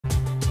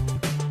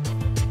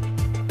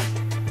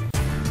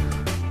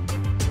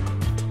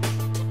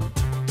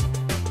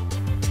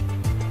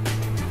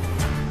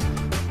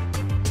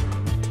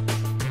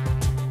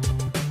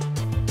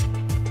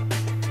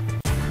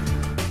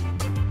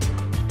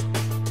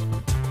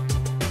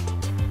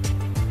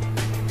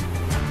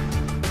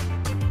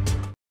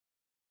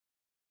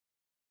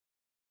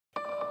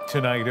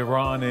Tonight,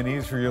 Iran and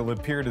Israel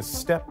appear to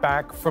step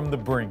back from the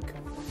brink.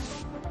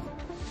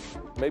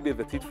 Maybe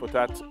the tit for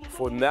tat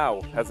for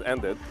now has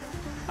ended.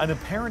 An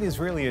apparent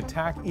Israeli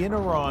attack in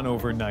Iran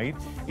overnight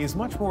is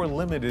much more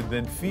limited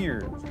than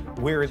feared,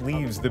 where it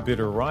leaves the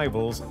bitter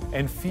rivals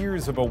and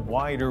fears of a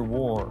wider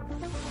war.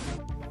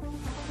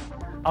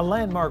 A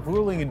landmark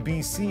ruling in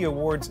BC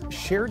awards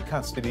shared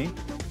custody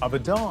of a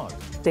dog.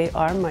 They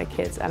are my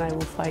kids, and I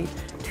will fight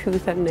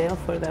tooth and nail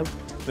for them.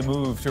 The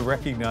move to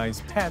recognize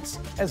pets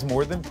as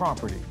more than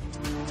property.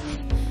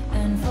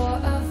 And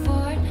for a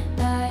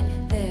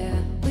fortnight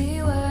there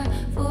we were,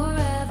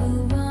 forever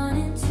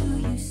running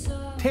to you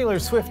so. Taylor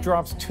Swift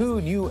drops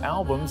 2 new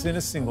albums in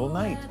a single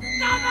night.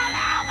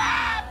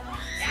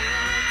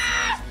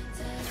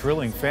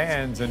 Thrilling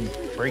fans and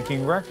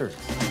breaking records.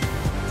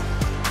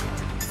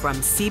 From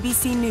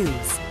CBC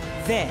News,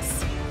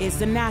 this is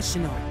The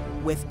National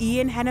with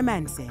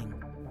Hanomansing.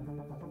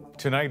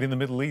 Tonight in the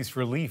Middle East,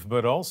 relief,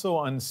 but also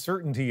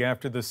uncertainty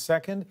after the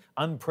second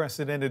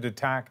unprecedented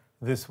attack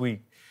this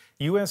week.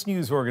 U.S.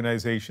 news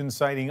organizations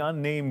citing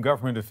unnamed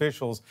government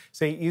officials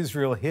say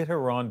Israel hit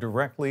Iran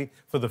directly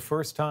for the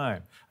first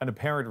time, an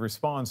apparent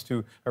response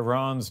to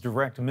Iran's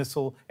direct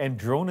missile and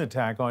drone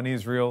attack on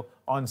Israel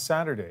on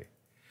Saturday.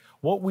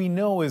 What we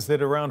know is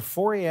that around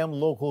 4 a.m.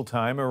 local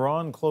time,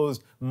 Iran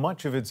closed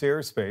much of its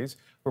airspace.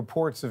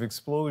 Reports of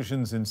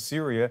explosions in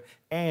Syria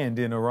and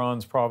in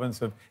Iran's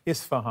province of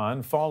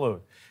Isfahan followed.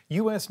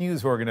 U.S.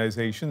 news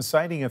organizations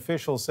citing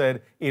officials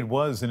said it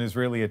was an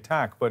Israeli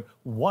attack, but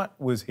what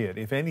was hit,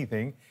 if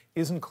anything,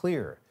 isn't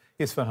clear.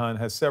 Isfahan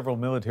has several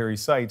military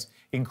sites,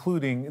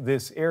 including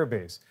this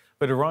airbase.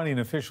 But Iranian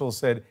officials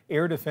said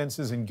air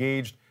defenses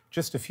engaged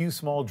just a few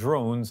small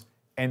drones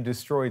and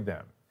destroyed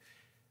them.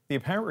 The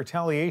apparent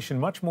retaliation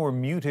much more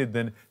muted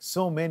than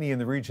so many in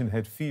the region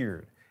had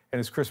feared. And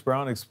as Chris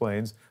Brown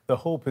explains, the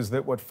hope is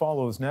that what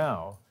follows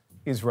now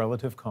is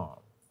relative calm.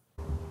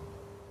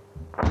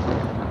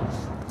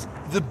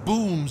 The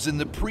booms in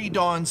the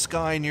pre-dawn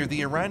sky near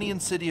the Iranian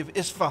city of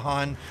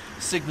Isfahan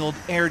signaled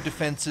air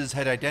defenses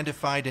had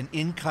identified an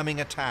incoming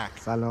attack.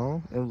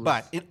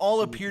 But it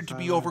all appeared to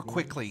be over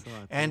quickly,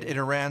 and at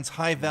Iran's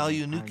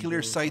high-value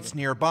nuclear sites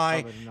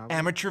nearby,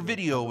 amateur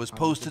video was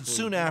posted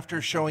soon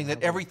after showing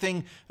that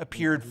everything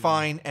appeared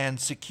fine and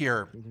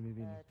secure.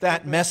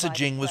 That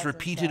messaging was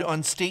repeated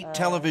on state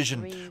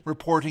television,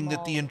 reporting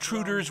that the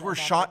intruders were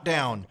shot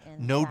down,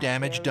 no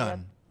damage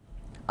done.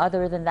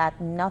 Other than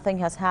that, nothing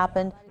has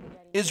happened.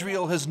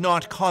 Israel has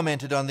not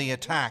commented on the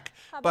attack,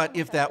 but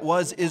if that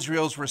was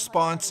Israel's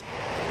response,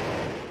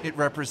 it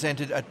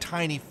represented a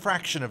tiny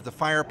fraction of the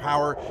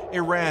firepower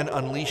Iran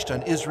unleashed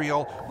on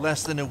Israel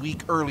less than a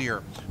week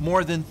earlier.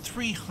 More than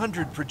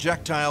 300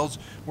 projectiles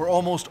were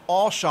almost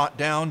all shot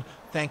down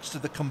thanks to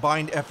the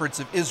combined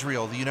efforts of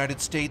Israel, the United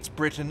States,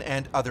 Britain,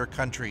 and other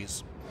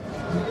countries.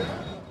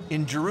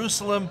 In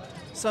Jerusalem,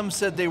 some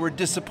said they were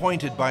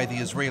disappointed by the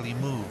Israeli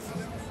move.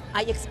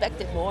 I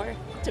expected more,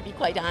 to be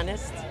quite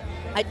honest.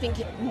 I think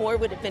more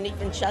would have been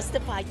even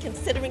justified,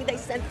 considering they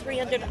sent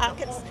 300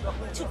 rockets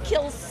to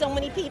kill so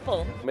many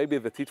people. Maybe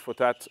the tit for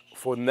tat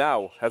for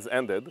now has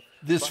ended.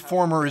 This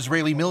former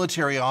Israeli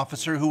military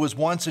officer, who was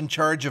once in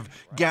charge of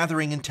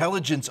gathering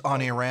intelligence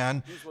on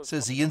Iran,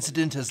 says the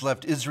incident has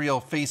left Israel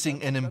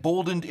facing an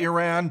emboldened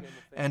Iran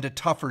and a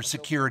tougher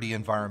security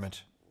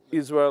environment.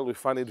 Israel will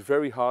find it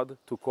very hard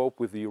to cope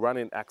with the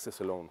Iranian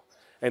axis alone.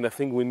 And I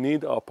think we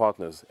need our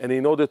partners. And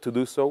in order to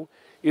do so,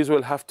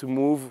 Israel have to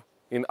move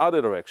in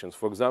other directions,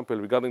 for example,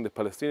 regarding the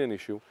Palestinian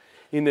issue,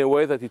 in a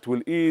way that it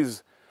will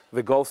ease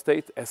the Gulf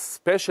state,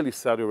 especially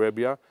Saudi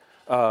Arabia,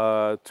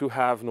 to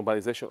have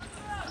normalization.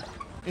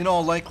 In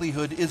all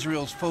likelihood,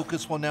 Israel's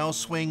focus will now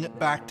swing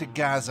back to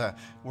Gaza,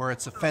 where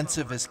its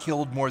offensive has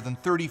killed more than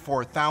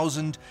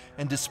 34,000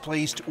 and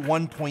displaced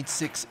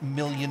 1.6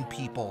 million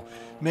people.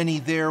 Many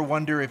there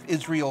wonder if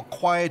Israel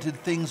quieted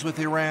things with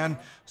Iran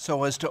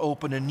so as to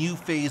open a new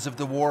phase of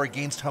the war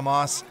against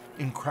Hamas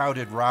in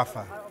crowded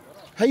Rafah.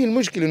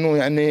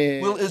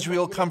 Will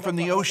Israel come from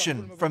the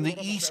ocean, from the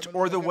east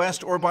or the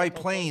west, or by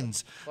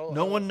planes?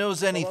 No one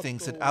knows anything,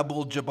 said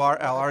Abul Jabbar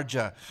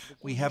al-Arja.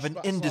 We have an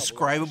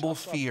indescribable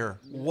fear.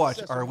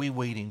 What are we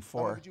waiting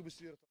for?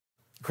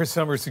 Chris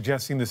Summers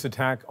suggesting this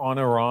attack on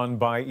Iran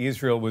by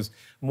Israel was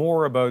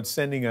more about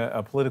sending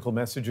a political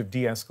message of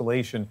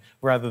de-escalation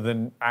rather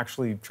than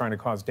actually trying to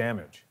cause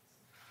damage.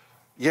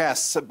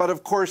 Yes, but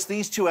of course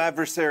these two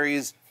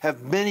adversaries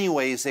have many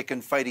ways they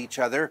can fight each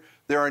other.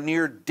 There are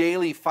near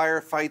daily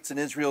firefights in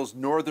Israel's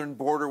northern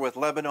border with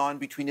Lebanon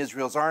between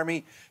Israel's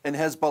army and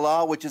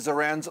Hezbollah, which is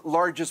Iran's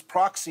largest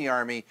proxy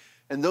army,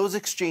 and those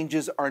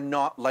exchanges are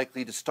not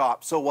likely to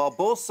stop. So while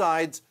both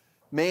sides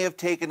may have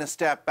taken a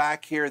step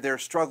back here, their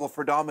struggle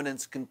for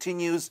dominance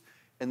continues,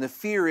 and the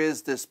fear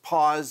is this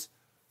pause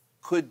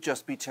could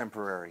just be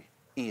temporary.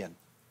 Ian.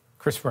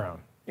 Chris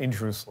Brown in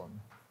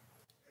Jerusalem.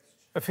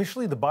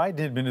 Officially, the Biden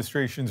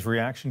administration's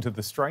reaction to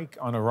the strike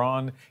on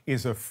Iran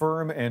is a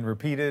firm and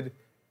repeated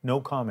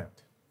no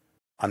comment.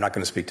 I'm not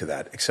going to speak to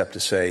that, except to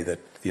say that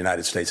the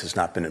United States has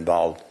not been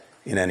involved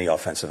in any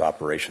offensive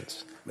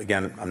operations.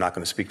 Again, I'm not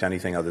going to speak to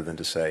anything other than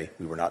to say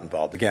we were not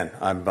involved. Again,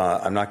 I'm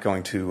not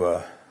going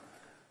to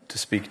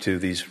speak to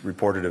these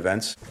reported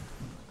events.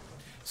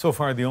 So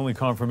far, the only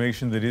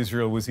confirmation that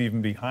Israel was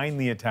even behind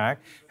the attack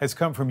has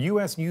come from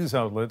U.S. news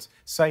outlets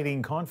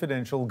citing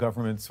confidential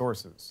government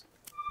sources.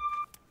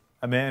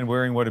 A man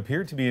wearing what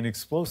appeared to be an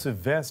explosive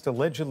vest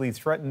allegedly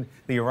threatened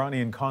the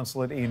Iranian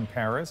consulate in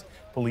Paris.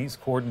 Police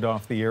cordoned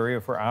off the area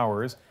for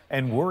hours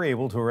and were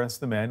able to arrest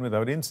the man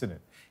without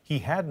incident. He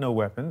had no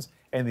weapons,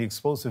 and the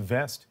explosive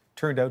vest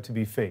turned out to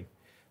be fake.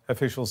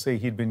 Officials say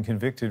he'd been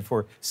convicted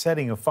for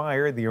setting a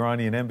fire at the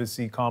Iranian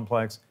embassy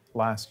complex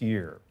last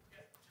year.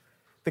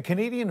 The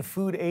Canadian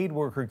food aid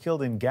worker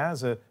killed in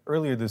Gaza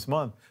earlier this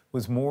month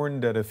was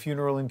mourned at a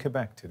funeral in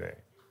Quebec today.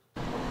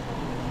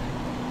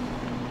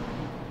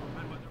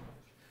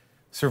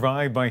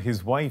 Survived by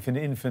his wife and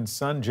infant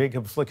son,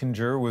 Jacob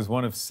Flickinger was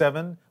one of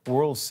 7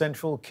 World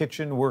Central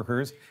Kitchen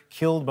workers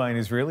killed by an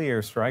Israeli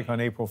airstrike on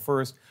April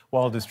 1st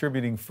while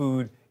distributing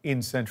food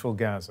in central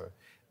Gaza.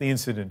 The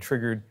incident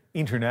triggered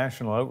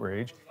international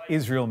outrage.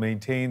 Israel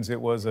maintains it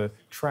was a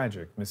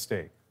tragic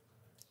mistake.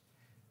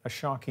 A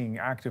shocking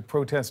act of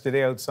protest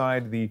today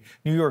outside the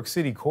New York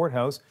City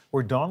courthouse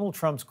where Donald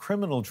Trump's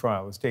criminal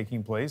trial is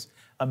taking place.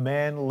 A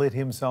man lit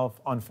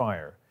himself on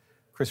fire.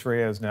 Chris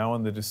Reyes now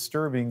on the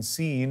disturbing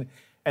scene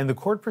and the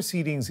court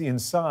proceedings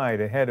inside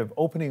ahead of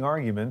opening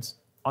arguments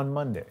on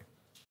Monday.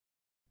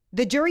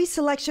 The jury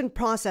selection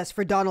process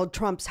for Donald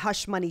Trump's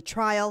hush money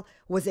trial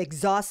was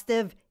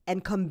exhaustive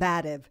and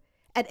combative.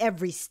 At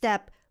every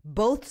step,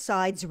 both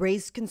sides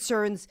raised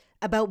concerns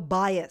about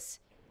bias.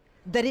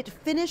 That it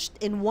finished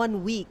in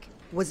 1 week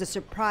was a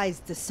surprise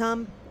to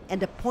some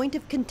and a point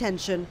of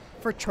contention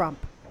for Trump.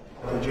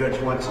 The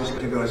judge wants us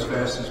to go as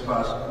fast as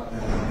possible.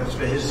 That's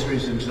for his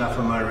reasons, not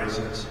for my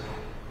reasons.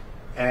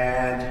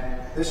 And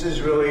this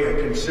is really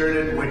a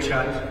concerted witch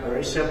hunt,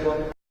 very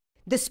simple.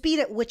 The speed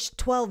at which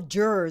 12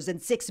 jurors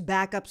and 6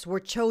 backups were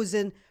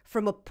chosen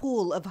from a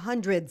pool of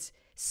hundreds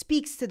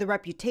speaks to the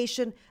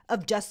reputation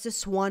of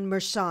Justice Juan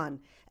Merchan,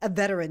 a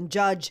veteran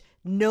judge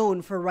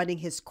known for running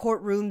his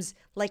courtrooms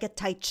like a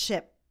tight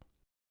ship.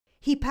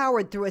 He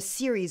powered through a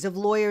series of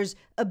lawyers'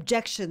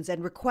 objections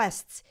and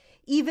requests,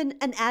 even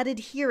an added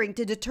hearing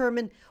to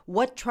determine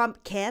what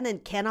Trump can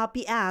and cannot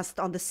be asked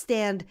on the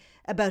stand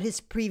about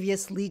his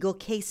previous legal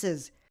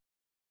cases.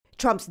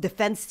 Trump's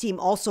defense team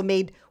also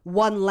made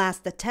one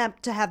last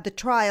attempt to have the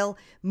trial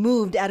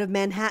moved out of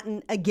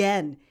Manhattan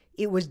again.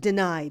 It was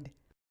denied.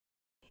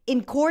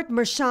 In court,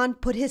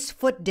 Merchan put his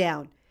foot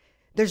down.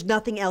 There's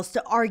nothing else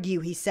to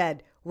argue, he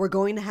said. We're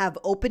going to have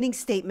opening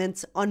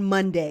statements on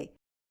Monday.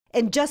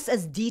 And just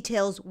as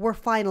details were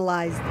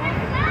finalized,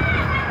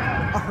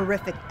 a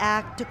horrific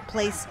act took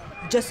place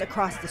just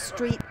across the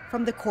street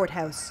from the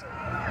courthouse.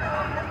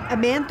 A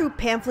man threw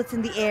pamphlets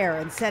in the air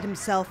and set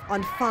himself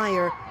on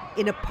fire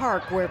in a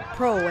park where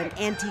pro and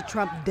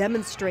anti-Trump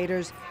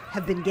demonstrators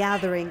have been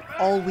gathering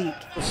all week.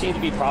 It seemed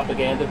to be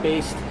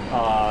propaganda-based,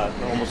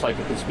 almost like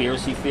a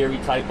conspiracy theory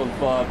type of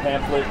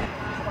pamphlet.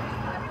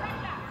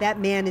 That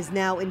man is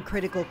now in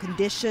critical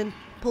condition.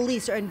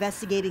 Police are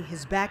investigating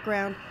his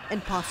background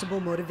and possible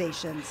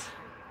motivations.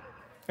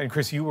 And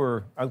Chris, you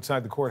were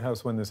outside the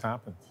courthouse when this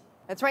happened.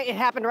 That's right. It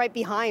happened right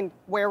behind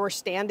where we're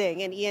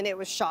standing. And Ian, it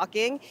was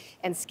shocking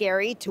and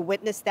scary to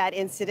witness that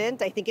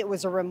incident. I think it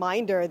was a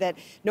reminder that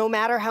no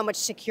matter how much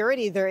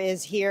security there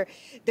is here,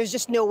 there's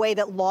just no way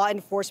that law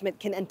enforcement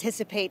can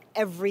anticipate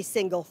every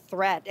single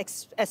threat,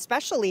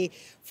 especially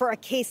for a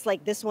case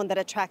like this one that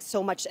attracts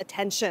so much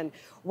attention.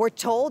 We're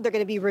told they're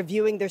going to be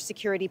reviewing their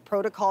security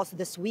protocols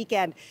this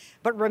weekend.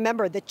 But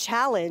remember, the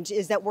challenge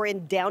is that we're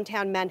in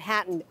downtown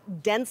Manhattan,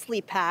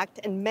 densely packed,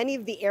 and many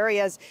of the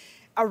areas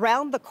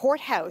around the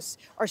courthouse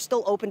are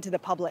still open to the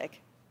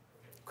public.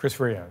 Chris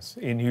Reyes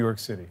in New York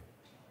City.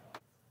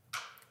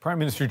 Prime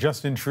Minister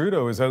Justin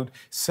Trudeau is out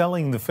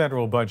selling the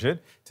federal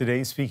budget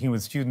today, speaking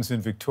with students in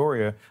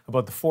Victoria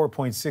about the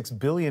 $4.6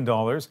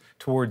 billion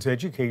towards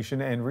education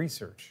and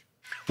research.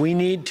 We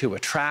need to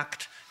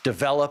attract,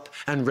 develop,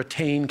 and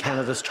retain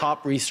Canada's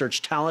top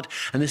research talent,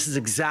 and this is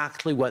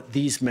exactly what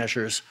these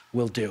measures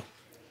will do.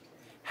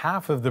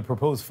 Half of the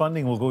proposed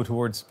funding will go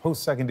towards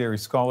post-secondary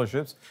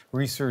scholarships,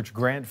 research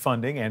grant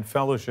funding, and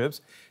fellowships.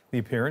 The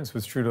appearance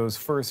was Trudeau's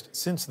first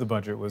since the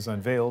budget was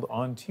unveiled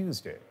on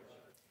Tuesday.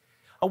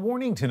 A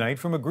warning tonight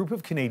from a group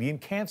of Canadian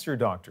cancer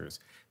doctors.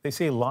 They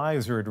say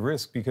lives are at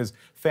risk because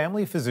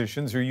family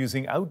physicians are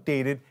using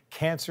outdated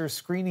cancer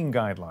screening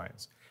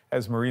guidelines.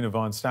 As Marina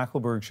von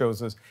Stackelberg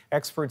shows us,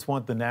 experts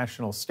want the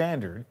national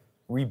standard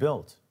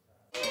rebuilt.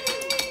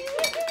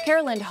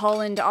 Carolyn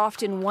Holland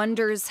often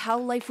wonders how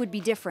life would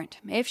be different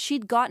if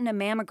she'd gotten a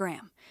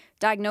mammogram.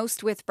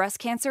 Diagnosed with breast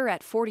cancer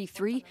at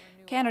 43,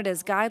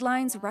 Canada's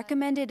guidelines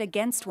recommended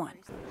against one.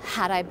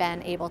 Had I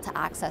been able to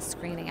access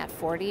screening at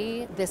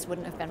 40, this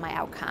wouldn't have been my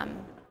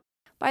outcome.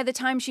 By the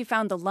time she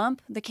found the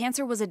lump, the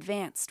cancer was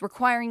advanced,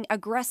 requiring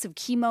aggressive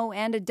chemo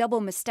and a double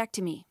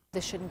mastectomy.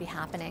 This shouldn't be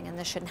happening, and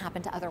this shouldn't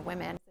happen to other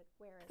women.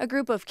 A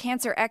group of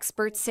cancer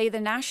experts say the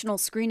national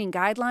screening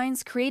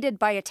guidelines created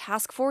by a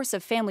task force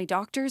of family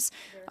doctors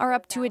are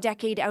up to a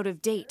decade out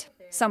of date.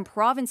 Some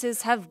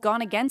provinces have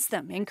gone against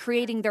them in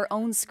creating their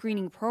own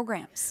screening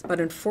programs. But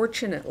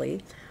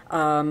unfortunately,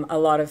 a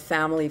lot of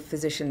family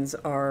physicians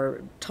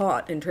are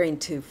taught and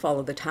trained to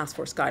follow the task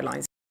force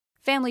guidelines.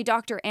 Family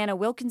doctor Anna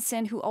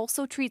Wilkinson, who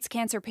also treats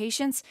cancer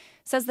patients,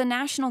 says the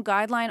national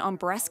guideline on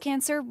breast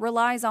cancer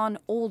relies on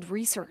old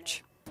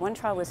research. One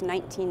trial was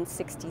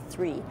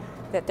 1963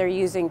 that they're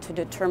using to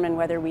determine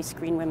whether we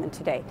screen women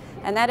today,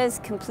 and that is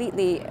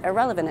completely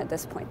irrelevant at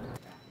this point.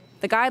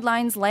 The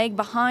guidelines lag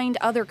behind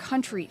other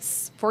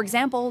countries. For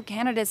example,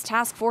 Canada's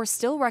task force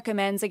still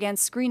recommends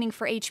against screening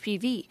for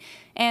HPV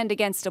and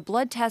against a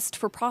blood test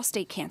for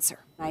prostate cancer.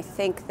 I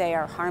think they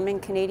are harming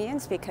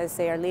Canadians because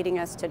they are leading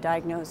us to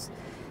diagnose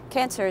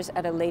cancers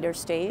at a later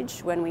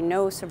stage when we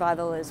know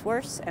survival is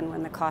worse and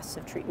when the costs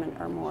of treatment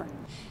are more.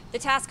 The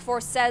task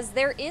force says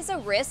there is a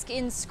risk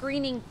in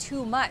screening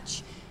too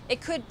much.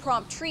 It could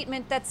prompt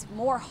treatment that's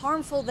more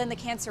harmful than the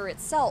cancer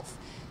itself.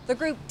 The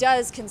group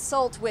does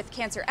consult with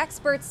cancer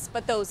experts,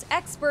 but those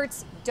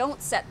experts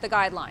don't set the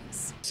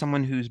guidelines.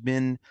 Someone who's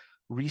been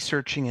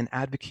researching and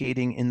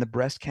advocating in the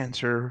breast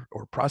cancer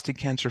or prostate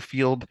cancer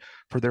field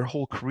for their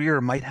whole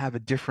career might have a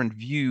different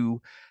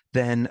view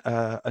than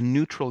a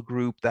neutral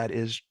group that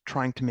is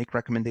trying to make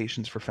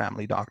recommendations for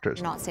family doctors.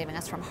 You're not saving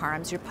us from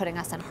harms, you're putting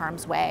us in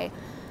harm's way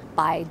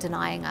by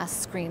denying us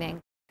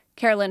screening.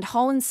 Carolyn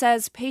Holland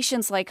says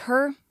patients like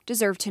her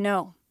deserve to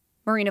know.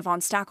 Marina von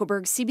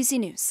Stackelberg, CBC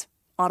News,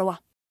 Ottawa.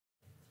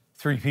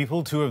 3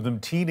 people, 2 of them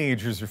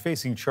teenagers, are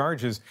facing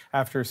charges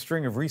after a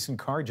string of recent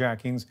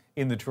carjackings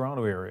in the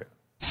Toronto area.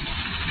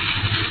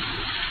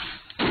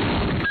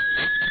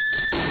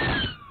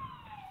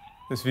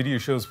 This video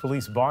shows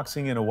police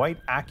boxing in a white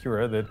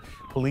Acura that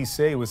police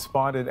say was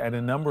spotted at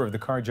a number of the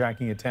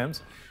carjacking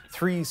attempts.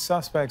 3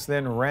 suspects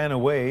then ran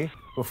away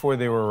before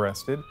they were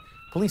arrested.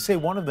 Police say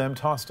one of them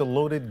tossed a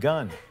loaded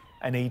gun.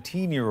 An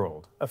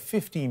 18-year-old, a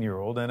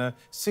 15-year-old, and a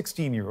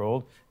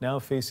 16-year-old now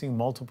facing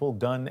multiple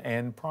gun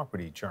and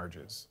property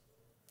charges.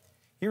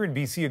 Here in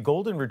BC, a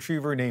golden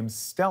retriever named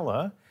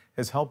Stella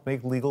has helped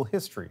make legal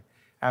history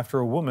after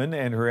a woman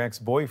and her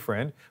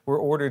ex-boyfriend were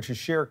ordered to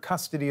share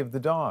custody of the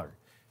dog.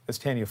 As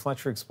Tanya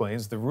Fletcher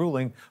explains, the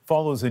ruling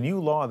follows a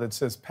new law that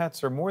says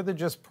pets are more than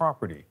just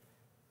property,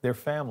 they're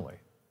family.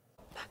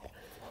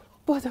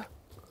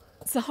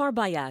 Sahar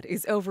Bayat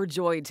is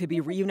overjoyed to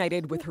be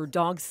reunited with her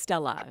dog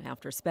Stella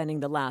after spending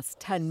the last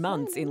 10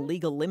 months in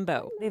legal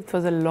limbo. It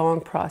was a long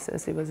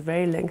process. It was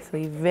very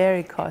lengthy,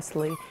 very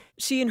costly.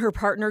 She and her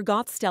partner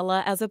got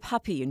Stella as a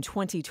puppy in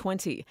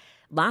 2020.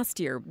 Last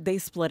year, they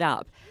split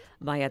up.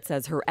 Bayat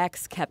says her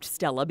ex kept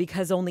Stella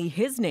because only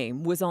his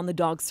name was on the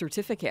dog's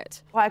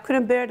certificate. I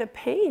couldn't bear the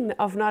pain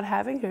of not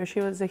having her.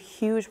 She was a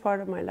huge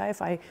part of my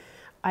life.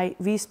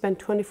 We spent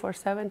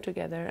 24/7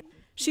 together.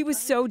 She was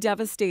so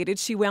devastated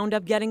she wound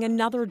up getting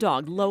another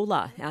dog,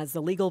 Lola, as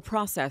the legal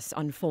process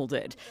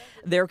unfolded.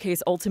 Their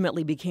case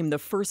ultimately became the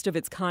first of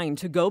its kind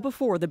to go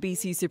before the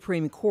BC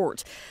Supreme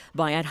Court.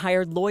 Bayat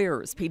hired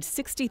lawyers, paid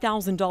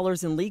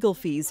 $60,000 in legal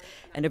fees,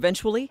 and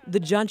eventually the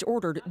judge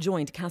ordered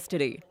joint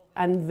custody.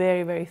 I'm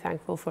very, very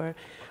thankful for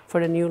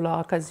the new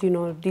law because, you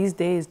know, these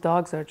days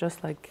dogs are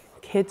just like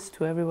kids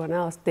to everyone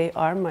else. They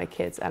are my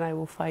kids and I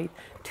will fight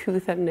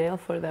tooth and nail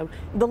for them.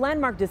 The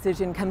landmark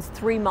decision comes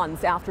 3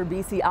 months after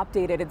BC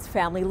updated its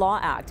Family Law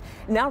Act,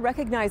 now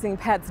recognizing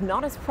pets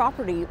not as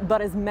property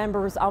but as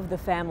members of the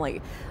family.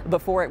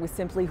 Before, it was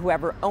simply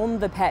whoever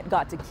owned the pet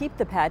got to keep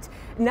the pet.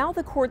 Now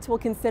the courts will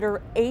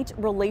consider 8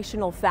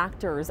 relational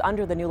factors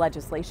under the new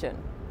legislation.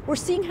 We're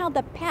seeing how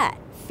the pet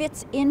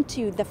fits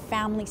into the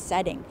family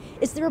setting.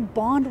 Is there a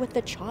bond with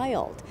the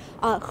child?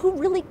 Who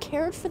really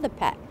cared for the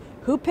pet?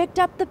 Who picked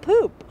up the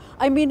poop?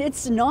 I mean,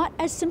 it's not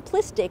as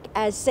simplistic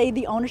as, say,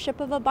 the ownership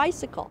of a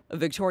bicycle.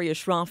 Victoria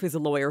Schroff is a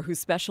lawyer who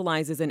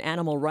specializes in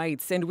animal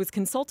rights and was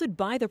consulted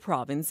by the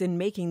province in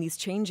making these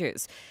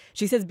changes.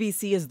 She says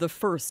BC is the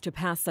first to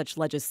pass such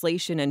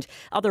legislation, and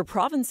other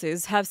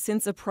provinces have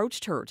since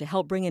approached her to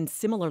help bring in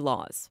similar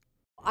laws.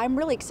 I'm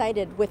really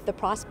excited with the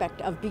prospect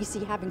of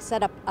BC having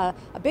set up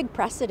a big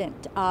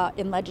precedent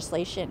in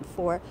legislation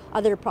for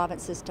other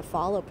provinces to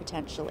follow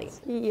potentially.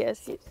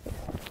 Yes.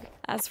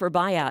 As for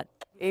Bayat,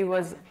 it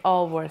was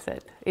all worth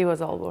it. It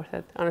was all worth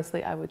it.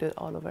 Honestly, I would do it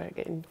all over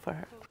again for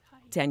her.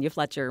 Tanya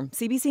Fletcher,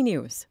 CBC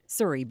News,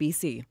 Surrey,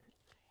 BC.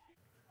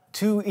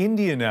 To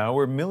India now,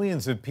 where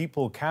millions of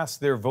people cast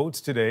their votes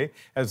today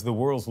as the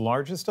world's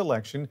largest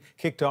election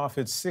kicked off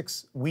its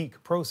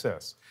 6-week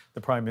process.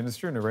 The Prime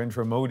Minister,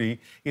 Narendra Modi,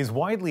 is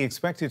widely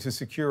expected to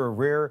secure a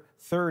rare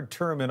 3rd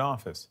term in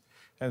office.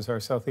 As our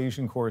South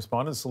Asian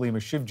correspondent Salima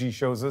Shivji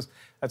shows us,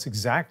 that's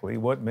exactly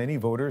what many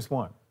voters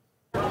want.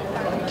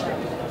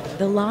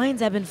 The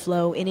lines ebb and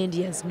flow in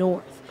India's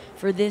north.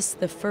 For this,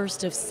 the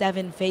first of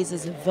 7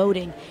 phases of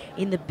voting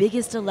in the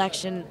biggest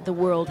election the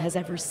world has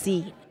ever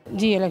seen.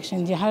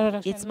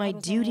 It's my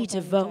duty to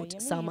vote,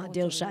 Salma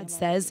Dilshad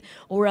says,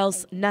 or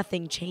else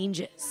nothing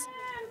changes.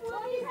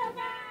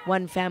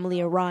 One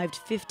family arrived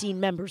 15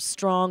 members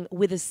strong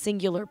with a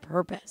singular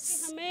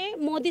purpose.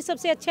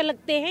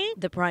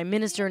 The Prime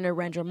Minister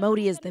Narendra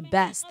Modi is the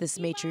best, this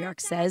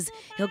matriarch says.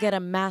 He'll get a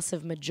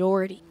massive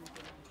majority.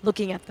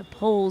 Looking at the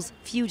polls,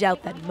 few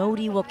doubt that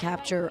Modi will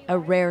capture a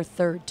rare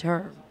third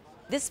term.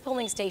 This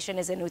polling station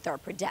is in Uttar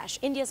Pradesh,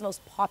 India's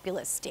most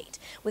populous state,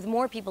 with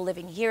more people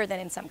living here than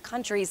in some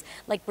countries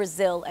like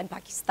Brazil and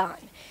Pakistan.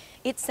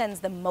 It sends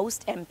the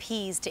most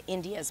MPs to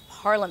India's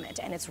parliament,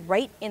 and it's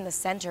right in the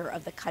center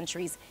of the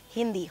country's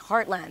Hindi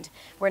heartland,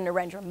 where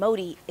Narendra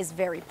Modi is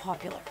very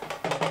popular.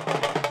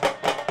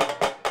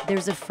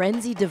 There's a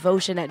frenzied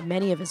devotion at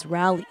many of his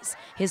rallies.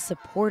 His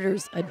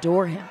supporters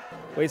adore him.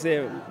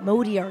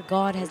 Modi, our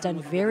God, has done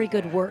very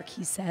good work,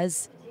 he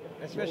says.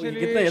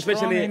 Especially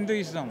strong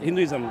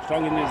Hinduism.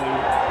 Strong Hinduism.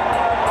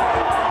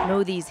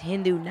 Modi's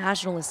Hindu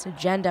nationalist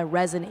agenda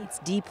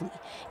resonates deeply,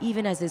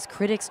 even as his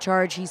critics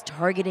charge he's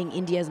targeting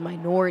India's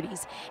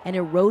minorities and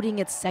eroding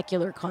its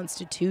secular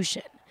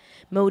constitution.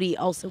 Modi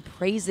also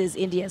praises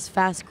India's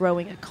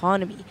fast-growing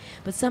economy,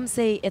 but some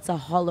say it's a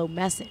hollow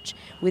message,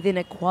 with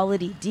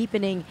inequality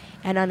deepening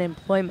and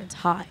unemployment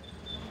high.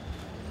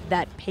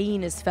 That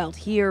pain is felt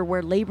here,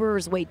 where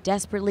laborers wait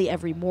desperately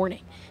every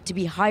morning to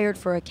be hired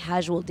for a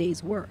casual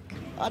day's work.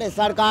 What has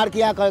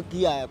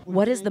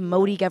the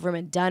Modi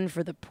government done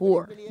for the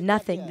poor?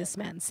 Nothing, this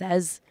man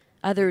says.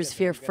 Others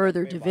fear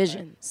further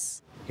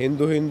divisions.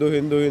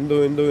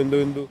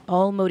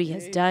 All Modi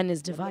has done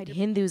is divide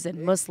Hindus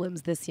and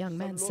Muslims, this young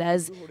man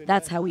says.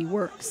 That's how he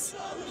works.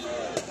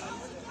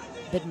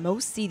 But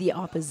most see the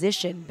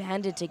opposition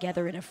banded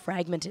together in a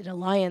fragmented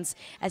alliance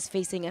as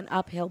facing an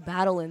uphill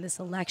battle in this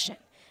election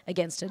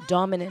against a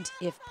dominant,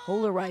 if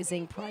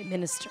polarizing, prime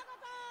minister.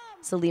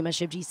 Salima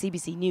Shivji,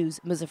 CBC News,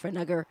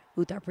 Muzaffarnagar,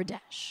 Uttar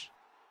Pradesh.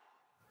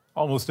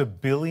 Almost 1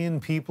 billion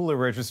people are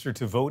registered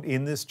to vote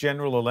in this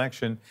general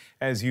election.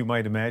 As you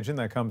might imagine,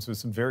 that comes with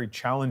some very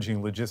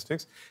challenging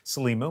logistics.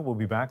 Salima will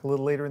be back a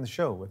little later in the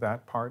show with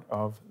that part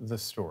of the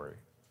story.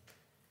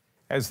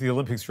 As the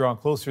Olympics draw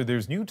closer,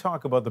 there's new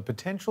talk about the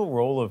potential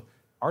role of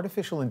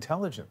artificial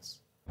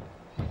intelligence.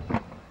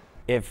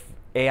 If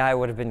AI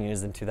would have been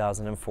used in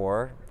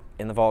 2004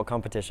 in the vault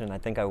competition, I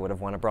think I would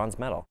have won a bronze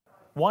medal.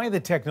 Why the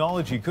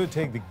technology could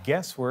take the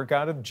guesswork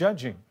out of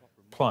judging.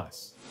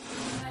 Plus,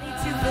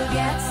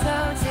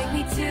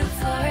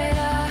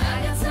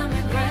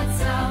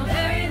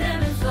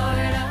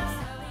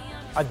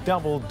 a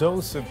double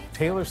dose of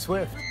Taylor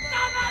Swift.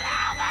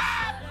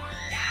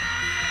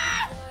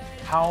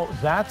 How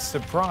that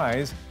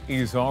surprise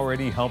is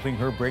already helping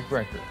her break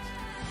records.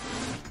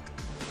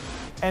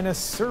 And a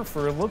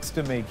surfer looks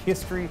to make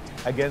history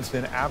against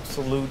an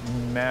absolute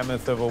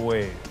mammoth of a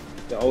wave.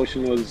 The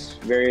ocean was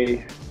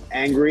very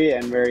angry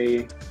and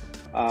very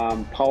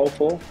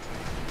powerful.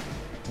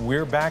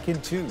 We're back in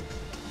 2.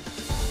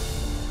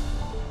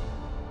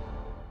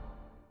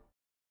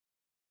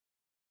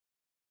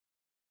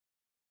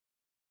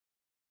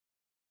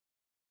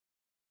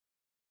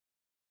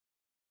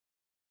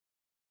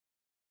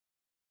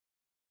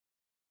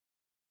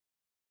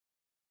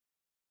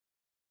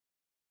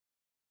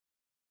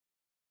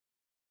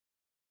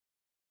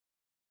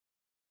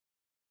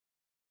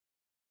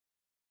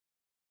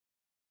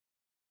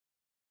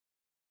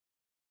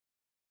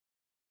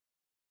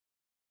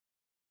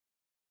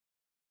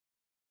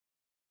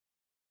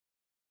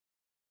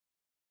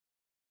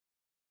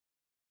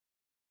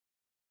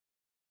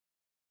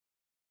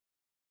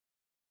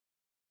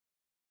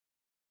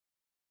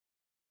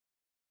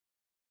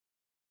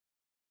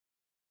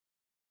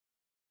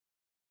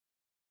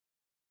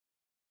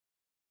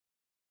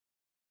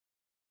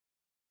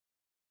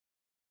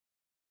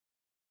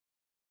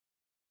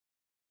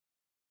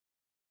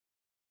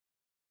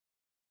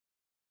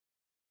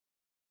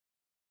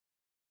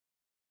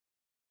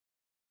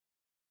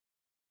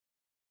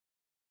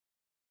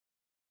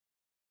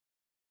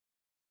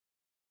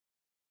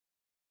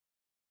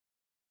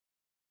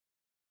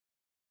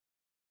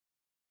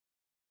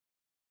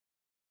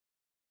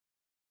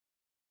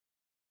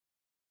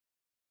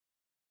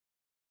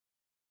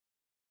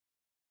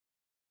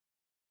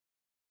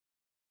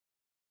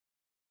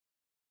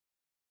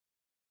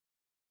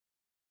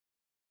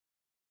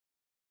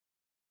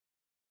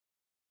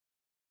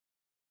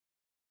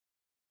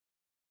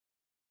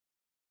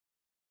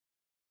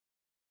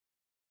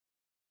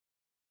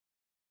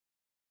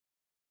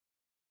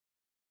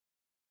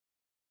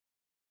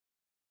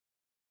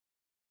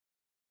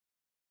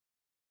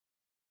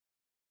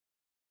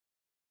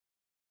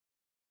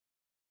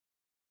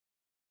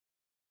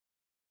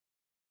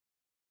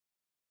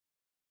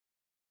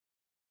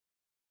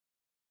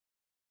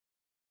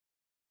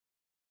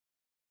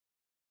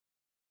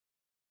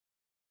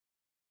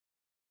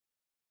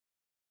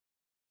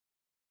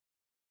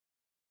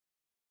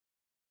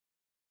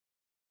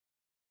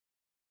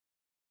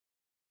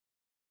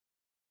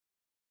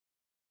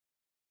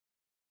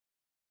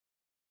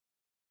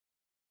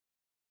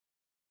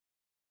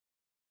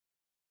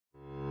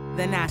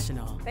 The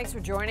National. Thanks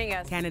for joining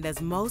us.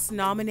 Canada's most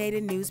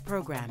nominated news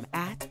program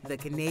at the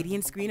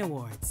Canadian Screen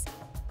Awards.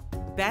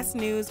 Best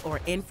news or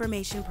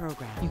information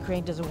program.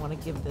 Ukraine doesn't want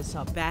to give this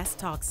up. Best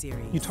talk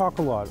series. You talk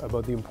a lot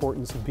about the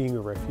importance of being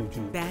a refugee.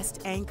 Best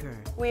anchor.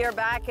 We are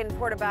back in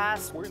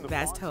Port-au-Basque.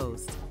 Best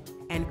host.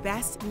 And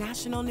best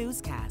national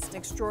newscast.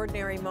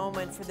 Extraordinary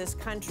moment for this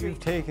country. You've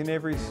taken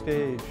every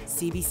stage.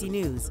 CBC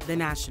News, The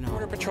National.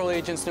 Border Patrol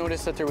agents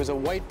noticed that there was a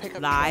white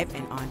pickup live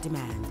and on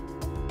demand.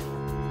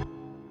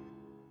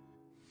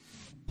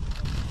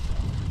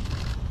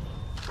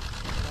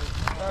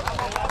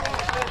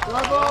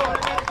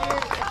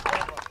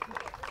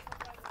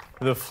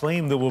 The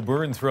flame that will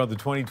burn throughout the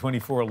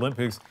 2024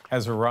 Olympics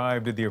has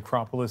arrived at the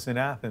Acropolis in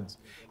Athens.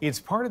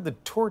 It's part of the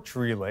torch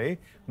relay,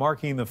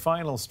 marking the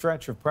final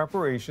stretch of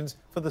preparations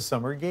for the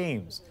Summer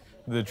Games.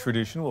 The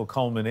tradition will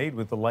culminate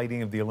with the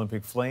lighting of the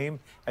Olympic flame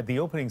at the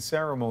opening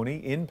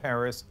ceremony in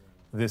Paris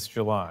this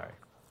July.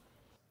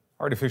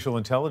 Artificial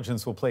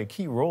intelligence will play a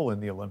key role in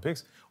the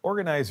Olympics.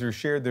 Organizers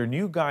shared their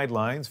new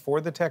guidelines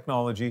for the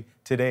technology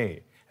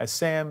today. As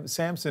Sam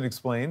Sampson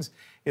explains,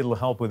 it'll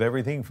help with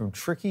everything from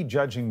tricky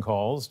judging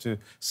calls to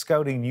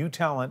scouting new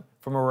talent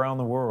from around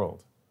the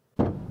world.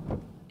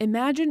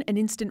 Imagine an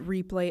instant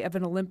replay of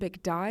an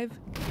Olympic dive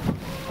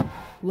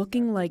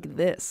looking like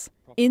this.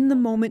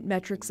 In-the-moment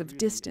metrics of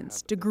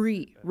distance,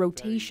 degree,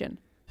 rotation.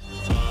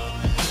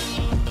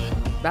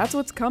 That's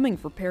what's coming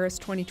for Paris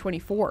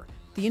 2024.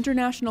 The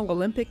International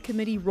Olympic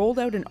Committee rolled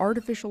out an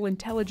artificial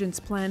intelligence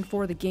plan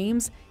for the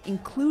Games,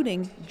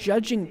 including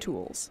judging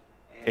tools.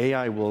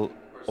 AI will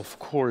of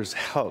course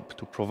help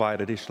to provide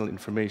additional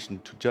information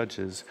to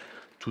judges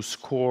to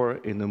score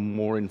in a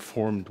more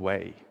informed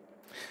way.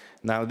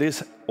 Now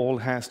this all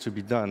has to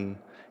be done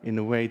in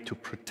a way to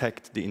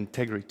protect the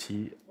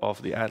integrity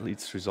of the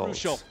athletes'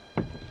 results. Crucial.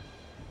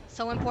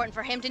 So important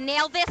for him to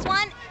nail this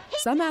one.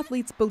 Some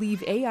athletes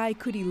believe AI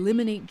could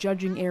eliminate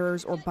judging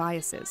errors or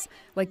biases,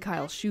 like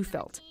Kyle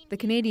Schufelt. The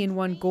Canadian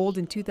won gold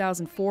in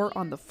 2004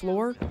 on the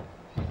floor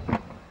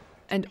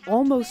and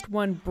almost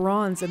won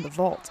bronze in the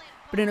vault.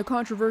 But in a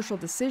controversial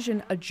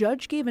decision, a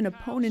judge gave an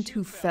opponent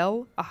who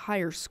fell a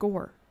higher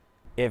score.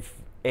 If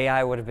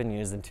AI would have been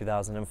used in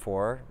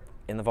 2004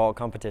 in the vault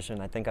competition,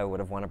 I think I would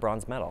have won a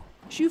bronze medal.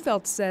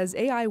 Schufelt says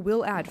AI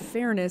will add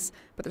fairness,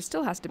 but there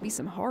still has to be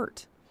some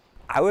heart.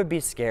 I would be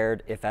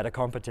scared if at a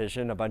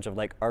competition a bunch of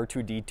like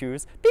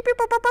R2D2s beep, beep,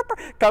 beep, beep,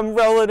 beep, come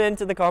rolling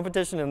into the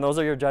competition and those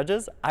are your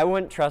judges. I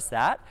wouldn't trust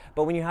that.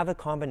 But when you have a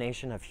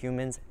combination of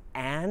humans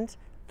and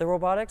the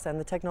robotics and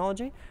the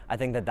technology, I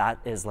think that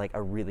is like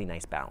a really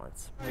nice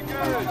balance.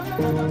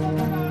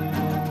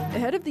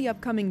 Ahead of the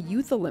upcoming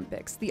Youth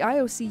Olympics, the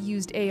IOC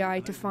used AI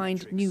to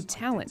find new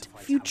talent,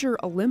 future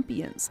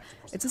Olympians.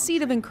 It's a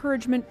seed of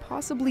encouragement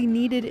possibly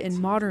needed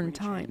in modern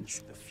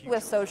times.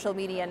 With social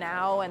media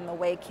now and the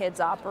way kids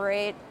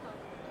operate,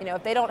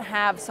 if they don't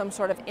have some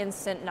sort of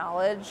instant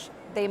knowledge,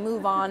 they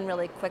move on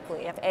really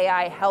quickly. If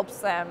AI helps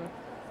them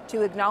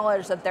to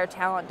acknowledge that their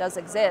talent does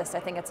exist, I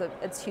think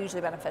it's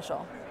hugely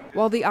beneficial.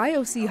 While the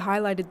IOC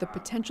highlighted the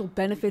potential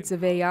benefits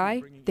of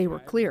AI, they were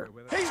clear.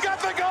 He's got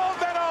the gold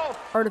medal!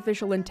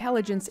 Artificial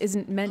intelligence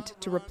isn't meant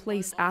to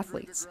replace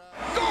athletes.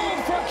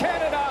 Gold for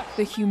Canada!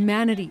 The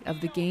humanity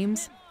of the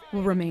Games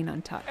will remain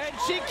untouched. And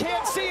she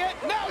can't see it,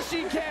 now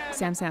she can!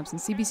 Sam Sampson,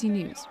 CBC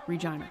News,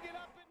 Regina.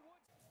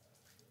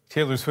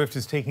 Taylor Swift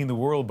is taking the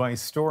world by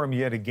storm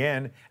yet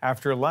again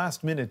after a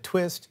last-minute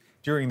twist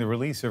during the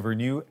release of her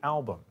new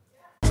album.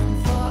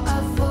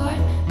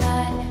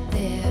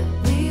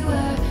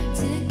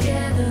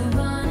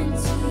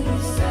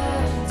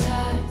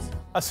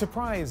 A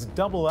surprise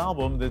double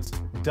album that's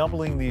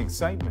doubling the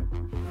excitement.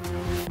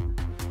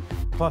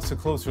 Plus, a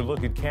closer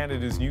look at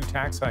Canada's new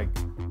tax hike.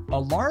 A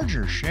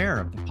larger share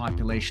of the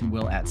population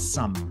will at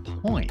some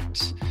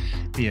point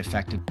be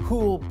affected.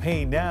 Who'll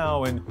pay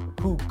now and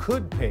who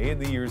could pay in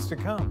the years to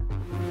come?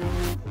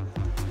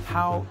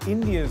 How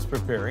India is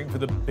preparing for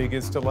the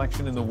biggest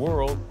election in the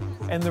world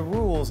and the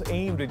rules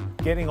aimed at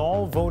getting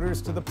all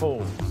voters to the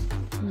polls.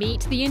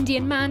 Meet the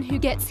Indian man who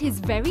gets his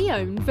very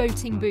own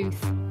voting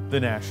booth. The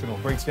National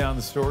breaks down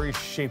the stories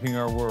shaping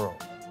our world.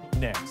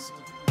 Next.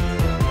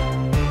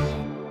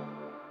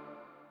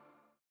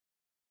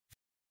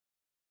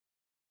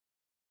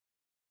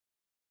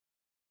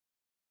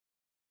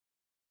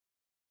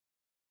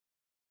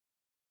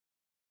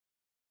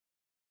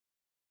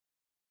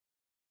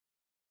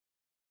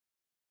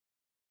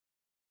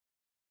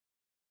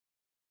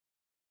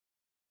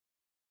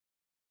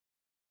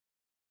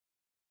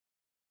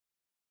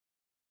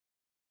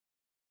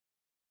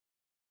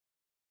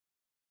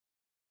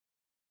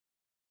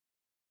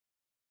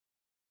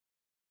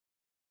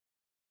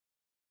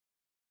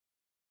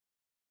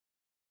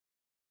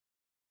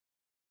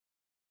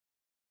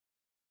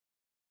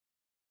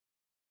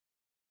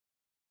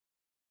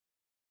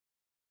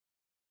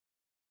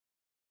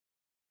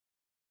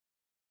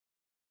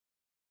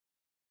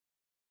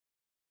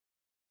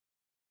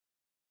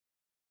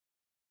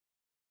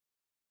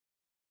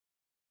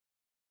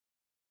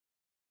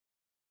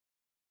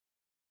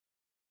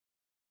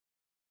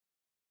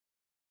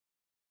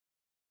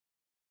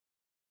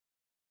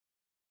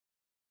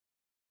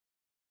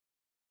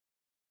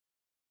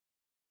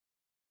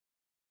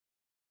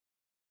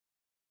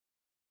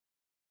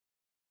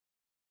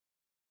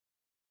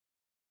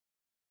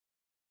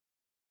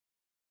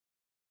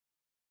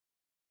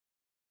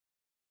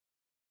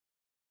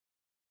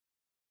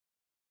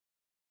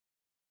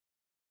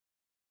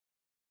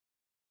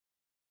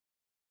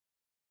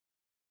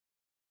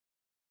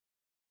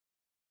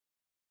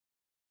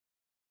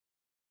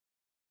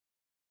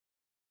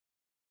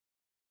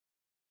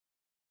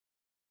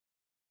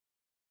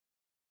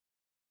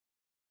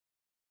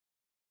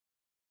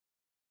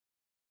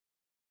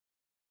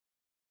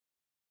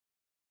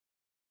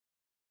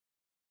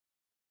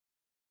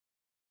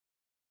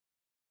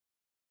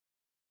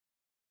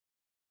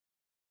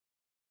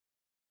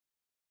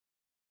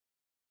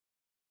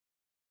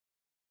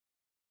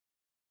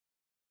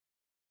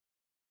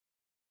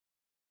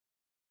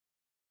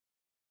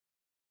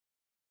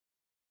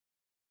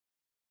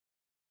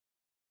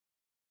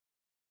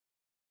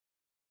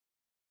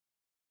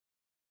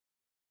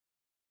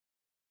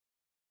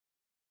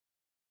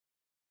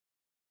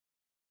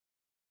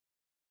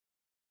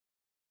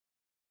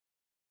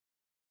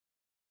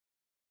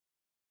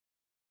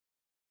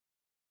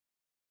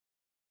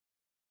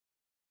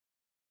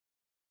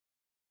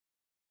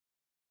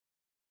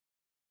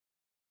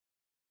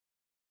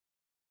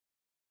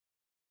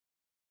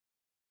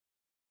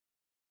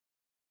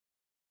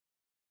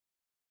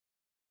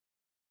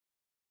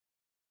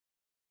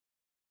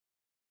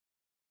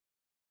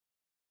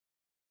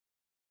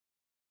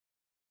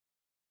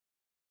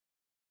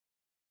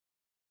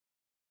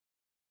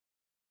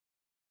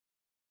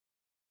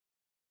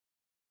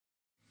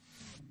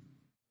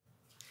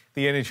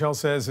 The NHL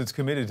says it's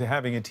committed to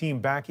having a team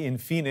back in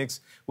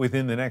Phoenix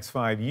within the next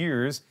 5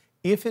 years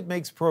if it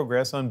makes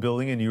progress on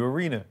building a new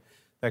arena.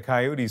 The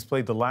Coyotes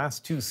played the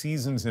last 2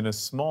 seasons in a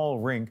small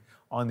rink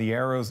on the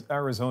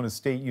Arizona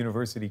State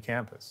University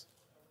campus.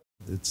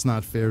 It's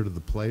not fair to the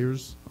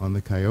players on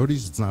the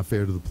Coyotes. It's not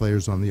fair to the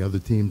players on the other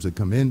teams that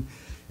come in.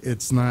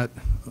 It's not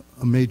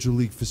a major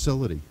league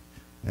facility.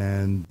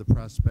 And the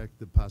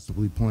prospect of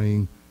possibly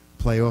playing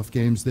playoff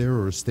games there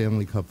or a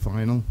Stanley Cup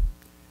final,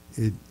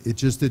 it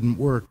just didn't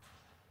work.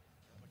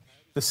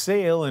 The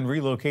sale and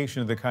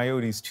relocation of the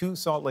Coyotes to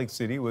Salt Lake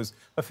City was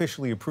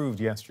officially approved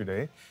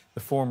yesterday. The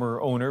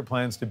former owner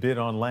plans to bid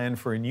on land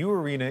for a new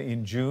arena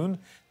in June,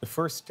 the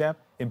first step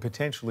in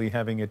potentially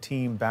having a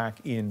team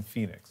back in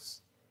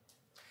Phoenix.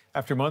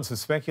 After months of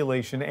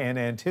speculation and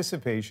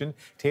anticipation,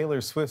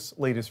 Taylor Swift's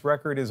latest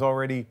record is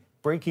already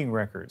breaking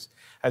records.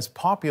 As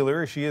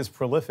popular as she is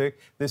prolific,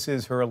 this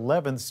is her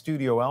 11th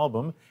studio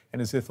album,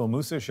 and as Ithel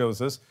Musa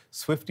shows us,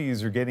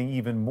 Swifties are getting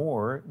even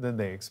more than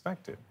they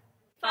expected.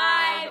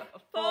 5,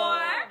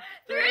 4,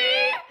 3.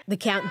 The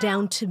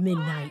countdown to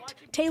midnight.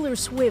 Taylor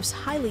Swift's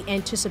highly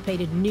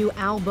anticipated new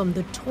album,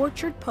 The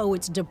Tortured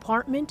Poets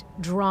Department,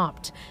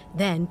 dropped.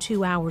 Then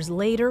 2 hours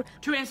later,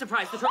 True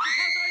surprise, the Tortured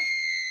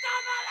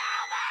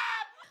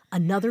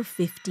another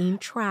 15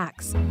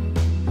 tracks.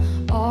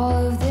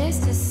 All of this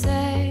to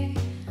say.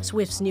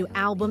 Swift's new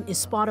album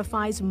is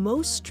Spotify's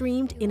most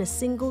streamed in a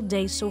single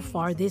day so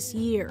far this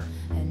year.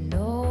 And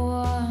no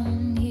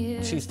one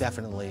here. She's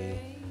definitely,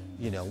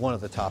 one of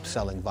the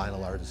top-selling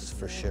vinyl artists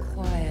for sure.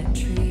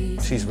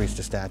 She's reached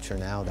a stature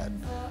now that,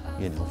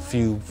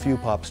 few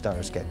pop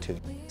stars get to.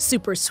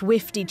 Super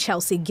Swiftie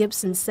Chelsea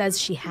Gibson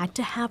says she had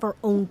to have her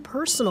own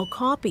personal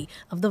copy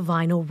of the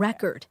vinyl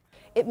record.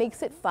 It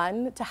makes it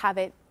fun to have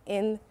it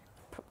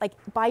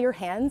by your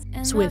hands.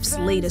 Swift's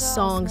latest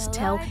songs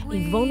tell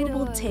a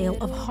vulnerable tale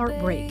of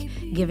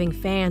heartbreak, giving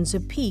fans a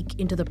peek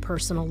into the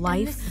personal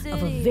life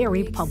of a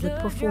very public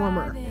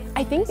performer.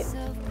 I think,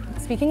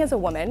 speaking as a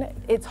woman,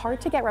 it's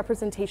hard to get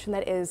representation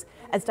that is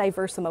as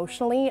diverse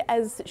emotionally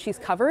as she's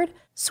covered.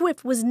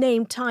 Swift was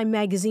named Time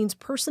Magazine's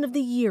Person of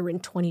the Year in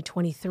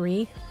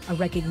 2023, a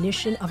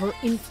recognition of her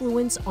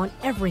influence on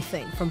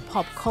everything from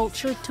pop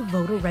culture to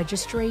voter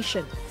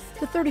registration.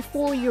 The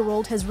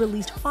 34-year-old has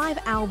released 5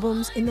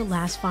 albums in the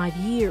last 5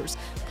 years,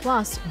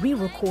 plus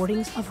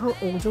re-recordings of her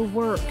older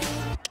work.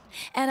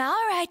 And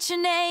I'll write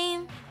your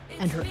name.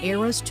 And her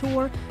Eras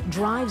tour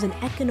drives an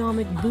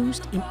economic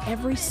boost in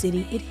every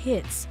city it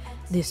hits.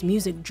 This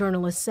music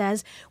journalist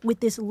says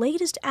with this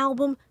latest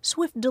album,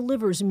 Swift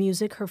delivers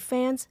music her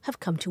fans have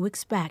come to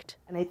expect.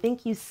 And I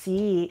think you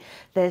see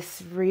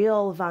this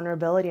real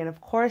vulnerability, and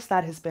of course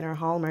that has been her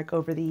hallmark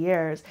over the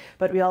years,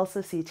 but we also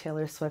see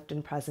Taylor Swift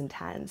in present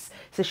tense.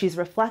 So she's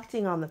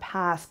reflecting on the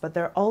past, but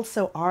there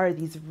also are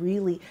these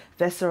really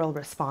visceral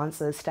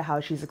responses to how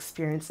she's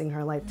experiencing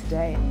her life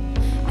today.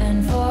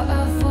 And for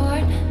a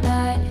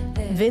fortnight,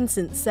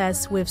 Vincent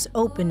says Swift's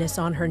openness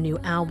on her new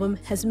album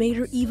has made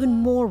her even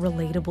more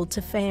relatable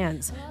to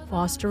fans,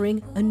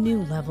 fostering a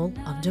new level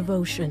of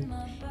devotion.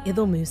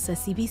 Ithel Musa,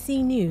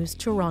 CBC News,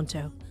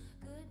 Toronto.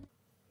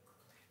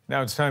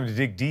 Now it's time to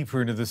dig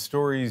deeper into the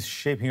stories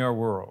shaping our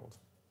world.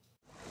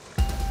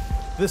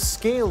 The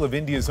scale of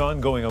India's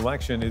ongoing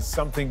election is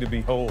something to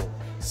behold.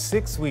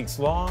 6 weeks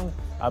long,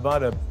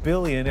 about 1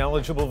 billion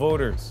eligible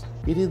voters.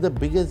 It is the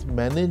biggest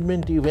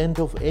management event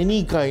of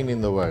any kind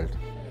in the world.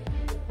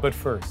 But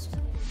first,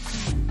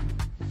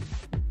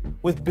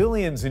 with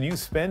billions in new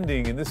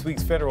spending in this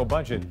week's federal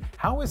budget,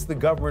 how is the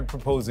government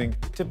proposing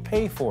to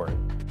pay for it?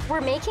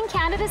 We're making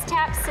Canada's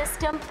tax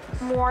system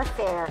more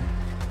fair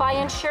by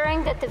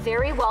ensuring that the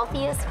very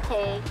wealthiest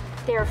pay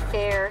their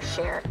fair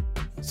share.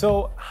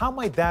 So how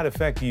might that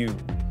affect you?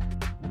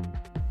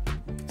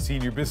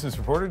 Senior business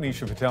reporter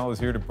Nisha Patel is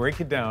here to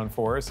break it down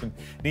for us. And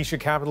Nisha,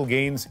 capital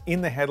gains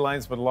in the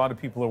headlines, but a lot of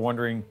people are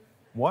wondering,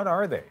 what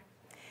are they?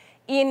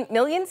 Ian,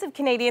 millions of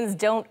Canadians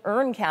don't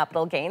earn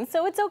capital gains,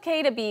 so it's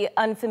okay to be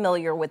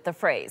unfamiliar with the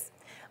phrase.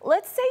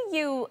 Let's say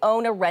you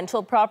own a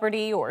rental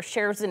property or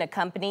shares in a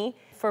company.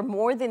 For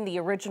more than the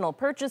original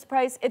purchase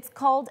price, it's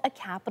called a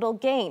capital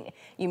gain.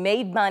 You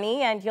made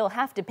money and you'll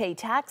have to pay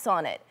tax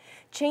on it.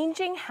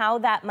 Changing how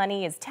that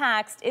money is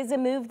taxed is a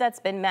move that's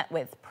been met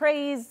with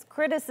praise,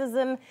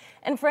 criticism,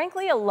 and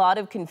frankly, a lot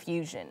of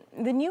confusion.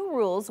 The new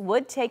rules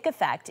would take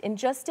effect in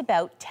just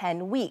about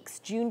 10 weeks,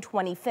 June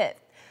 25th.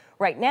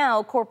 Right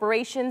now,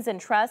 corporations and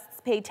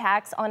trusts pay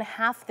tax on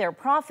half their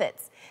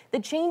profits. The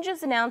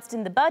changes announced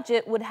in the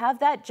budget would have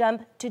that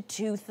jump to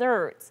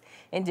 2/3.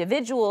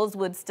 Individuals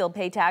would still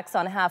pay tax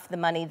on half the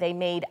money they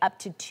made, up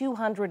to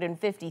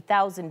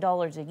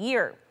 $250,000 a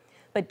year.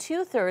 But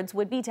 2/3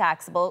 would be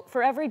taxable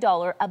for every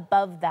dollar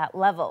above that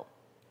level.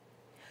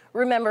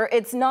 Remember,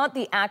 it's not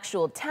the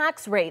actual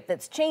tax rate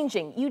that's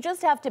changing. You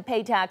just have to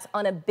pay tax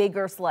on a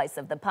bigger slice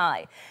of the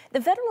pie. The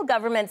federal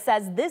government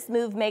says this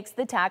move makes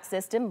the tax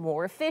system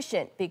more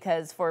efficient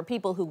because for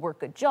people who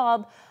work a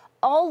job,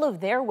 All of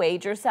their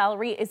wage or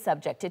salary is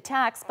subject to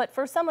tax, but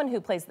for someone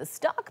who plays the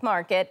stock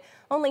market,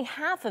 only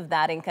half of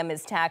that income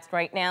is taxed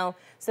right now,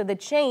 so the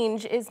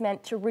change is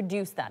meant to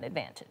reduce that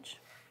advantage.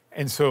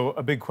 And so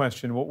a big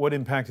question, what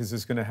impact is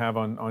this going to have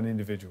on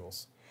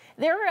individuals?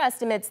 There are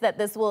estimates that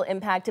this will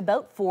impact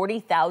about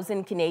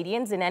 40,000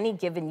 Canadians in any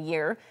given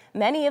year.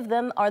 Many of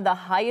them are the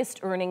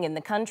highest earning in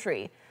the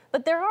country.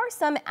 But there are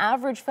some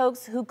average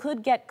folks who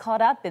could get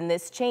caught up in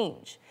this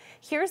change.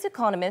 Here's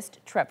economist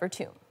Trevor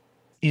Toome.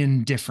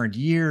 In different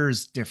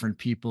years, different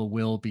people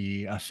will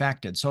be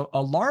affected. So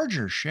a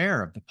larger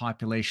share of the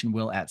population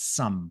will at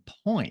some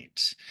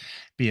point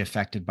be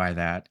affected by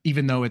that,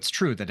 even though it's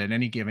true that in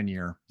any given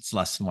year, it's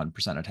less than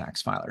 1% of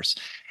tax filers.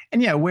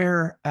 And yeah,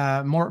 where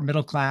more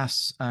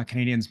middle-class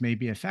Canadians may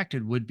be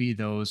affected would be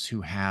those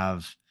who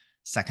have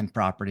second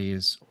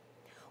properties.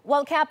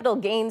 While capital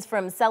gains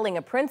from selling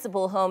a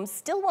principal home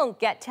still won't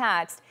get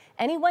taxed,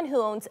 anyone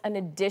who owns an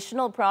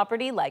additional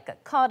property like a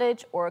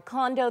cottage or a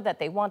condo that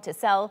they want to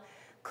sell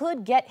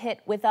could get hit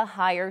with a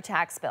higher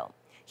tax bill.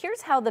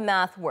 Here's how the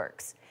math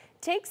works.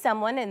 Take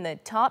someone in the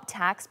top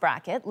tax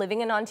bracket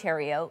living in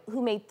Ontario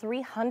who made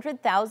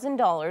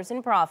 $300,000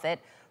 in profit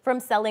from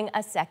selling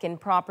a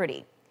second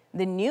property.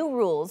 The new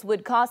rules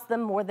would cost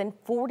them more than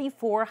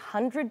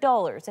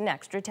 $4,400 in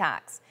extra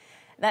tax.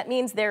 That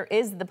means there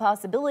is the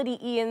possibility,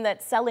 Ian,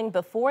 that selling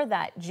before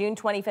that June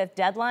 25th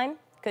deadline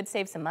could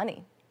save some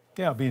money.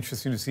 Yeah, it'll be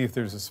interesting to see if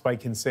there's a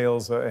spike in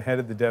sales ahead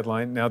of the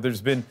deadline. Now,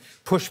 there's been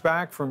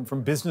pushback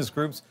from business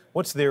groups.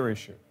 What's their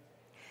issue?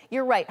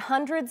 You're right.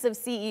 Hundreds of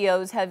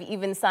CEOs have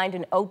even signed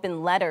an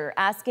open letter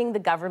asking the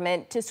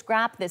government to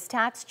scrap this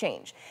tax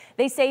change.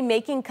 They say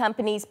making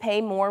companies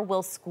pay more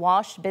will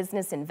squash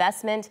business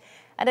investment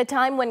at a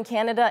time when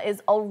Canada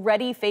is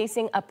already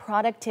facing a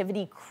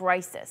productivity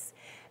crisis,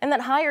 and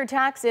that higher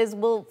taxes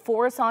will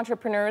force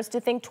entrepreneurs to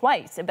think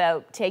twice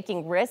about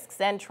taking risks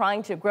and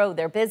trying to grow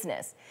their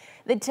business.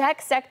 The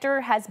tech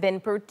sector has been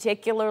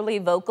particularly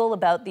vocal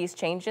about these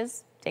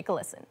changes. Take a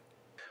listen.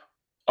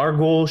 Our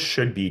goal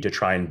should be to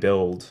try and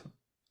build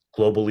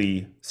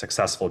globally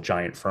successful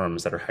giant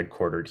firms that are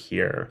headquartered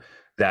here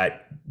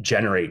that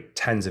generate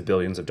tens of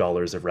billions of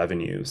dollars of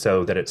revenue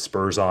so that it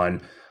spurs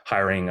on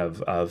hiring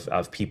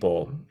of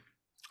people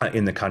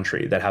in the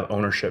country that have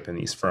ownership in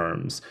these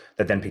firms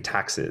that then pay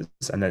taxes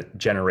and that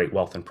generate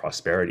wealth and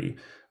prosperity.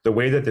 The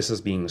way that this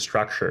is being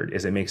structured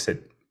is it makes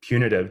it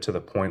punitive to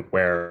the point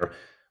where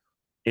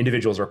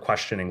individuals are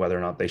questioning whether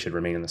or not they should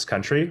remain in this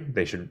country,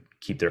 they should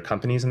keep their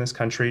companies in this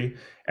country,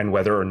 and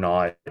whether or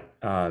not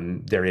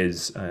there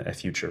is a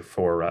future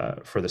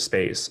for the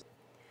space.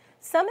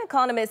 Some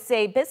economists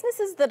say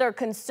businesses that are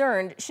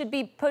concerned should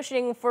be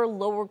pushing for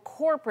lower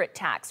corporate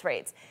tax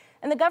rates.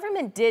 And the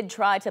government did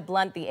try to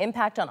blunt the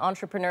impact on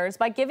entrepreneurs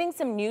by giving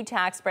some new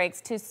tax breaks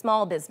to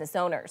small business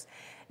owners.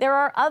 There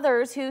are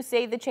others who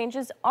say the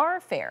changes are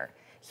fair.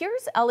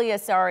 Here's Elia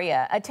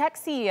Saria, a tech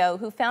CEO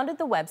who founded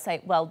the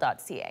website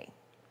well.ca.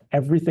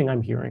 Everything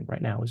I'm hearing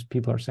right now is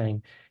people are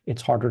saying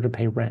it's harder to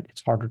pay rent,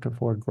 it's harder to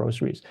afford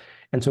groceries.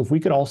 And so if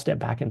we could all step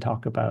back and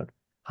talk about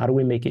how do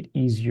we make it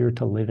easier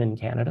to live in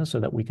Canada so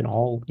that we can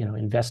all,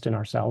 invest in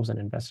ourselves and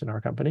invest in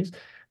our companies,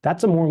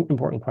 that's a more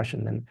important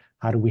question than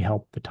how do we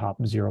help the top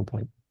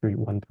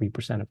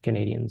 0.313% of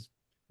Canadians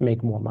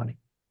make more money.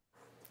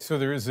 So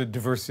there is a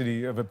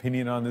diversity of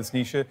opinion on this,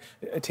 Nisha.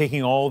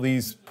 Taking all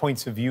these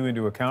points of view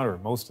into account, or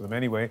most of them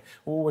anyway,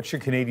 what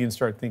should Canadians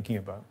start thinking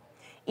about?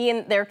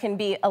 Ian, there can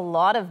be a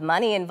lot of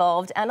money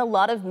involved and a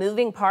lot of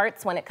moving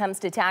parts when it comes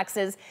to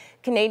taxes.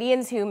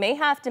 Canadians who may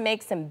have to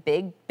make some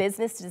big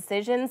business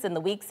decisions in the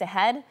weeks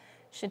ahead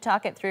should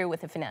talk it through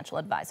with a financial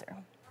advisor.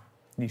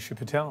 Nisha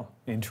Patel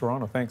in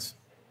Toronto, thanks.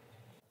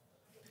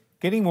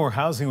 Getting more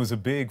housing was a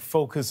big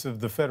focus of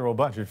the federal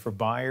budget for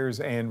buyers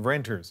and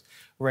renters.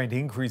 Rent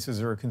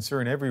increases are a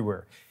concern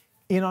everywhere.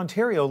 In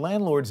Ontario,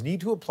 landlords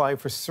need to apply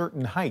for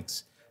certain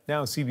hikes.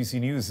 Now CBC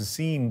News is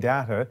seeing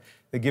data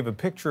that give a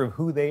picture of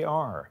who they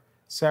are.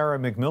 Sarah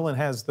McMillan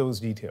has those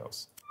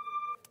details.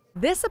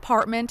 This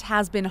apartment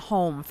has been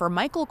home for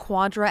Michael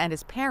Quadra and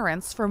his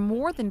parents for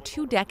more than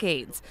 2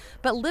 decades,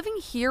 but living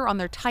here on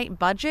their tight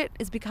budget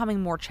is becoming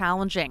more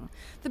challenging.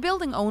 The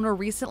building owner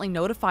recently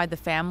notified the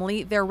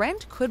family their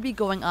rent could be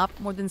going up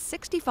more than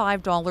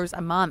 $65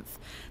 a month.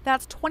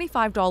 That's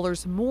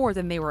 $25 more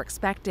than they were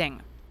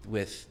expecting.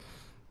 With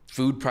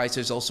food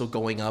prices also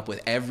going up,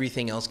 with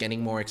everything else getting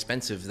more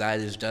expensive,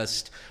 that is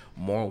just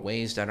more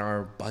ways that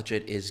our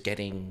budget is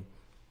getting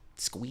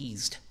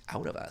squeezed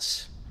out of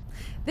us.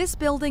 This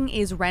building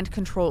is rent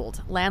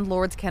controlled.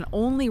 Landlords can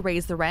only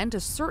raise the rent a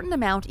certain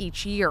amount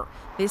each year.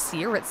 This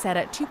year it's set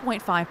at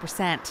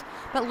 2.5%.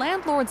 But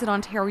landlords in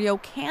Ontario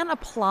can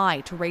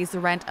apply to raise the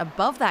rent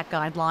above that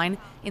guideline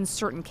in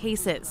certain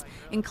cases,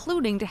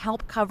 including to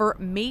help cover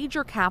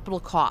major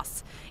capital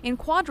costs. In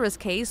Quadra's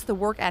case, the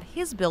work at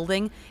his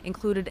building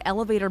included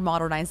elevator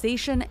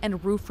modernization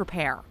and roof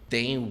repair.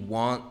 They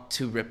want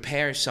to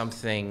repair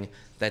something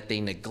that they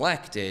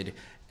neglected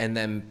and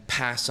then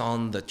pass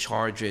on the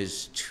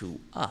charges to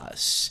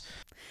us.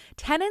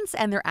 Tenants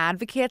and their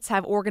advocates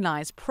have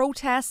organized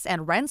protests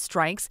and rent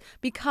strikes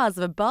because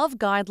of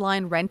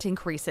above-guideline rent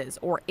increases,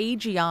 or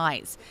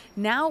AGIs.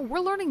 Now we're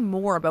learning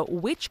more about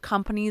which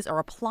companies are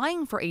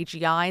applying for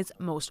AGIs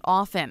most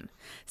often.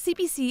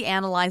 CBC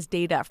analyzed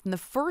data from the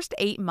first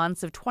 8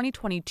 months of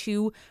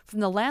 2022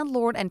 from the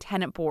Landlord and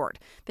Tenant Board.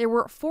 There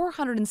were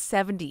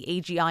 470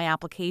 AGI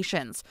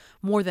applications.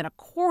 More than a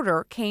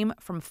quarter came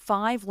from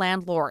 5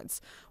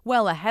 landlords.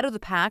 Well ahead of the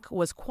pack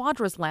was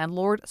Quadra's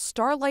landlord,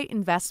 Starlight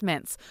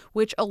Investments,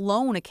 which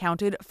alone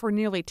accounted for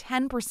nearly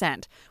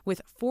 10%,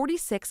 with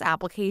 46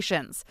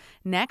 applications.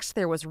 Next,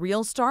 there was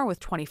RealStar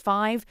with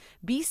 25,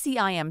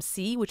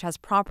 BCIMC, which has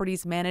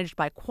properties managed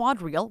by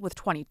QuadReal, with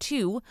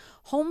 22,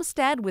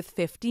 Homestead with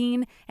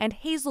 15, and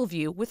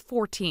Hazelview with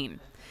 14.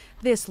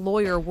 This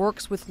lawyer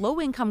works with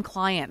low-income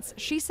clients.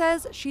 She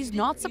says she's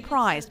not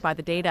surprised by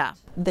the data.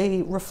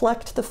 They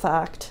reflect the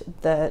fact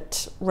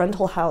that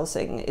rental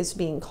housing is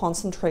being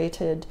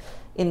concentrated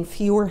in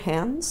fewer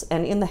hands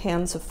and in the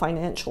hands of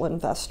financial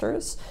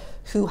investors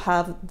who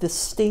have the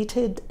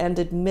stated and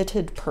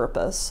admitted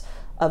purpose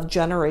of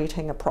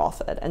generating a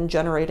profit and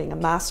generating a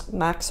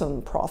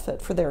maximum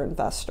profit for their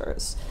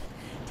investors.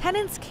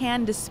 Tenants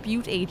can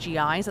dispute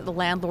AGIs at the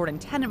Landlord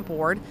and Tenant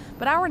Board,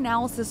 but our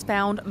analysis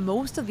found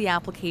most of the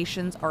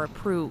applications are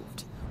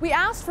approved. We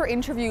asked for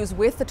interviews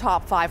with the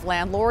top 5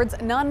 landlords.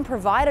 None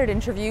provided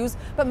interviews,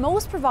 but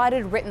most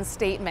provided written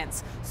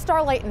statements.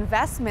 Starlight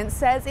Investments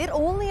says it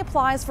only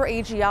applies for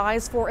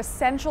AGIs for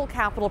essential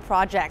capital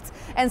projects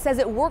and says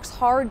it works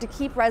hard to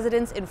keep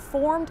residents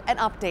informed and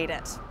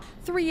updated.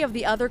 3 of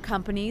the other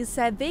companies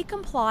said they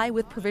comply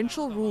with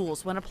provincial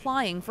rules when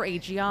applying for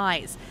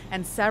AGIs,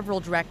 and several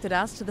directed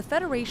us to the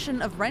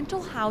Federation of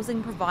Rental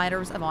Housing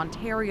Providers of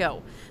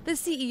Ontario. The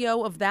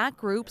CEO of that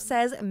group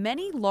says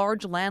many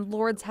large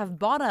landlords have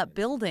bought up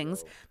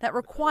buildings that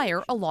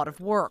require a lot of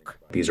work.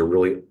 These are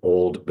really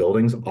old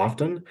buildings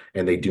often,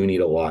 and they do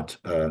need a lot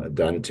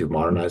done to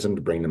modernize them,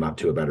 to bring them up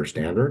to a better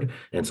standard.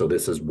 And so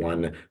this is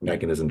one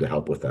mechanism to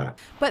help with that.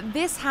 But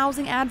this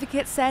housing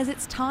advocate says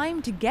it's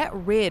time to get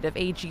rid of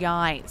AGIs.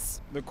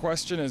 The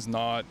question is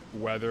not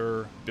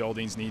whether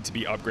buildings need to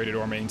be upgraded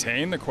or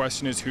maintained. The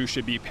question is who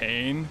should be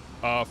paying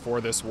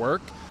for this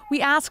work. We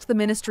asked the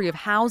Ministry of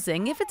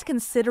Housing if it's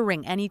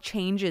considering any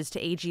changes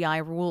to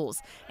AGI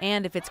rules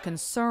and if it's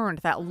concerned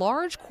that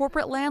large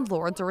corporate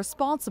landlords are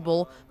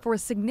responsible for a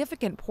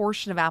significant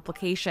portion of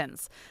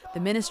applications. The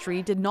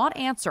ministry did not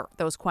answer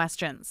those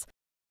questions.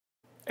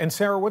 And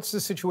Sarah, what's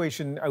the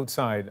situation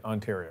outside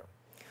Ontario?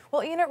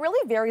 Well, Ian, it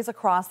really varies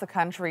across the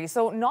country.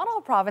 So not all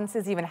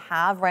provinces even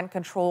have rent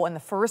control in the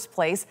first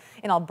place.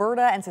 In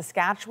Alberta and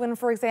Saskatchewan,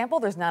 for example,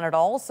 there's none at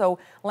all. So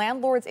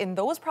landlords in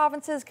those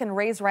provinces can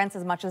raise rents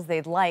as much as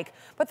they'd like.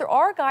 But there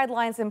are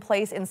guidelines in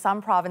place in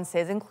some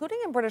provinces, including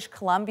in British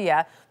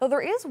Columbia, though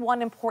there is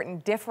one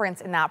important difference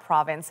in that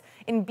province.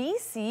 In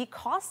BC,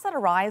 costs that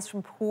arise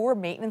from poor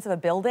maintenance of a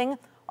building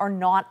are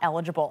not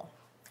eligible.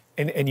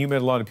 And you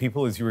met a lot of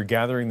people as you were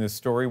gathering this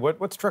story.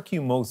 What struck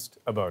you most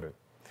about it?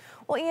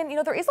 Well, Ian,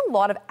 there is a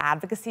lot of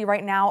advocacy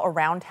right now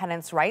around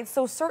tenants' rights,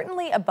 so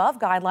certainly above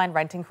guideline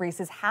rent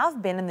increases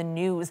have been in the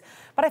news.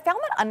 But I found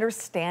that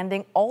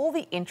understanding all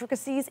the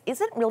intricacies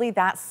isn't really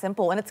that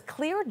simple, and it's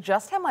clear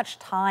just how much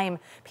time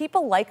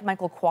people like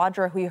Michael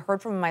Quadra, who you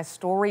heard from in my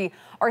story,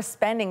 are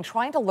spending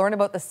trying to learn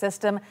about the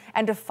system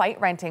and to fight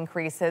rent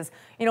increases.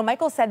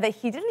 Michael said that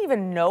he didn't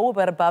even know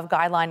about above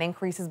guideline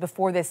increases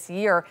before this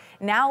year.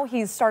 Now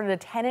he's started a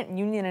tenant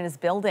union in his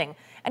building.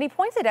 And he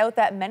pointed out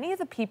that many of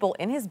the people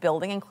in his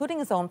building, including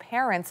his own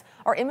parents,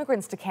 are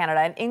immigrants to Canada,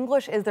 and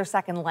English is their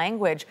second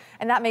language.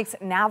 And that makes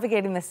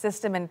navigating the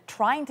system and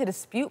trying to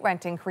dispute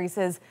rent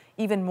increases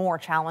even more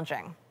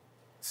challenging.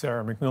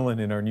 Sarah McMillan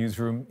in our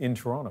newsroom in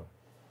Toronto.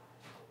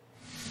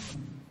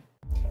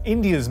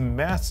 India's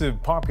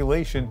massive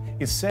population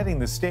is setting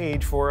the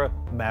stage for a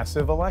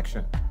massive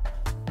election.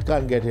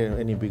 Can't get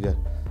any bigger.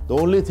 The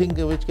only thing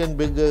which can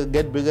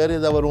get bigger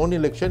is our own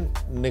election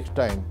next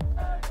time.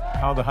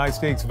 How the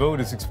high-stakes vote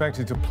is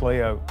expected to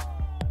play out.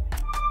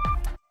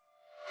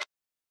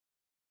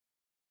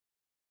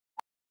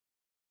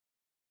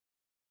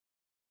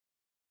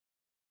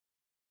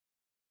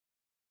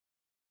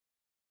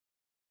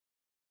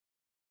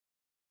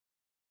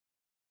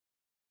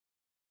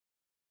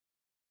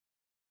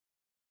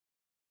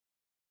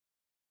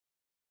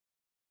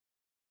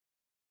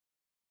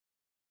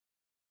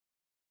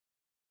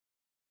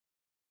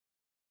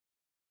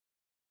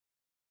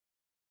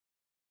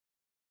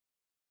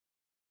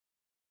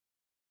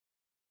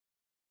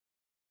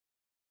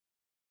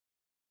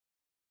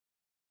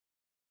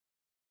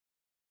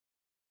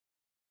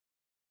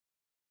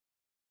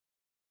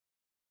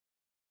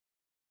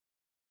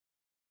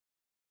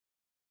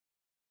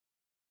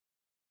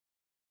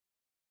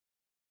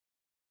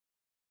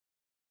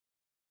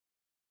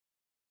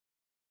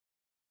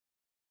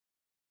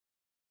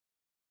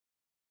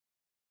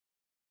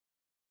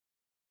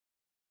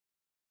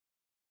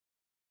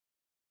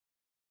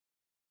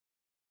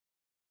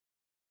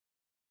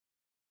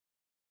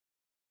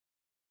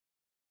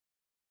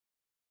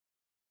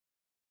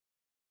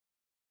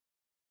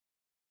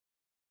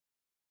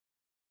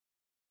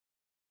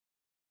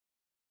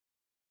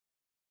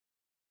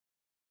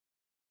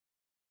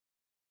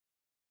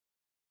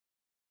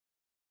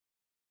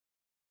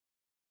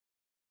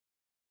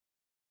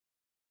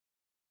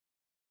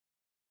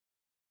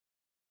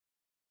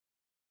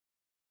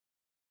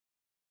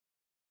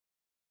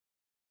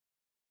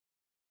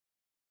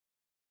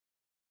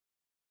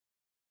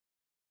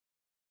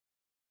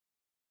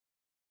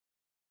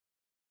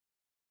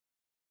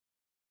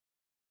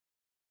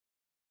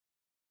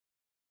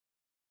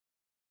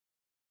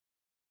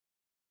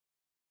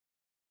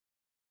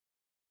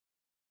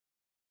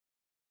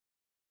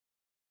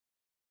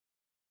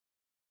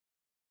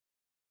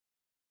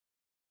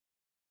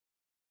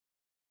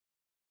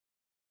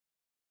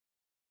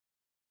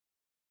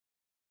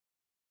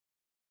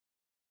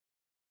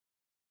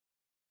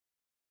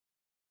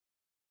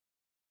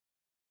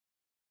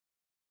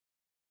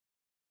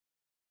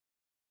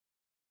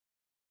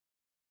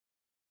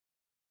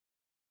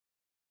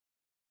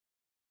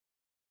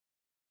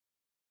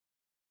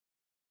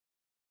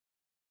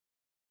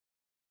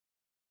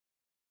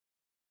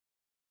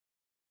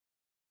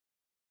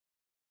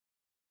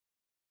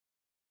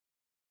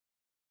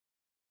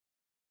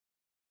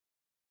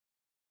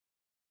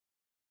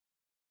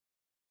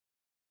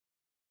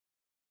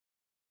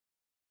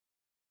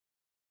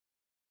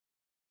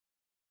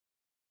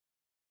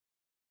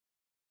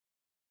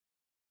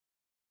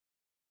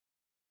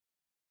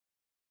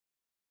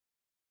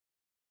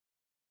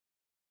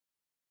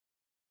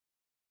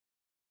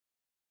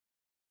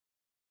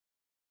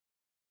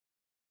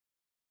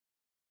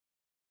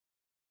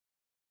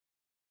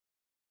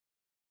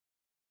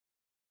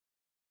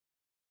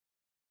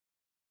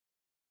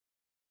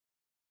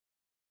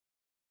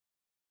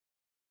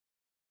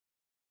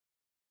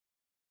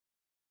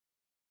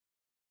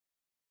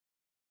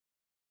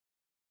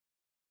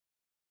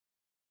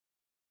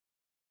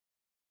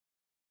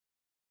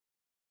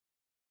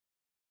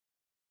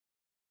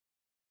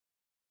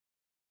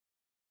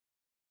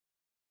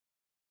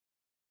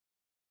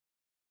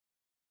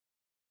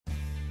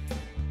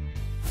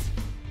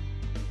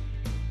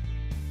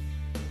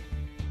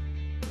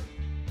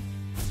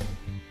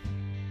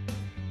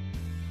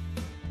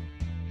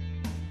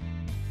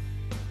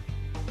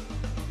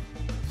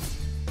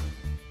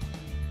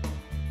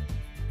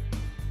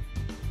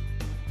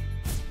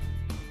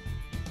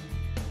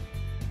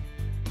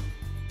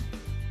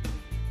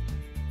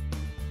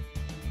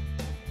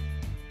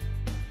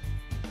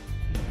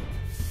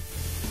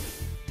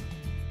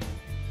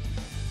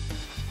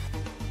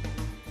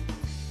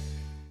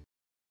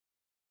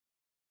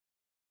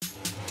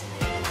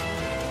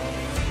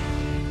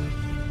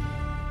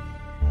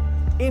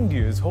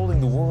 India is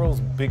holding the world's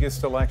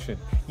biggest election.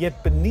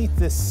 Yet beneath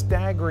this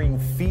staggering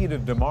feat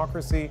of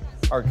democracy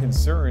are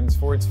concerns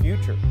for its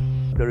future.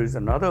 There is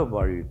another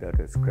worry that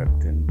has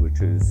crept in,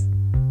 which is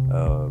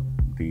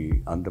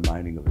the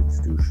undermining of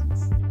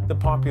institutions. The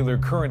popular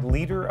current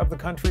leader of the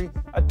country,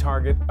 a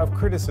target of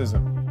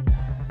criticism.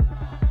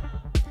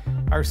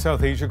 Our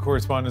South Asia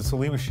correspondent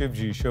Salima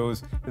Shivji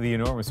shows the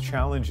enormous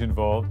challenge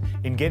involved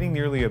in getting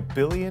nearly 1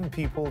 billion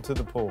people to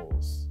the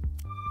polls.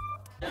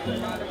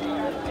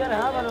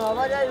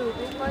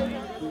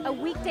 A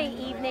weekday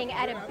evening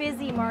at a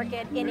busy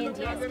market in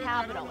India's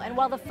capital. And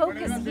while the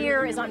focus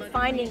here is on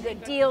finding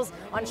good deals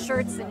on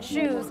shirts and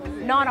shoes,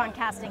 not on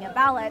casting a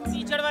ballot,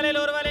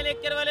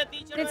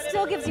 it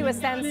still gives you a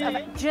sense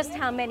of just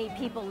how many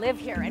people live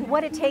here and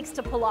what it takes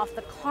to pull off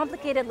the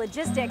complicated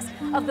logistics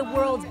of the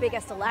world's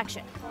biggest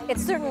election.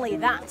 It's certainly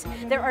that.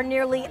 There are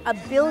nearly 1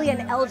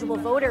 billion eligible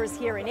voters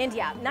here in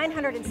India,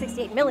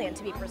 968 million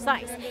to be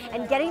precise,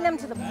 and getting them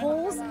to the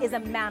polls is a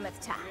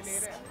mammoth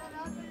task.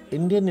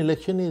 Indian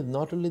election is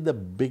not only the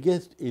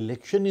biggest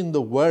election in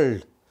the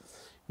world,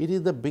 it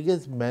is the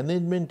biggest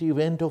management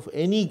event of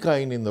any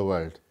kind in the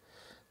world.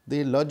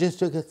 The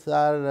logistics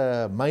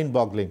are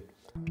mind-boggling.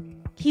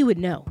 He would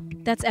know.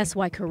 That's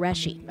S.Y.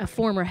 Qureshi, a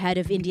former head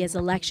of India's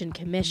election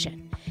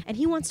commission. And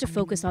he wants to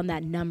focus on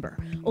that number,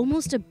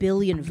 almost 1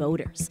 billion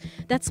voters.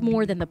 That's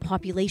more than the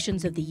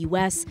populations of the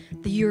US,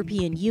 the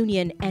European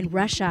Union, and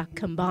Russia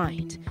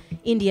combined.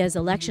 India's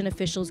election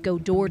officials go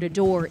door to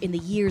door in the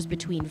years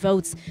between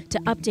votes to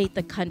update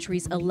the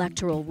country's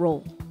electoral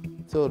roll.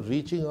 So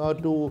reaching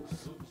out to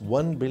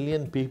 1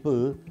 billion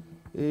people,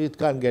 it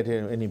can't get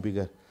any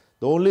bigger.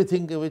 The only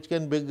thing which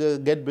can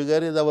get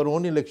bigger is our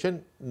own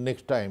election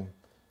next time.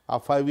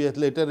 5 years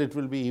later, it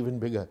will be even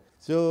bigger.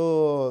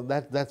 So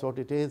that's what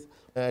it is.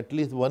 At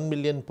least 1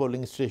 million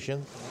polling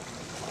stations.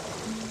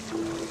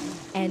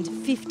 And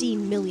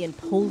 15 million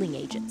polling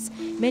agents,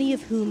 many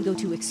of whom go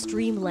to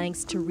extreme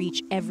lengths to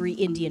reach every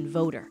Indian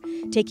voter,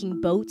 taking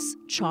boats,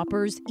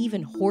 choppers,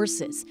 even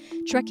horses,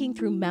 trekking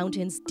through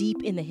mountains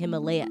deep in the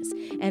Himalayas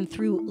and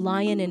through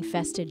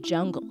lion-infested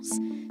jungles.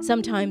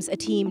 Sometimes a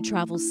team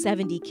travels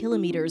 70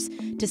 kilometers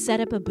to set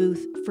up a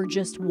booth for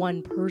just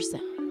one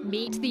person.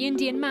 Meet the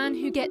Indian man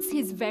who gets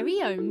his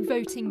very own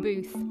voting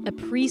booth. A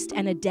priest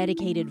and a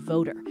dedicated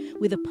voter,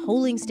 with a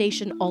polling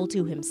station all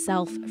to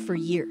himself for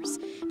years,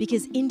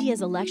 because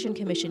India's election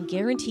commission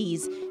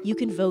guarantees you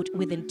can vote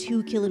within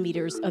 2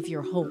 kilometers of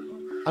your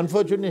home.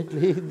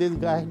 Unfortunately, this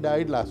guy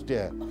died last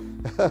year.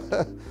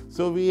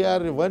 So we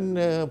are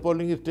 1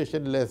 polling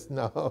station less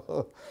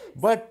now.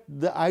 But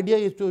the idea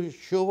is to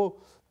show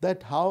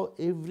that how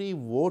every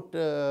vote,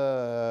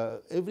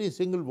 every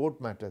single vote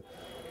matters.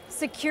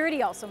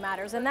 Security also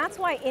matters, and that's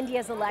why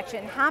India's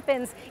election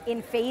happens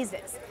in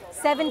phases.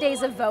 7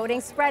 days of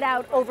voting spread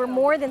out over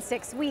more than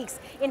 6 weeks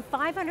in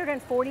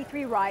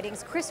 543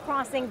 ridings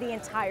crisscrossing the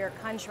entire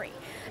country.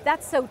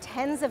 That's so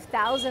tens of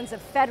thousands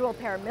of federal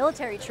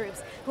paramilitary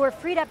troops who are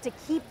freed up to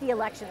keep the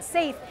election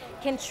safe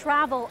can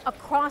travel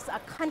across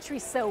a country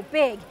so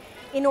big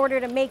in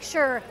order to make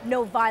sure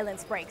no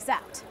violence breaks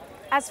out.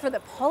 As for the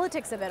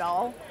politics of it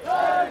all,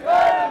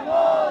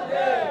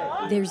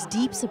 there's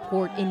deep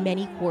support in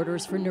many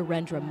quarters for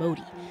Narendra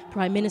Modi,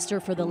 Prime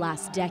Minister for the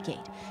last decade,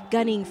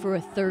 gunning for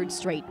a 3rd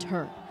straight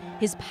term.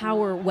 His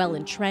power well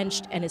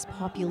entrenched and his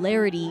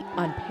popularity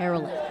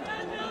unparalleled.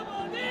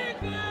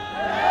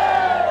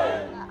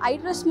 I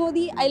trust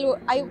Modi,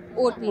 I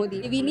vote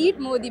Modi. We need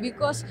Modi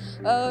because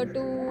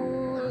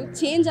to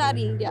change our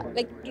India,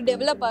 like to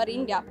develop our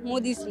India,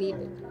 Modi is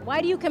needed. Why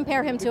do you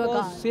compare him to a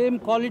god? Same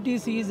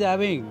qualities he is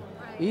having.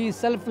 He is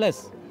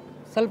selfless.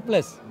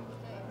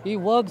 He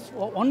works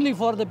only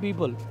for the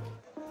people.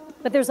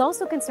 But there's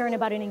also concern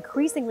about an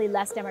increasingly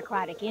less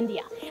democratic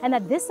India, and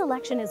that this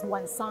election is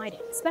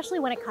one-sided, especially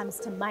when it comes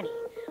to money.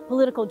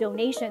 Political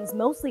donations,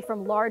 mostly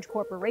from large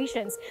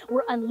corporations,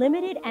 were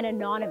unlimited and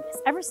anonymous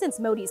ever since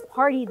Modi's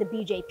party, the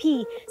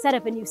BJP, set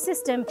up a new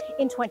system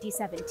in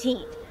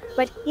 2017.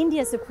 But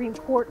India's Supreme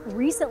Court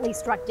recently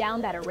struck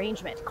down that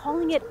arrangement,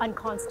 calling it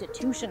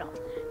unconstitutional.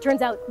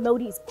 Turns out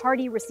Modi's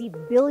party received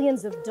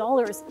billions of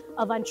dollars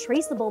of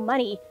untraceable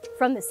money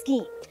from the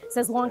scheme,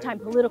 says longtime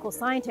political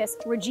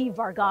scientist Rajiv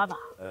Bhargava.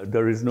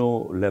 There is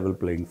no level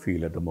playing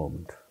field at the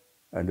moment,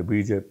 and the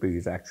BJP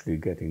is actually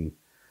getting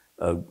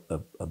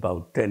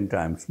about 10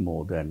 times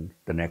more than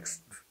the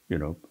next,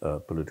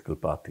 political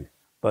party.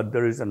 But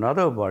there is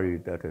another worry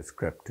that has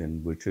crept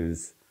in, which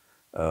is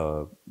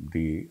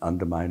the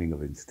undermining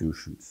of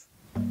institutions.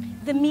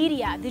 The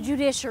media, the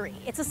judiciary,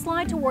 it's a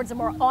slide towards a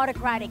more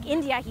autocratic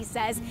India, he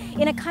says,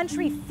 in a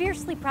country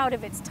fiercely proud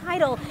of its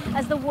title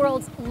as the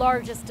world's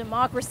largest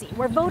democracy,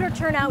 where voter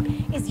turnout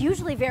is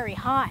usually very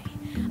high.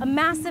 A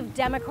massive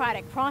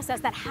democratic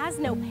process that has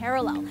no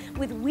parallel,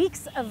 with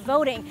weeks of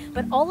voting,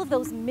 but all of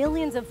those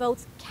millions of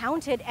votes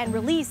counted and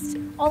released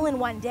all in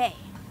one day,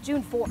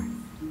 June 4th.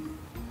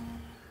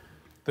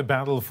 The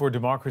battle for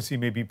democracy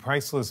may be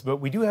priceless,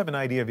 but we do have an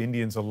idea of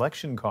Indians'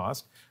 election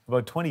cost,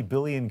 about 20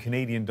 billion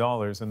Canadian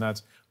dollars, and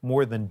that's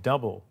more than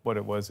double what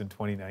it was in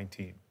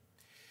 2019.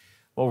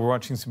 Well, we're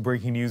watching some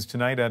breaking news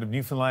tonight out of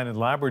Newfoundland and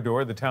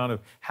Labrador. The town of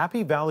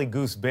Happy Valley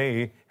Goose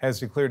Bay has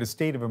declared a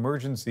state of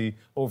emergency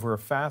over a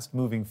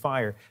fast-moving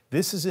fire.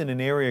 This is in an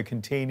area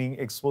containing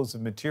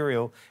explosive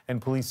material,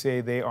 and police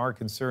say they are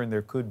concerned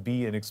there could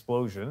be an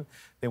explosion.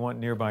 They want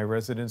nearby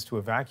residents to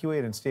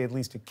evacuate and stay at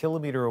least a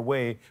kilometer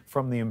away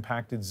from the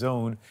impacted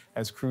zone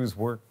as crews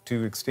work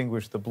to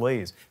extinguish the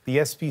blaze. The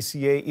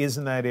SPCA is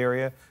in that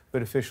area,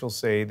 but officials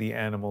say the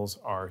animals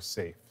are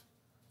safe.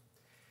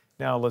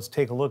 Now let's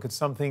take a look at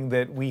something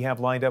that we have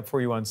lined up for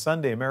you on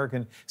Sunday.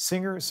 American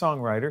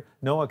singer-songwriter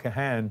Noah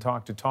Kahan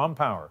talked to Tom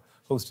Power,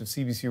 host of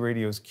CBC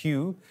Radio's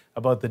Q,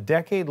 about the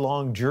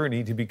decade-long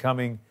journey to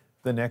becoming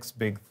the next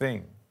big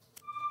thing.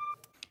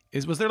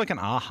 Was there like an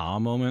aha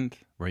moment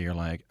where you're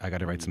like, I got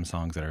to write some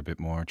songs that are a bit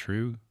more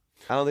true?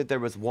 I don't think there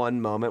was one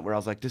moment where I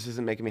was like, this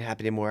isn't making me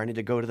happy anymore. I need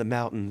to go to the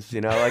mountains,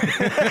 you know? Like,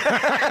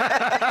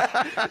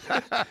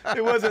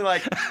 it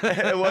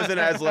wasn't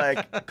as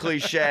like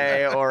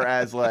cliche or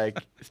as like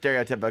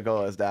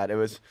stereotypical as that.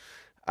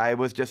 I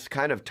was just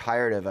kind of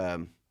tired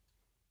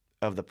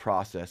of the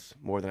process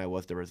more than I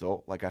was the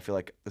result. Like, I feel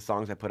like the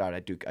songs I put out,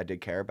 I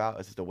did care about.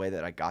 It's just the way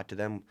that I got to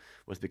them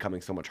was becoming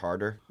so much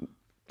harder.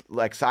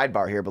 Like,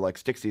 sidebar here, but like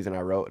Stick Season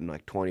I wrote in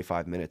like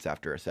 25 minutes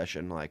after a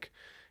session, like,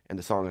 and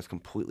the song has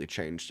completely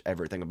changed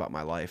everything about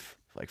my life,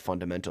 like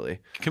fundamentally.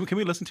 Can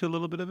we listen to a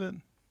little bit of it?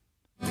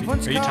 Are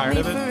Once you called tired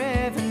me of it?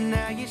 forever,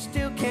 now you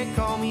still can't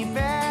call me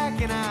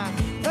back. And I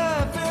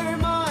love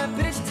Vermont,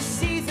 but it's the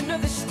season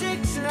of the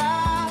sticks. And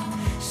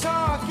I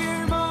saw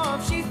your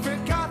mom, she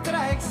forgot that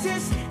I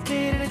existed.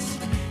 And it's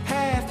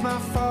half my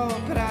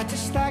fault, but I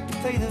just like to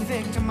play the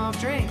victim. I'll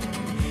drink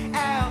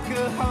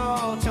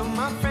alcohol till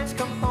my friends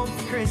come home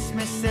for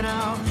Christmas. And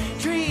I'll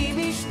dream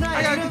each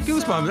night. I got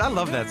goosebumps. I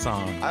love that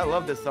song. I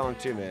love this song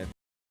too, man.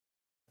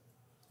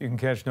 You can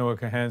catch Noah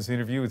Kahan's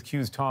interview with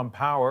Q's Tom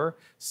Power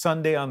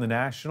Sunday on The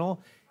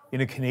National.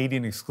 In a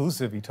Canadian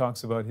exclusive, he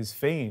talks about his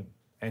fame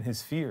and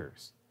his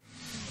fears.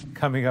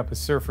 Coming up, a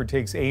surfer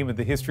takes aim at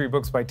the history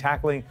books by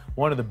tackling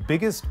one of the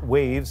biggest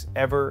waves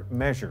ever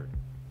measured.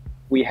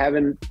 We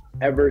haven't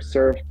ever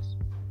surfed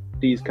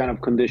these kind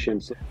of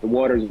conditions. The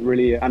water is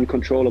really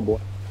uncontrollable.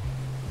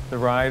 The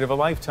ride of a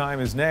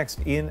lifetime is next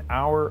in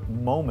Our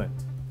Moment.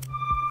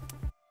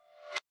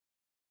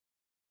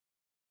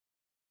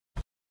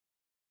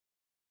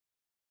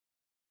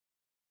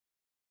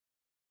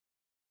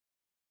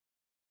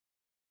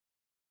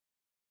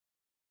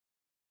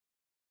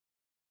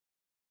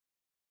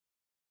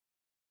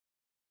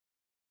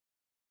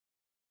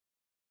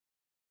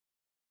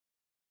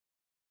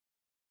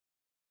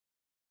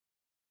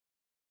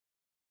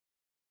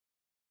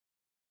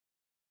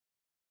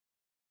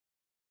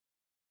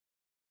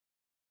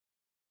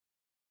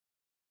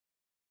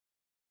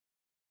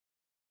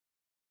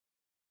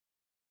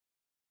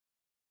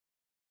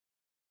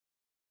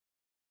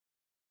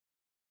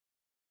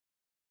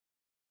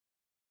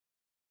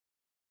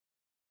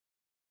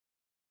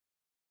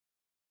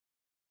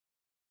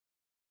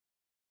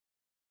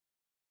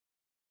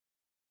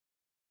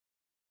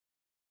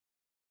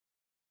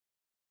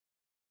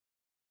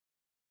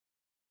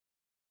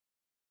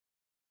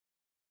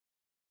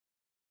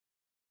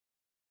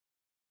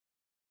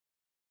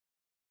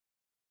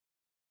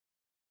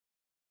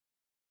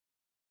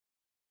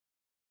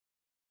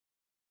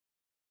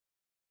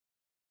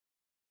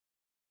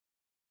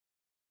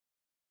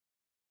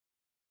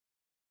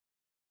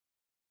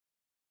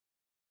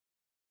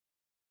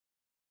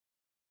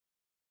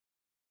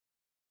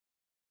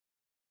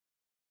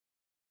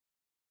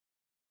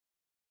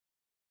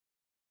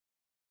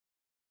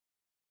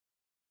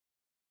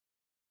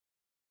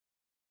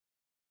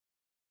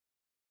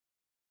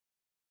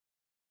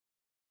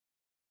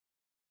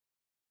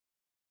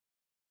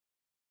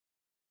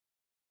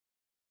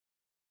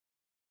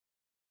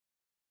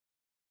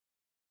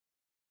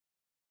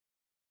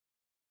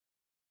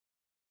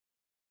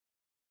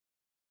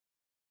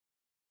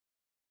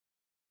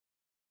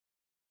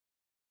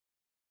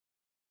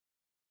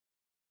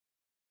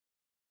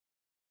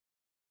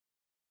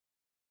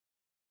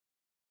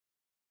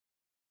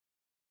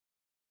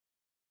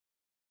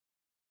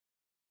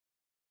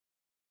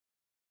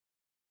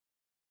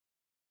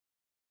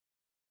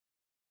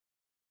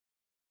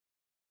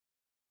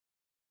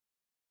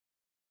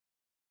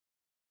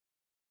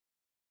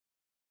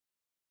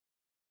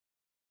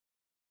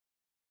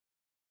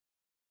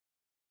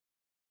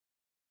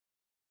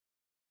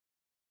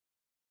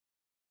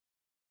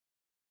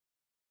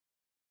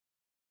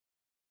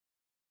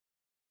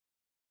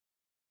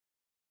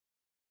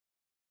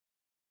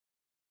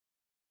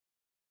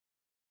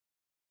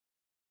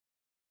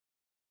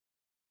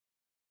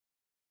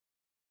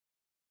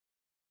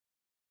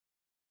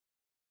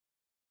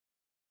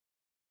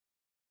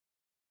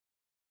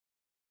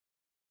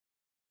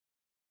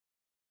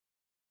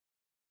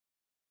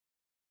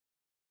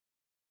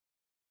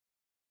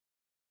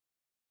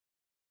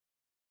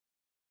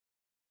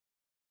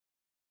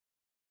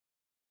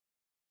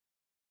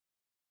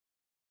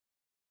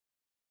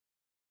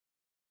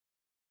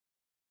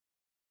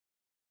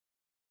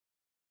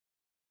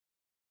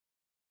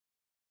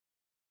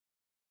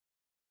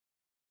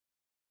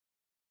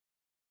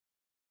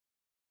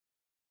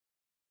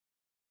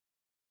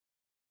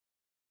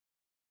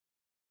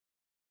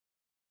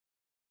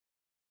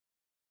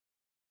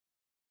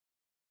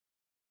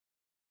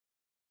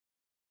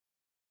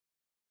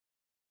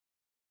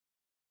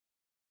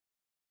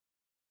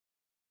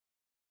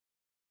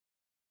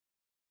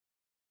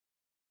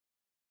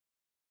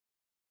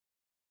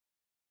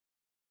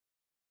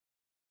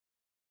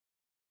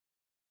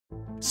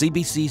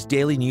 CBC's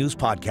daily news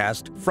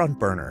podcast, Front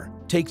Burner,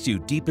 takes you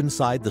deep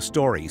inside the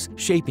stories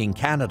shaping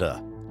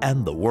Canada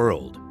and the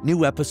world.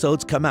 New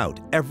episodes come out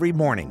every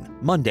morning,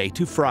 Monday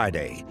to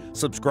Friday.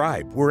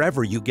 Subscribe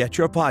wherever you get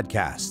your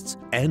podcasts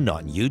and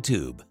on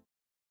YouTube.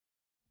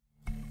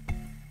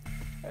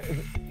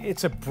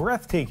 It's a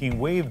breathtaking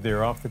wave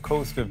there off the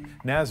coast of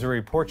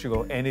Nazaré,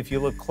 Portugal. And if you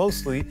look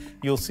closely,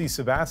 you'll see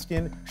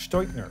Sebastian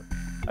Steutner,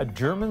 a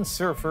German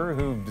surfer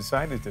who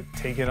decided to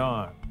take it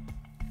on.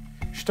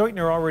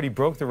 Steutner already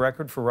broke the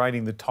record for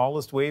riding the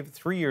tallest wave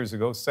 3 years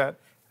ago, set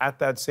at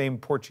that same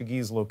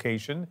Portuguese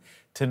location.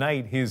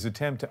 Tonight, his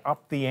attempt to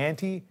up the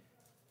ante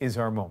is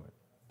our moment.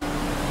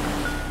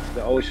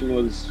 The ocean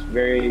was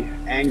very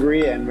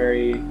angry and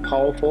very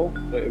powerful.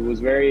 It was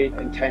very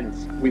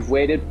intense. We've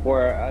waited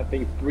for, I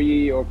think,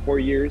 3 or 4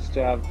 years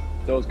to have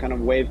those kind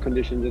of wave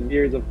conditions, and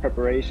years of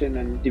preparation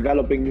and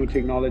developing new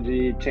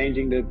technology,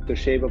 changing the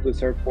shape of the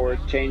surfboard,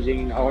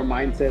 changing our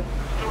mindset.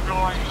 Still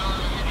going.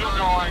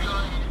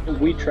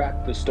 We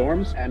track the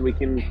storms, and we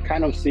can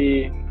kind of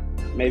see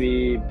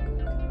maybe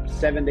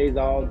 7 days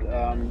out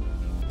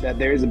that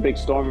there is a big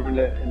storm in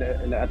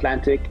the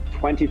Atlantic.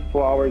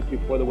 24 hours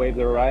before the waves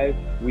arrive,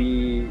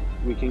 we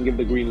can give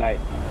the green light.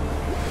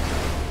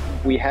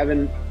 We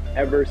haven't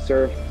ever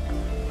surfed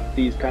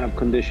these kind of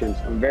conditions.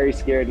 I'm very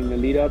scared in the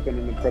lead up and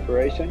in the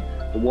preparation.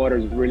 The water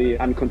is really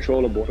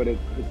uncontrollable, but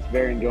it's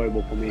very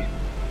enjoyable for me.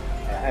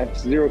 I have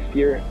zero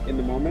fear in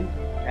the moment,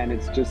 and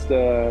it's just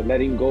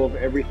letting go of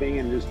everything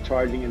and just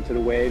charging into the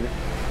wave.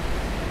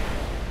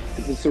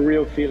 It's a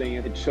surreal feeling.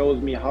 It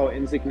shows me how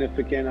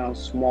insignificant, how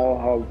small,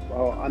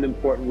 how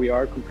unimportant we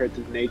are compared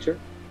to nature.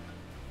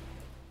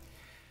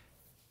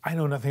 I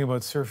know nothing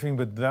about surfing,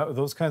 but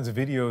those kinds of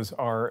videos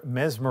are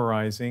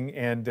mesmerizing.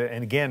 And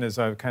again, as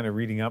I'm kind of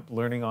reading up,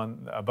 learning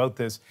about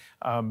this,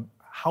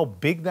 how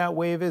big that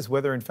wave is,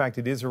 whether in fact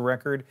it is a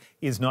record,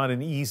 is not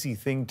an easy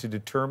thing to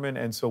determine.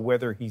 And so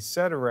whether he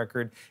set a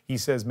record, he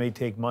says, may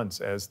take months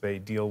as they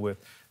deal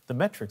with the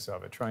metrics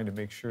of it, trying to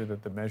make sure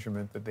that the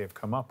measurement that they've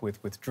come up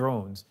with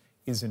drones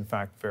is in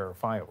fact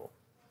verifiable.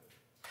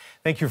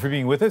 Thank you for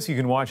being with us. You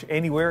can watch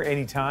anywhere,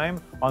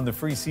 anytime on the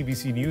free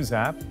CBC News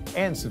app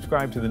and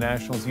subscribe to the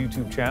National's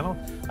YouTube channel.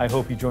 I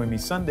hope you join me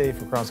Sunday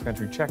for Cross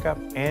Country Checkup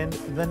and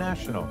The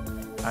National.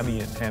 I'm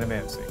Ian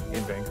Hanomansing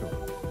in Vancouver.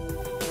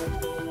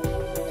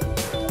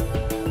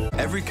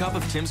 Every cup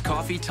of Tim's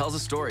coffee tells a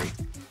story.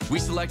 We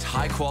select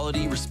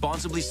high-quality,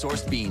 responsibly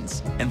sourced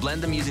beans and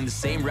blend them using the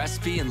same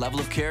recipe and level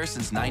of care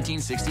since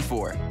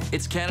 1964.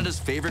 It's Canada's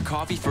favorite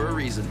coffee for a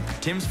reason.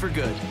 Tim's for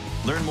good.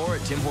 Learn more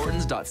at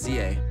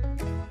timhortons.ca.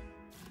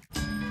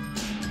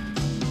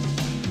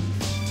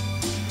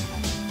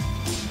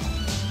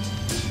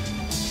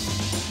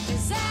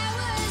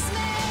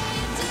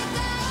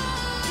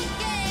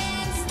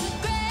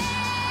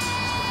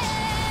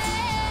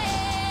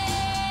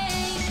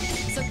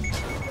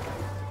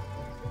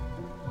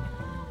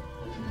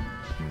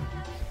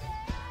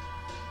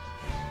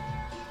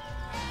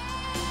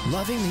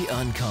 Loving the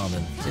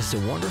uncommon is a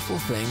wonderful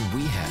thing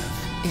we have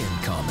in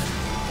common.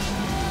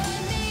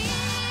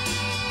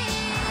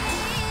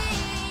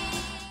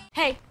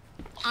 Hey,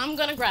 I'm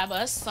gonna grab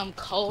us some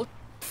cold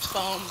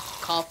foam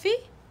coffee.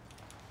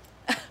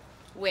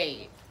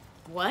 Wait,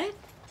 what?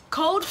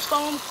 Cold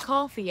foam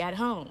coffee at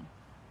home.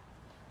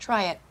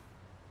 Try it.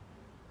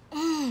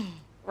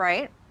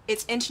 Right?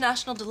 It's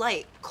International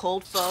Delight.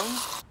 Cold foam.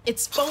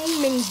 It's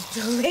foaming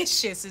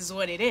delicious is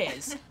what it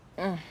is.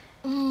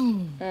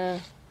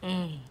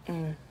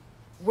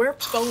 We're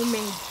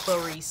foaming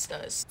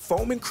baristas.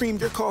 Foam and cream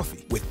your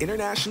coffee with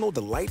International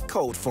Delight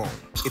Cold Foam.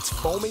 It's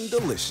foaming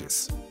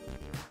delicious.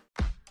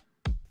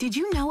 Did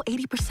you know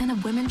 80%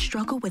 of women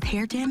struggle with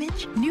hair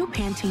damage? New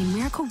Pantene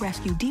Miracle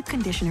Rescue Deep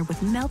Conditioner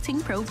with Melting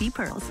Pro V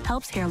Pearls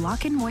helps hair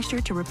lock in moisture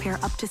to repair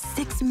up to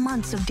 6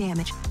 months of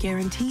damage,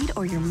 guaranteed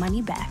or your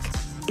money back.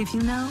 If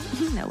you know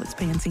it's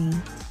Pantene.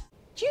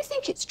 Do you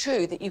think it's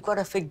true that you've got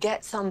to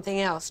forget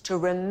something else to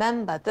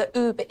remember that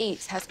Uber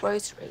Eats has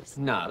groceries?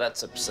 No,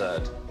 that's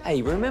absurd.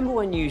 Hey, remember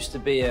when you used to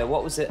be a,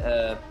 what was it,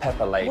 a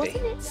pepper lady?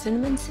 Wasn't it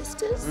Cinnamon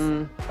Sisters?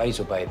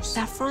 Basil babes.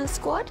 Saffron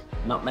Squad?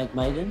 Nutmeg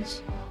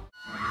maidens?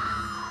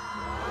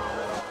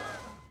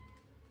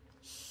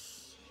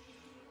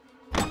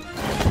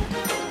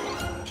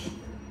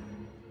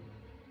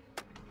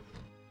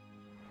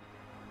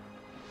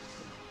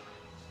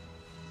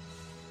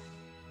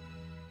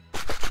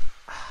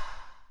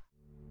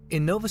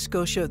 In Nova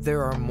Scotia,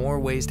 there are more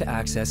ways to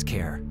access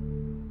care.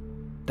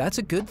 That's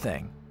a good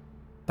thing.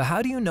 But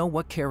how do you know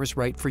what care is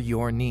right for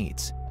your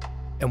needs?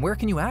 And where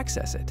can you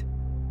access it?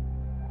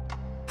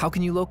 How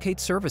can you locate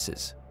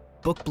services,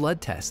 book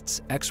blood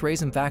tests,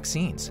 x-rays, and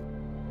vaccines?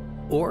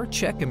 Or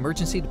check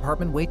emergency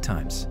department wait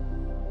times?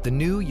 The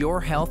new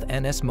Your Health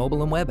NS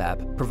mobile and web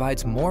app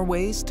provides more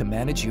ways to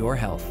manage your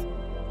health.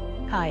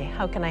 Hi,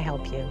 how can I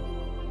help you?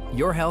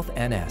 Your Health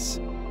NS.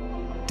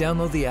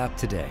 Download the app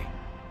today.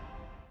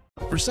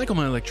 Recycle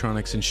My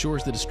Electronics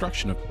ensures the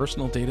destruction of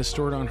personal data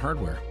stored on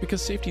hardware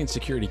because safety and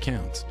security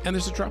counts. And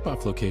there's a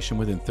drop-off location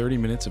within 30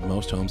 minutes of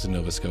most homes in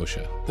Nova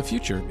Scotia. The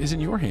future is in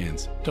your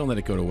hands. Don't let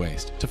it go to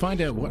waste. To find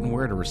out what and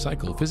where to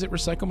recycle, visit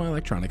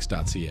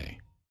recyclemyelectronics.ca.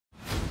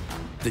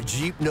 The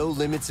Jeep No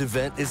Limits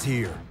event is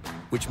here,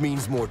 which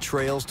means more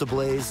trails to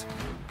blaze,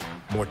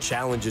 more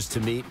challenges to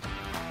meet,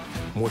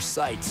 more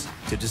sights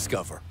to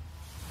discover.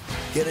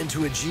 Get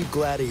into a Jeep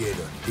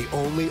Gladiator, the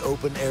only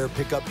open-air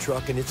pickup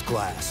truck in its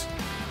class.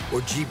 Or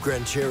Jeep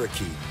Grand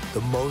Cherokee,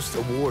 the most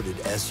awarded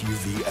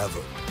SUV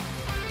ever.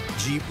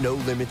 Jeep No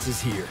Limits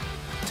is here.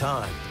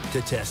 Time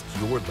to test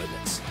your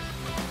limits.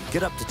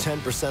 Get up to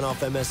 10% off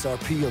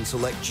MSRP on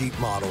select Jeep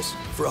models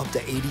for up to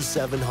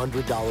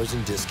 $8,700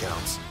 in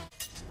discounts.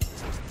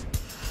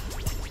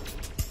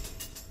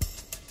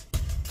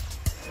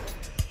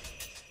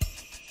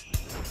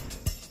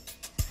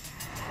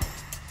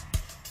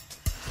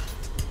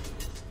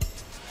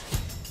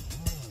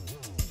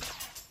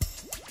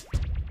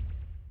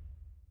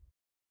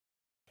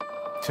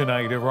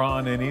 Tonight,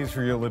 Iran and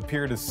Israel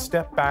appear to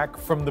step back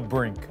from the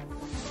brink.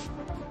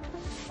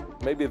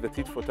 Maybe the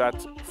tit for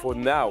tat for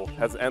now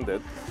has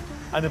ended.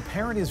 An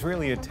apparent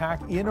Israeli attack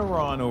in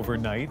Iran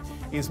overnight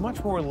is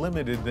much more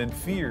limited than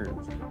feared,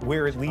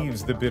 where it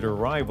leaves the bitter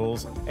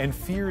rivals and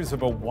fears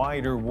of a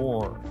wider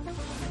war.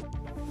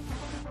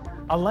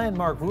 A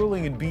landmark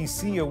ruling in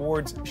BC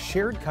awards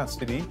shared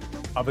custody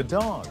of a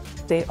dog.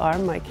 They are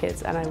my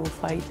kids, and I will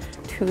fight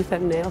tooth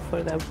and nail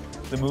for them.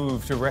 The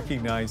move to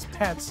recognize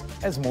pets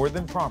as more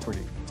than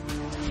property.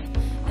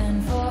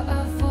 And for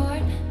a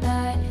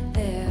fortnight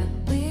there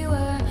we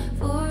were,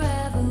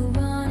 forever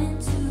running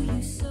to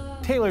you so.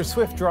 Taylor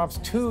Swift drops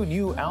 2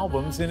 new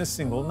albums in a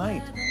single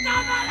night.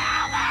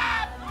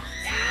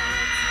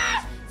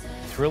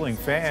 Thrilling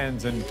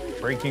fans and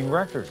breaking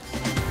records.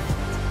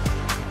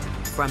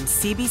 From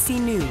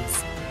CBC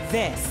News,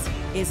 this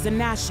is The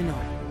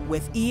National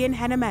with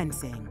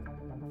Hanomansing.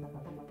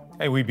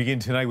 And we begin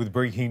tonight with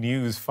breaking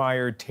news.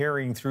 Fire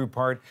tearing through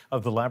part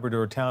of the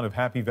Labrador town of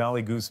Happy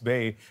Valley Goose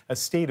Bay. A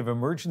state of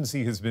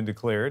emergency has been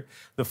declared.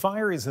 The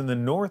fire is in the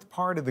north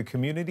part of the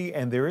community,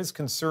 and there is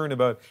concern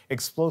about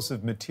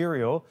explosive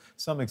material.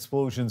 Some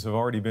explosions have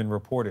already been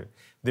reported.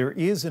 There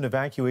is an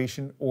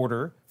evacuation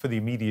order for the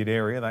immediate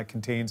area that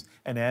contains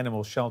an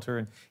animal shelter,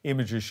 and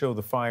images show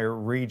the fire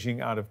raging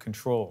out of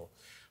control.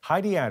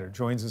 Heidi Adder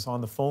joins us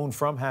on the phone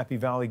from Happy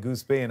Valley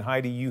Goose Bay. And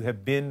Heidi, you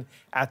have been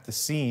at the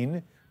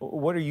scene.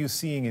 What are you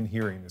seeing and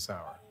hearing this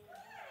hour?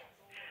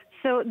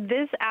 So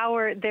this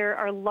hour, there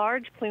are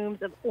large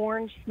plumes of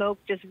orange smoke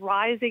just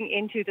rising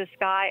into the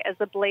sky as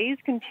the blaze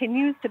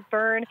continues to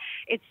burn.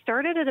 It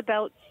started at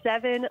about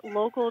 7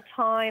 local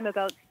time,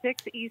 about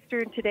 6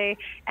 Eastern today,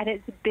 and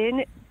it's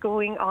been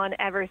going on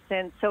ever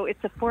since. So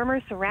it's a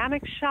former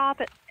ceramic shop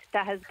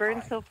that has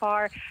burned so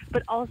far,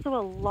 but also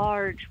a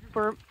large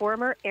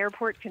former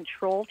airport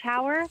control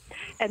tower.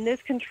 And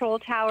this control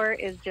tower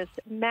is just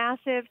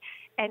massive.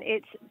 And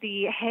it's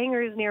the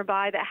hangars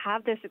nearby that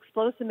have this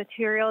explosive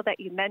material that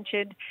you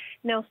mentioned.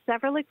 Now,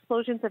 several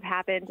explosions have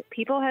happened.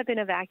 People have been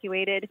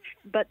evacuated,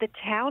 but the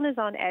town is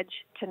on edge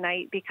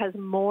tonight because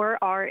more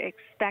are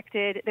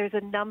expected. There's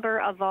a number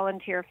of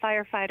volunteer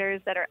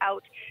firefighters that are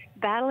out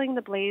battling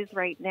the blaze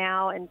right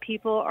now, and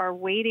people are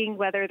waiting,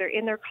 whether they're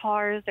in their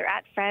cars, they're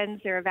at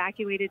friends, they're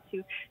evacuated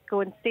to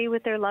go and stay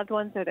with their loved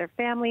ones or their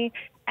family.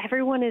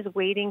 Everyone is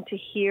waiting to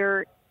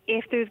hear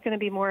if there's going to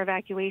be more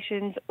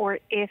evacuations or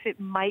if it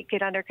might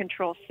get under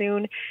control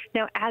soon.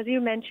 Now, as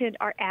you mentioned,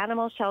 our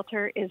animal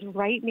shelter is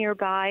right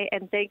nearby,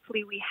 and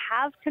thankfully we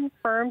have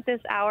confirmed this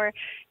hour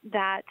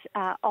that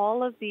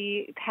all of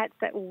the pets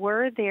that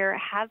were there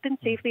have been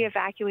safely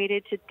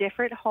evacuated to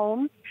different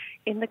homes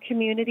in the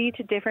community,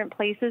 to different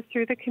places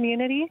through the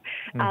community.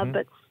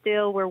 But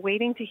still, we're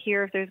waiting to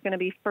hear if there's going to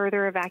be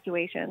further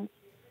evacuations.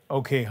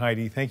 Okay,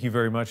 Heidi, thank you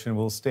very much, and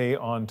we'll stay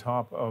on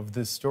top of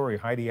this story.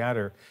 Heidi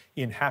Adder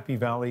in Happy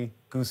Valley,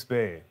 Goose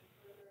Bay.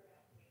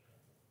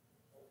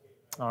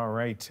 All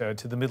right, to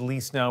the Middle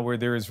East now, where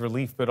there is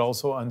relief but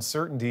also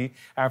uncertainty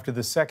after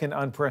the second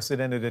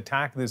unprecedented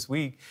attack this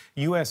week.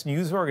 U.S.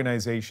 news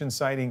organizations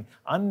citing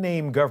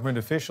unnamed government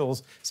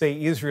officials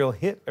say Israel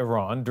hit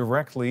Iran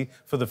directly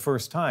for the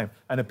first time,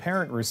 an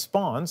apparent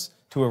response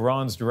to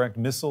Iran's direct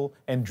missile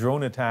and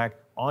drone attack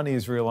on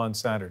Israel on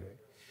Saturday.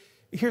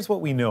 Here's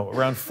what we know.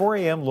 Around 4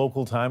 a.m.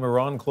 local time,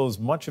 Iran closed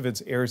much of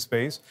its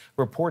airspace.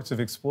 Reports of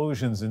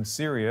explosions in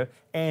Syria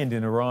and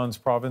in Iran's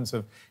province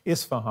of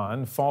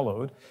Isfahan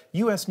followed.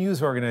 U.S.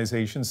 news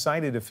organizations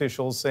cited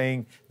officials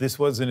saying this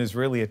was an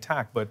Israeli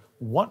attack, but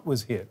what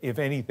was hit, if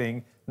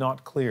anything,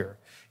 not clear.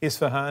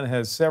 Isfahan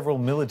has several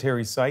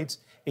military sites,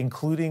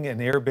 including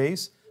an air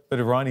base, but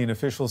Iranian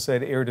officials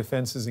said air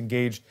defenses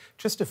engaged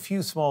just a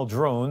few small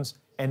drones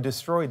and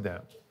destroyed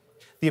them.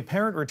 The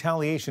apparent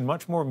retaliation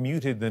much more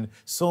muted than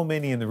so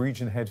many in the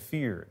region had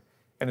feared.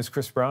 And as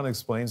Chris Brown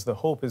explains, the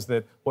hope is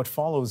that what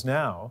follows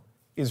now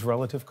is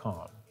relative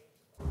calm.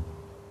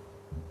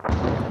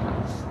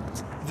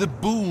 The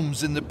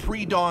booms in the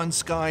pre-dawn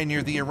sky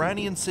near the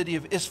Iranian city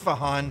of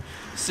Isfahan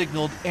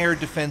signaled air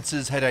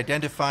defenses had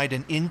identified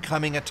an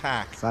incoming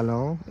attack.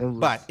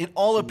 But it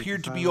all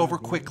appeared to be over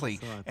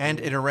quickly,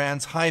 and at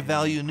Iran's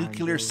high-value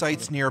nuclear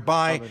sites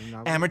nearby,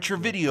 amateur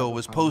video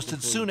was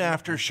posted soon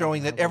after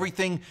showing that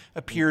everything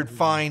appeared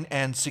fine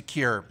and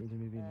secure.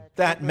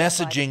 That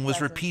messaging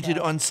was repeated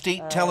on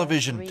state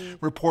television,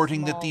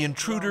 reporting that the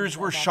intruders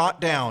were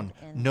shot down,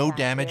 no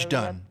damage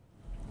done.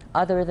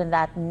 Other than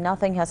that,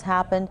 nothing has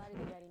happened.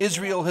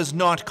 Israel has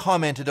not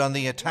commented on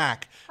the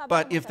attack,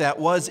 but if that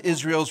was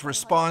Israel's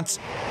response,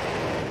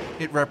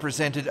 it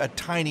represented a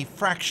tiny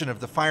fraction of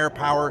the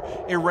firepower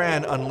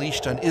Iran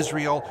unleashed on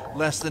Israel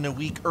less than a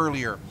week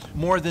earlier.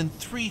 More than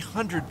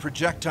 300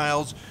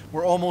 projectiles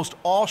were almost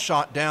all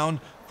shot down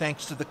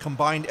thanks to the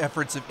combined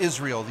efforts of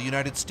Israel, the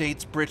United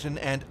States, Britain,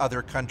 and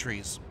other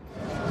countries.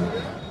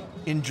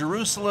 In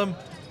Jerusalem,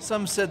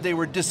 some said they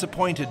were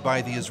disappointed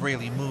by the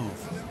Israeli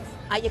move.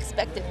 I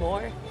expected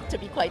more, to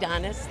be quite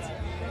honest.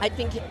 I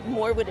think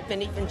more would have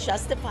been even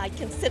justified,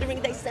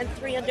 considering they sent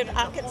 300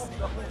 rockets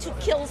to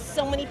kill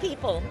so many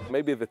people.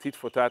 Maybe the tit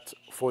for tat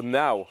for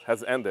now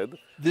has ended.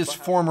 This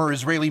former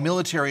Israeli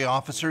military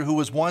officer, who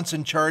was once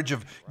in charge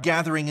of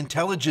gathering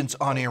intelligence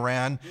on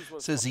Iran,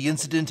 says the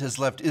incident has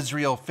left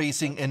Israel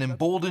facing an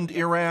emboldened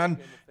Iran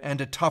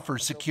and a tougher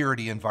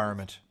security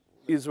environment.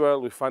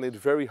 Israel will find it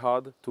very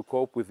hard to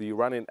cope with the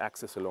Iranian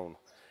axis alone.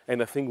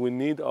 And I think we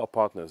need our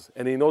partners.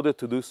 And in order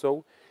to do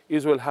so,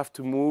 Israel has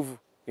to move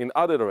in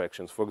other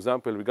directions, for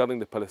example, regarding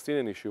the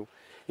Palestinian issue,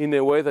 in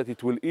a way that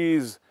it will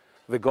ease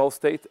the Gulf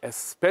state,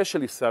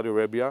 especially Saudi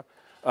Arabia,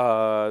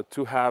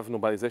 to have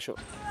normalization.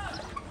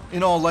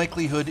 In all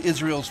likelihood,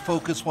 Israel's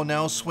focus will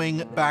now swing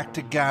back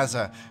to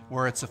Gaza,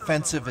 where its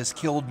offensive has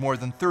killed more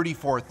than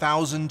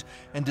 34,000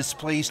 and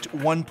displaced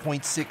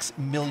 1.6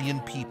 million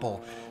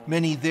people.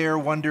 Many there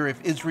wonder if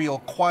Israel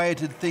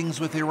quieted things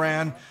with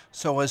Iran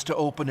so as to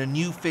open a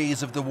new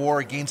phase of the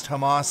war against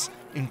Hamas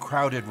in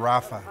crowded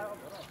Rafah.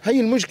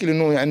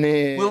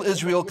 Will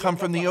Israel come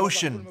from the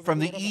ocean, from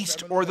the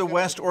east or the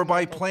west, or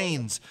by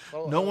planes?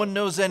 No one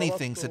knows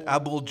anything, said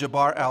Abul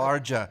Jabbar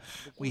al-Arja.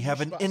 We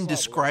have an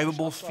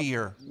indescribable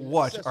fear.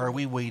 What are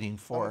we waiting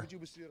for?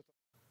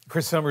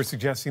 Chris Summers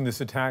suggesting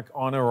this attack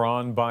on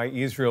Iran by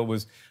Israel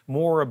was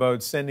more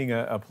about sending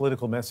a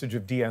political message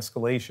of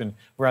de-escalation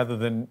rather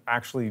than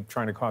actually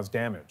trying to cause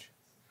damage.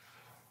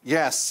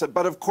 Yes,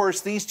 but of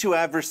course these two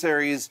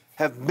adversaries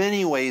have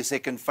many ways they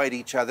can fight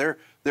each other.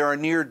 There are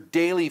near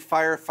daily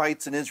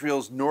firefights in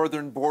Israel's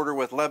northern border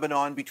with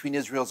Lebanon between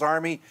Israel's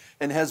army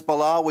and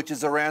Hezbollah, which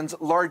is Iran's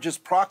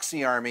largest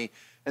proxy army,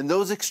 and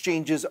those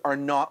exchanges are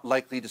not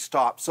likely to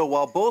stop. So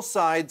while both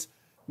sides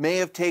may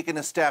have taken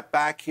a step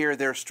back here,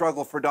 their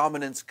struggle for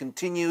dominance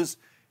continues,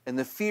 and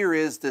the fear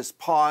is this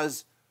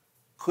pause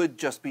could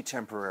just be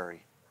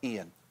temporary.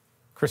 Ian.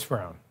 Chris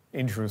Brown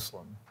in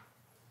Jerusalem.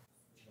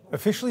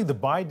 Officially, the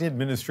Biden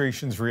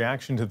administration's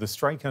reaction to the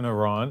strike on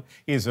Iran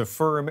is a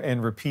firm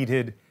and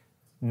repeated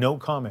no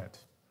comment.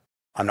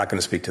 I'm not going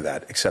to speak to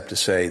that, except to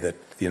say that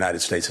the United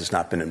States has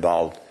not been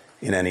involved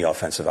in any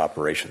offensive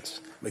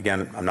operations.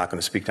 Again, I'm not going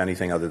to speak to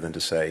anything other than to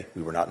say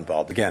we were not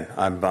involved. Again,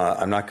 I'm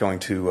not going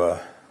to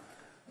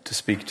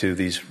speak to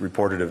these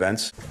reported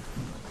events.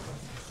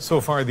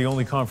 So far, the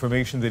only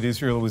confirmation that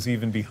Israel was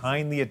even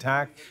behind the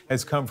attack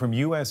has come from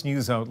U.S.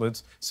 news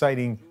outlets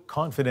citing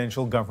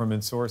confidential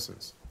government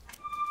sources.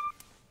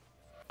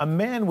 A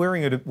man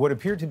wearing what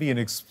appeared to be an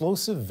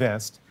explosive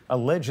vest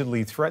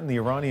allegedly threatened the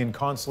Iranian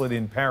consulate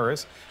in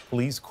Paris,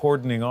 police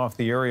cordoning off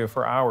the area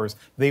for hours.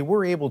 They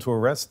were able to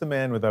arrest the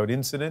man without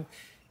incident.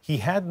 He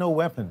had no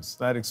weapons.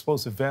 That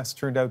explosive vest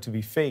turned out to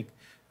be fake.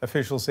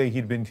 Officials say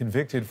he'd been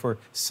convicted for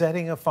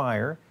setting a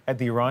fire at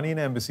the Iranian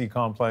embassy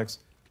complex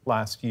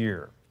last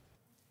year.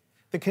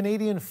 The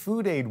Canadian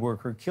food aid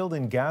worker killed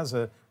in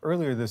Gaza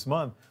earlier this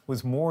month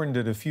was mourned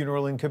at a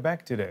funeral in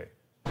Quebec today.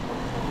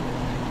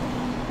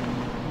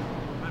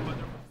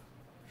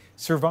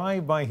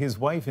 Survived by his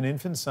wife and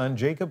infant son,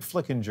 Jacob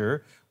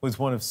Flickinger was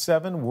one of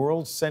 7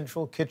 World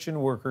Central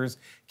Kitchen workers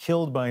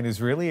killed by an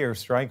Israeli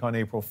airstrike on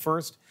April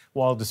 1st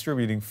while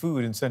distributing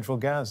food in central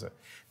Gaza.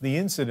 The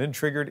incident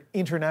triggered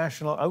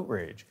international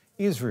outrage.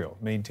 Israel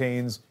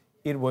maintains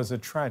it was a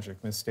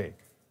tragic mistake.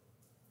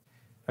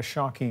 A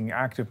shocking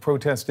act of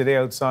protest today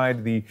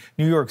outside the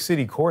New York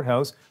City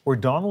courthouse where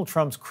Donald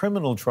Trump's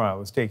criminal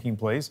trial is taking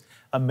place.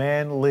 A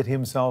man lit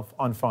himself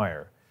on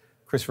fire.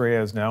 Chris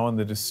Reyes now on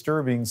the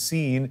disturbing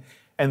scene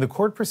and the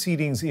court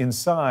proceedings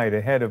inside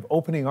ahead of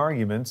opening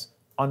arguments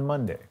on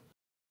Monday.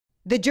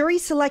 The jury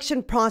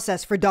selection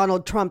process for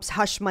Donald Trump's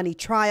hush money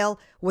trial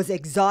was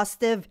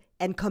exhaustive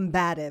and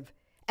combative.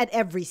 At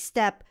every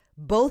step,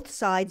 both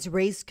sides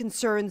raised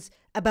concerns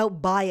about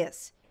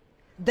bias.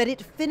 That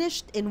it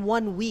finished in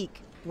 1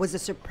 week was a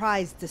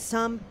surprise to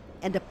some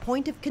and a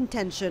point of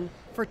contention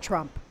for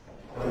Trump.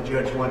 The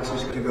judge wants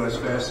us to go as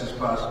fast as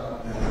possible.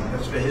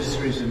 That's for his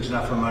reasons,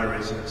 not for my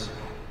reasons.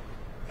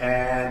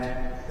 And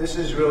this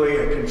is really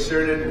a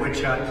concerted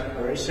witch hunt,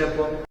 very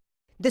simple.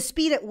 The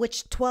speed at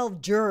which 12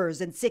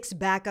 jurors and 6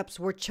 backups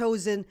were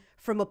chosen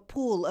from a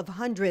pool of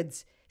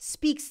hundreds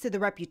speaks to the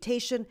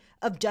reputation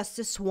of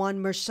Justice Juan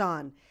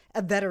Merchan,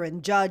 a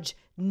veteran judge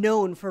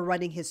known for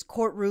running his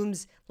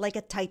courtrooms like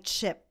a tight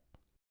ship.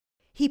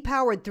 He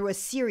powered through a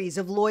series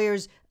of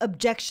lawyers'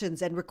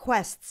 objections and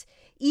requests,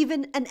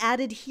 even an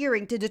added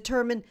hearing to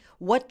determine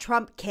what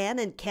Trump can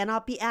and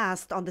cannot be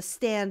asked on the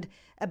stand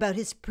about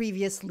his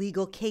previous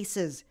legal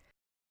cases.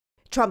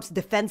 Trump's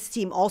defense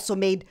team also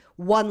made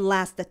one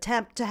last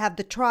attempt to have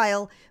the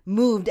trial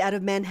moved out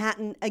of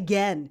Manhattan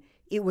again.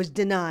 It was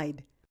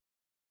denied.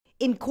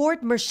 In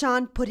court,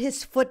 Merchan put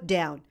his foot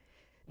down.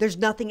 There's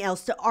nothing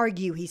else to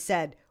argue, he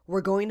said.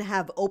 We're going to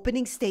have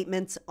opening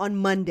statements on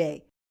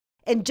Monday.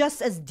 And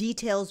just as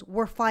details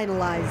were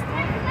finalized,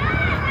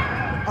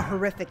 a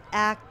horrific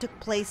act took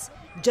place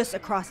just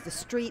across the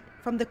street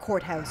from the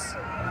courthouse.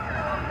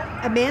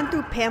 A man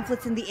threw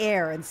pamphlets in the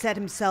air and set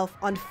himself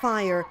on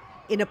fire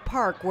in a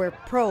park where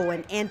pro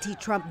and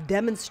anti-Trump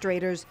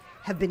demonstrators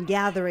have been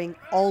gathering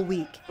all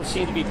week. It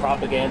seemed to be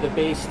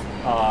propaganda-based,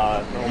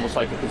 almost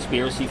like a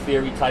conspiracy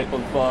theory type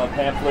of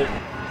pamphlet.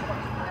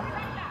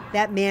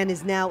 That man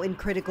is now in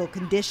critical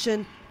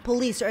condition.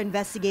 Police are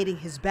investigating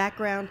his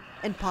background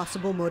and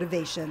possible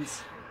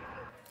motivations.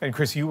 And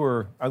Chris, you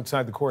were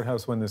outside the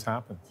courthouse when this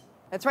happened.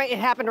 That's right. It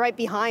happened right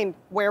behind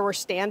where we're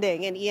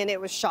standing. And Ian, it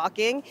was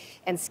shocking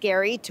and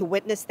scary to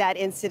witness that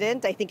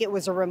incident. I think it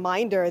was a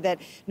reminder that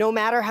no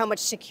matter how much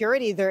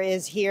security there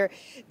is here,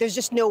 there's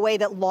just no way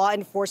that law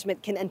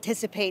enforcement can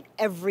anticipate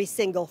every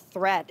single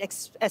threat,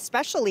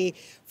 especially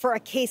for a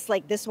case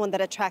like this one that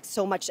attracts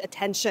so much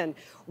attention.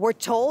 We're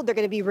told they're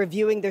going to be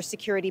reviewing their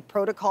security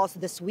protocols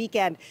this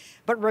weekend.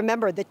 But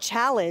remember, the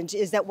challenge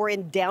is that we're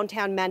in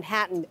downtown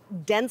Manhattan,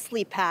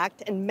 densely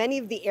packed, and many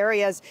of the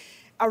areas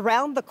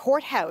around the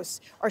courthouse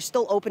are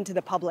still open to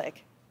the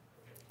public.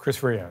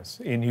 Chris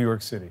Reyes in New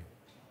York City.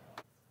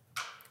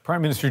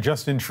 Prime Minister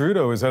Justin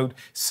Trudeau is out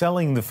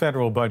selling the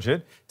federal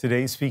budget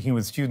today, speaking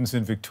with students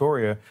in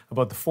Victoria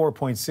about the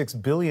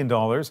 $4.6 billion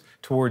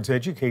towards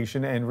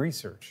education and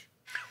research.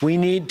 We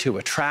need to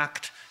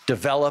attract,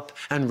 develop,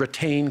 and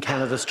retain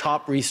Canada's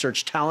top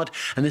research talent,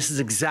 and this is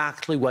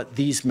exactly what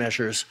these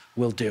measures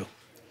will do.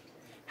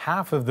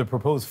 Half of the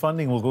proposed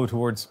funding will go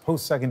towards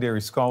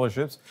post-secondary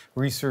scholarships,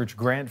 research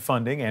grant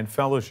funding, and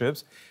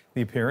fellowships.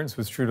 The appearance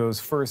was Trudeau's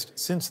first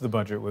since the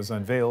budget was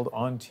unveiled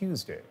on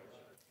Tuesday.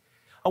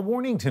 A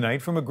warning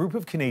tonight from a group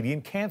of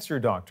Canadian cancer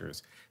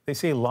doctors. They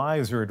say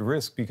lives are at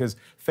risk because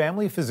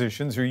family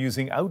physicians are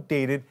using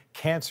outdated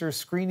cancer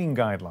screening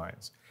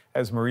guidelines.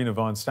 As Marina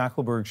von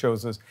Stackelberg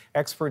shows us,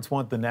 experts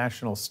want the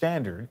national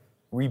standard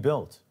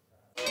rebuilt.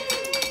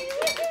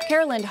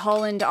 Carolyn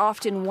Holland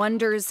often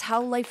wonders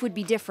how life would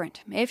be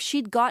different if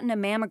she'd gotten a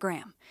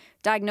mammogram.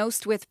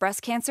 Diagnosed with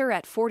breast cancer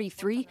at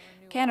 43,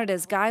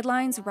 Canada's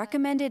guidelines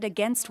recommended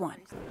against one.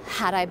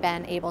 Had I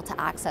been able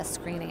to access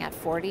screening at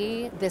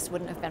 40, this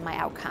wouldn't have been my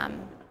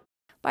outcome.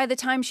 By the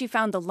time she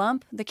found the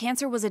lump, the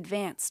cancer was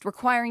advanced,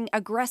 requiring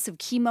aggressive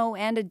chemo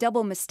and a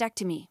double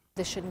mastectomy.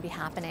 This shouldn't be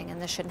happening,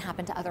 and this shouldn't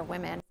happen to other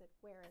women.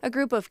 A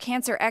group of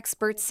cancer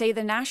experts say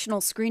the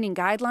national screening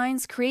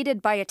guidelines,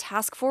 created by a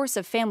task force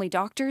of family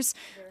doctors,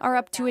 are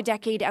up to a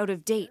decade out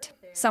of date.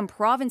 Some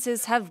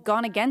provinces have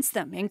gone against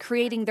them in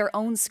creating their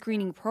own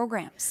screening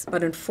programs.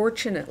 But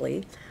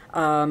unfortunately,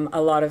 a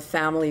lot of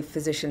family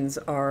physicians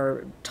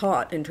are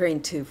taught and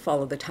trained to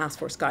follow the task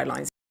force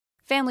guidelines.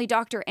 Family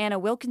doctor Anna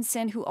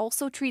Wilkinson, who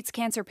also treats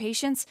cancer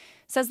patients,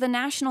 says the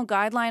national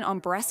guideline on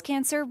breast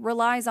cancer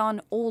relies on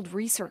old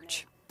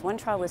research. One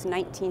trial was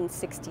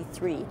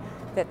 1963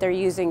 that they're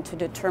using to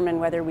determine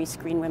whether we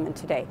screen women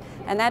today.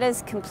 And that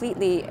is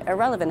completely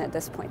irrelevant at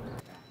this point.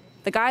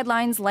 The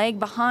guidelines lag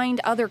behind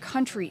other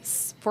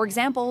countries. For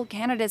example,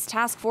 Canada's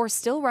task force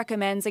still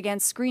recommends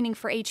against screening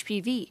for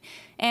HPV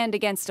and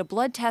against a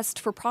blood test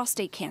for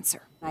prostate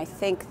cancer. I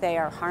think they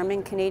are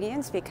harming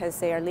Canadians because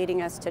they are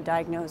leading us to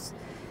diagnose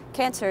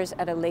cancers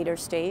at a later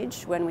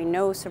stage when we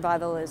know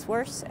survival is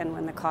worse and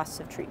when the costs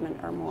of treatment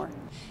are more.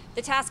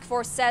 The task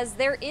force says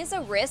there is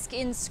a risk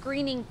in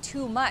screening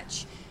too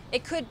much.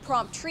 It could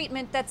prompt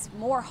treatment that's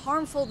more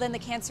harmful than the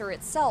cancer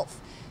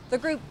itself. The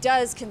group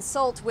does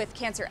consult with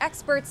cancer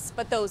experts,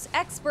 but those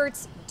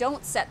experts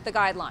don't set the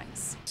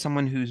guidelines.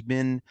 Someone who's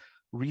been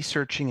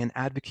researching and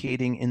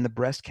advocating in the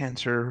breast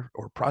cancer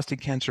or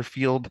prostate cancer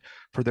field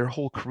for their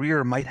whole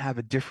career might have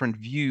a different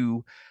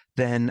view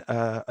than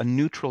a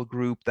neutral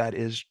group that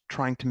is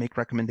trying to make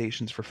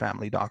recommendations for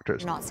family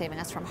doctors. You're not saving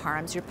us from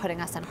harms, you're putting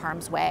us in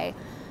harm's way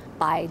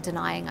by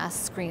denying us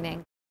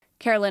screening.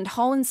 Carolyn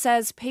Holland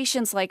says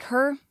patients like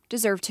her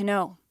deserve to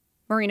know.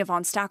 Marina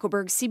von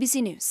Stackelberg,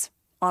 CBC News,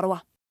 Ottawa.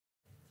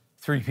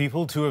 3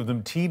 people, 2 of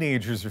them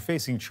teenagers, are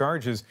facing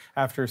charges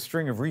after a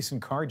string of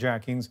recent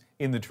carjackings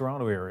in the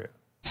Toronto area.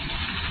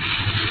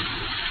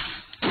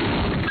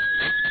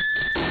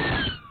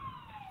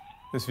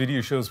 This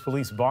video shows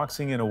police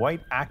boxing in a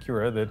white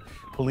Acura that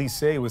police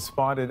say was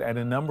spotted at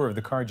a number of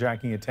the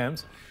carjacking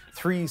attempts.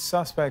 3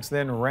 suspects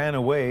then ran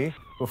away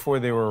before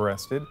they were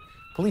arrested.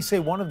 Police say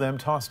one of them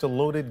tossed a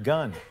loaded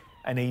gun.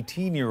 An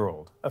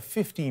 18-year-old, a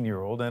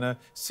 15-year-old, and a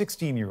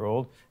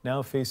 16-year-old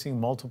now facing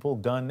multiple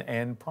gun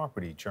and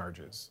property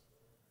charges.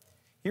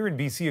 Here in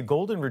BC, a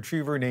golden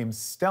retriever named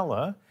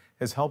Stella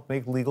has helped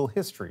make legal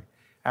history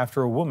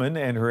after a woman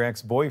and her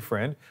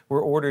ex-boyfriend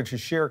were ordered to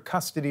share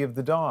custody of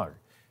the dog.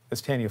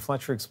 As Tanya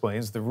Fletcher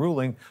explains, the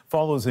ruling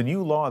follows a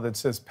new law that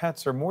says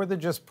pets are more than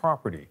just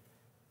property,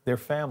 they're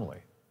family.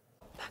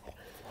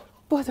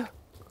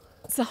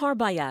 Sahar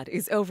Bayat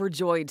is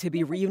overjoyed to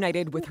be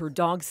reunited with her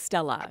dog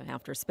Stella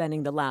after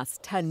spending the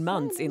last 10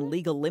 months in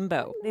legal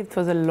limbo. It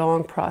was a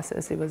long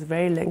process. It was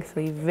very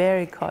lengthy,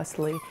 very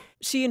costly.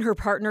 She and her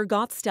partner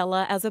got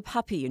Stella as a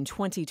puppy in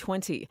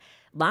 2020.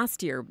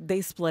 Last year, they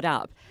split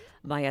up.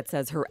 Bayat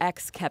says her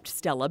ex kept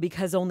Stella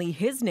because only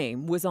his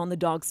name was on the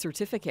dog's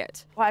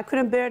certificate. I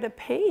couldn't bear the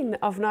pain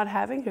of not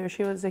having her.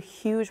 She was a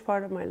huge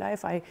part of my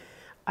life.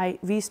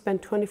 We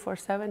spent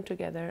 24/7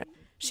 together.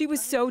 She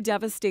was so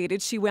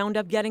devastated she wound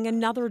up getting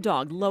another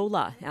dog,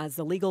 Lola, as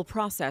the legal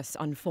process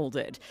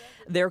unfolded.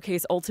 Their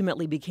case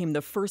ultimately became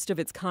the first of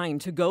its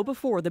kind to go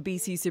before the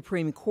BC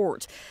Supreme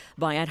Court.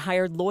 Bayat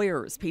hired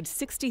lawyers, paid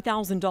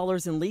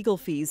 $60,000 in legal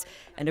fees,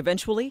 and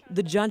eventually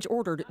the judge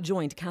ordered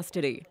joint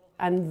custody.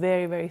 I'm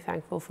very, very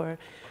thankful for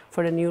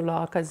the new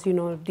law because, you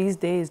know, these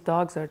days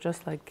dogs are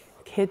just like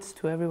kids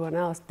to everyone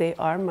else. They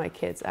are my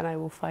kids and I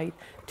will fight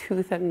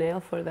tooth and nail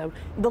for them.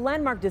 The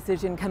landmark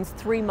decision comes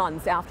 3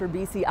 months after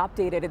BC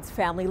updated its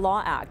Family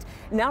Law Act,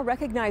 now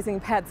recognizing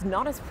pets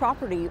not as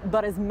property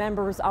but as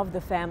members of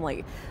the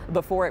family.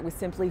 Before it was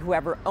simply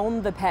whoever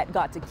owned the pet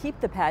got to keep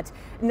the pet.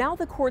 Now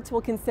the courts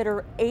will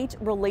consider 8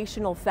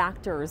 relational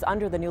factors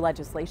under the new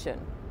legislation.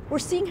 We're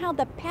seeing how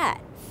the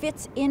pet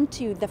fits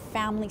into the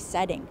family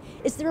setting.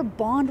 Is there a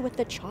bond with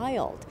the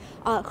child?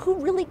 Who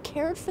really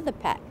cared for the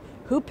pet?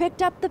 Who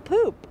picked up the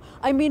poop?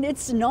 I mean,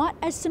 it's not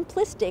as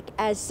simplistic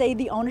as, say,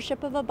 the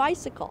ownership of a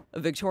bicycle.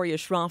 Victoria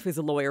Schroff is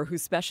a lawyer who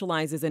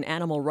specializes in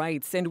animal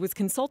rights and was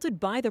consulted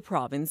by the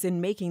province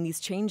in making these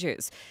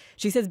changes.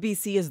 She says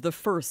BC is the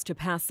first to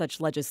pass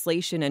such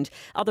legislation, and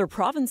other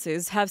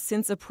provinces have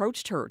since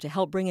approached her to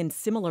help bring in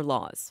similar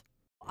laws.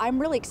 I'm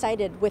really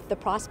excited with the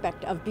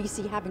prospect of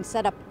BC having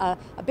set up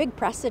a big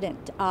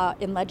precedent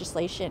in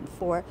legislation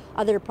for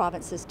other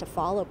provinces to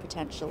follow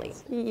potentially.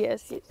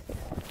 Yes.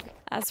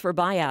 As for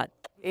Bayat,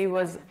 it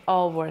was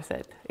all worth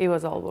it. It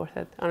was all worth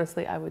it.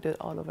 Honestly, I would do it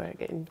all over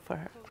again for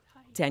her.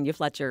 Tanya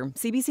Fletcher,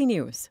 CBC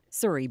News,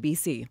 Surrey,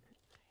 BC.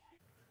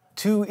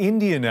 To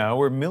India now,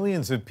 where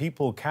millions of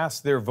people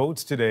cast their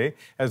votes today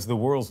as the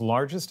world's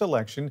largest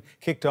election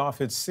kicked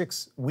off its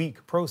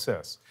 6-week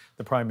process.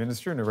 The Prime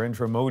Minister,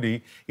 Narendra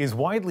Modi, is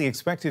widely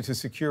expected to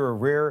secure a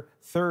rare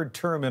third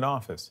term in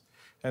office.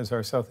 As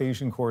our South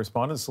Asian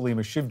correspondent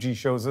Salima Shivji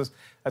shows us,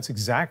 that's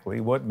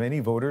exactly what many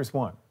voters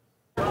want.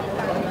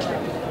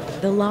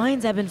 The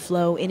lines ebb and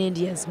flow in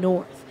India's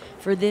north.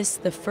 For this,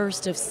 the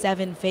first of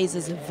 7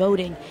 phases of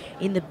voting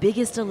in the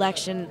biggest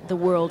election the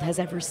world has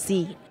ever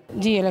seen.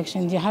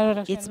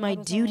 It's my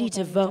duty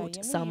to vote,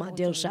 Salma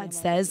Dilshad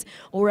says,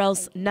 or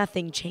else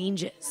nothing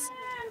changes.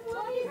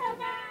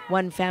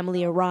 One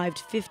family arrived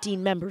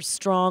 15 members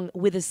strong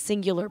with a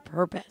singular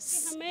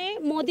purpose.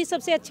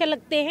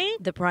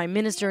 The Prime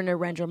Minister,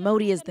 Narendra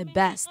Modi, is the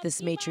best, this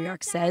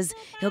matriarch says.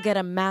 He'll get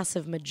a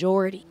massive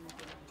majority.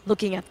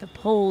 Looking at the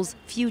polls,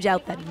 few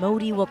doubt that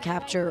Modi will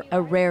capture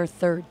a rare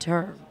third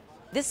term.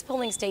 This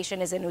polling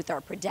station is in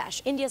Uttar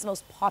Pradesh, India's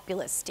most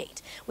populous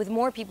state, with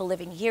more people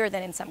living here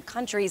than in some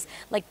countries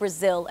like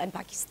Brazil and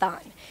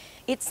Pakistan.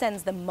 It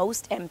sends the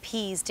most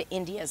MPs to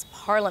India's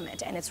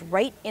parliament, and it's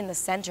right in the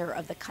center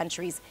of the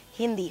country's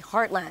Hindi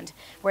heartland,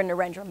 where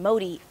Narendra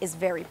Modi is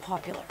very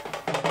popular.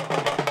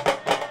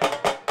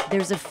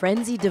 There's a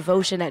frenzied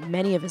devotion at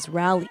many of his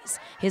rallies.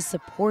 His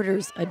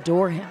supporters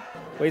adore him.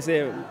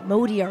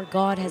 Modi, our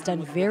God, has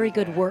done very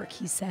good work,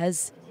 he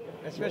says.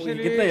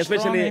 Especially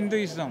strong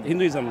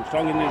Hinduism.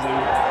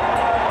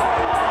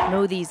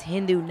 Modi's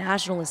Hindu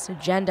nationalist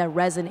agenda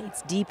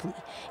resonates deeply,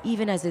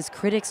 even as his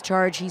critics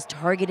charge he's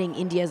targeting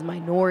India's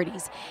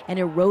minorities and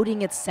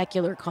eroding its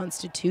secular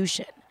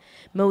constitution.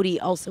 Modi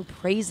also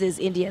praises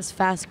India's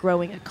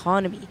fast-growing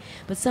economy,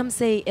 but some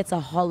say it's a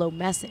hollow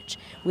message,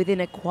 with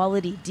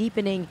inequality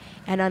deepening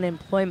and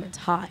unemployment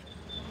high.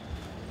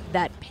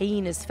 That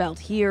pain is felt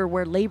here,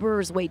 where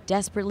laborers wait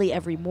desperately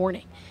every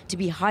morning to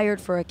be hired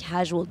for a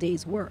casual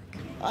day's work.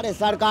 What has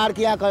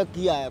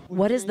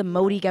the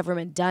Modi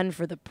government done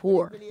for the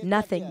poor?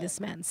 Nothing,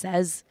 this man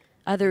says.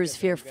 Others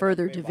fear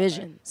further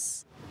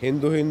divisions.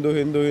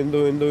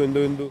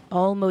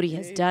 All Modi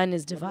has done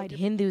is divide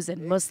Hindus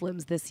and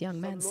Muslims, this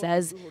young man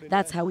says.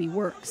 That's how he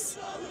works.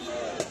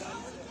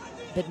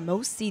 But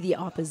most see the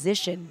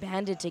opposition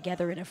banded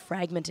together in a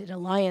fragmented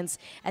alliance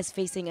as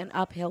facing an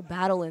uphill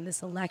battle in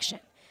this election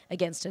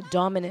against a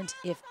dominant,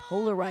 if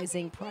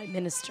polarizing, prime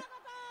minister.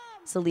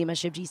 Salima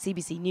Shivji,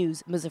 CBC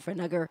News,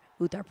 Muzaffarnagar,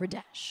 Uttar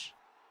Pradesh.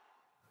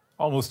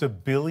 Almost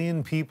 1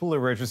 billion people are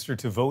registered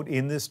to vote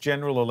in this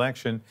general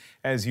election.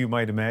 As you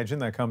might imagine,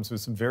 that comes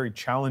with some very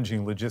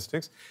challenging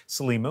logistics.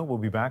 Salima will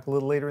be back a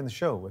little later in the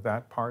show with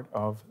that part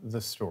of the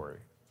story.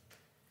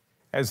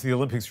 As the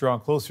Olympics draw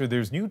closer,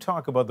 there's new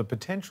talk about the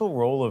potential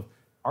role of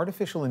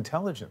artificial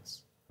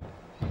intelligence.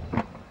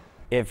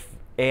 If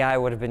AI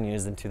would have been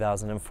used in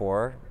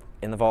 2004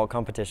 in the vault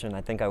competition,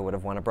 I think I would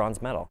have won a bronze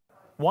medal.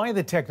 Why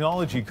the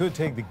technology could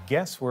take the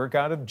guesswork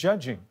out of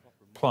judging.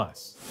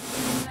 Plus,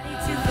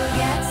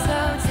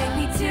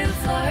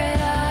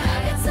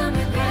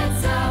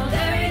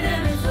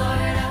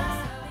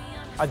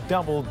 a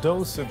double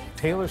dose of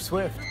Taylor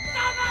Swift.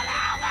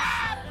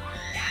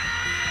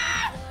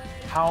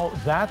 How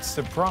that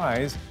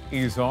surprise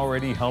is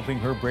already helping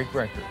her break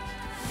records.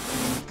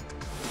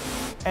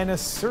 And a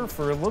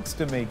surfer looks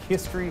to make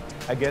history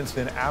against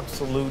an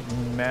absolute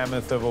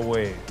mammoth of a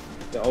wave.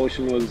 The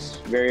ocean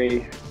was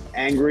very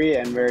angry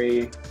and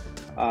very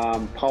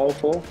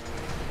powerful.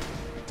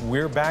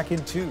 We're back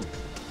in 2.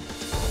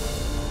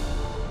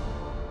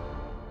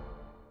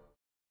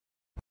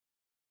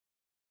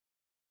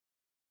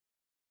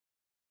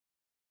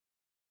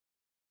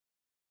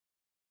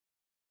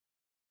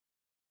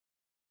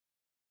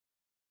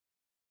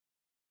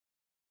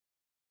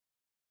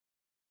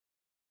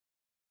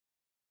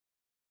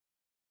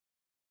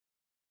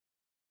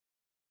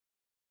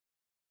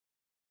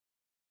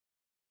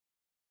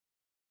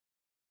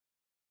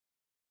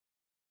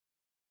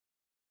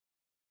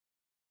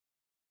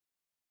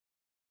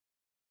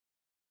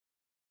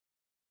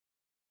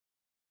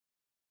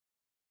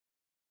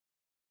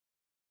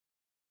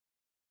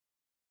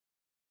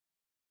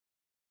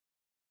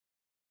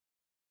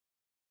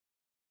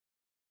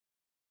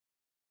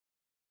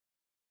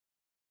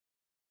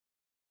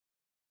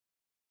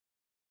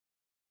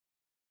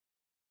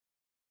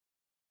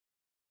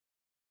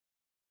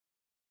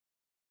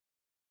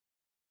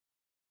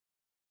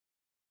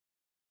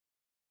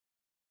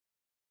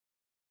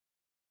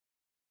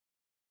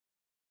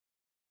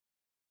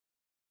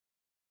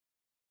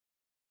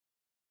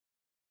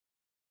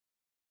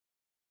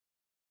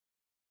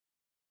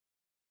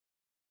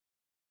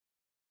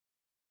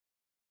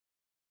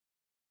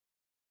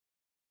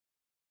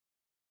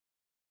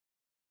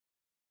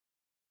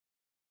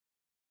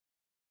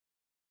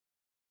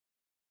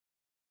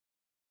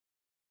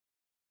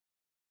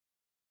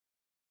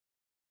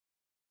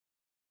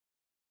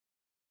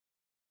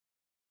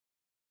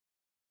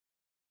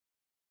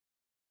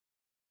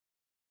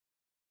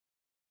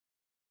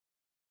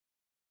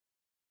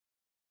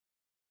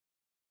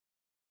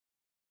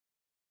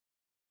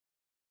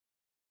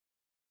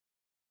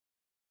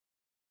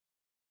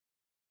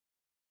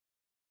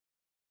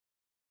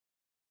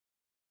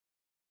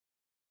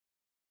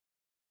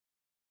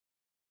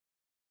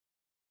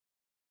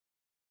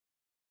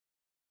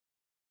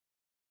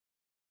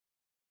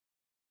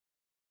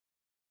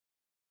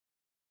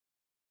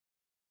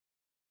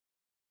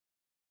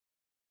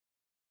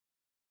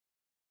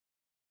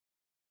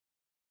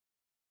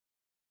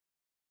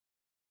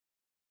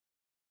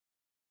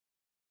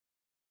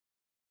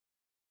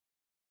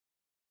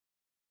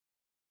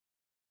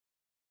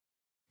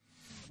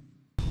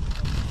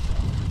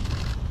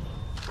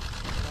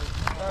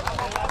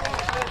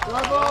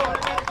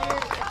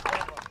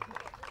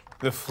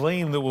 The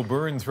flame that will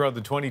burn throughout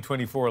the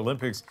 2024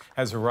 Olympics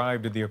has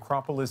arrived at the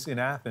Acropolis in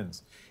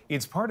Athens.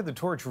 It's part of the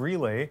torch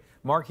relay,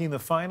 marking the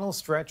final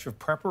stretch of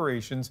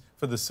preparations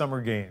for the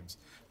Summer Games.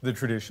 The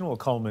tradition will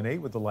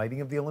culminate with the lighting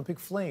of the Olympic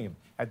flame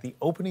at the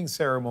opening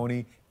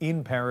ceremony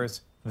in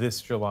Paris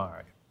this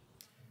July.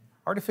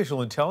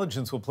 Artificial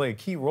intelligence will play a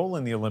key role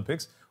in the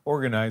Olympics.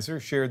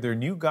 Organizers shared their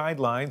new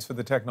guidelines for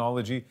the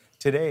technology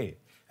today.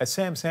 As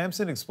Sam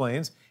Sampson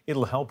explains,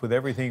 it'll help with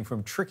everything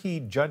from tricky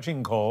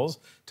judging calls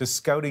to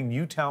scouting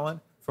new talent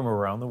from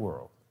around the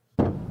world.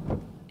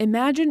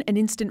 Imagine an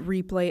instant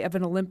replay of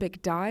an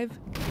Olympic dive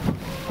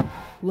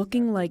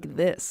looking like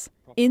this.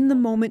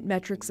 In-the-moment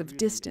metrics of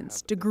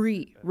distance,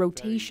 degree,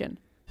 rotation.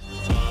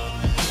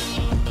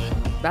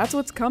 That's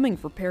what's coming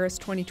for Paris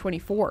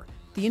 2024.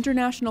 The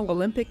International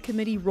Olympic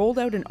Committee rolled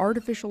out an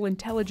artificial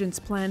intelligence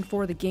plan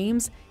for the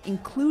Games,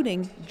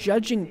 including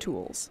judging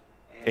tools.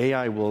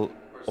 AI will,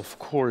 of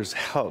course,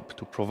 help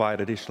to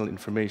provide additional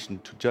information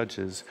to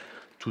judges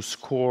to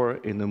score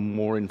in a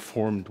more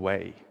informed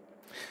way.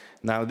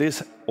 Now,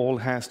 this all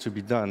has to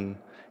be done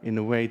in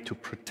a way to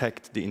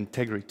protect the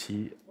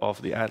integrity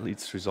of the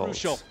athletes' results.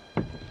 Crucial.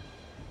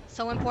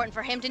 So important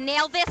for him to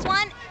nail this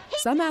one.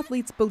 Some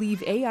athletes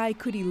believe AI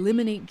could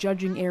eliminate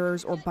judging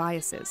errors or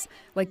biases,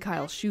 like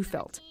Kyle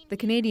Schufelt. The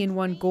Canadian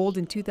won gold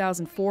in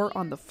 2004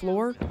 on the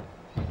floor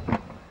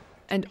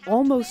and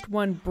almost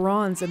won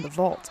bronze in the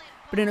vault.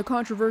 But in a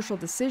controversial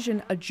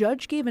decision, a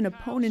judge gave an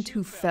opponent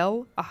who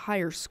fell a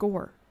higher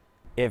score.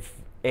 If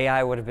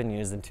AI would have been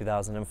used in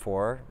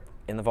 2004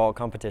 in the vault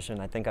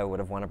competition, I think I would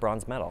have won a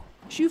bronze medal.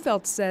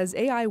 Schufelt says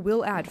AI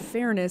will add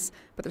fairness,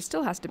 but there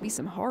still has to be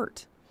some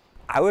heart.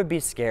 I would be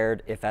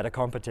scared if at a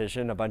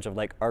competition a bunch of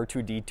like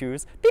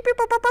R2D2s beep, beep,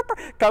 beep, beep,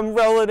 beep, come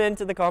rolling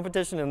into the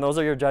competition and those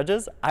are your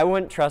judges. I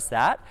wouldn't trust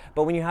that.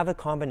 But when you have a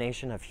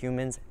combination of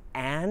humans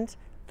and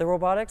the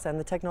robotics and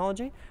the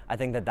technology, I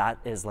think that that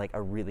is like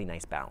a really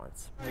nice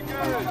balance.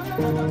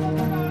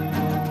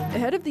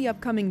 Ahead of the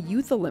upcoming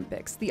Youth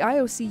Olympics, the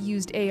IOC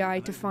used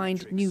AI to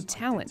find new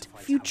talent,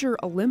 future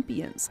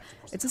Olympians.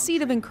 It's a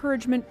seed of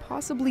encouragement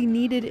possibly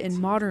needed in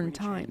modern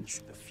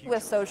times.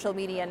 With social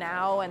media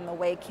now and the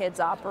way kids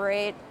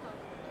operate,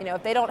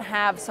 if they don't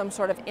have some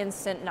sort of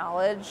instant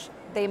knowledge,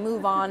 they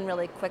move on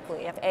really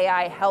quickly. If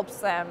AI helps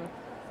them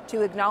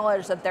to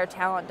acknowledge that their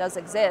talent does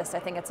exist, I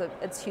think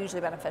it's hugely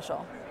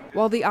beneficial.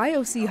 While the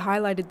IOC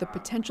highlighted the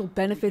potential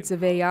benefits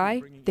of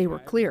AI, they were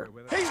clear.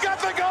 He's got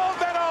the gold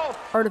medal!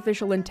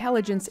 Artificial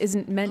intelligence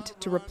isn't meant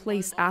to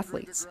replace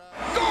athletes.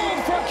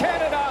 Gold for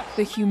Canada!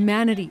 The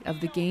humanity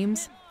of the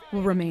games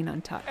will remain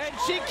untouched. And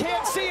she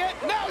can't see it,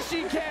 now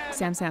she can!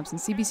 Sam Sampson,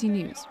 CBC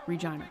News,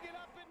 Regina.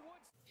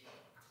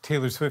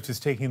 Taylor Swift is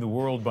taking the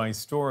world by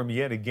storm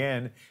yet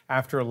again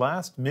after a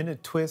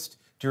last-minute twist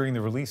during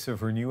the release of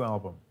her new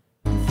album.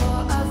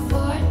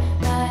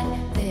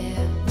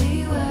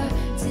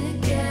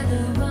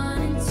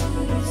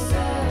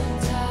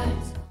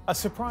 A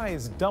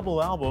surprise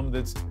double album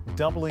that's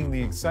doubling the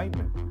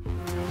excitement.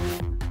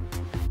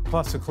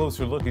 Plus, a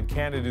closer look at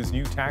Canada's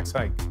new tax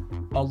hike.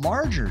 A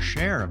larger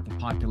share of the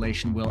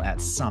population will at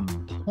some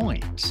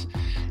point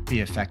be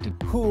affected.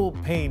 Who'll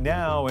pay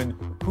now and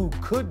who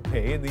could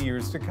pay in the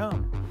years to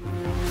come?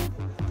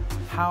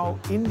 How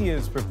India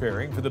is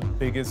preparing for the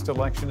biggest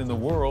election in the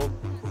world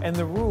and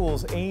the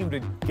rules aimed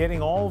at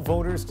getting all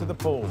voters to the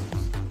polls.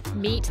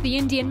 Meet the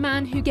Indian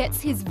man who gets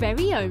his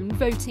very own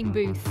voting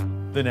booth.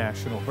 The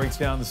National breaks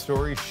down the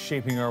stories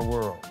shaping our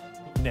world.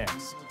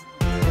 Next.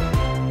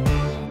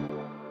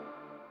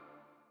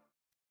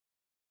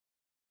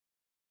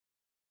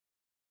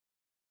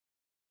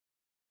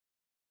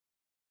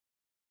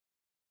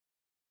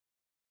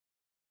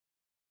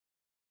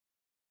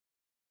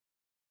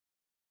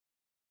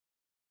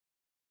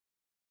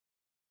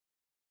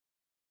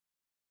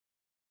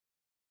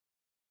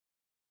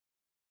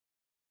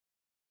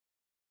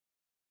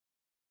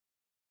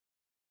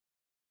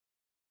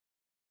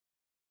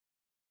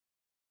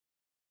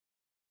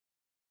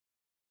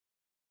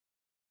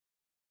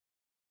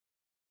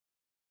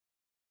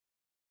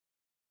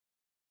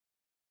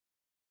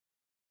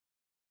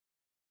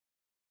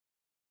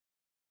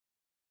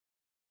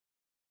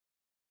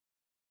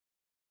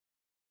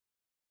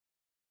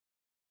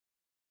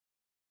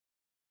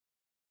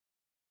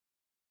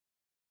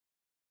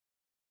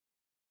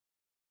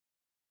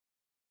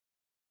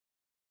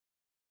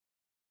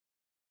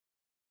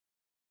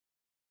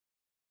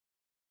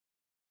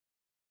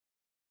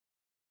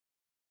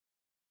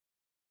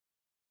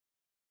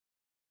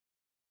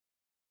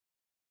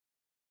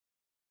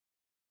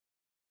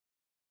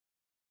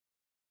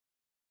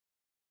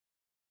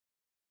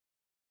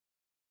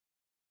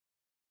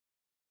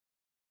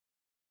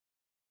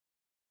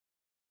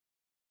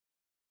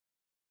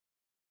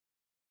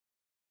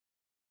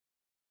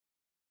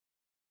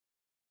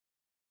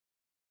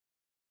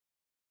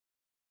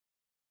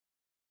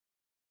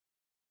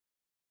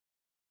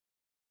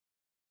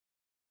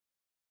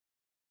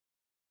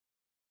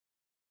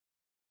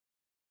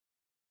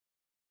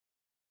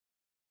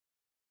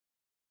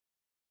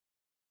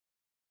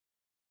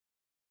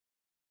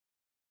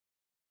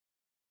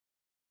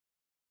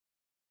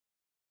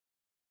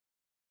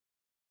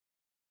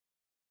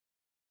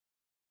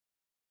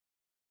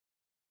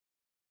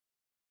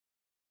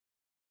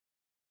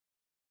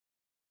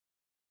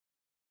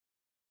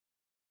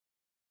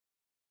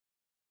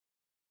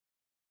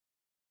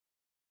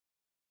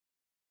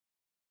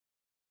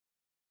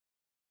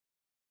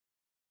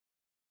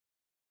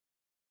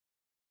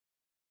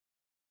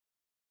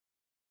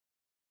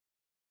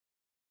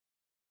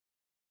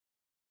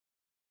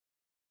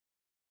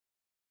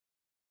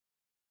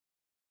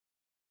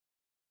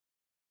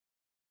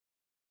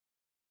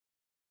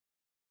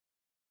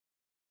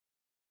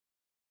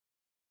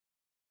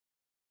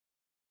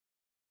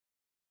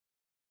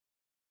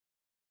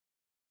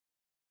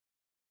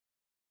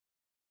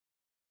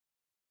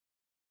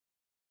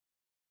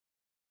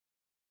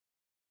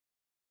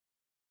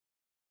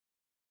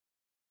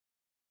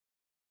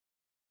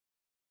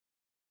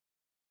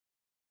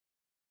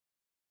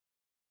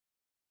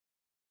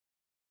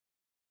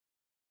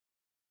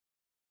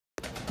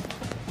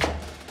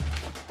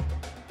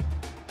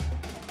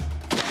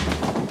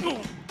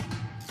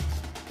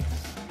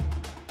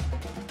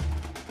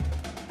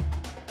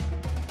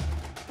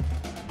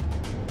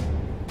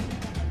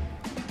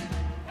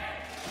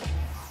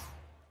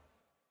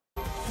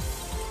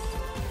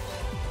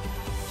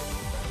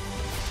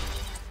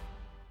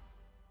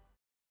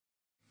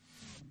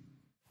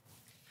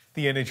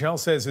 The NHL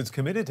says it's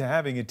committed to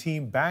having a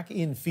team back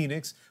in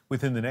Phoenix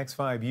within the next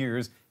 5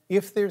 years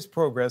if there's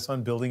progress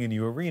on building a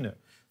new arena.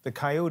 The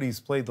Coyotes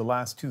played the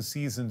last 2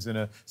 seasons in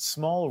a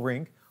small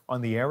rink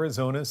on the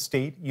Arizona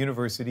State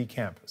University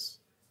campus.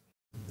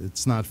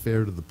 It's not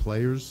fair to the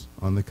players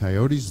on the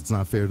Coyotes. It's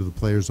not fair to the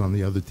players on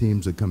the other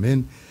teams that come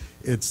in.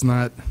 It's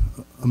not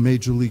a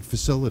major league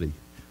facility.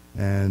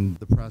 And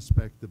the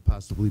prospect of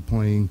possibly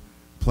playing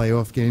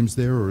playoff games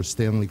there or a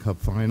Stanley Cup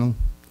final,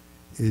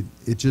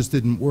 it just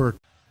didn't work.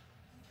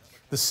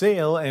 The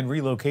sale and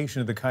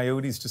relocation of the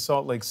Coyotes to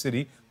Salt Lake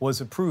City was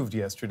approved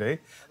yesterday.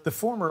 The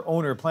former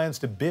owner plans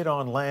to bid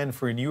on land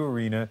for a new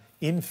arena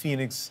in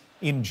Phoenix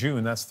in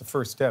June. That's the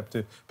first step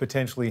to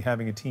potentially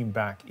having a team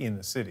back in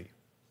the city.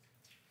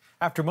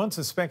 After months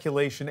of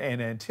speculation and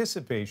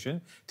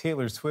anticipation,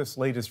 Taylor Swift's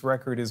latest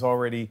record is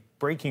already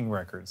breaking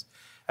records.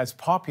 As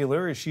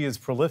popular as she is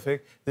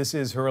prolific, this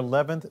is her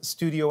 11th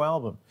studio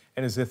album.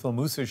 And as Ithel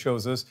Musa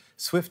shows us,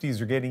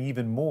 Swifties are getting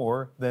even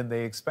more than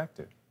they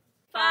expected.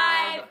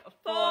 5,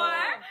 4,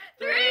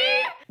 3.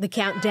 The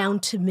countdown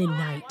to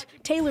midnight.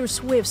 Taylor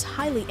Swift's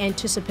highly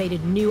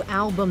anticipated new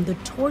album, The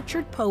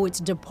Tortured Poets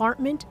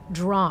Department,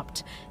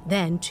 dropped.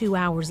 Then 2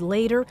 hours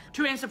later,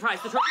 to surprise,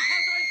 the Tortured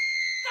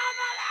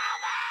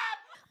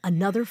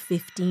another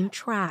 15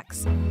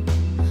 tracks.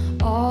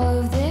 All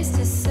of this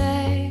to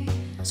say.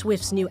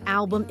 Swift's new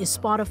album is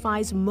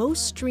Spotify's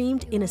most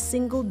streamed in a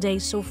single day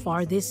so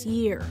far this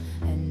year.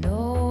 And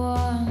no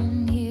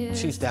one here.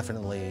 She's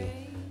definitely,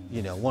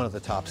 you know, one of the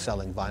top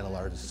selling vinyl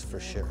artists for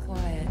sure.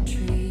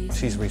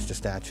 She's reached a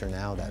stature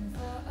now that,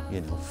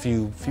 you know,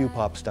 few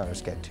pop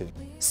stars get to.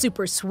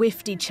 Super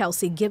Swiftie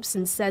Chelsea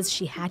Gibson says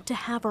she had to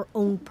have her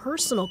own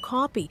personal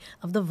copy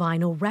of the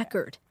vinyl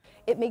record.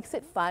 It makes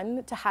it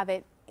fun to have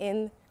it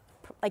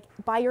like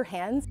by your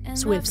hands.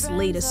 Swift's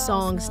latest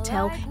songs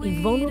tell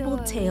a vulnerable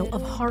tale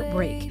of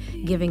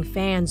heartbreak, giving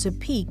fans a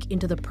peek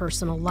into the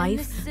personal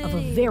life of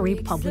a very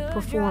public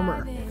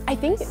performer. I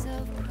think,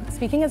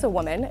 speaking as a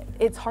woman,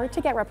 it's hard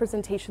to get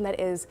representation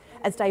that is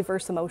as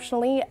diverse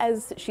emotionally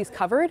as she's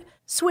covered.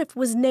 Swift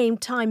was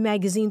named Time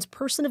Magazine's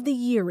Person of the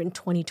Year in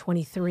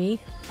 2023,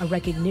 a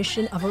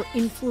recognition of her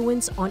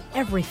influence on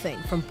everything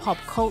from pop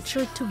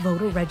culture to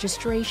voter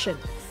registration.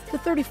 The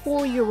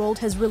 34-year-old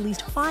has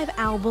released 5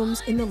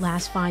 albums in the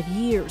last 5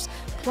 years,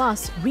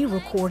 plus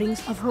re-recordings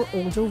of her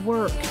older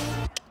work.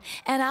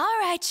 And I'll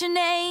write your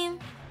name.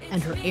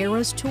 And her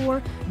Eras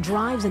tour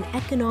drives an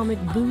economic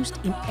boost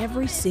in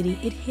every city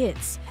it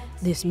hits.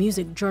 This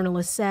music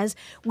journalist says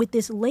with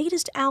this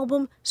latest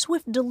album,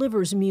 Swift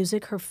delivers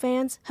music her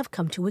fans have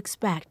come to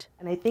expect.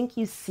 And I think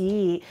you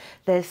see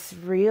this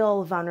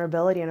real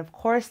vulnerability, and of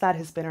course that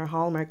has been her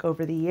hallmark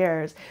over the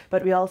years,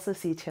 but we also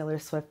see Taylor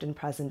Swift in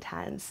present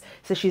tense.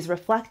 So she's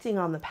reflecting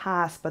on the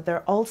past, but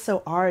there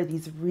also are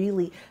these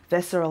really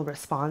visceral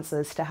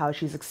responses to how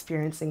she's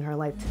experiencing her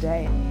life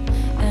today.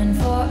 And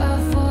for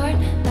a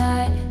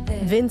fortnight,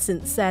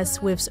 Vincent says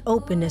Swift's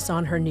openness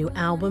on her new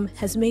album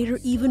has made her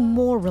even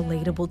more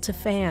relatable to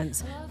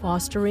fans,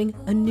 fostering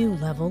a new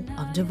level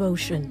of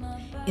devotion.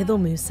 Ithel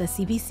Musa,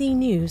 CBC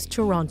News,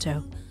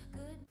 Toronto.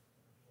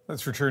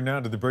 Let's return now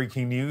to the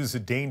breaking news. A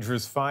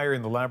dangerous fire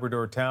in the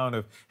Labrador town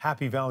of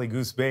Happy Valley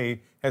Goose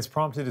Bay has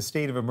prompted a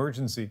state of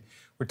emergency.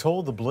 We're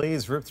told the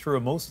blaze ripped through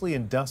a mostly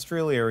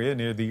industrial area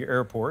near the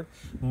airport.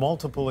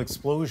 Multiple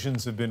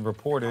explosions have been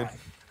reported,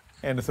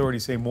 and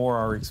authorities say more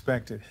are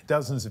expected.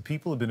 Dozens of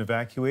people have been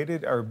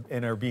evacuated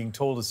and are being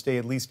told to stay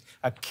at least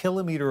a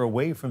kilometer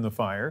away from the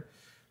fire.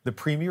 The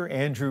Premier,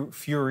 Andrew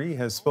Furey,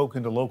 has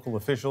spoken to local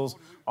officials,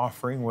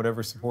 offering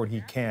whatever support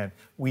he can.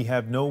 We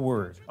have no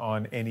word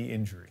on any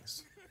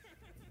injuries.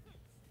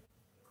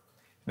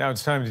 Now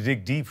it's time to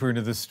dig deeper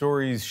into the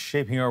stories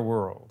shaping our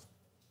world.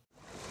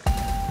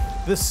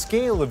 The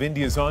scale of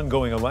India's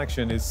ongoing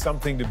election is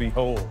something to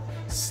behold.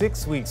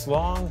 6 weeks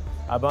long,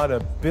 about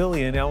 1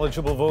 billion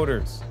eligible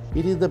voters.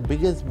 It is the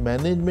biggest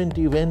management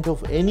event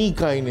of any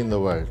kind in the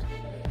world.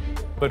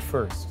 But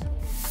first,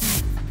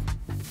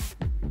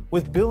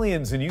 with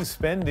billions in new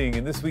spending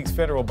in this week's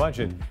federal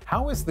budget,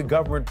 how is the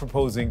government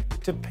proposing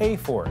to pay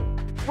for it?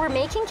 We're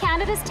making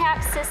Canada's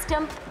tax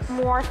system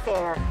more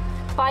fair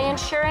by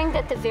ensuring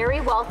that the very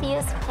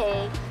wealthiest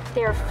pay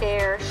their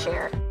fair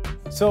share.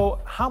 So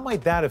how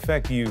might that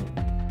affect you?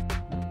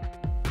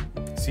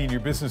 Senior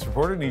business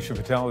reporter Nisha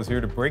Patel is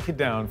here to break it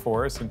down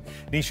for us. And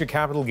Nisha,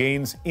 capital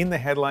gains in the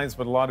headlines,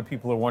 but a lot of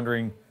people are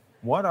wondering,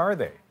 what are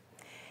they?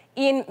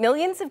 Ian,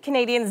 millions of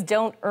Canadians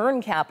don't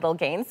earn capital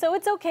gains, so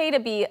it's okay to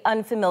be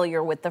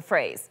unfamiliar with the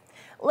phrase.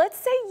 Let's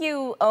say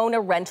you own a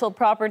rental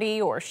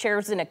property or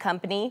shares in a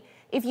company.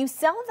 If you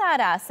sell that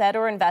asset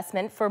or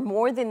investment for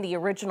more than the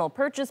original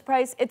purchase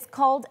price, it's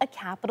called a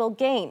capital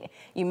gain.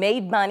 You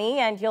made money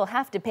and you'll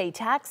have to pay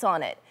tax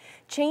on it.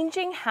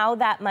 Changing how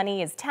that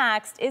money is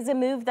taxed is a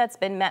move that's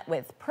been met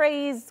with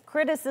praise,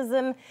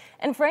 criticism,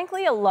 and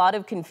frankly, a lot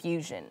of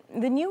confusion.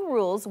 The new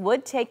rules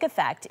would take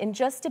effect in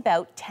just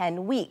about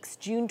 10 weeks,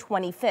 June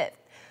 25th.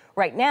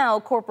 Right now,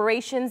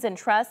 corporations and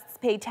trusts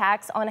pay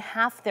tax on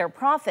half their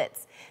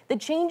profits. The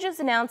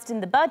changes announced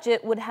in the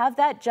budget would have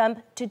that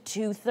jump to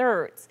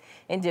 2/3.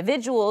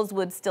 Individuals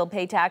would still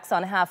pay tax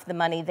on half the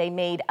money they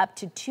made, up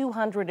to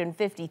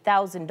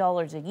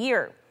 $250,000 a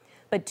year.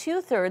 But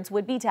 2/3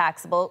 would be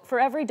taxable for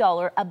every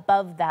dollar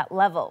above that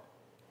level.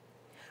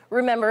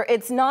 Remember,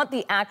 it's not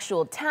the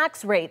actual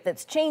tax rate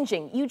that's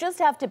changing. You just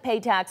have to pay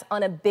tax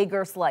on a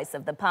bigger slice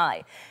of the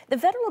pie. The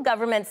federal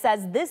government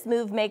says this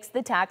move makes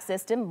the tax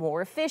system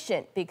more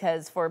efficient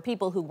because for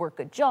people who work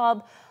a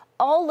job,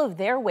 all of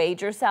their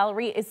wage or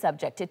salary is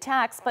subject to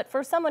tax, but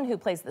for someone who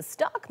plays the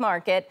stock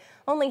market,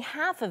 only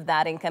half of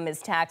that income is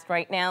taxed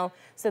right now,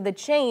 so the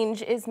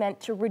change is meant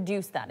to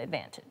reduce that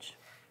advantage.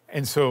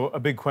 And so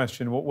a big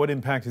question, what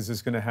impact is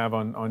this going to have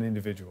on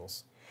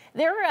individuals?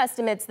 There are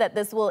estimates that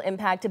this will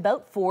impact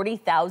about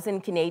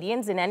 40,000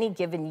 Canadians in any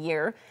given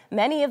year.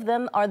 Many of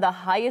them are the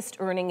highest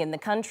earning in the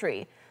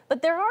country.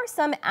 But there are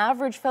some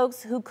average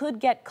folks who could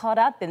get caught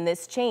up in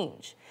this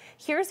change.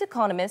 Here's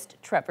economist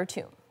Trevor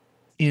Toome.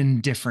 In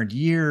different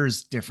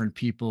years, different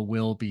people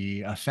will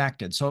be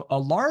affected. So a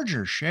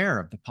larger share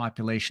of the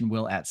population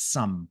will at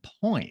some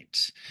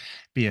point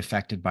be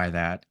affected by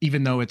that,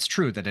 even though it's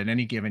true that in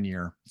any given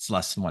year, it's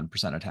less than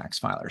 1% of tax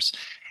filers.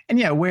 And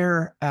yeah,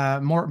 where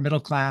more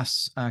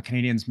middle-class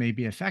Canadians may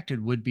be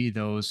affected would be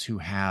those who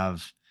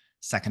have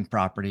second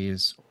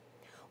properties.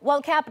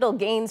 While capital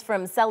gains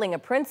from selling a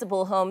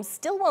principal home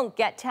still won't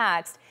get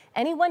taxed,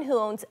 anyone who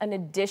owns an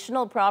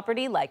additional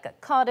property like a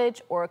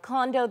cottage or a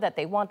condo that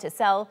they want to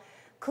sell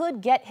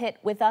could get hit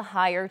with a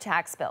higher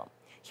tax bill.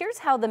 Here's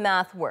how the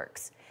math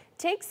works.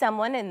 Take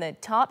someone in the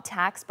top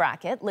tax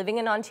bracket living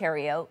in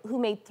Ontario who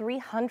made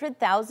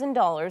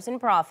 $300,000 in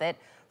profit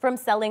from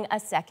selling a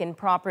second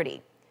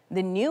property.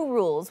 The new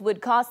rules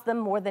would cost them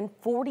more than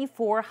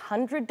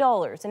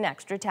 $4,400 in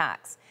extra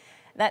tax.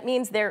 That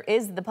means there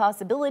is the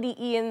possibility,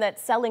 Ian, that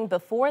selling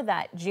before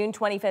that June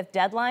 25th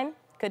deadline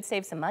could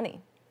save some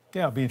money.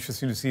 Yeah, it'll be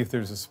interesting to see if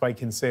there's a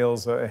spike in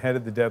sales ahead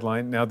of the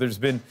deadline. Now, there's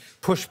been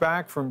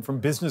pushback from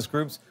business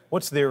groups.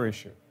 What's their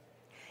issue?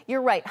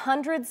 You're right.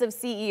 Hundreds of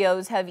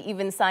CEOs have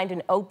even signed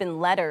an open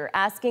letter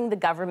asking the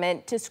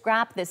government to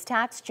scrap this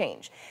tax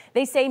change.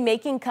 They say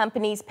making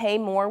companies pay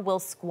more will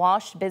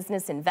squash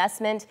business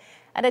investment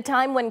at a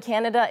time when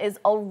Canada is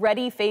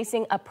already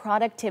facing a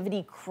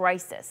productivity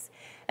crisis,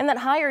 and that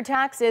higher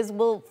taxes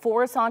will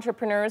force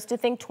entrepreneurs to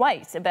think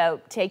twice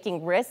about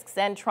taking risks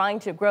and trying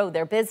to grow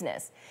their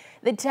business.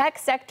 The tech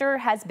sector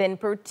has been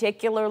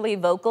particularly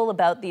vocal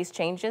about these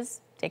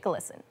changes. Take a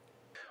listen.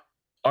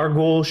 Our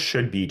goal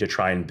should be to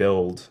try and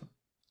build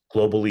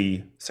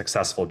globally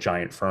successful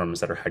giant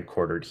firms that are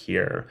headquartered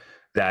here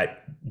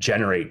that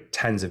generate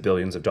tens of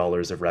billions of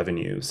dollars of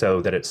revenue so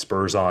that it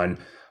spurs on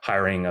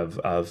hiring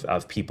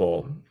of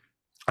people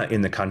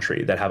in the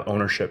country that have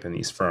ownership in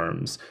these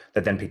firms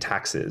that then pay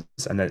taxes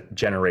and that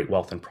generate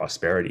wealth and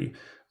prosperity.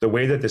 The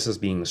way that this is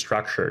being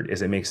structured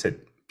is it makes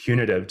it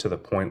punitive to the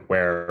point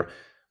where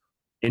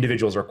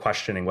individuals are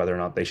questioning whether or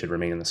not they should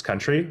remain in this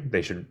country,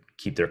 they should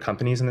keep their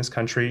companies in this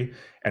country,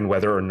 and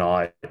whether or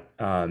not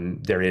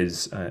there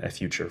is a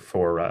future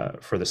for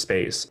the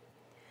space.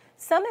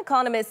 Some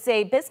economists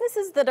say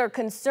businesses that are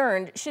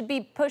concerned should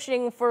be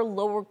pushing for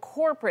lower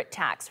corporate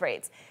tax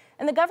rates.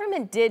 And the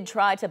government did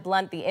try to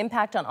blunt the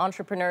impact on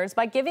entrepreneurs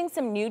by giving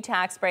some new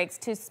tax breaks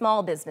to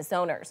small business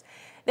owners.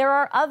 There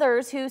are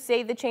others who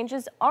say the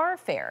changes are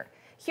fair.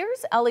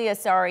 Here's Ali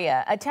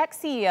Asaria, a tech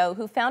CEO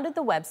who founded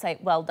the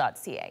website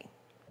well.ca.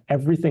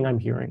 Everything I'm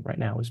hearing right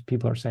now is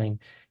people are saying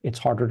it's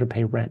harder to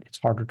pay rent, it's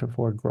harder to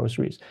afford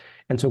groceries.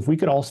 And so if we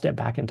could all step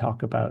back and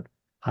talk about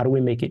how do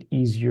we make it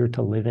easier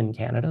to live in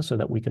Canada so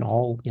that we can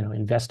all,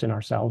 invest in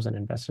ourselves and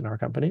invest in our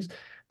companies,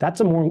 that's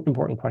a more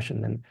important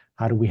question than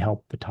how do we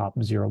help the top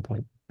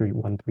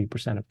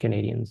 0.313% of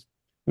Canadians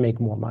make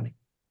more money.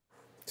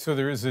 So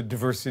there is a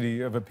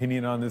diversity of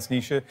opinion on this,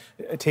 Nisha.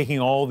 Taking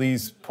all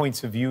these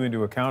points of view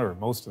into account, or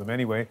most of them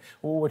anyway,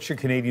 what should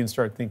Canadians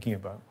start thinking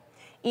about?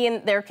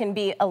 Ian, there can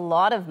be a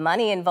lot of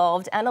money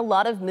involved and a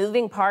lot of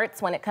moving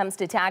parts when it comes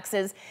to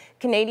taxes.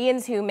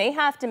 Canadians who may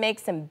have to make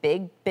some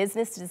big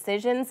business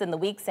decisions in the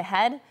weeks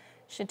ahead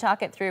should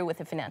talk it through with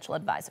a financial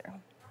advisor.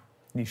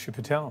 Nisha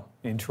Patel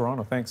in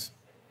Toronto, thanks.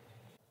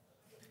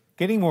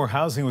 Getting more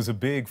housing was a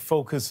big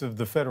focus of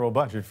the federal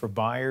budget for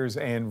buyers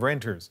and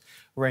renters.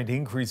 Rent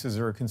increases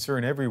are a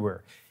concern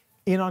everywhere.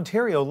 In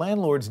Ontario,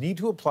 landlords need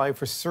to apply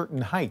for certain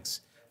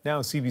hikes.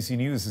 Now CBC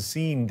News is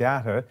seeing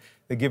data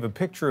that give a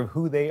picture of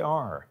who they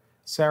are.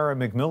 Sarah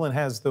McMillan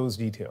has those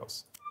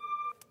details.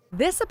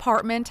 This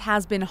apartment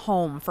has been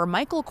home for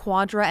Michael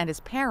Quadra and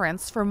his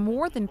parents for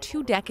more than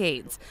 2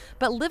 decades.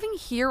 But living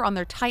here on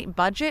their tight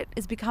budget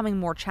is becoming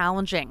more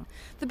challenging.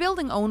 The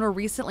building owner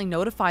recently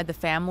notified the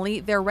family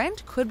their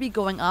rent could be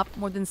going up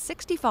more than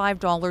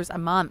 $65 a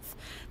month.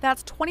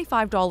 That's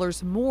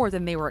 $25 more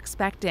than they were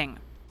expecting.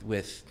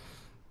 With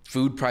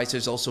food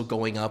prices also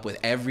going up, with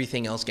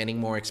everything else getting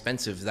more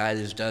expensive, that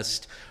is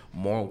just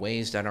more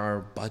ways that our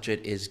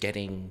budget is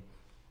getting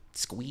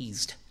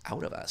squeezed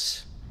out of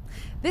us.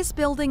 This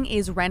building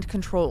is rent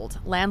controlled.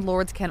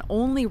 Landlords can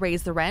only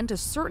raise the rent a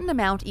certain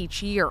amount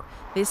each year.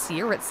 This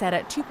year it's set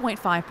at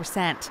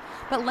 2.5%.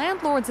 But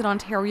landlords in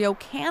Ontario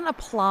can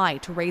apply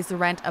to raise the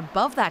rent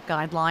above that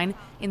guideline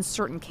in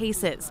certain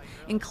cases,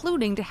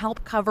 including to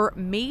help cover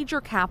major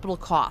capital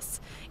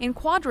costs. In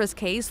Quadra's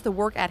case, the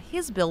work at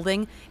his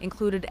building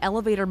included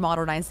elevator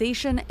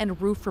modernization and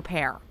roof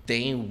repair.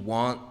 They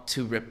want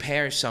to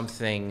repair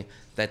something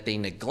that they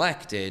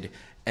neglected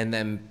and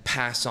then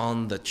pass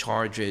on the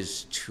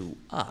charges to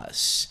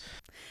us.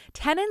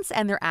 Tenants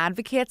and their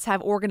advocates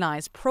have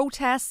organized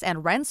protests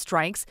and rent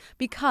strikes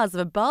because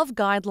of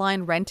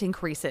above-guideline rent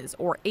increases,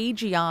 or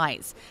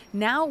AGIs.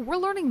 Now we're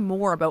learning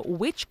more about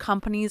which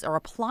companies are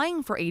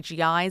applying for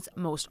AGIs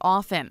most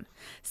often.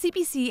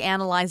 CBC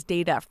analyzed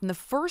data from the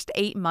first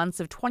 8 months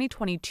of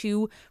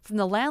 2022 from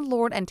the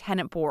Landlord and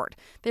Tenant Board.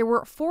 There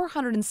were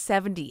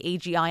 470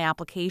 AGI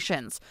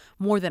applications.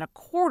 More than a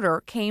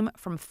quarter came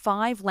from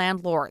 5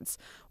 landlords.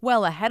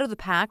 Well ahead of the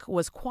pack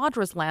was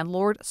Quadra's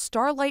landlord,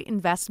 Starlight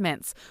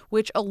Investments,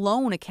 which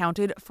alone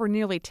accounted for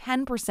nearly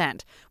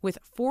 10%, with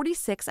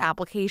 46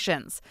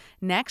 applications.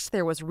 Next,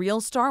 there was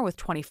RealStar with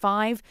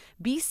 25,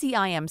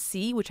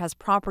 BCIMC, which has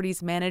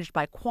properties managed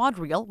by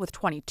QuadReal, with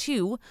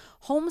 22,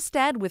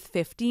 Homestead with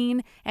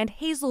 15, and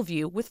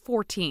Hazelview with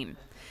 14.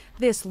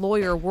 This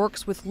lawyer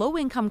works with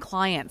low-income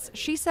clients.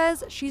 She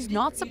says she's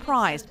not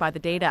surprised by the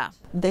data.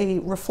 They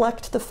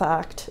reflect the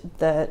fact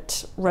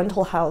that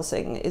rental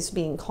housing is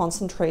being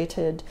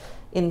concentrated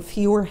in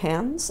fewer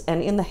hands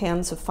and in the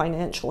hands of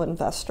financial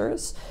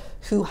investors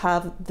who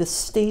have the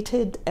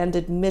stated and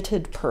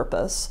admitted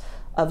purpose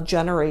of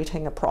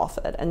generating a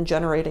profit and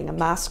generating a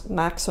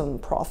maximum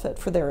profit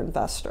for their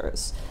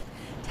investors.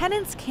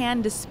 Tenants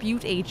can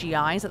dispute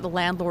AGIs at the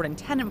Landlord and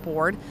Tenant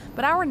Board,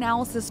 but our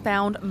analysis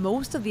found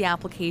most of the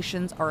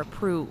applications are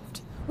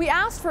approved. We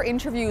asked for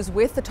interviews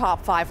with the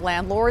top 5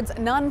 landlords.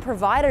 None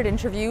provided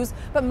interviews,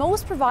 but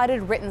most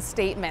provided written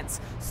statements.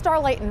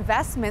 Starlight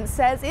Investments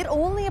says it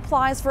only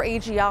applies for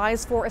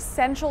AGIs for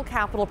essential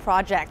capital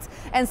projects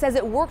and says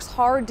it works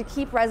hard to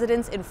keep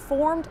residents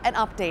informed and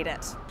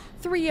updated.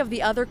 3 of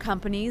the other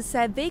companies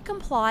said they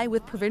comply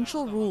with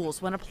provincial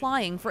rules when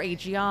applying for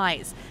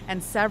AGIs,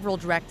 and several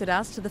directed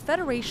us to the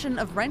Federation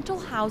of Rental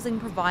Housing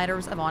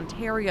Providers of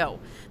Ontario.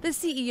 The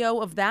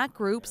CEO of that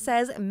group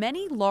says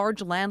many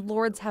large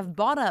landlords have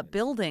bought up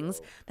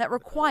buildings that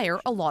require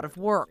a lot of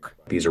work.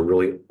 These are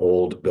really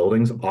old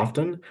buildings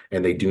often,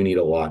 and they do need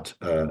a lot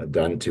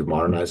done to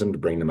modernize them, to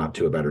bring them up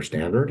to a better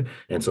standard.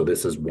 And so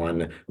this is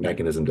one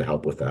mechanism to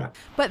help with that.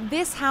 But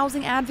this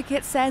housing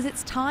advocate says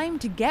it's time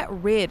to get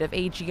rid of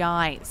AGIs.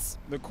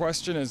 The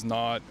question is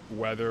not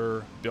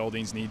whether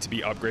buildings need to be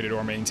upgraded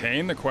or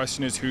maintained. The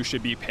question is who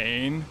should be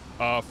paying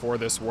for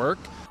this work.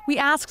 We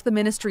asked the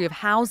Ministry of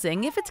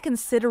Housing if it's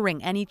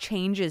considering any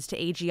changes to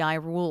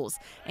AGI rules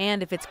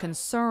and if it's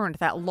concerned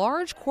that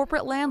large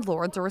corporate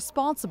landlords are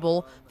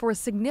responsible for a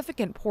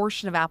significant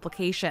portion of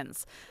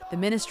applications. The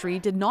ministry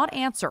did not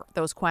answer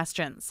those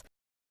questions.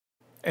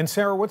 And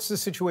Sarah, what's the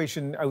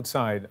situation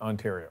outside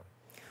Ontario?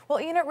 Well,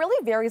 Ian, it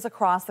really varies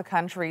across the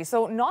country.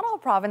 So not all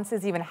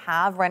provinces even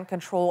have rent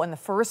control in the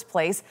first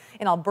place.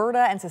 In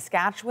Alberta and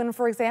Saskatchewan,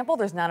 for example,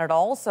 there's none at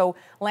all. So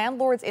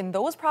landlords in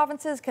those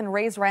provinces can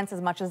raise rents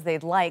as much as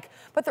they'd like.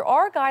 But there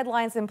are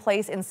guidelines in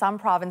place in some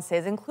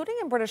provinces, including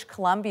in British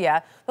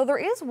Columbia, though there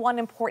is one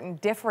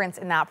important difference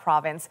in that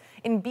province.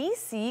 In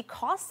BC,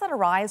 costs that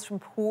arise from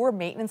poor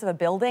maintenance of a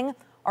building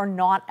are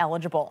not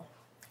eligible.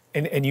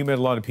 And you met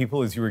a lot of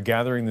people as you were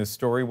gathering this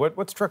story.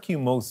 What struck you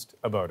most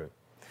about it?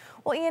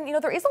 Well, Ian,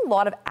 there is a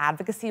lot of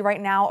advocacy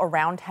right now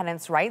around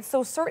tenants' rights,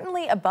 so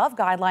certainly above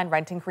guideline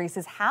rent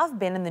increases have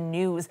been in the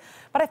news.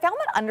 But I found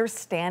that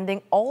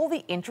understanding all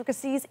the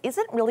intricacies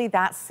isn't really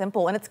that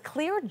simple, and it's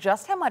clear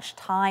just how much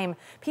time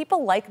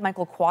people like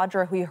Michael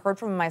Quadra, who you heard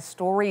from in my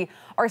story,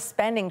 are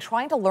spending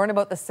trying to learn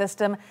about the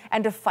system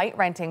and to fight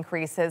rent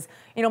increases.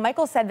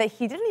 Michael said that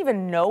he didn't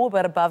even know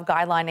about above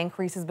guideline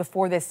increases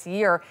before this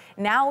year.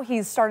 Now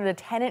he's started a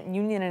tenant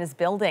union in his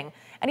building.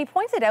 And he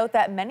pointed out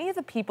that many of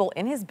the people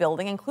in his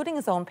building, including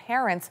his own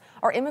parents,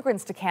 are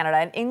immigrants to Canada,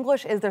 and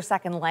English is their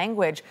second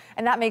language.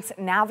 And that makes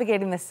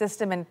navigating the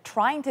system and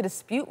trying to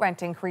dispute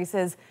rent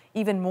increases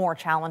even more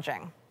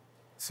challenging.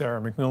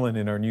 Sarah McMillan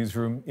in our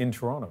newsroom in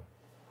Toronto.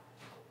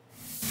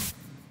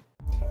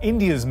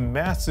 India's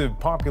massive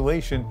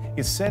population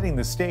is setting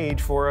the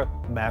stage for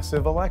a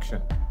massive election.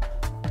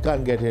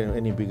 Can't get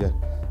any bigger.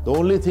 The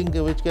only thing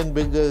which can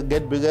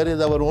get bigger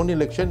is our own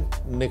election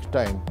next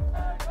time.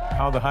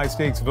 How the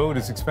high-stakes vote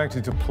is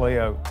expected to play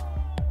out.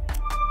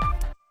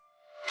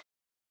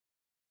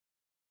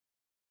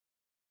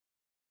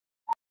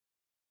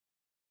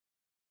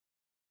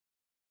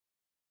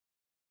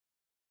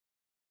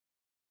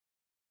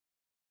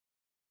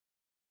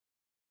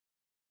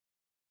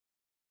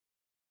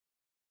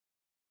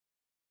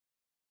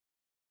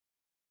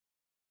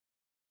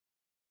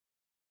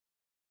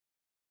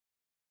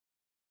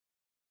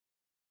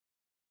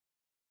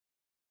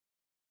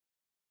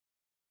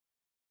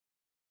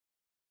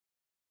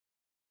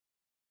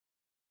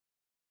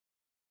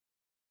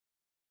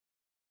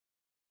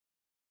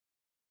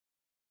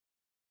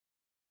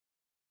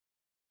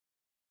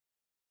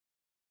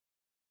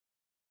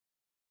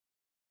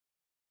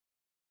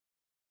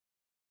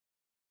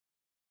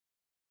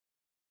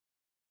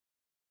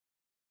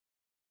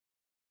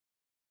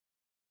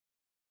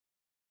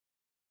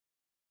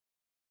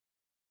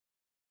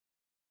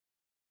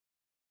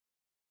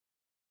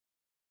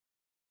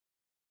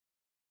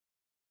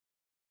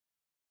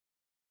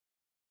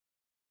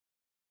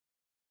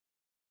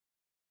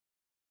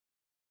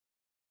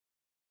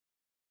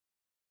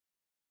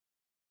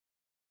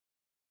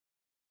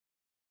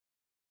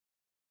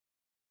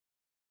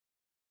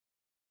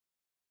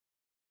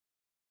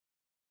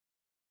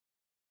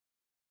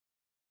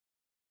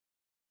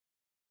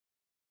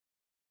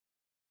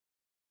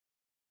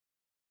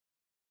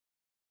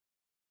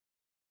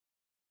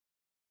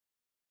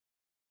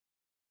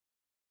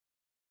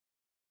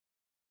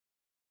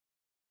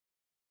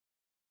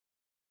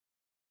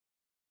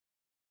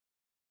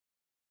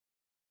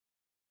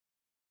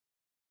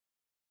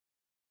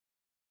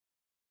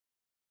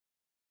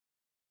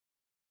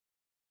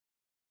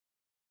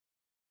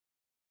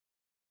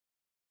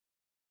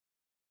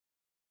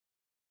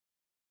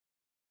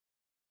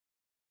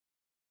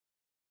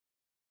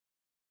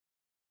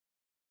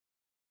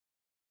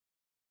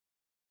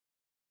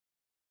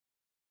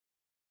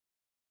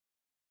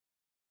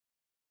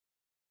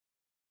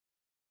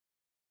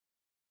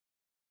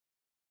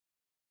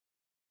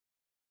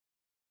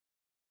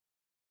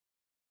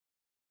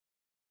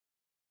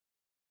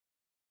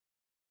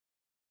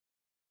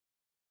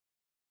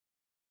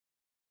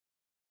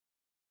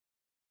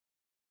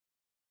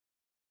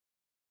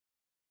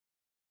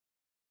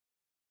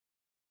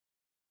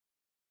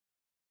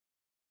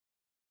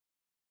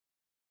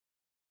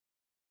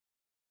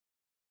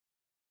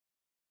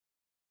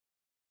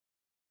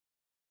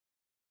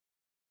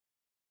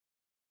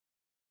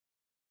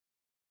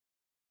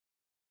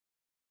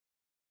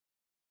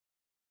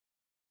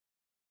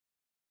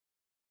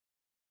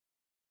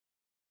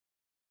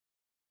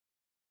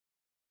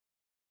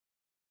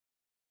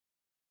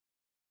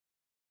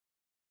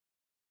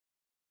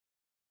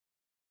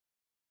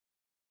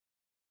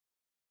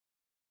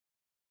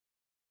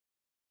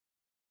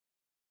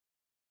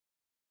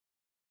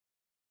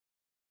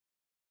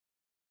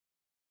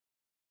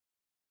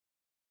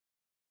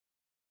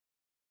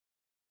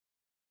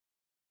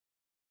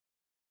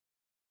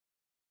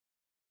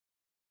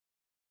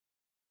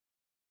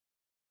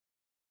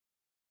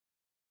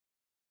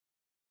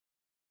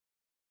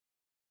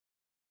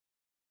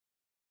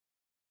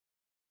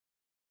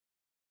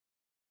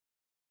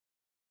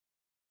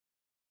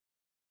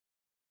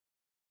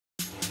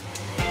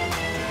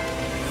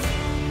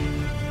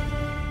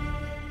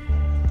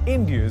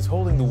 India is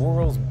holding the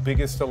world's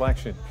biggest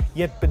election.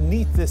 Yet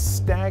beneath this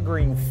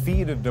staggering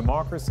feat of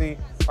democracy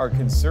are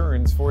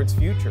concerns for its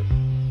future.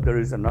 There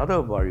is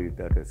another worry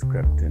that has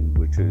crept in,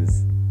 which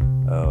is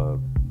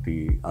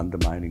the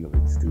undermining of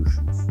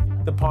institutions.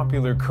 The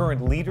popular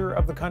current leader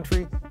of the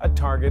country, a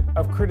target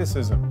of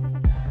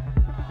criticism.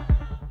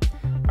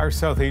 Our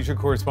South Asia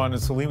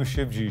correspondent Salima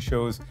Shivji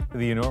shows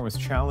the enormous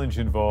challenge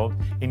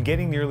involved in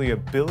getting nearly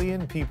 1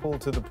 billion people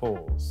to the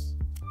polls.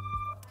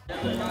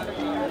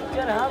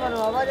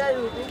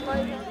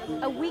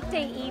 A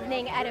weekday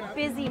evening at a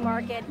busy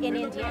market in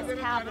India's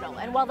capital.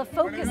 And while the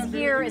focus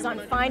here is on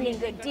finding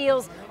good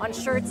deals on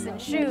shirts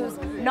and shoes,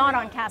 not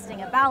on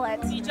casting a ballot,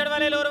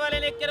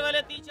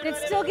 it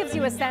still gives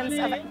you a sense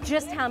of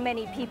just how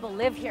many people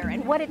live here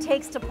and what it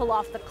takes to pull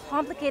off the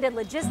complicated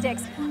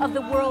logistics of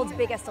the world's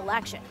biggest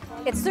election.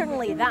 It's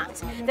certainly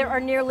that. There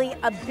are nearly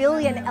 1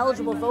 billion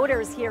eligible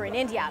voters here in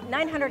India,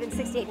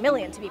 968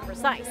 million to be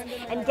precise,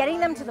 and getting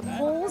them to the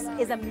polls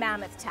is a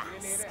mammoth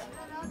task.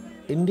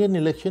 Indian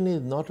election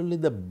is not only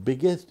the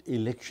biggest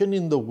election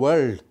in the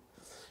world,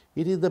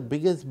 it is the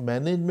biggest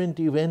management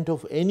event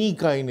of any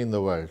kind in the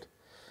world.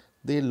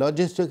 The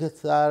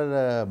logistics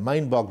are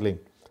mind-boggling.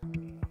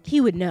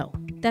 He would know.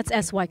 That's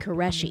S.Y.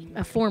 Qureshi,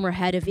 a former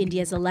head of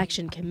India's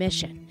election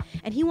commission.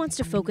 And he wants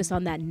to focus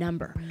on that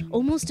number,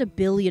 almost 1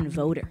 billion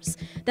voters.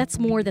 That's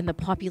more than the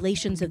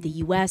populations of the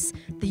US,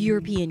 the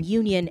European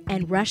Union,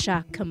 and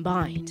Russia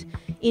combined.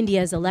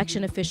 India's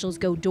election officials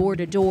go door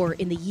to door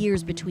in the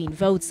years between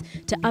votes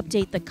to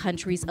update the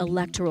country's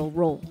electoral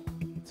roll.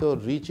 So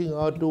reaching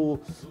out to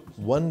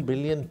 1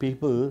 billion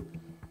people,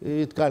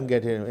 it can't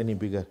get any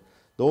bigger.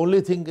 The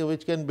only thing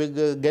which can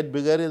get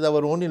bigger is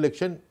our own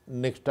election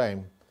next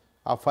time.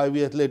 5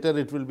 years later,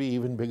 it will be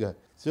even bigger.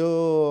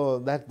 So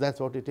that's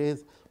what it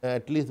is.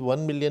 At least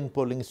 1 million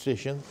polling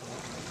stations.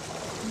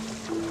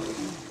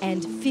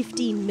 And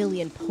 15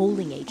 million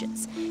polling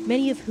agents,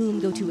 many of whom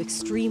go to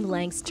extreme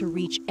lengths to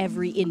reach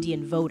every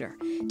Indian voter,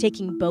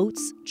 taking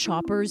boats,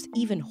 choppers,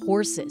 even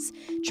horses,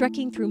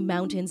 trekking through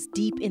mountains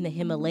deep in the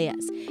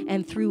Himalayas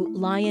and through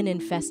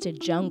lion-infested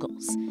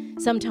jungles.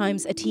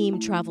 Sometimes a team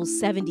travels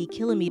 70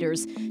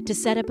 kilometers to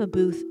set up a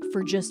booth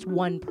for just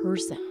one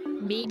person.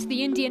 Meet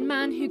the Indian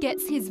man who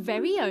gets his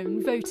very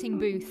own voting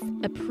booth.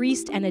 A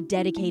priest and a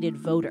dedicated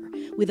voter,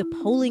 with a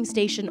polling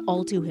station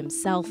all to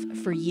himself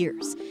for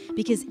years,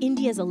 because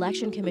India's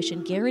election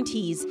commission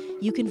guarantees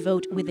you can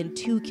vote within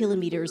 2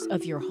 kilometers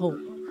of your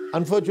home.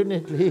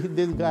 Unfortunately,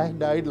 this guy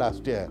died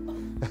last year.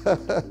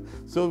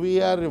 So we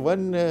are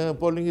 1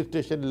 polling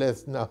station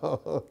less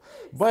now.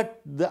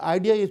 But the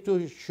idea is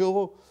to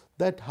show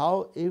that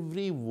how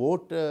every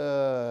vote,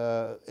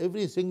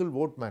 every single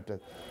vote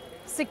matters.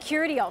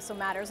 Security also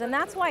matters, and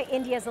that's why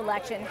India's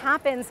election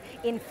happens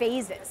in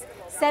phases.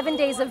 7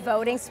 days of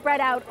voting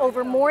spread out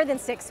over more than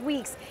 6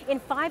 weeks in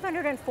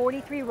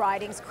 543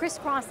 ridings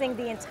crisscrossing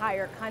the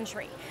entire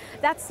country.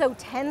 That's so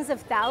tens of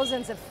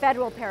thousands of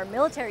federal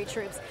paramilitary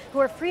troops who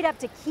are freed up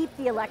to keep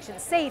the election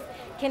safe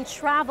can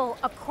travel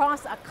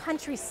across a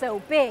country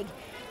so big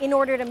in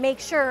order to make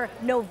sure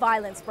no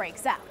violence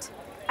breaks out.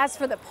 As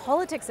for the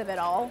politics of it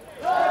all,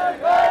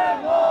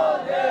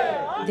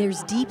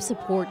 there's deep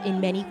support in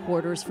many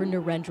quarters for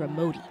Narendra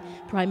Modi,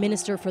 Prime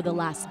Minister for the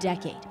last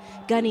decade,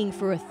 gunning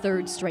for a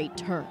 3rd straight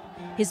term.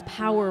 His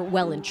power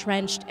well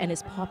entrenched and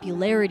his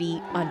popularity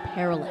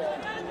unparalleled.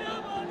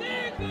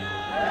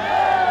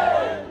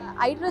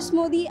 I trust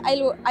Modi,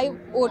 I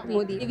vote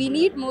Modi. We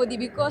need Modi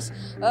because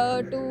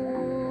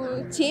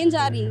to change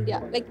our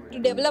India, like to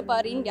develop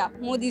our India,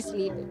 Modi is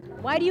needed.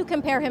 Why do you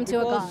compare him to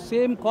a god?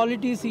 Same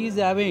qualities he is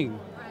having.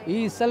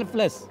 He is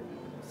selfless.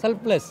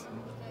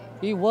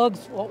 He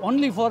works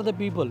only for the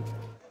people.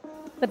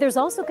 But there's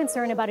also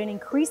concern about an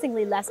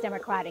increasingly less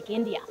democratic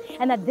India,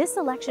 and that this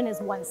election is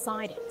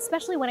one-sided,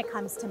 especially when it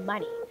comes to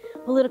money.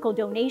 Political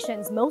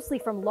donations, mostly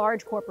from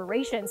large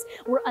corporations,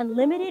 were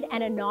unlimited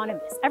and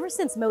anonymous ever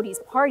since Modi's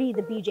party,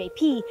 the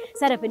BJP,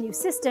 set up a new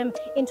system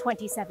in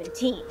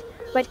 2017.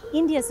 But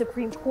India's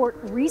Supreme Court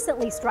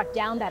recently struck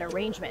down that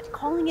arrangement,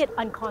 calling it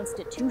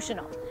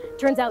unconstitutional.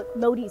 Turns out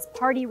Modi's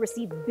party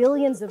received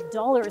billions of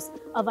dollars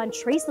of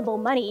untraceable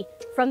money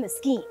from the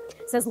scheme,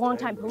 says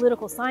longtime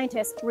political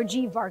scientist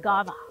Rajiv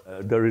Bhargava.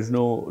 There is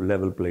no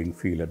level playing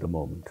field at the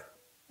moment,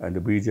 and the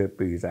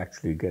BJP is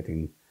actually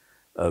getting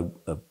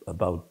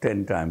about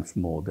 10 times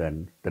more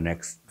than the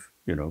next,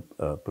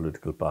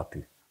 political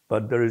party.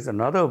 But there is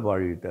another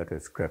worry that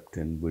has crept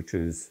in, which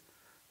is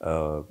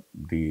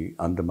the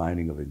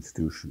undermining of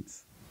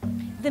institutions.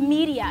 The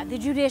media, the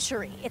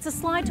judiciary, it's a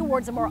slide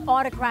towards a more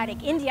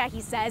autocratic India,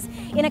 he says,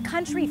 in a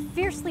country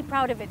fiercely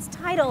proud of its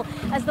title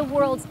as the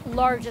world's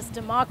largest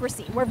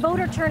democracy, where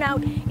voter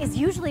turnout is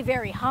usually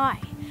very high.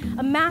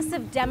 A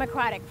massive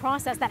democratic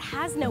process that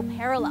has no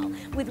parallel,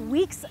 with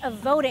weeks of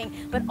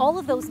voting, but all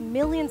of those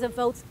millions of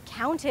votes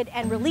counted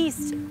and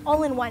released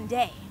all in one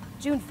day,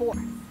 June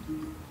 4th.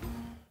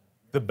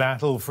 The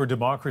battle for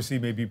democracy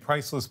may be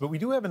priceless, but we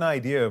do have an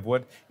idea of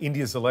what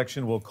India's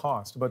election will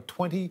cost. About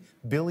 20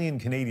 billion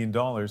Canadian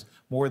dollars,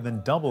 more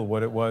than double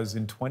what it was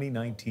in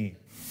 2019.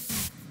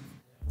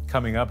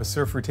 Coming up, a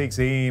surfer takes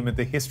aim at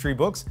the history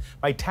books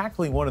by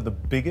tackling one of the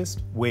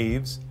biggest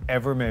waves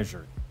ever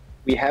measured.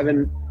 We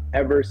haven't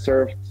ever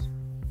surfed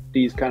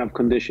these kind of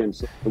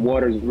conditions. The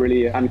water is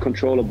really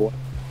uncontrollable.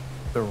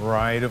 The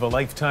ride of a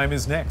lifetime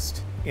is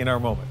next in our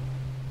moment.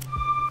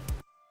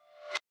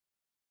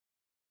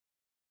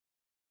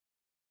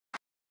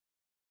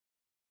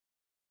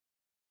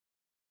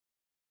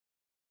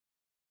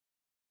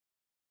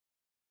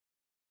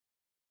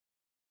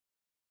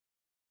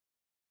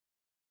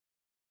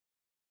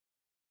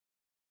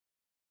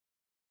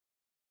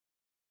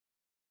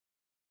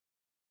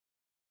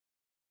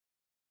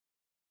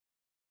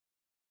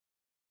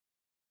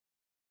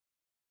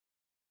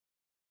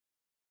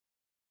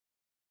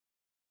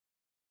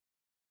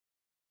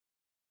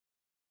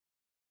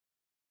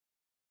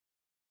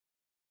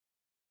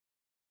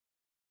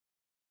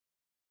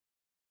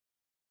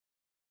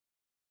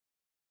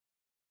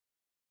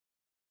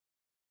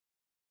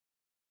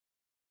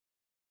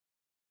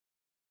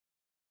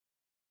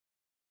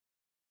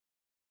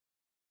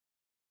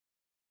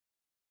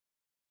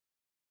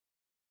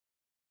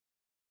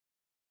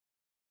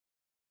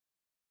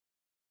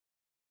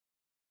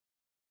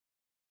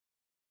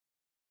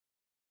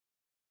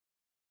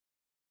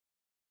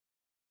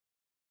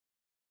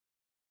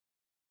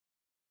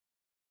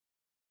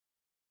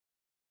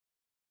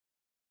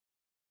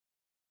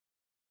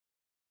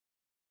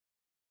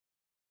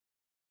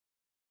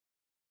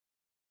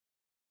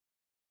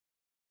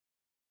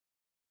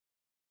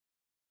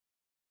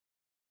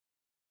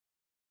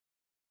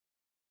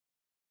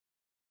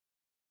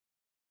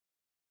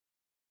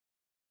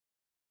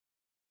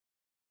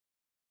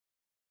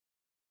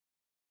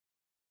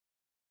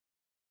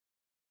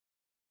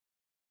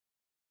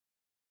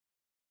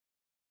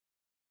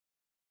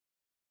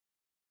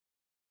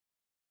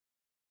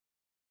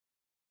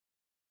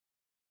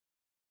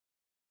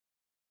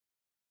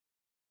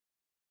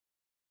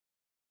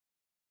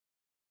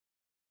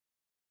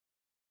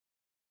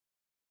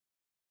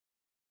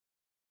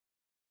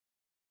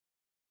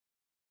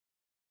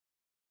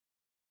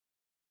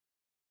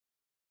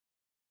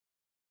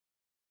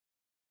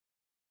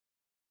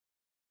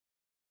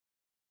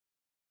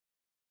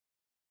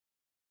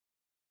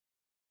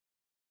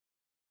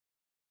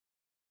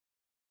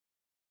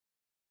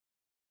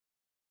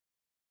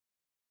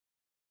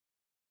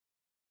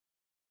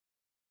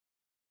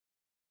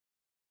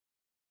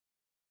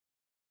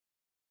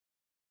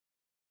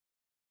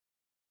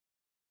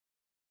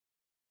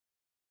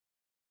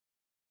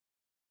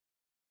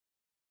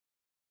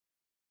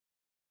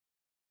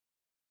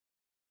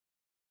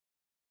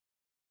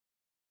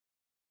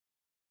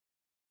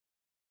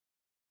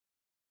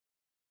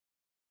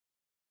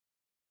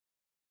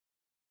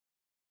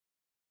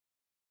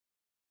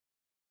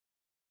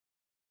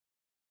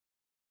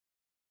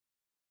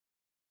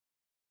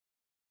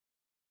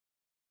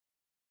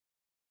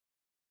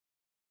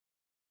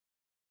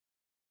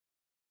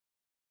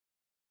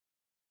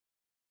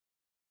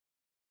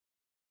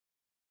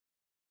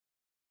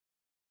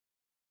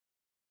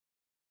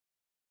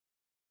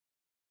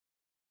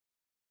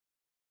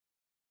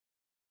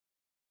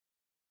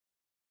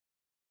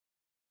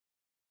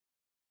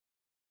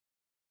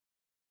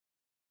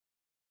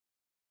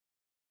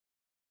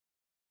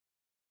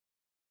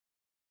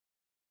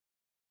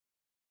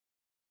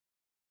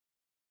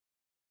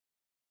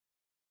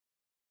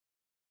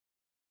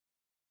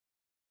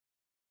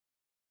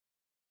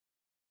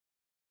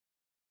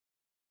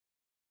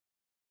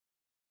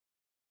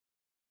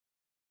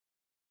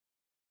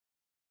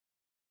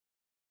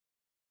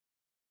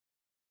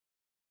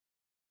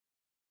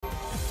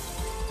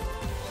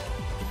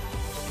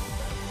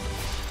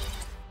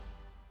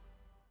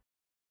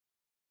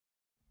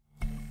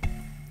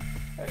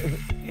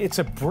 It's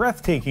a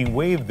breathtaking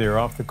wave there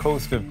off the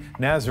coast of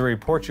Nazaré,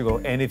 Portugal.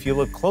 And if you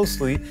look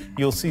closely,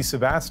 you'll see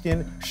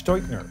Sebastian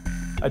Steutner,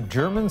 a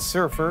German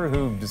surfer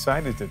who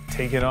decided to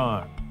take it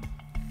on.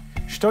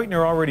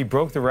 Steutner already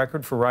broke the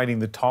record for riding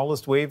the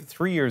tallest wave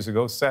 3 years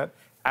ago, set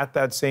at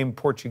that same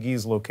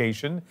Portuguese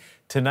location.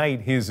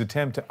 Tonight, his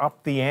attempt to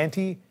up the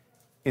ante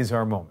is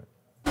our moment.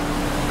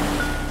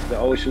 The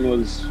ocean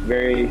was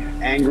very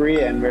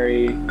angry and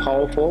very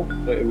powerful.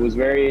 It was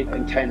very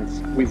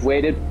intense. We've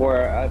waited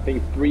for, I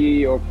think,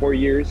 3 or 4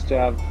 years to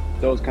have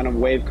those kind of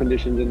wave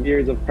conditions, and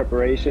years of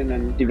preparation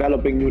and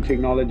developing new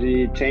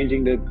technology,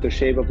 changing the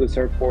shape of the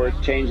surfboard,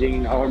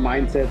 changing our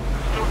mindset.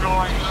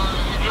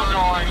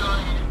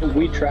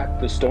 We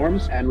track the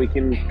storms, and we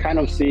can kind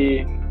of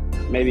see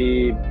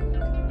maybe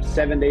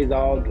 7 days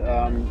out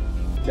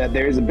that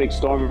there is a big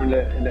storm in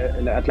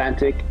the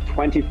Atlantic.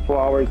 24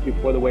 hours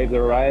before the waves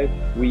arrive,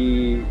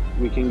 we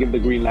can give the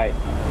green light.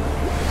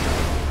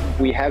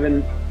 We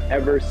haven't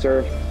ever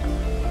surfed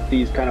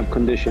these kind of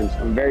conditions.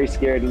 I'm very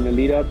scared in the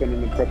lead up and in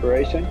the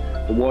preparation.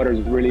 The water is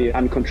really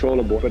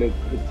uncontrollable, but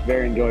it's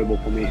very enjoyable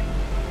for me.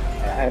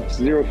 I have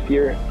zero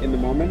fear in the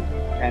moment,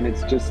 and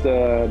it's just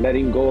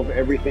letting go of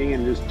everything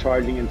and just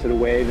charging into the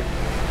wave.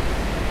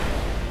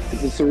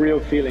 It's a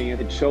surreal feeling.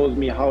 It shows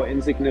me how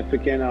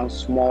insignificant, how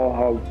small,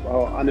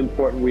 how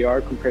unimportant we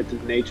are compared to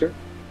nature.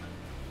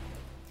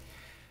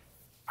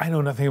 I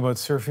know nothing about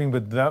surfing,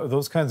 but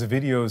those kinds of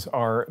videos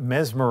are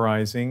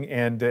mesmerizing.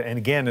 And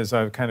again, as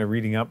I'm kind of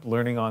reading up,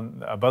 learning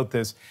about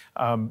this,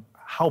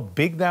 how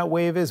big that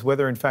wave is,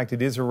 whether in fact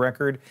it is a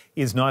record,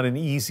 is not an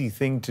easy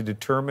thing to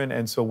determine.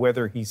 And so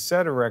whether he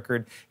set a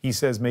record, he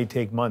says, may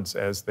take months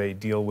as they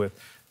deal with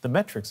the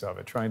metrics of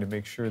it, trying to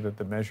make sure that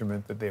the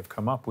measurement that they've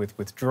come up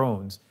with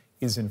drones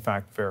is in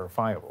fact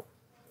verifiable.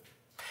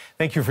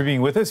 Thank you for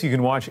being with us. You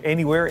can watch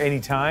anywhere,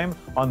 anytime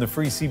on the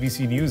free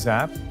CBC News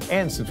app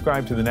and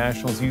subscribe to the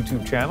National's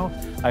YouTube channel.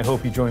 I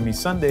hope you join me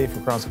Sunday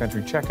for Cross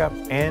Country Checkup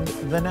and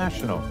The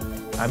National.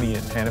 I'm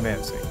Ian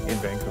Hanomansing in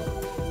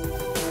Vancouver.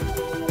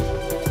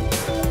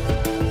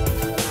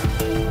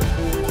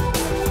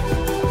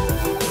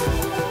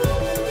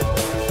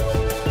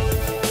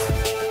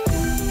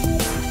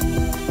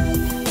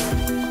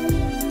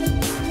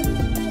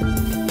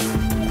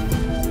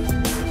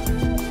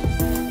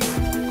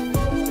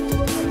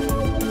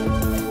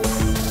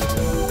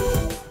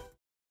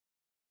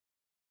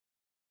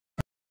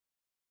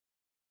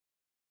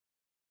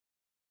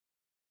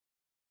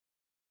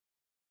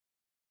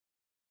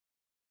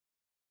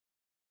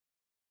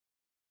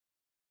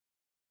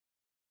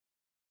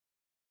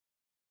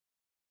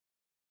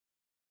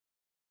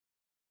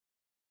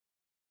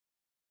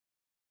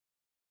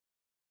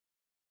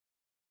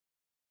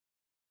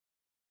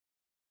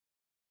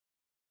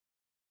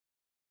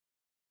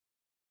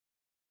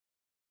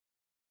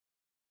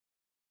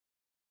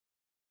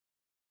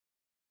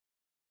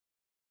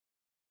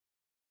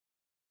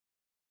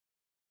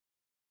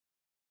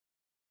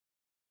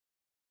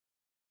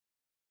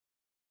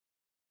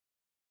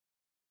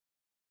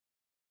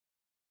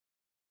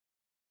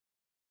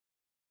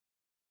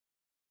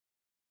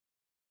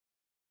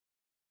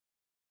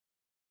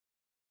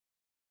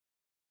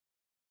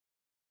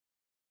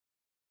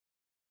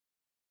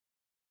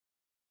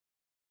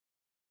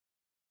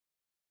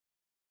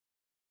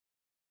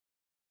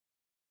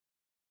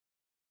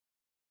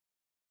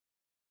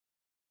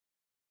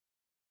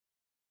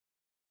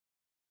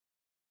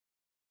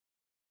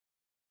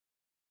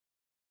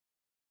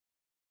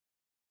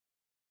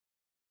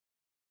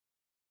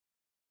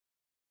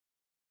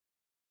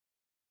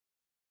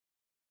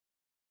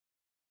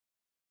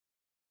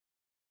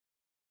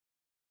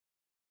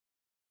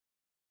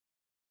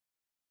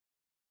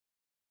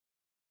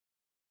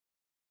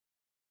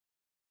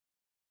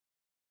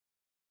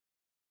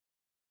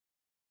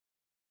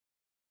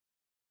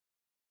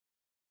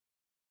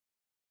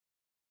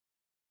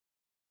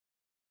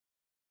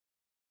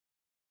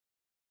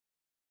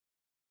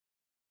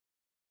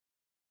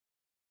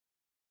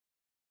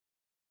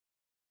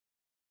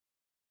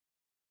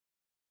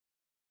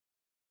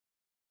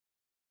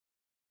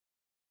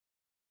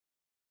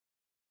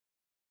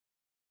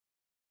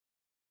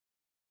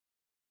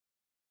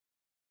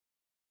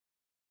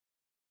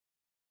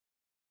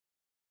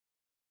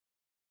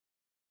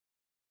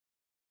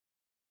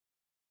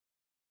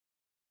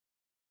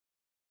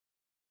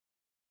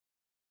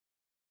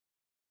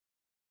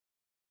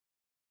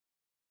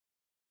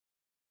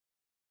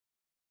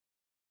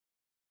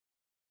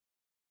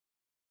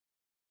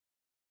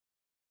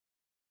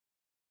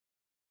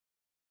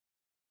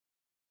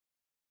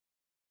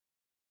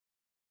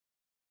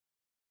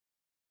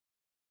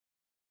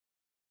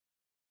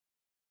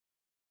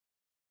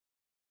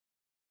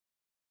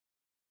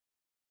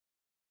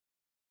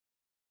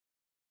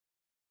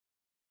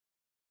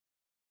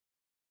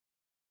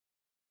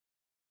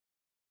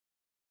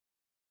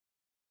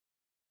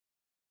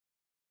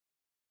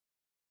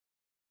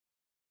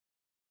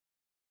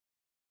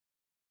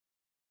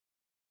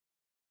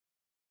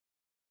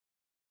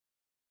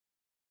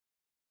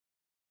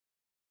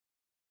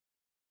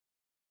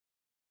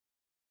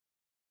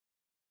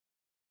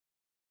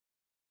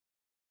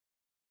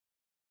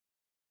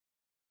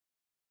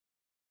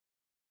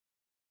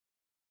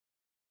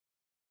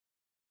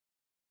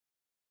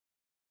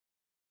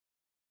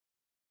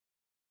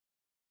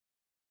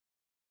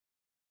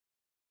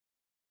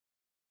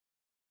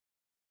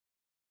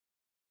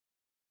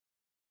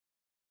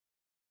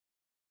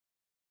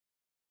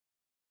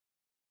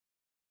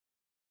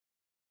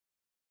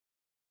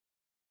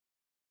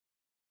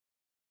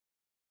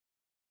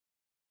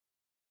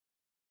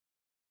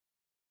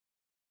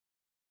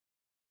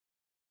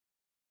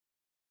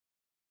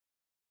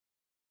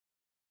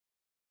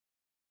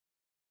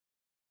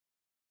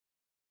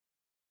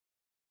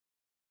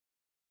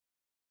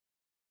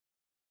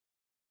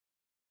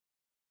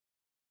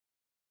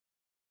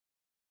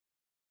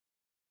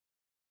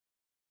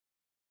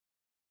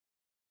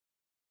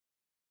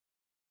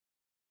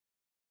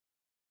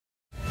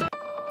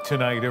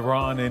 Tonight,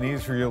 Iran and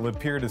Israel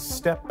appear to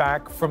step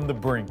back from the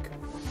brink.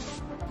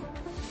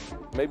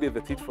 Maybe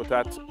the tit for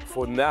tat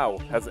for now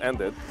has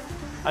ended.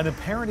 An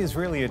apparent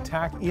Israeli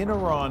attack in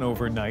Iran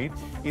overnight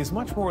is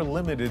much more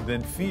limited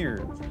than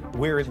feared,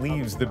 where it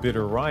leaves the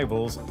bitter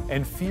rivals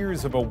and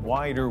fears of a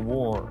wider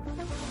war.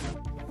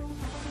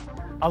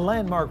 A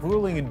landmark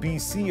ruling in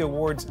BC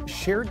awards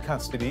shared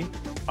custody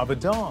of a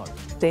dog.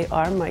 They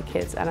are my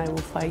kids, and I will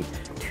fight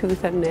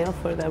tooth and nail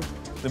for them.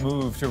 The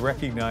move to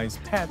recognize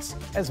pets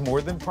as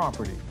more than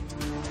property.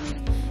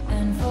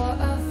 And for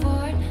a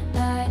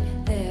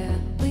fortnight there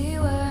we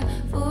were,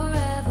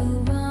 forever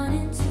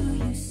running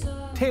to you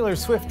so. Taylor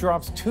Swift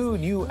drops 2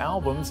 new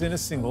albums in a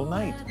single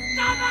night.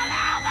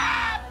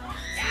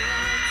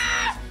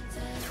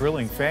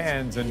 Thrilling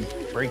fans and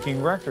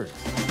breaking records.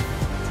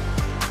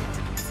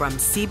 From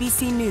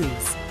CBC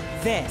News,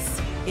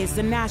 this is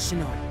The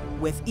National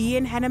with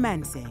Ian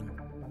Hanomansing.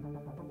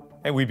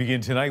 And we begin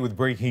tonight with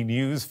breaking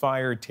news.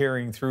 Fire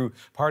tearing through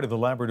part of the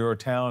Labrador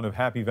town of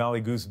Happy Valley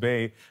Goose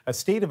Bay. A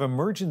state of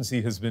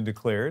emergency has been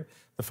declared.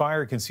 The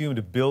fire consumed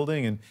a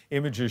building, and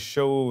images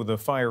show the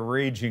fire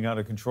raging out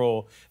of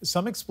control.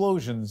 Some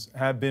explosions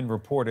have been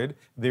reported.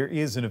 There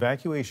is an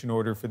evacuation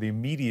order for the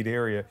immediate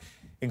area,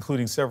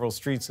 including several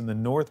streets in the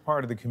north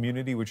part of the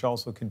community, which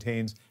also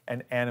contains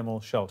an animal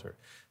shelter.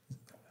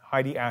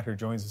 Heidi Atter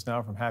joins us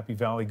now from Happy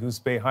Valley Goose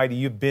Bay. Heidi,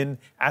 you've been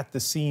at the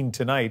scene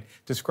tonight.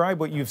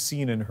 Describe what you've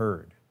seen and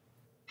heard.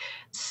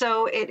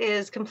 So it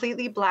is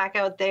completely black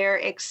out there,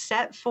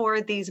 except for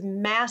these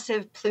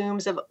massive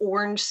plumes of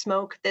orange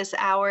smoke this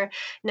hour.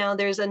 Now,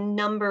 there's a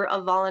number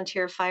of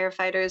volunteer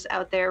firefighters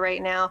out there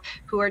right now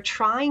who are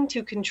trying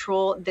to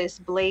control this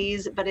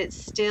blaze, but it's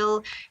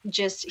still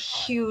just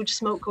huge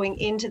smoke going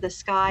into the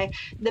sky.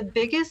 The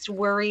biggest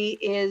worry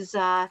is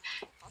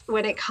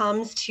when it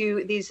comes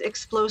to these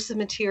explosive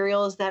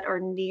materials that are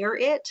near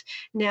it.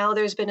 Now,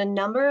 there's been a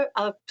number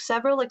of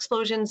several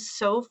explosions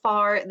so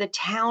far. The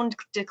town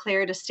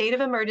declared a state of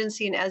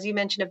emergency and, as you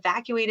mentioned,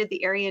 evacuated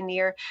the area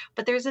near.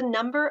 But there's a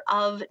number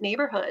of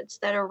neighborhoods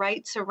that are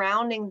right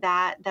surrounding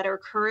that are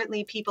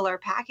currently, people are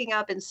packing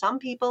up, and some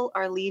people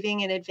are leaving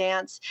in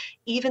advance,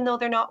 even though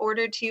they're not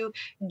ordered to,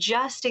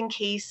 just in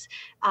case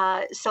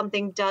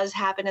something does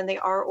happen, and they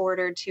are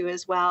ordered to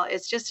as well.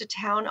 It's just a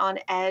town on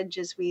edge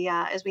as we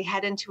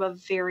head into a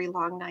very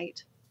long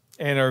night.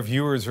 And our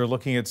viewers are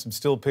looking at some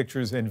still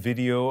pictures and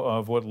video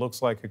of what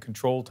looks like a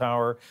control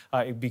tower,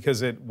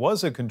 because it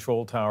was a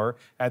control tower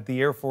at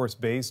the Air Force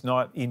Base,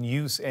 not in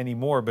use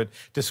anymore. But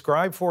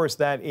describe for us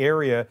that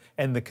area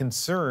and the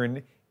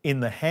concern in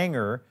the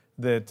hangar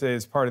that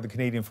is part of the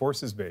Canadian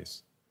Forces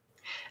Base.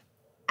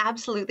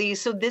 Absolutely.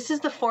 So this is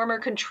the former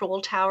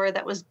control tower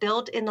that was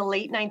built in the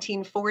late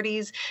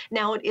 1940s.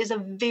 Now, it is a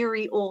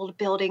very old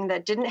building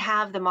that didn't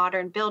have the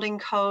modern building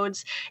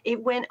codes.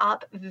 It went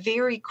up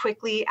very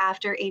quickly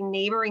after a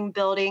neighboring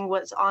building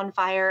was on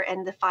fire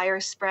and the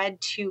fire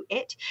spread to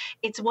it.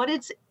 It's what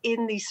it's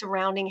in the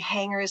surrounding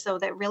hangars, though,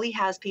 that really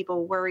has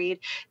people worried.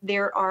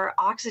 There are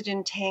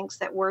oxygen tanks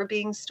that were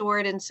being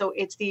stored, and so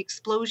it's the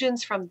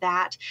explosions from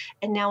that.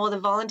 And now, while the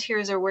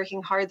volunteers are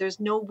working hard, there's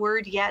no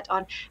word yet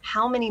on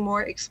how many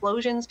more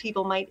explosions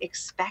people might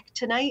expect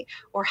tonight,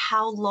 or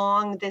how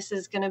long this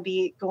is going to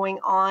be going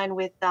on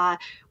with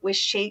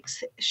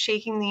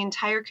shaking the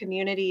entire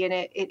community. And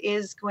it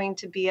is going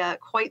to be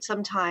quite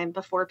some time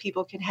before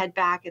people can head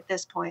back at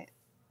this point.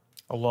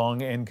 A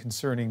long and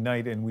concerning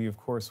night, and we, of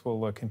course,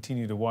 will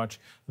continue to watch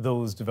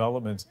those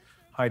developments.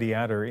 Heidi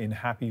Atter in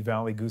Happy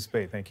Valley Goose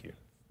Bay, thank you.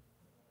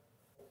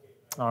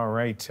 All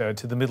right, to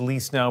the Middle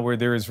East now, where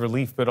there is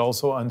relief but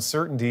also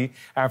uncertainty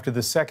after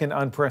the second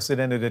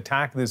unprecedented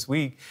attack this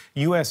week.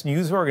 U.S.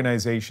 news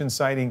organizations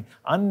citing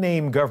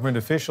unnamed government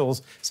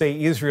officials say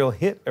Israel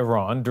hit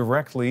Iran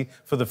directly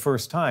for the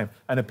first time,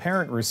 an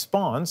apparent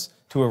response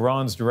to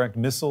Iran's direct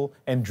missile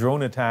and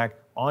drone attack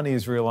on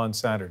Israel on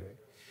Saturday.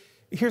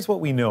 Here's what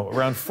we know.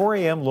 Around 4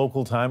 a.m.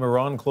 local time,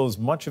 Iran closed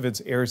much of its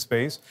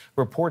airspace.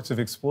 Reports of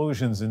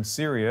explosions in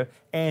Syria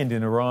and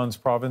in Iran's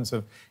province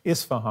of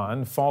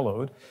Isfahan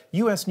followed.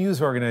 U.S.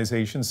 news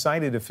organizations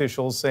cited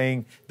officials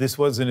saying this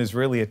was an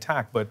Israeli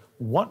attack, but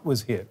what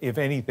was hit, if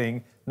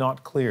anything,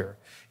 not clear.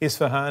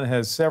 Isfahan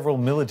has several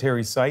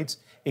military sites,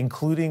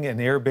 including an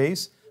air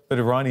base, but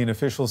Iranian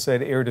officials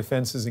said air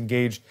defenses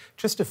engaged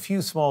just a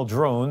few small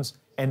drones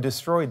and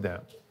destroyed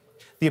them.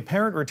 The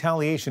apparent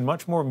retaliation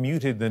much more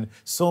muted than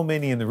so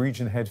many in the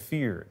region had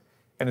feared.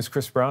 And as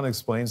Chris Brown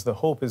explains, the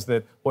hope is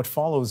that what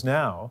follows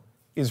now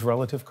is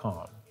relative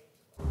calm.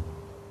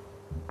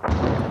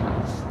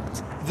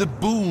 The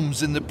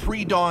booms in the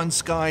pre-dawn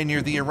sky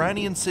near the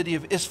Iranian city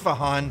of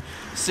Isfahan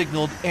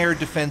signaled air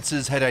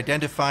defenses had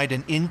identified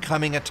an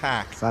incoming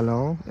attack.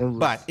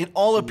 But it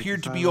all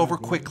appeared to be over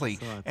quickly,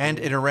 and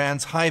at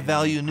Iran's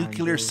high-value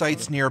nuclear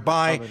sites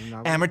nearby,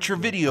 amateur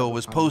video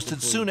was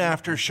posted soon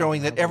after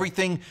showing that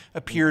everything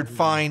appeared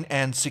fine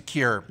and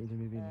secure.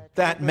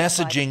 That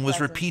messaging was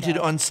repeated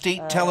on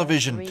state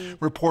television,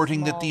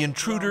 reporting that the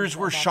intruders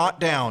were shot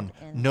down,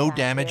 no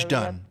damage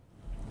done.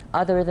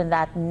 Other than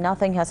that,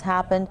 nothing has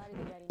happened.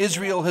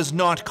 Israel has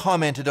not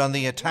commented on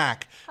the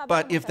attack,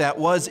 but if that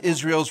was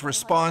Israel's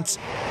response,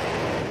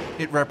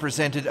 it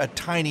represented a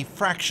tiny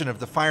fraction of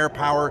the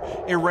firepower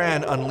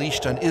Iran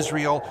unleashed on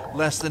Israel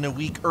less than a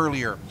week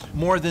earlier.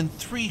 More than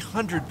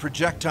 300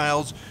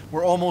 projectiles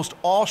were almost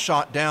all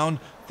shot down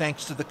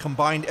thanks to the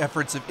combined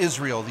efforts of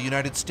Israel, the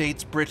United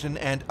States, Britain,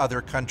 and other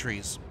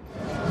countries.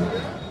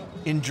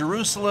 In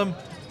Jerusalem,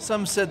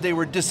 some said they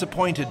were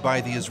disappointed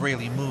by the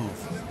Israeli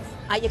move.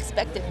 I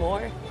expected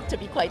more, to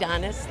be quite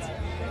honest.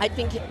 I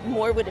think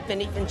more would have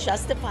been even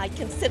justified,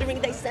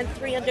 considering they sent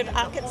 300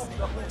 rockets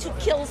to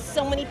kill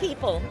so many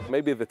people.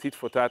 Maybe the tit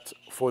for tat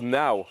for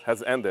now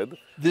has ended.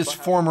 This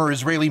former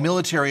Israeli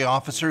military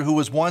officer, who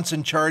was once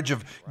in charge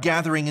of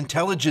gathering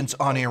intelligence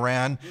on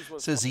Iran,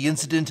 says the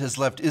incident has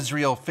left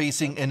Israel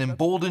facing an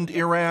emboldened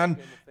Iran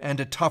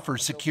and a tougher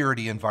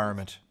security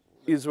environment.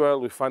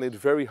 Israel will find it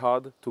very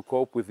hard to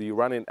cope with the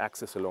Iranian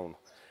axis alone.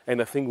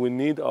 And I think we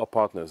need our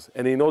partners.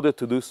 And in order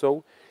to do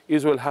so,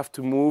 Israel has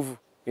to move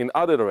in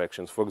other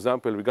directions, for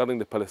example, regarding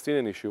the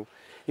Palestinian issue,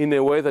 in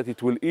a way that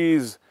it will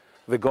ease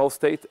the Gulf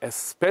state,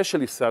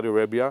 especially Saudi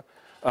Arabia,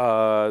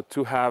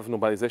 to have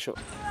normalization.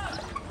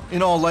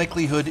 In all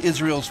likelihood,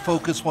 Israel's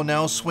focus will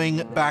now swing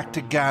back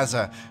to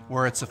Gaza,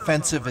 where its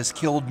offensive has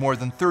killed more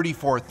than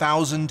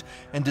 34,000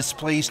 and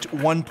displaced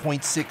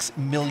 1.6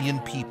 million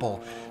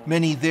people.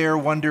 Many there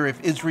wonder if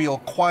Israel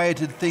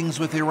quieted things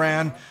with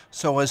Iran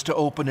so as to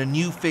open a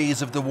new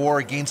phase of the war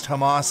against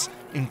Hamas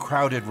in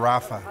crowded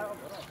Rafah.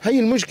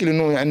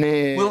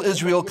 Will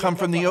Israel come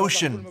from the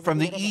ocean, from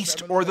the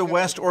east or the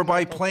west, or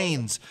by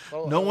planes?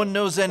 No one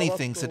knows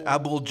anything, said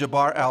Abul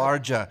Jabbar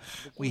al-Arja.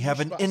 We have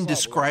an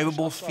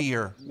indescribable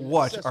fear.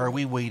 What are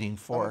we waiting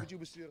for?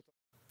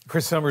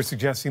 Chris Summers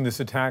suggesting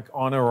this attack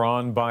on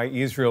Iran by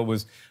Israel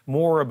was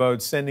more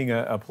about sending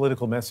a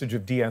political message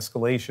of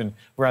de-escalation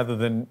rather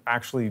than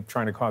actually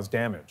trying to cause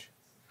damage.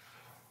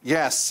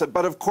 Yes,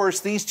 but of course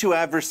these two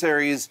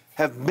adversaries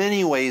have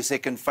many ways they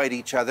can fight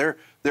each other.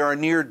 There are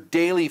near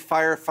daily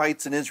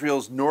firefights in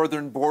Israel's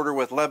northern border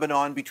with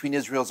Lebanon between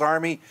Israel's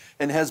army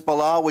and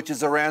Hezbollah, which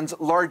is Iran's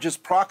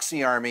largest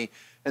proxy army,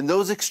 and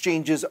those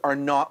exchanges are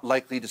not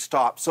likely to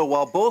stop. So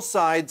while both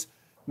sides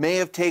may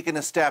have taken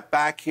a step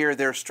back here,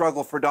 their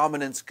struggle for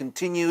dominance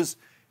continues,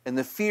 and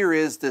the fear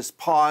is this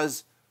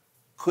pause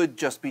could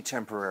just be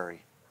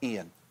temporary.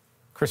 Ian.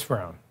 Chris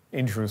Brown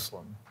in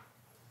Jerusalem.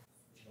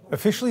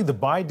 Officially, the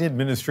Biden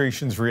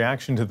administration's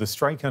reaction to the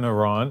strike on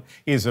Iran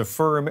is a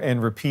firm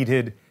and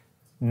repeated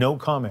no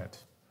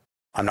comment.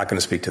 I'm not going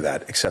to speak to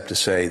that, except to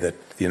say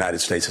that the United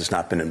States has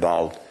not been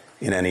involved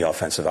in any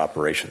offensive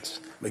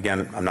operations.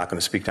 Again, I'm not going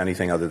to speak to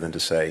anything other than to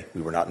say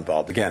we were not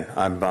involved. Again,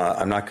 I'm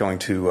not going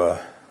to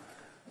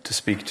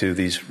speak to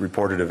these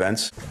reported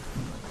events.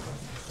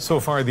 So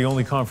far, the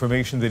only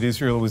confirmation that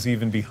Israel was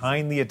even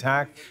behind the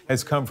attack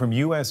has come from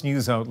U.S.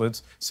 news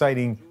outlets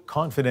citing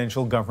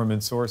confidential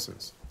government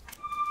sources.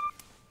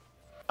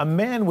 A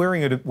man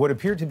wearing what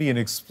appeared to be an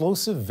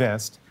explosive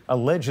vest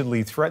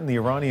allegedly threatened the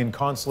Iranian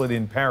consulate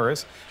in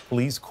Paris,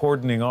 police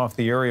cordoning off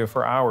the area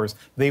for hours.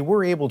 They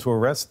were able to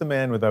arrest the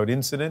man without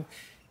incident.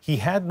 He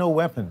had no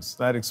weapons.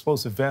 That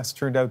explosive vest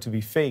turned out to be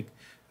fake.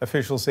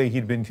 Officials say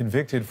he'd been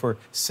convicted for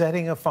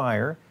setting a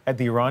fire at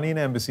the Iranian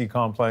embassy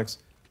complex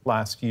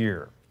last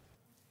year.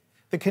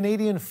 The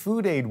Canadian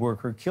food aid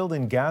worker killed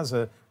in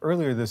Gaza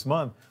earlier this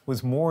month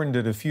was mourned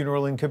at a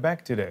funeral in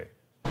Quebec today.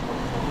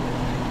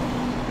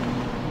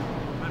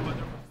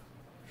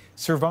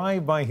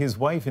 Survived by his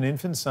wife and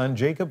infant son,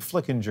 Jacob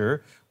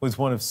Flickinger was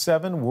one of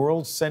 7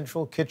 World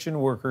Central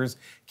Kitchen workers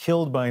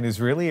killed by an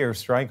Israeli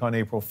airstrike on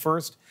April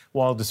 1st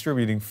while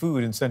distributing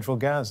food in central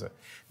Gaza.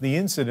 The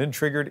incident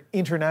triggered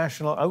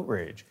international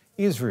outrage.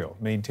 Israel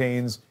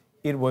maintains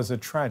it was a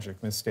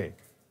tragic mistake.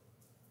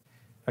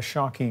 A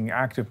shocking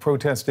act of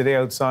protest today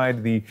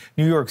outside the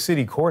New York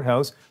City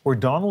courthouse where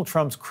Donald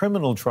Trump's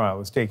criminal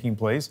trial is taking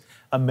place.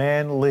 A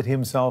man lit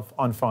himself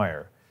on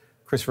fire.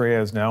 Chris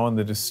Reyes now on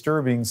the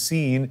disturbing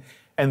scene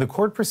and the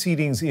court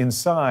proceedings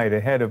inside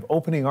ahead of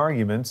opening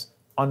arguments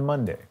on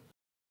Monday.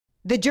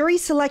 The jury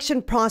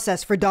selection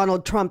process for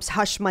Donald Trump's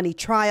hush money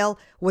trial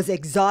was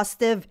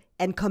exhaustive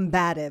and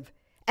combative.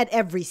 At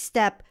every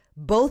step,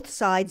 both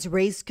sides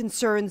raised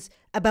concerns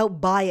about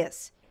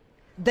bias.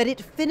 That it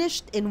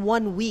finished in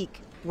 1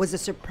 week was a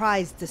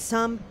surprise to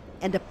some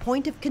and a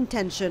point of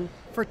contention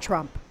for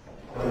Trump.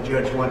 The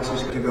judge wants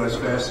us to go as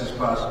fast as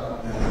possible.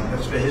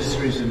 That's for his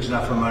reasons,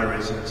 not for my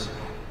reasons.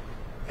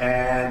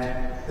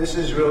 And this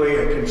is really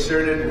a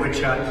concerted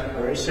witch hunt,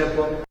 very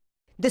simple.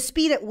 The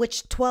speed at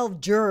which 12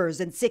 jurors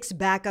and 6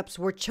 backups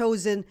were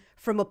chosen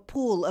from a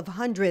pool of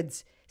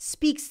hundreds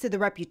speaks to the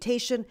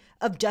reputation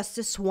of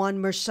Justice Juan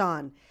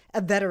Merchan, a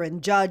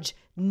veteran judge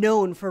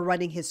known for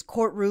running his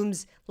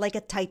courtrooms like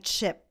a tight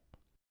ship.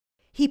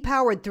 He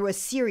powered through a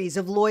series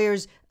of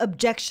lawyers'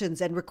 objections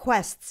and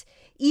requests,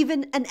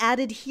 even an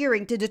added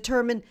hearing to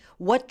determine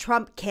what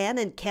Trump can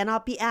and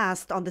cannot be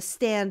asked on the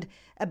stand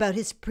about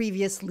his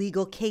previous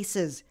legal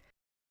cases.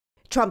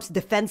 Trump's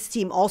defense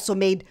team also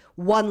made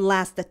one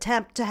last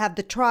attempt to have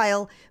the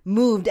trial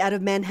moved out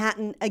of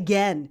Manhattan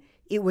again.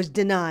 It was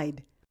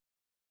denied.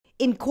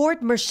 In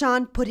court,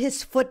 Merchan put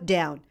his foot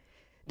down.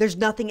 There's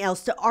nothing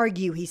else to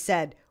argue, he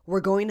said.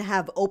 We're going to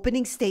have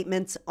opening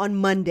statements on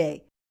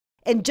Monday.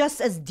 And just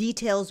as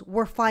details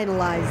were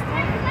finalized,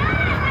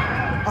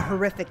 a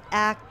horrific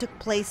act took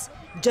place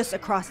just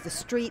across the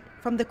street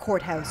from the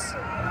courthouse.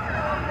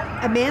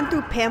 A man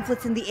threw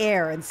pamphlets in the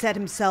air and set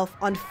himself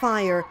on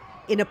fire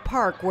in a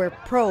park where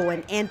pro-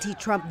 and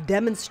anti-Trump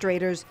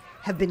demonstrators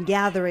have been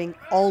gathering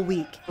all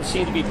week. It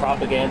seemed to be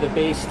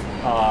propaganda-based,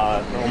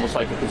 almost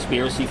like a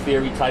conspiracy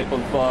theory type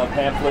of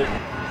pamphlet.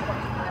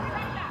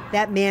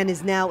 That man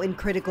is now in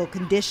critical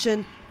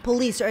condition.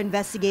 Police are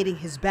investigating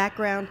his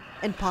background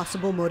and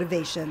possible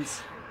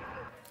motivations.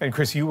 And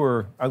Chris, you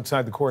were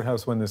outside the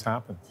courthouse when this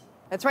happened.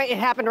 That's right. It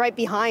happened right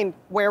behind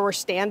where we're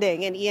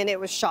standing. And Ian, it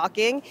was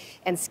shocking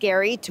and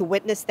scary to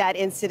witness that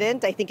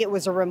incident. I think it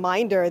was a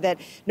reminder that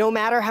no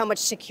matter how much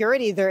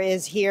security there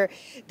is here,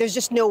 there's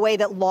just no way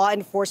that law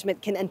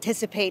enforcement can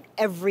anticipate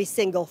every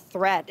single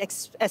threat,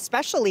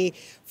 especially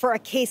for a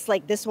case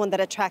like this one that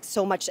attracts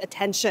so much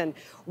attention.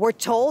 We're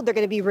told they're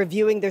going to be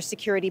reviewing their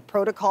security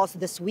protocols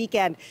this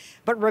weekend.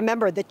 But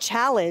remember, the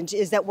challenge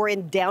is that we're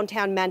in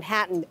downtown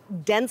Manhattan,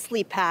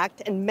 densely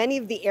packed, and many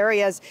of the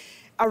areas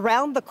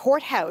around the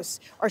courthouse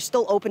are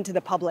still open to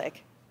the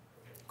public.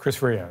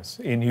 Chris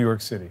Reyes in New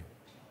York City.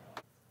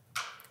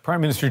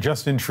 Prime Minister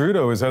Justin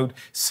Trudeau is out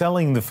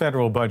selling the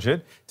federal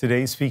budget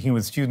today, speaking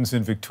with students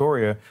in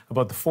Victoria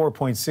about the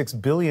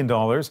 $4.6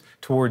 billion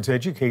towards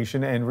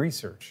education and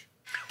research.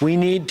 We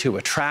need to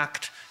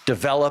attract,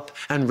 develop,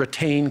 and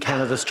retain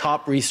Canada's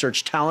top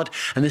research talent,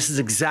 and this is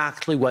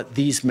exactly what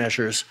these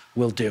measures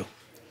will do.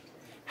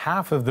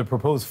 Half of the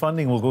proposed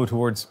funding will go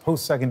towards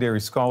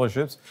post-secondary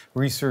scholarships,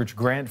 research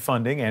grant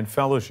funding, and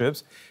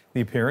fellowships.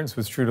 The appearance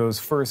was Trudeau's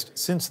first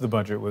since the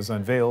budget was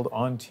unveiled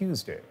on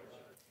Tuesday.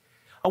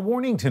 A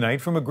warning tonight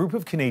from a group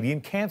of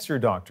Canadian cancer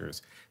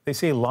doctors. They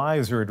say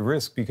lives are at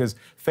risk because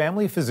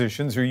family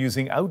physicians are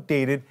using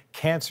outdated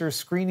cancer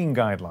screening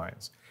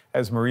guidelines.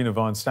 As Marina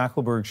von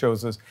Stackelberg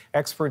shows us,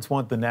 experts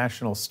want the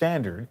national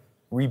standard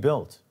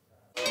rebuilt.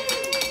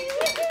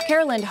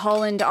 Carolyn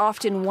Holland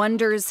often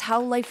wonders how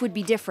life would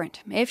be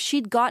different if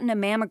she'd gotten a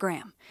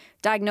mammogram.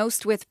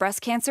 Diagnosed with breast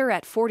cancer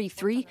at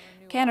 43,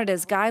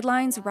 Canada's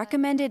guidelines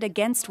recommended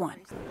against one.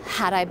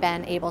 Had I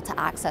been able to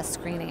access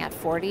screening at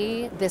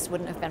 40, this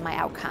wouldn't have been my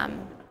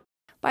outcome.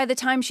 By the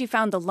time she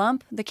found the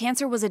lump, the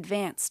cancer was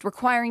advanced,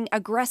 requiring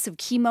aggressive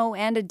chemo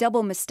and a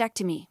double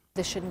mastectomy.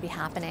 This shouldn't be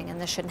happening, and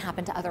this shouldn't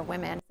happen to other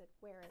women.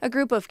 A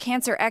group of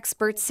cancer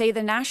experts say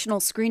the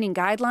national screening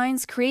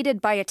guidelines, created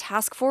by a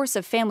task force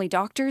of family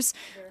doctors,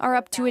 are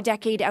up to a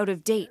decade out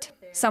of date.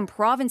 Some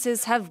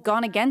provinces have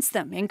gone against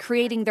them in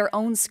creating their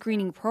own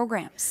screening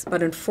programs.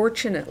 But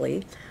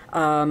unfortunately,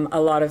 a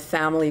lot of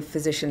family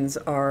physicians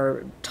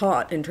are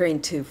taught and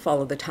trained to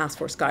follow the task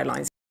force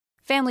guidelines.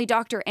 Family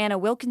doctor Anna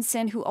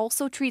Wilkinson, who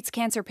also treats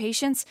cancer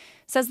patients,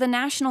 says the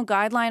national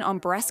guideline on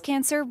breast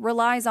cancer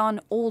relies on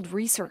old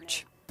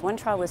research. One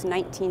trial was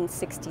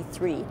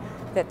 1963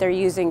 that they're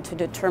using to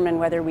determine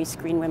whether we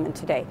screen women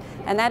today.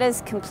 And that is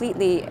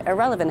completely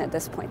irrelevant at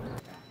this point.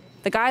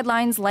 The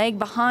guidelines lag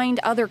behind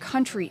other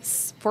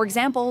countries. For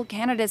example,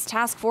 Canada's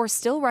task force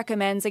still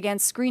recommends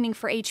against screening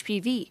for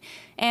HPV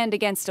and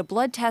against a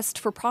blood test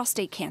for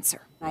prostate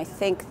cancer. I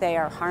think they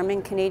are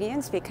harming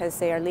Canadians because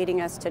they are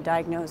leading us to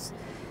diagnose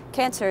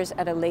cancers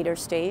at a later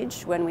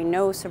stage when we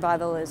know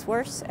survival is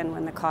worse and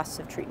when the costs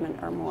of treatment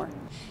are more.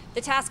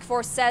 The task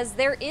force says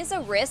there is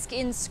a risk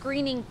in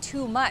screening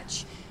too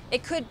much.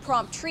 It could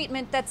prompt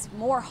treatment that's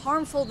more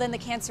harmful than the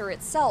cancer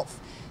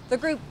itself. The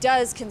group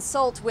does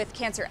consult with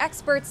cancer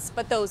experts,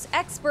 but those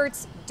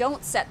experts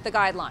don't set the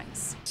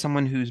guidelines.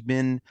 Someone who's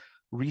been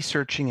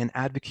researching and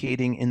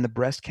advocating in the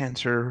breast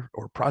cancer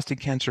or prostate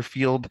cancer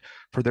field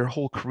for their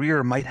whole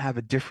career might have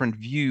a different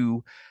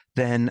view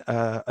than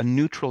a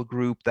neutral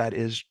group that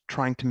is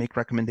trying to make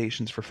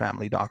recommendations for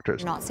family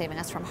doctors. You're not saving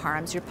us from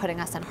harms, you're putting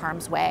us in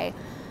harm's way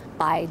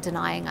by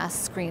denying us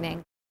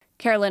screening.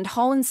 Carolyn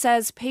Holland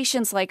says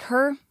patients like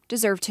her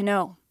deserve to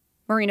know.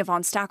 Marina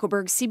von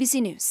Stackelberg, CBC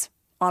News,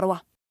 Ottawa.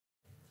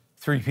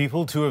 3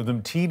 people, 2 of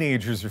them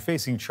teenagers, are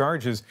facing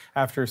charges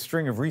after a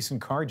string of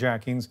recent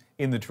carjackings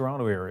in the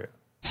Toronto area.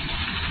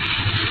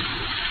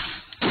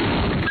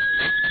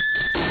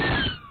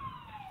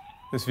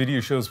 This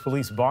video shows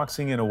police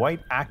boxing in a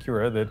white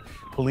Acura that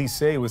police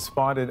say was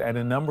spotted at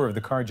a number of the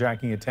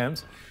carjacking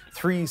attempts.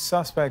 3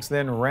 suspects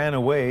then ran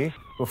away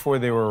before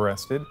they were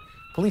arrested.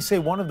 Police say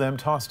one of them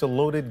tossed a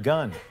loaded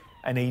gun.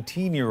 An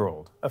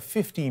 18-year-old, a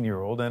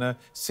 15-year-old, and a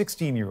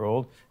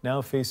 16-year-old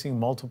now facing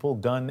multiple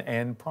gun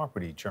and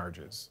property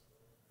charges.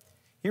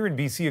 Here in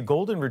BC, a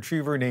golden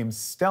retriever named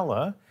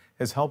Stella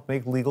has helped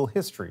make legal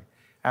history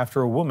after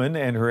a woman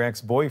and her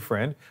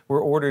ex-boyfriend were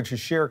ordered to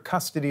share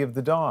custody of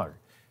the dog.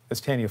 As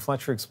Tanya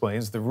Fletcher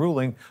explains, the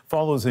ruling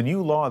follows a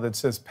new law that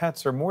says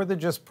pets are more than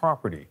just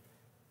property.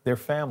 They're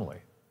family.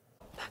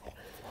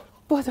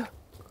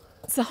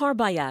 Sahar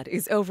Bayat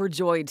is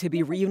overjoyed to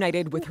be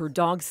reunited with her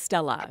dog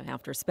Stella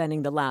after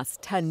spending the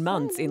last 10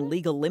 months in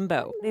legal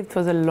limbo. It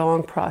was a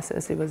long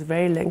process. It was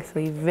very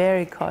lengthy,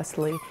 very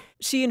costly.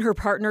 She and her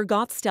partner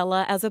got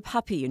Stella as a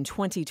puppy in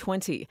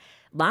 2020.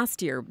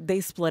 Last year, they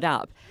split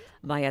up.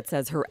 Bayat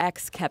says her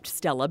ex kept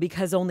Stella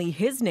because only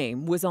his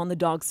name was on the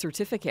dog's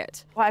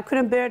certificate. Well, I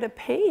couldn't bear the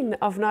pain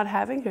of not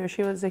having her.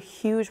 She was a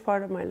huge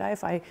part of my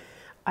life.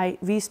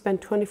 We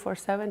spent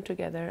 24/7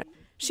 together.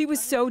 She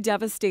was so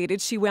devastated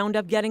she wound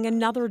up getting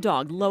another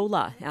dog,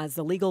 Lola, as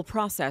the legal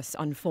process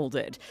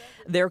unfolded.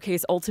 Their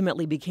case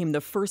ultimately became the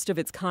first of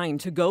its kind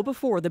to go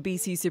before the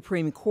BC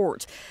Supreme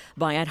Court.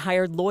 Bayat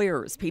hired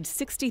lawyers, paid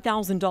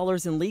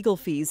 $60,000 in legal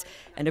fees,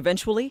 and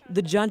eventually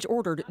the judge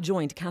ordered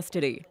joint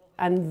custody.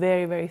 I'm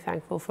very, very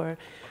thankful for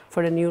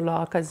the new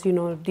law because, you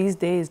know, these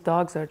days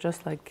dogs are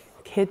just like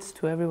kids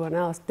to everyone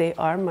else. They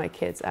are my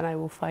kids, and I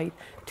will fight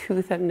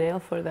tooth and nail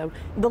for them.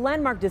 The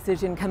landmark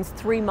decision comes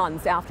 3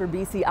 months after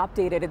BC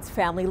updated its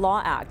Family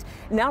Law Act,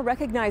 now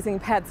recognizing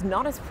pets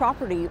not as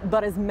property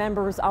but as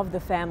members of the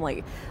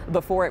family.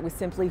 Before, it was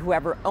simply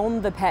whoever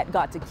owned the pet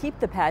got to keep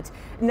the pet.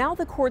 Now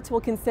the courts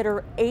will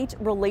consider 8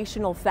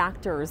 relational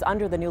factors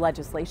under the new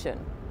legislation.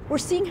 We're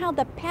seeing how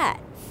the pet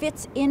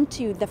fits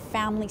into the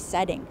family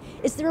setting.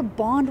 Is there a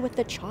bond with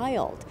the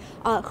child?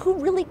 Who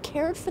really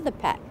cared for the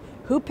pet?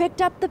 Who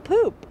picked up the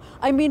poop?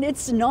 I mean,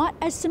 it's not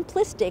as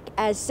simplistic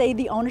as, say,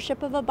 the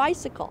ownership of a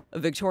bicycle.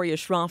 Victoria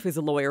Schroff is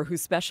a lawyer who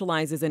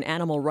specializes in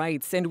animal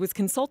rights and was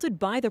consulted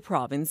by the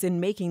province in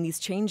making these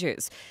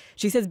changes.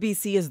 She says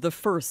BC is the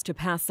first to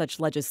pass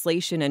such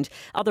legislation, and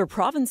other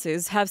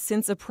provinces have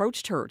since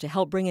approached her to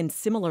help bring in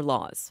similar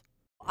laws.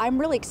 I'm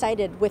really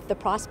excited with the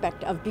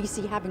prospect of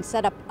BC having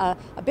set up a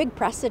big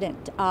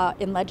precedent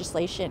in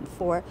legislation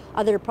for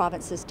other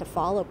provinces to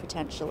follow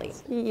potentially.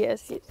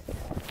 Yes.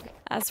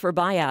 As for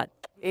Bayat,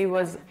 it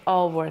was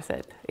all worth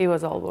it. It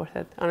was all worth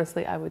it.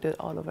 Honestly, I would do it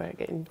all over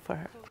again for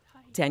her.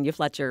 Tanya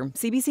Fletcher,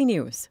 CBC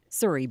News,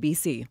 Surrey,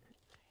 BC.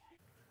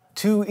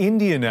 To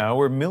India now,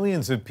 where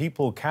millions of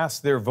people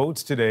cast their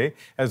votes today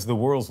as the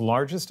world's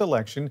largest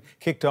election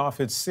kicked off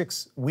its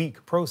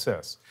 6-week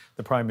process.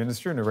 The Prime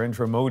Minister,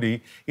 Narendra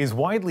Modi, is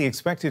widely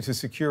expected to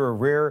secure a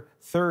rare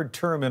third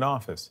term in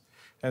office.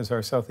 As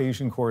our South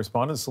Asian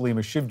correspondent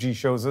Salima Shivji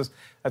shows us,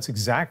 that's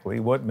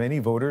exactly what many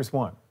voters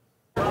want.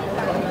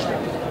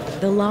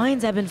 The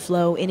lines ebb and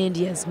flow in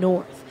India's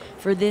north.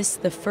 For this,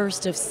 the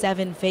first of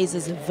 7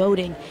 phases of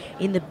voting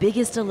in the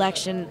biggest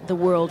election the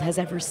world has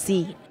ever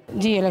seen.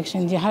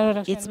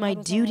 It's my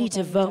duty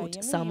to vote,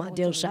 Salma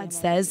Dilshad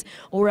says,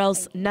 or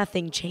else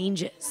nothing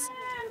changes.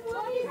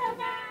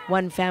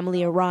 One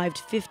family arrived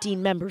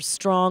 15 members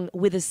strong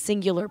with a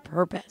singular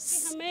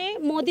purpose.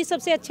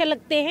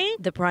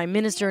 The Prime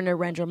Minister,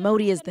 Narendra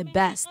Modi, is the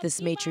best, this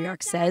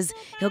matriarch says.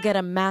 He'll get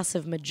a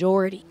massive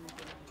majority.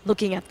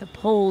 Looking at the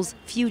polls,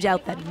 few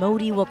doubt that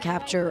Modi will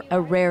capture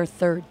a rare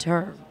third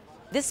term.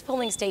 This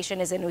polling station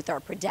is in Uttar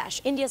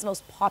Pradesh, India's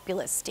most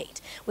populous state,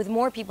 with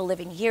more people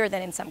living here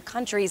than in some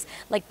countries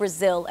like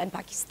Brazil and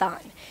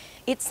Pakistan.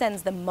 It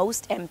sends the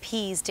most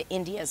MPs to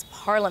India's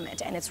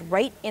parliament, and it's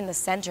right in the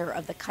center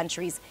of the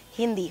country's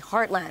Hindi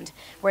heartland,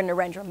 where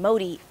Narendra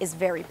Modi is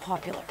very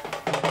popular.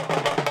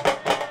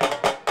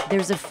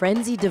 There's a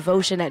frenzied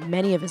devotion at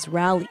many of his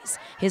rallies.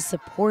 His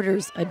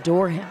supporters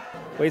adore him.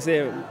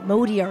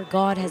 Modi, our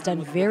God, has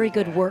done very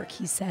good work,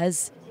 he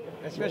says.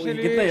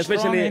 Especially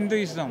strong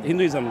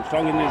Hinduism.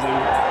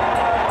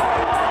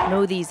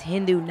 Modi's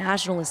Hindu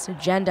nationalist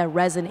agenda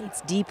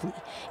resonates deeply,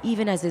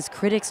 even as his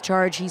critics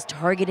charge he's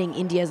targeting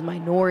India's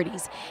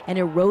minorities and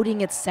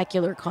eroding its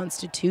secular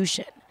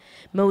constitution.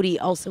 Modi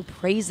also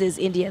praises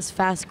India's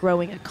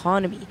fast-growing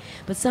economy,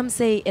 but some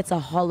say it's a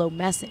hollow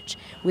message,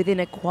 with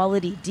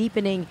inequality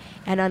deepening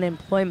and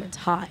unemployment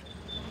high.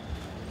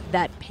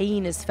 That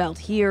pain is felt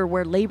here,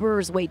 where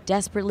laborers wait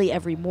desperately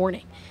every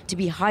morning to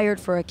be hired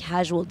for a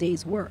casual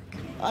day's work.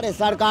 What has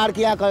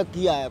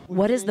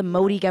the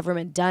Modi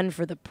government done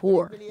for the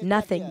poor?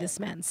 Nothing, this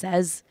man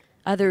says.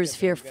 Others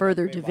fear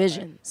further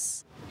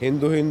divisions.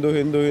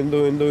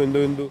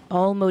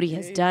 All Modi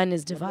has done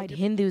is divide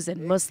Hindus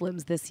and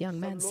Muslims, this young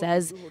man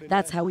says.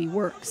 That's how he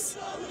works.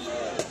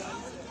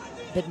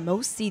 But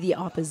most see the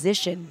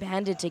opposition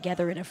banded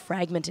together in a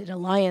fragmented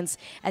alliance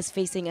as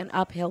facing an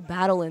uphill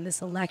battle in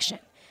this election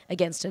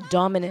against a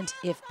dominant,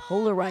 if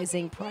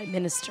polarizing, prime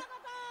minister.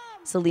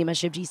 Salima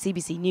Shivji,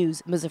 CBC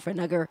News,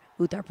 Muzaffarnagar,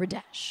 Uttar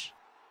Pradesh.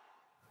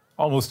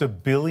 Almost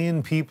 1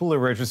 billion people are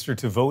registered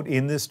to vote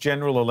in this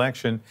general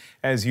election.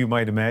 As you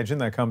might imagine,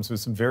 that comes with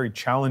some very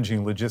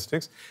challenging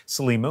logistics.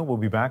 Salima will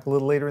be back a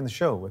little later in the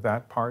show with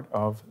that part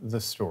of the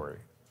story.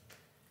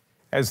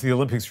 As the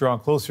Olympics draw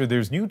closer,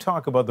 there's new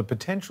talk about the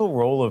potential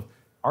role of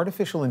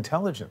artificial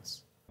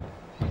intelligence.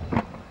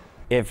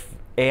 If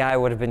AI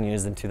would have been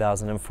used in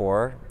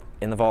 2004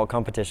 in the vault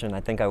competition, I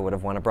think I would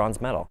have won a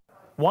bronze medal.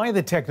 Why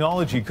the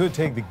technology could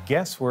take the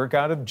guesswork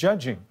out of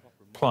judging.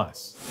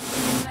 Plus,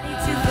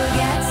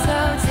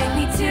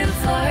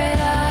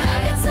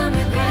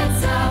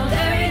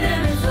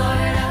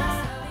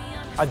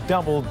 a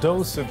double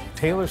dose of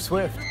Taylor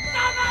Swift.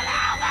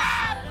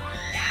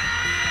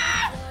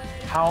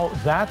 How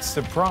that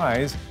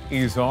surprise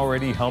is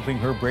already helping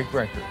her break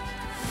records.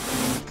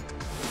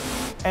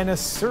 And a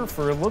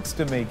surfer looks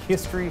to make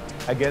history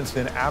against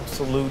an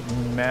absolute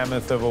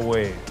mammoth of a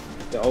wave.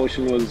 The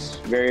ocean was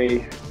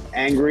very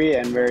angry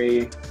and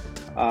very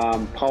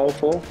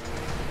powerful.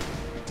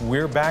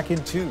 We're back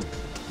in 2.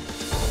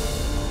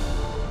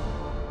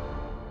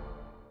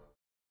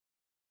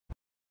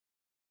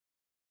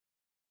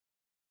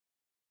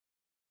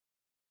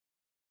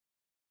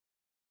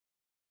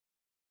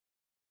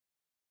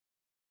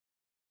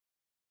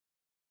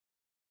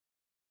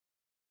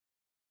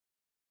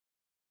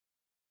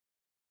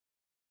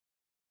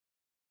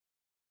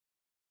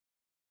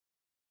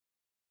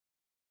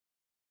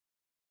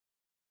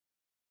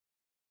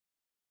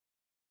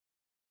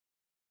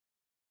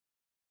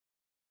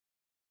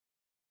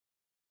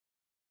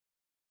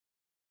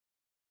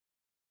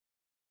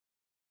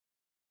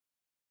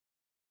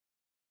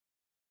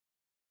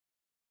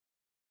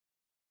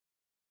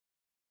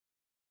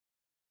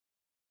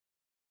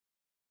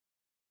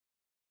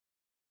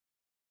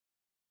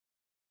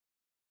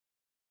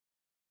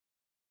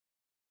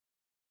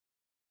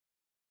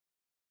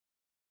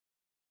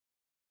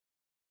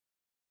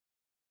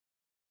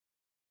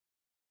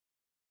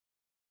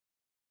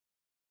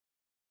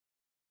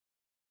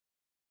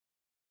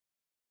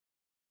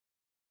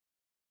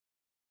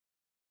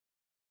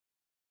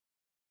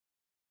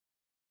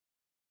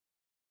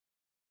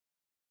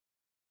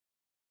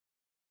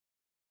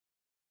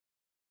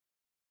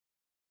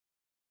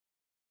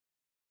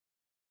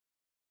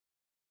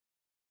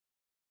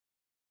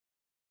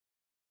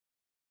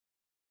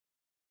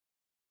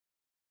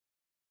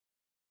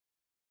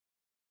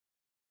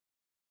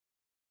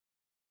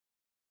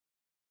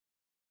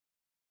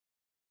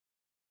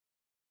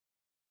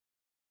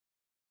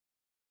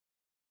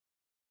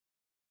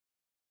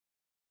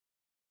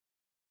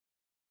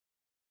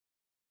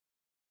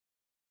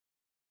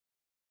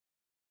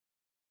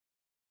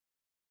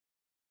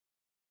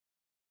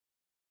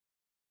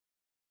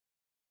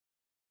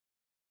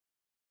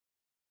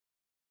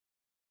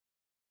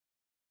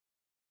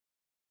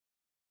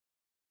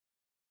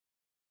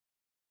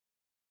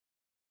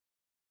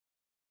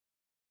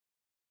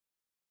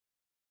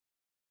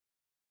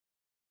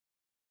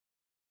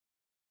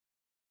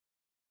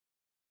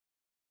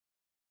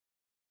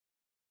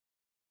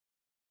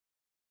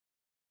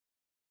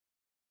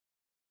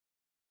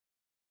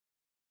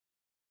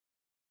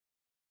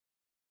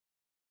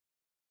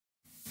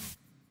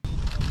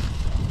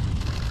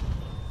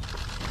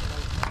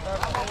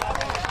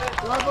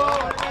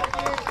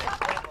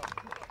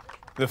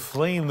 The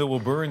flame that will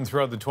burn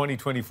throughout the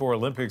 2024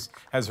 Olympics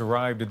has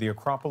arrived at the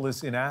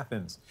Acropolis in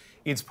Athens.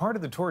 It's part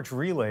of the torch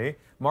relay,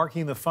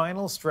 marking the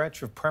final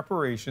stretch of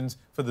preparations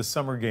for the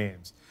Summer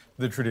Games.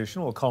 The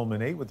tradition will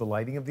culminate with the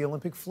lighting of the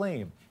Olympic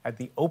flame at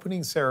the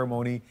opening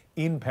ceremony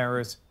in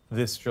Paris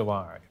this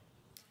July.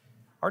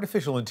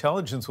 Artificial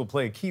intelligence will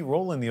play a key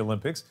role in the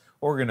Olympics.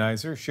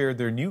 Organizers shared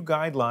their new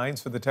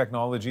guidelines for the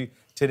technology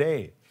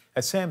today.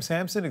 As Sam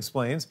Sampson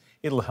explains,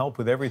 it'll help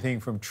with everything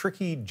from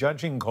tricky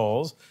judging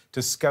calls to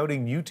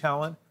scouting new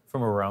talent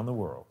from around the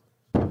world.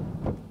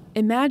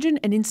 Imagine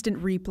an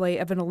instant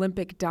replay of an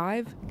Olympic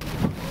dive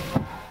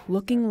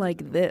looking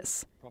like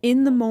this.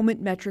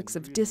 In-the-moment metrics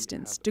of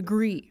distance,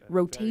 degree,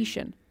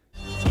 rotation.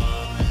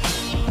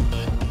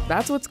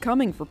 That's what's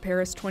coming for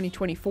Paris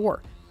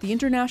 2024. The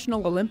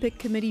International Olympic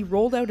Committee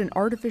rolled out an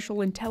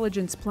artificial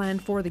intelligence plan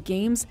for the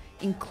Games,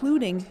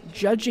 including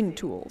judging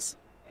tools.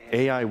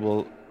 AI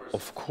will,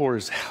 of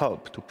course,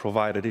 help to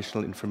provide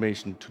additional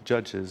information to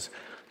judges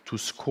to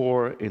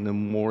score in a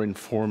more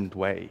informed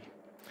way.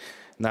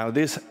 Now,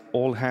 this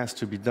all has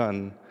to be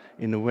done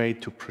in a way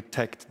to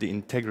protect the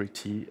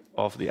integrity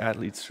of the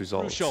athletes'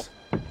 results. Crucial.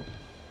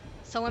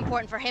 So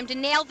important for him to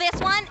nail this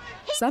one.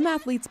 Some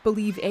athletes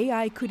believe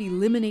AI could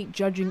eliminate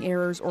judging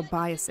errors or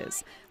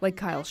biases, like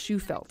Kyle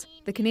Schufelt.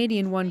 The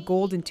Canadian won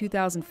gold in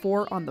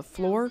 2004 on the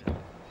floor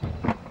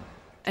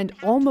and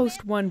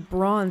almost won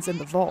bronze in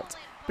the vault.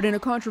 But in a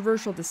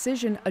controversial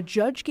decision, a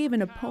judge gave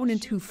an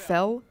opponent who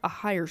fell a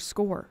higher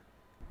score.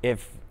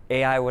 If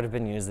AI would have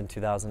been used in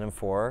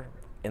 2004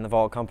 in the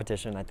vault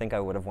competition, I think I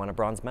would have won a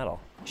bronze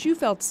medal.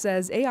 Schufelt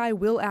says AI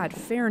will add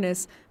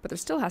fairness, but there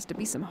still has to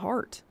be some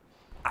heart.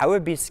 I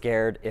would be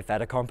scared if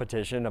at a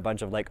competition a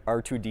bunch of like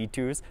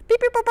R2D2s beep,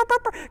 beep, beep, beep,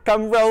 beep,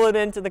 come rolling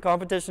into the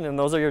competition and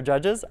those are your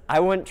judges. I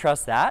wouldn't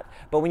trust that.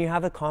 But when you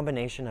have a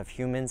combination of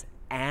humans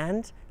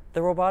and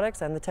the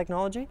robotics and the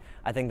technology,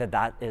 I think that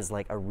that is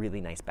like a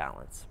really nice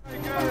balance.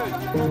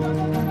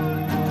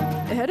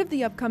 Ahead of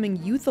the upcoming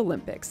Youth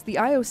Olympics, the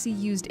IOC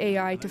used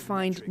AI to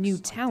find new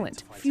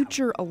talent,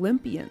 future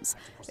Olympians.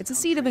 It's a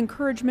seed of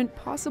encouragement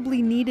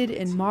possibly needed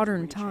in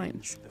modern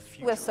times.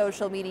 With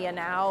social media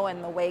now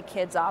and the way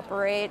kids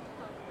operate,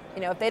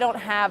 if they don't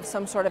have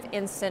some sort of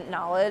instant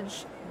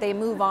knowledge, they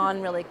move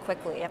on really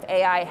quickly. If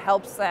AI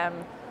helps them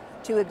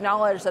to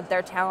acknowledge that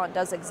their talent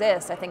does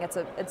exist, I think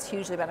it's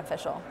hugely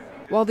beneficial.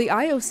 While the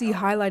IOC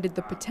highlighted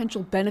the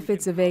potential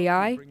benefits of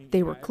AI,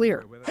 they were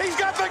clear. He's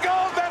got the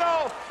gold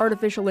medal!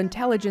 Artificial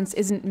intelligence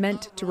isn't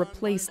meant to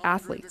replace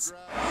athletes.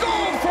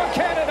 Gold for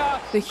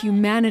Canada! The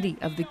humanity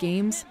of the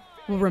Games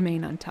will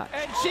remain untouched.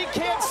 And she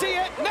can't see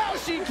it, now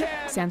she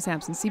can! Sam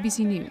Sampson,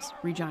 CBC News,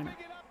 Regina.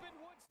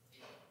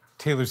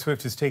 Taylor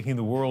Swift is taking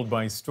the world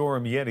by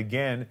storm yet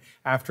again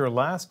after a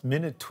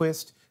last-minute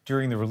twist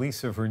during the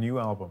release of her new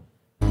album.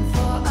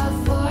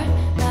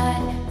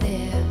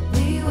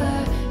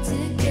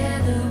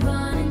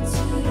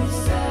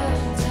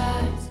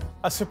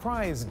 A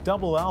surprise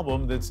double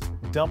album that's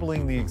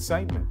doubling the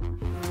excitement.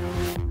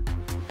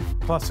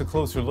 Plus, a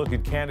closer look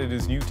at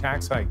Canada's new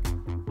tax hike.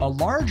 A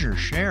larger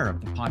share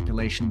of the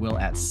population will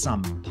at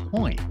some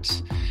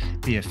point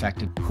be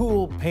affected.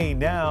 Who'll pay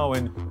now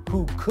and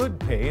who could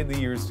pay in the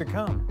years to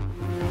come?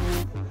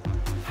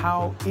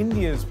 How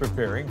India is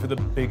preparing for the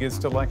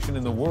biggest election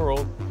in the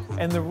world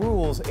and the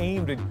rules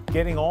aimed at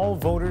getting all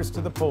voters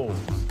to the polls.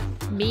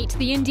 Meet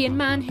the Indian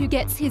man who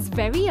gets his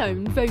very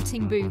own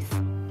voting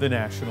booth. The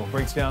National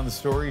breaks down the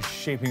stories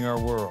shaping our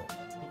world.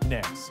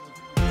 Next.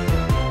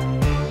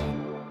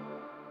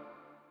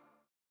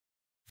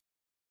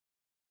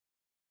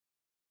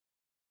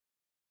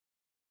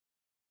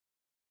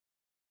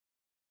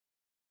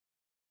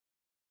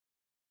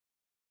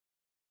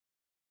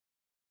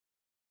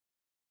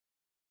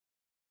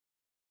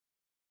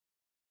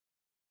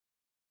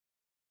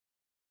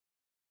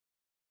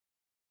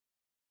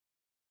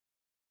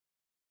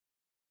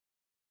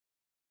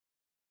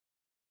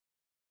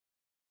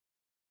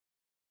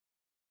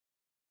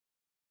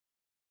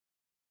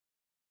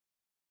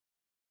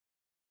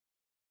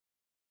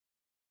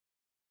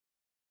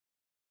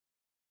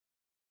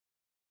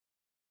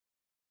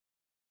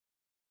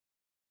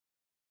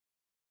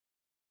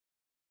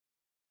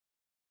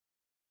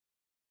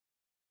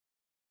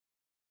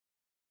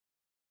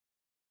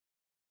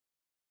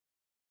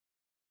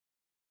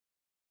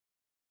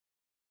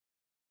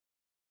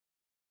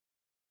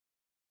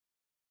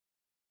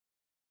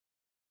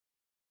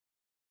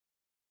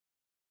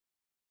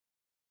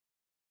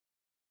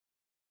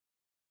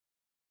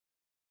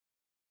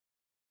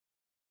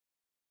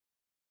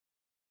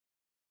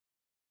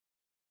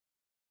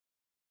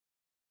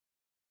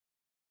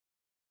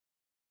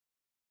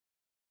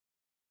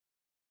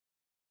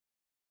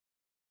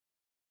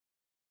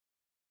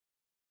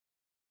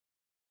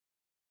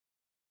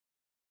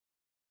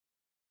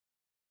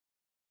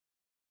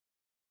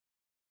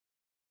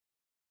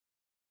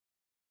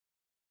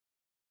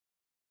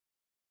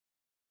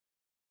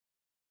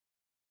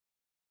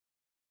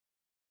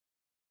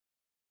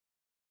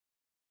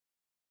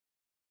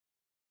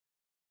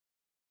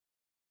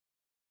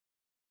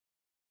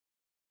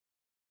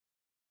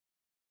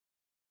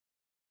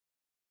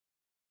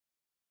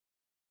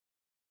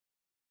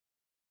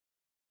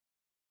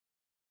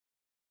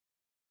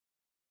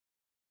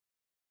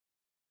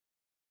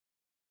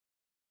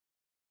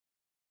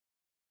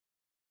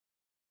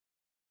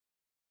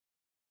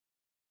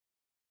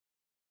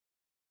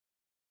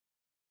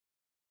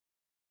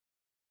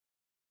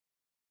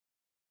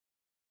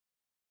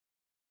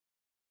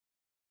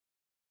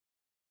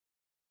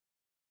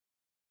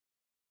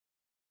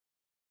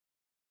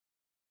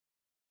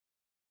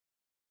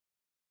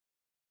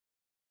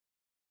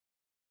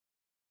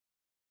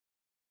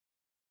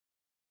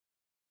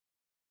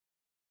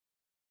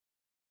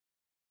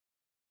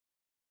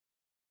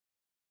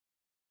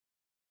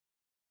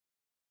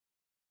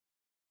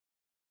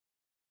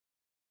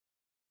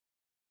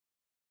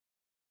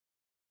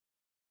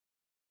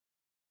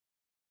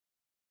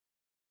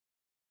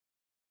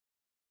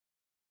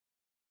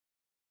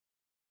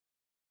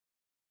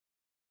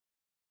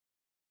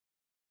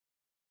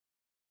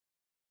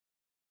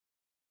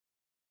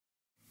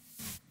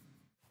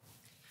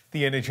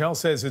 The NHL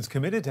says it's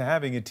committed to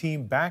having a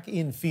team back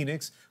in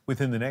Phoenix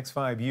within the next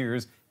 5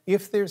 years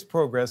if there's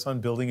progress on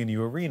building a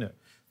new arena.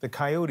 The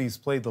Coyotes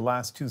played the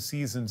last 2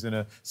 seasons in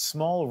a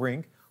small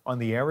rink on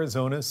the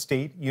Arizona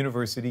State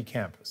University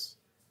campus.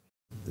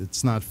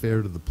 It's not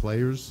fair to the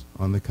players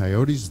on the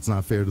Coyotes. It's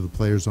not fair to the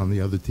players on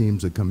the other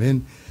teams that come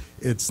in.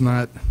 It's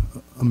not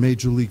a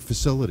major league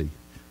facility.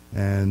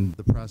 And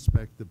the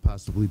prospect of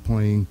possibly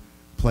playing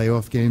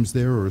playoff games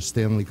there or a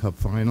Stanley Cup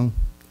final,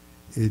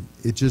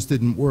 it just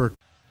didn't work.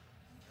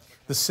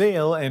 The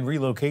sale and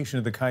relocation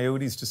of the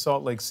Coyotes to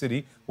Salt Lake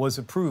City was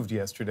approved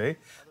yesterday.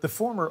 The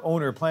former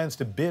owner plans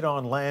to bid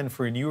on land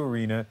for a new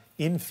arena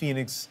in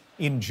Phoenix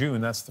in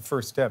June. That's the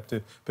first step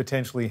to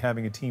potentially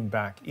having a team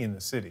back in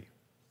the city.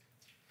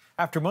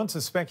 After months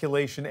of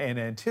speculation and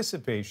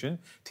anticipation,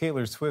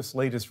 Taylor Swift's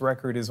latest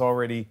record is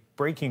already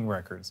breaking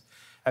records.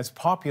 As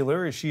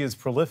popular as she is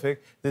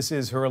prolific, this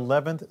is her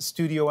 11th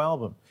studio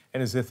album.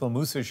 And as Ithel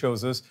Musa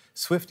shows us,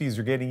 Swifties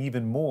are getting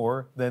even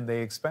more than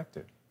they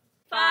expected.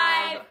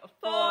 5,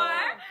 4,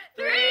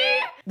 3.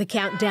 The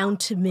countdown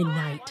to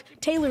midnight.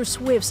 Taylor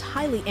Swift's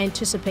highly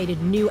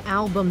anticipated new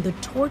album, The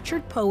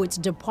Tortured Poets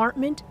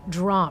Department,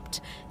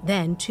 dropped.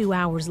 Then 2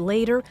 hours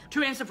later,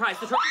 To end surprise,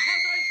 the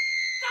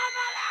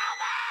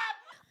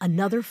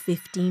another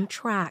 15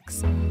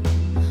 tracks.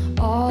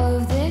 All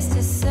of this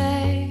to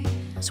say.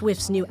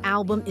 Swift's new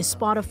album is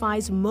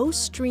Spotify's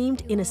most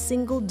streamed in a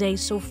single day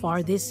so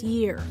far this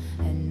year.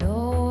 And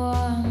no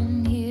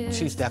one here.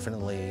 She's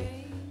definitely,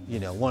 you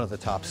know, one of the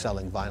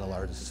top-selling vinyl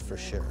artists for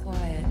sure.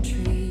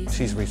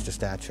 She's reached a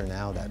stature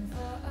now that,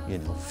 you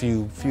know,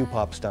 few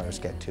pop stars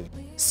get to.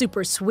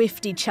 Super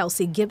Swiftie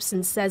Chelsea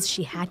Gibson says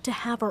she had to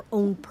have her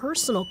own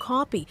personal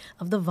copy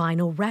of the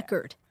vinyl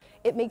record.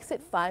 It makes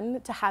it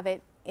fun to have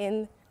it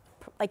in,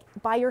 like,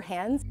 by your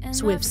hands.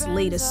 Swift's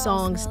latest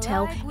songs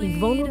tell a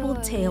vulnerable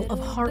tale of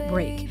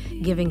heartbreak,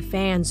 giving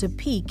fans a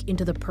peek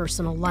into the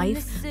personal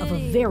life of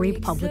a very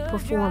public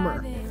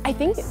performer. I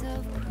think,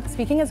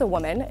 speaking as a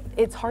woman,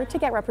 it's hard to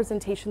get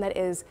representation that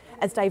is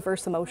as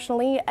diverse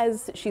emotionally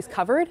as she's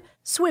covered.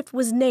 Swift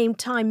was named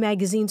Time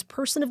Magazine's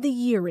Person of the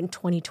Year in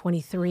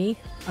 2023,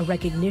 a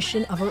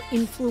recognition of her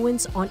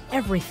influence on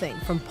everything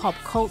from pop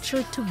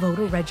culture to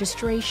voter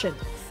registration.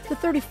 The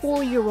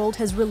 34-year-old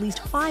has released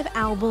 5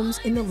 albums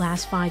in the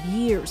last 5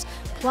 years,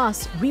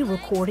 plus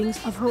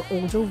re-recordings of her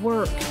older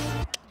work.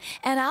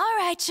 And I'll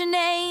write your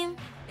name.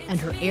 And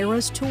her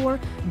Eras tour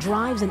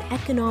drives an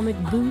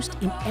economic boost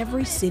in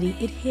every city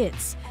it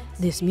hits.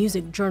 This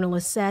music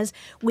journalist says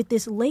with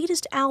this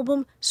latest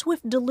album,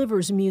 Swift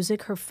delivers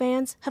music her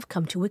fans have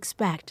come to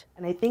expect.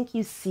 And I think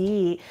you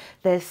see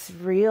this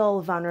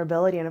real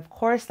vulnerability, and of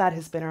course that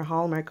has been her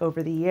hallmark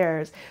over the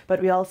years,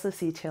 but we also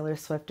see Taylor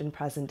Swift in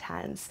present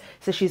tense.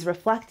 So she's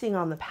reflecting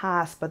on the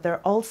past, but there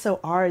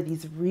also are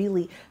these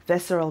really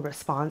visceral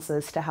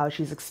responses to how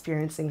she's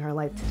experiencing her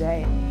life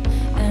today.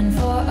 And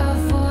for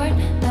a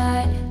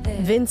fortnight.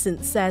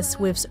 Vincent says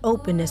Swift's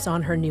openness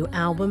on her new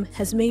album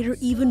has made her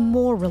even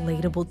more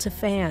relatable to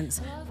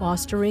fans,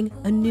 fostering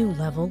a new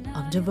level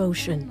of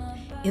devotion.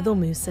 Ithel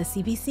Musa,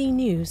 CBC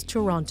News,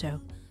 Toronto.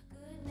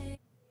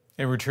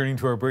 And returning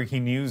to our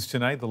breaking news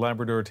tonight, the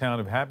Labrador town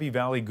of Happy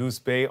Valley Goose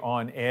Bay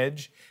on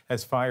edge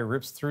as fire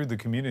rips through the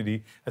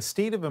community. A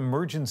state of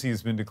emergency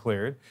has been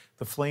declared.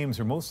 The flames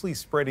are mostly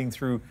spreading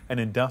through an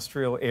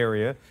industrial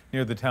area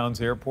near the town's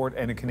airport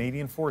and a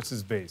Canadian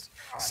Forces base.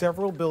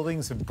 Several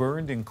buildings have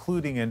burned,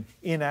 including an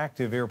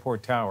inactive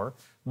airport tower.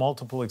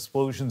 Multiple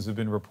explosions have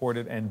been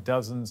reported and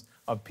dozens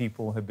of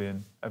people have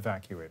been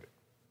evacuated.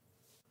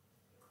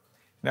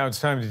 Now it's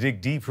time to dig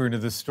deeper into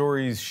the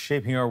stories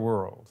shaping our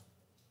world.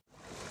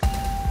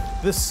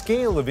 The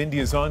scale of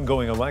India's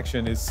ongoing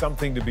election is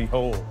something to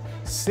behold.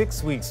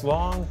 6 weeks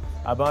long,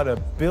 about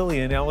 1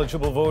 billion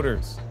eligible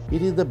voters.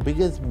 It is the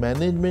biggest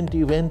management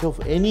event of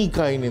any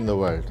kind in the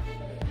world.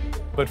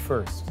 But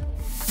first,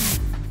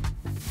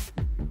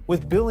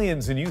 with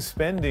billions in new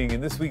spending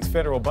in this week's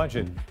federal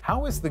budget,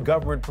 how is the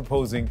government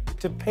proposing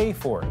to pay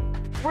for it?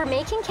 We're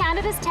making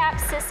Canada's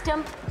tax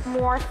system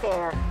more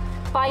fair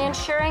by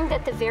ensuring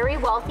that the very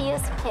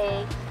wealthiest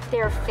pay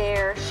their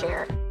fair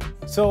share.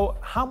 So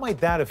how might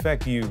that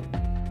affect you?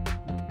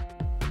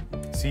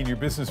 Senior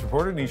business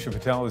reporter Nisha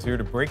Patel is here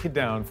to break it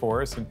down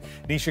for us. And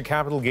Nisha,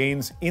 capital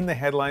gains in the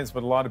headlines,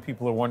 but a lot of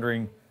people are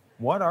wondering,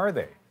 what are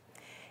they?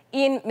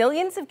 Ian,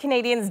 millions of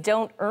Canadians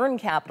don't earn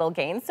capital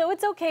gains, so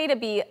it's okay to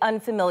be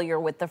unfamiliar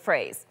with the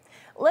phrase.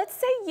 Let's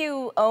say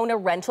you own a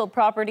rental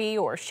property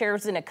or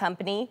shares in a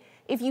company.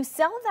 If you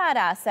sell that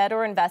asset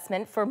or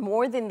investment for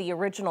more than the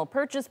original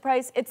purchase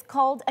price, it's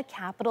called a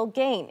capital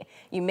gain.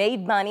 You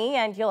made money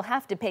and you'll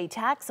have to pay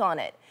tax on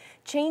it.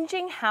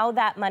 Changing how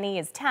that money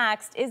is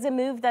taxed is a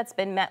move that's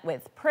been met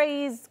with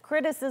praise,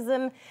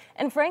 criticism,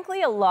 and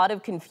frankly, a lot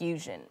of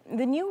confusion.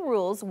 The new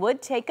rules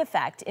would take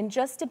effect in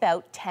just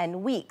about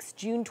 10 weeks,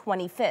 June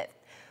 25th.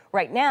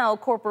 Right now,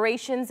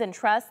 corporations and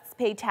trusts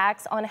pay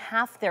tax on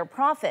half their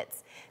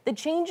profits. The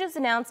changes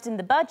announced in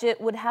the budget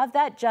would have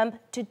that jump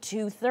to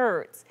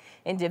 2/3.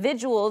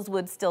 Individuals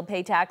would still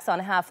pay tax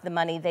on half the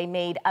money they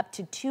made, up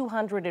to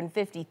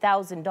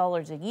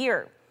 $250,000 a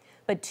year.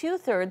 But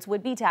 2/3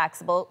 would be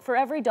taxable for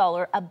every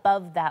dollar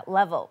above that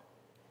level.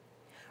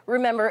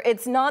 Remember,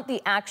 it's not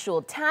the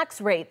actual tax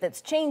rate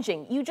that's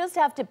changing. You just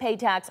have to pay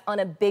tax on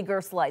a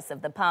bigger slice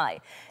of the pie.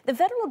 The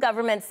federal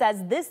government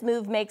says this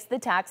move makes the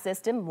tax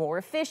system more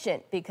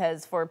efficient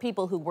because for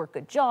people who work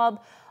a job,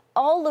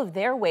 all of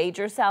their wage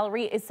or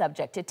salary is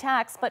subject to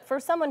tax. But for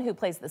someone who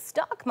plays the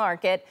stock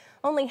market,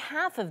 only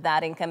half of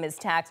that income is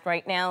taxed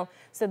right now.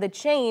 So the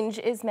change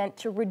is meant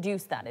to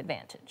reduce that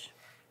advantage.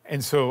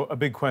 And so a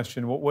big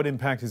question, what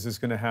impact is this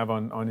going to have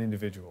on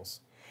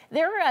individuals?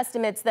 There are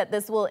estimates that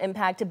this will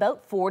impact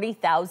about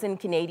 40,000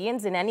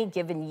 Canadians in any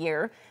given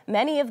year.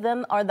 Many of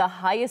them are the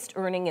highest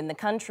earning in the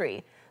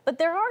country. But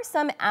there are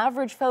some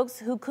average folks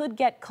who could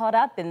get caught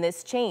up in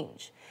this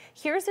change.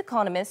 Here's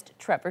economist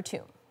Trevor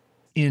Toome.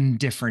 In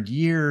different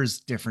years,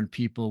 different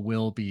people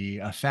will be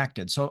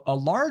affected. So a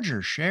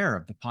larger share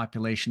of the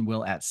population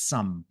will at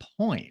some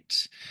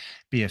point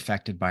be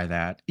affected by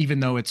that, even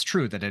though it's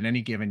true that in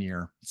any given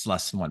year, it's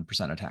less than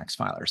 1% of tax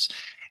filers.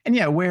 And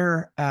yeah,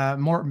 where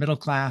more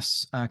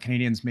middle-class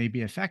Canadians may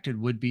be affected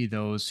would be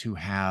those who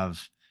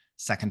have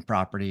second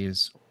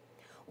properties.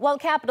 While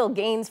capital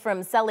gains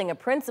from selling a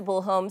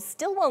principal home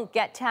still won't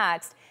get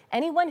taxed,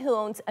 anyone who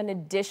owns an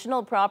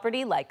additional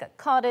property like a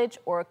cottage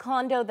or a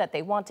condo that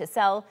they want to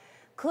sell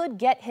could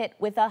get hit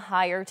with a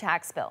higher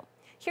tax bill.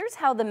 Here's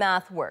how the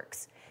math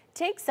works.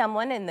 Take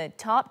someone in the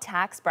top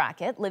tax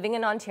bracket living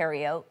in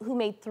Ontario who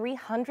made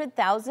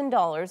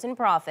 $300,000 in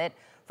profit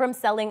from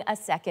selling a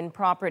second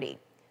property.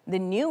 The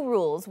new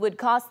rules would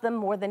cost them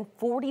more than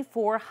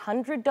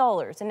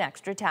 $4,400 in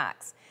extra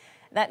tax.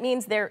 That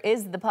means there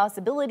is the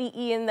possibility,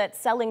 Ian, that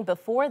selling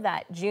before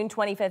that June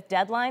 25th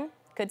deadline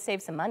could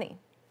save some money.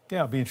 Yeah,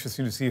 it'll be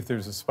interesting to see if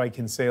there's a spike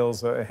in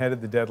sales ahead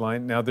of the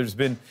deadline. Now, there's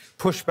been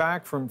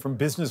pushback from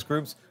business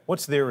groups.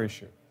 What's their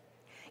issue?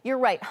 You're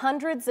right.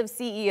 Hundreds of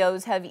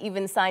CEOs have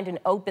even signed an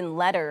open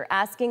letter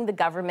asking the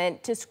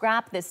government to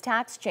scrap this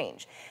tax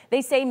change.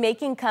 They say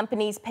making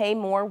companies pay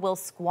more will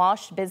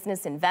squash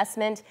business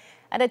investment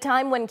at a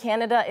time when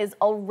Canada is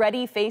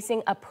already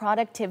facing a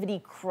productivity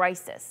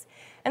crisis,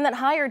 and that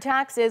higher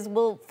taxes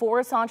will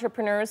force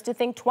entrepreneurs to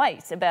think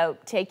twice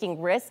about taking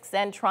risks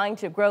and trying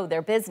to grow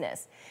their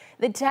business.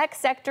 The tech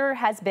sector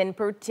has been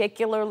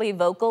particularly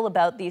vocal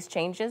about these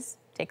changes.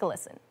 Take a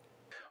listen.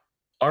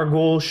 Our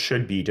goal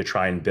should be to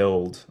try and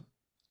build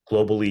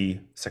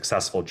globally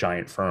successful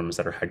giant firms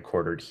that are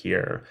headquartered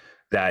here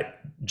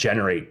that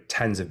generate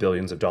tens of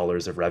billions of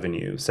dollars of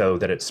revenue so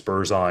that it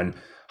spurs on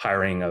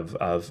hiring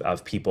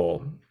of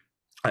people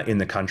in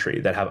the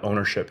country that have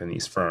ownership in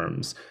these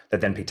firms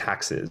that then pay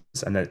taxes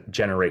and that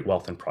generate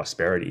wealth and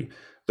prosperity.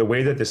 The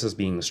way that this is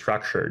being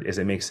structured is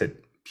it makes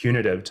it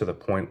punitive to the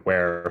point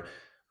where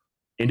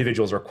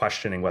individuals are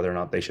questioning whether or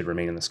not they should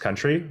remain in this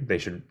country, they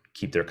should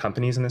keep their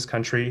companies in this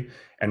country,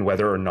 and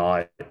whether or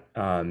not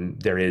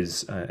there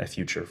is a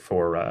future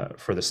for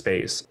the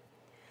space.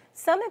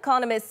 Some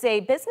economists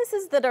say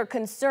businesses that are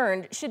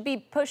concerned should be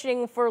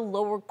pushing for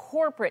lower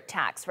corporate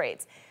tax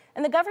rates.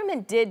 And the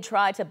government did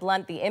try to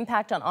blunt the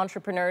impact on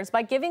entrepreneurs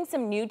by giving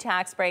some new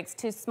tax breaks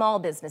to small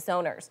business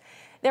owners.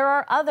 There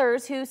are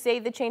others who say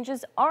the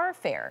changes are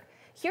fair.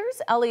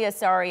 Here's Ali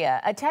Asaria,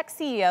 a tech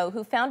CEO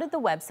who founded the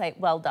website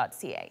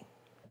well.ca.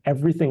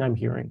 Everything I'm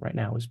hearing right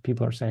now is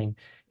people are saying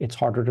it's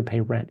harder to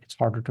pay rent, it's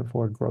harder to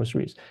afford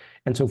groceries.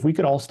 And so if we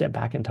could all step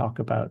back and talk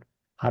about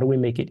how do we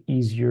make it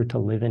easier to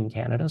live in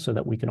Canada so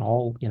that we can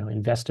all,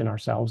 invest in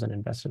ourselves and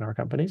invest in our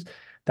companies,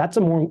 that's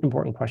a more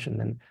important question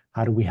than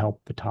how do we help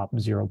the top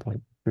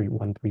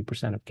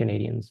 0.313% of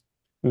Canadians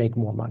make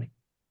more money.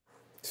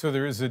 So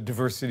there is a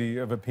diversity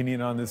of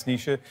opinion on this,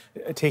 Nisha.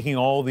 Taking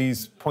all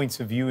these points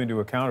of view into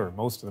account, or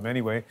most of them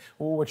anyway,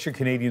 what should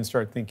Canadians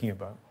start thinking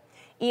about?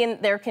 Ian,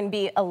 there can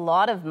be a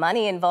lot of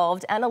money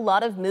involved and a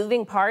lot of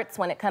moving parts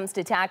when it comes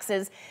to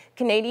taxes.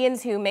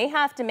 Canadians who may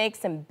have to make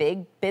some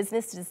big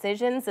business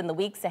decisions in the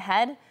weeks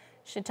ahead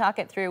should talk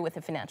it through with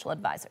a financial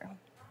advisor.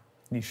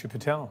 Nisha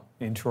Patel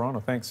in Toronto,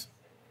 thanks.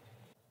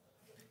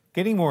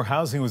 Getting more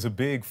housing was a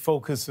big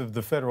focus of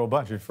the federal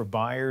budget for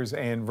buyers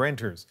and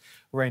renters.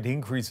 Rent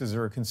increases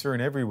are a concern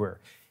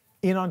everywhere.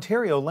 In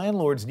Ontario,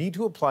 landlords need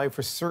to apply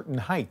for certain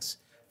heights.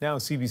 Now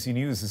CBC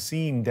News is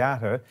seeing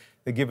data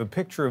that give a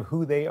picture of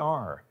who they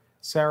are.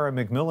 Sarah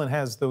McMillan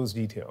has those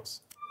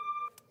details.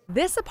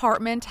 This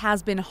apartment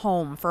has been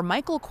home for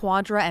Michael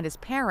Quadra and his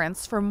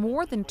parents for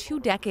more than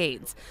 2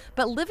 decades,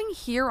 but living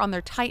here on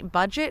their tight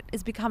budget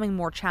is becoming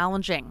more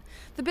challenging.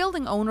 The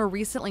building owner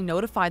recently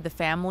notified the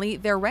family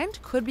their rent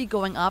could be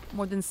going up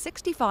more than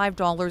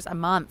 $65 a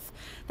month.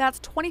 That's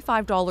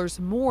 $25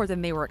 more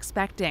than they were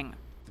expecting.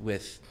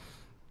 With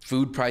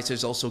food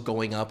prices also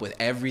going up, with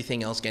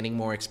everything else getting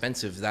more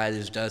expensive, that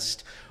is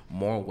just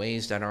more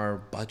ways that our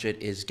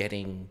budget is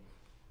getting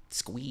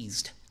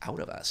squeezed out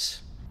of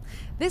us.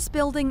 This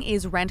building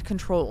is rent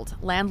controlled.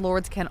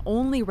 Landlords can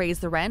only raise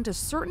the rent a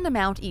certain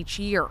amount each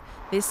year.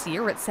 This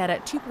year it's set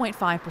at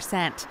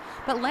 2.5%.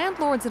 But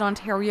landlords in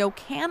Ontario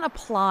can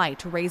apply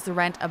to raise the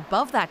rent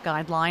above that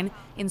guideline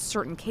in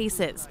certain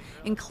cases,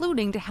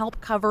 including to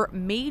help cover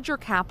major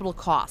capital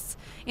costs.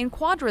 In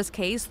Quadra's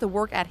case, the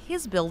work at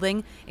his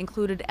building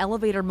included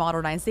elevator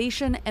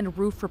modernization and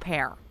roof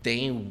repair.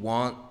 They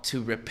want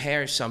to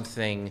repair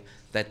something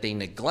that they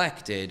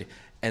neglected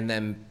and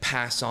then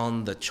pass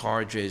on the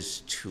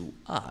charges to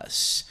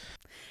us.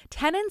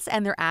 Tenants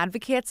and their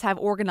advocates have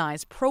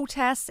organized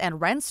protests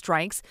and rent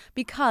strikes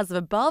because of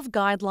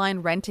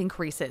above-guideline rent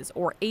increases,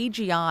 or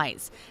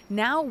AGIs.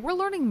 Now we're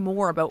learning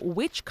more about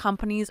which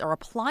companies are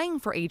applying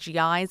for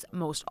AGIs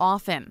most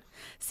often.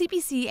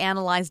 CBC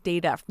analyzed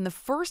data from the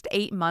first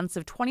 8 months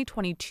of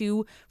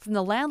 2022 from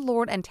the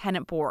Landlord and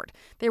Tenant Board.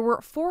 There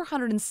were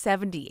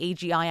 470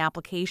 AGI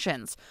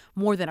applications.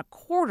 More than a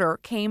quarter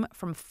came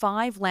from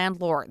 5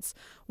 landlords.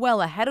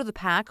 Well ahead of the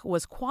pack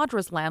was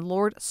Quadra's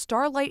landlord,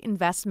 Starlight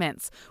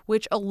Investments,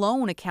 which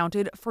alone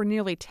accounted for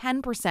nearly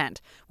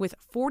 10%, with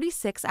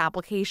 46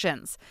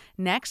 applications.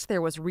 Next,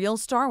 there was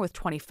RealStar with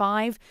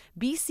 25,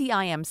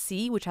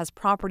 BCIMC, which has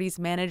properties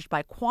managed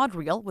by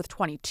Quadreal, with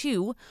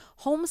 22,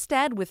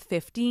 Homestead with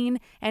 15,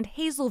 and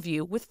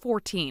Hazelview with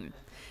 14.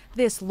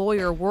 This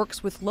lawyer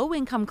works with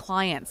low-income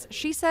clients.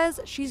 She says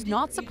she's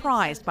not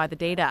surprised by the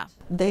data.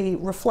 They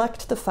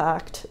reflect the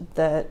fact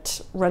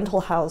that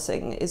rental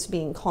housing is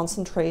being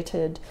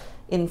concentrated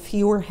in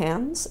fewer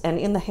hands and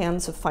in the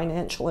hands of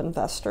financial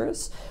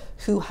investors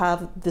who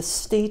have the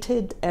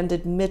stated and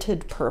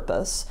admitted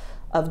purpose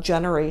of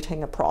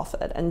generating a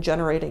profit and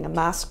generating a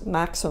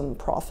maximum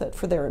profit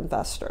for their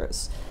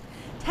investors.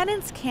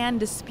 Tenants can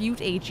dispute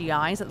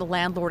AGIs at the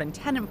Landlord and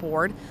Tenant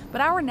Board,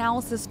 but our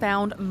analysis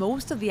found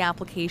most of the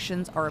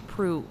applications are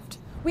approved.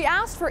 We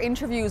asked for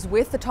interviews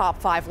with the top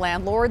 5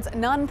 landlords.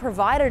 None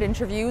provided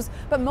interviews,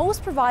 but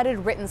most provided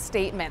written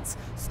statements.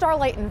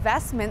 Starlight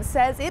Investments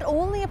says it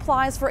only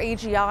applies for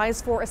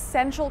AGIs for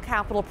essential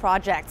capital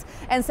projects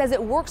and says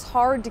it works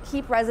hard to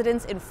keep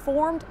residents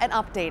informed and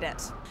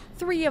updated.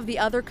 3 of the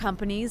other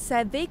companies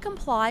said they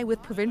comply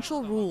with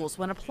provincial rules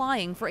when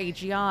applying for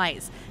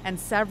AGIs, and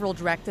several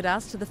directed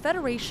us to the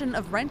Federation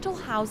of Rental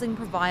Housing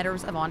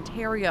Providers of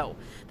Ontario.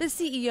 The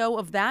CEO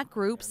of that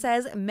group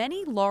says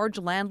many large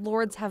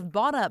landlords have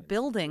bought up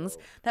buildings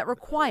that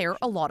require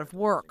a lot of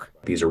work.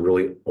 These are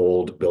really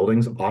old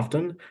buildings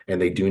often,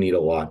 and they do need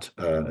a lot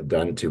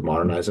done to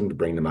modernize them, to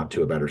bring them up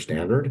to a better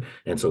standard.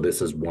 And so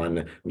this is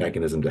one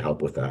mechanism to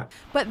help with that.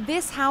 But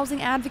this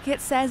housing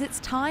advocate says it's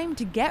time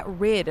to get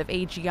rid of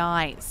AGIs.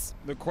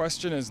 The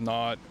question is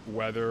not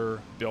whether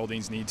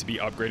buildings need to be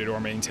upgraded or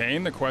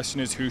maintained. The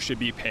question is who should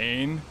be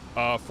paying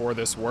for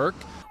this work.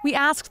 We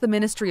asked the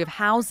Ministry of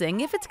Housing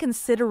if it's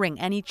considering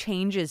any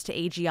changes to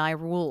AGI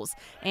rules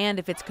and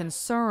if it's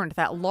concerned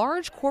that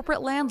large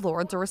corporate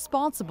landlords are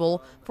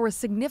responsible for a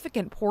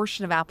significant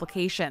portion of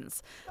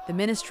applications. The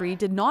ministry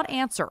did not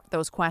answer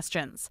those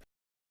questions.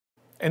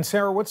 And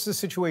Sarah, what's the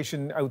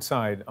situation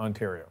outside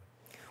Ontario?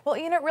 Well,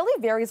 Ian, it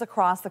really varies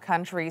across the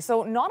country.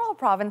 So not all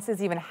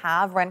provinces even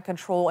have rent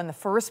control in the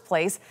first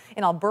place.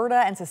 In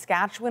Alberta and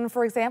Saskatchewan,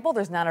 for example,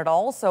 there's none at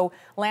all. So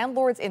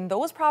landlords in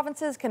those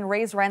provinces can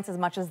raise rents as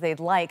much as they'd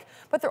like.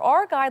 But there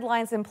are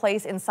guidelines in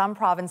place in some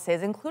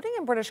provinces, including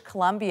in British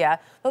Columbia,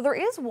 though there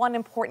is one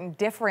important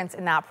difference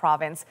in that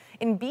province.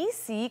 In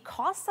BC,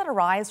 costs that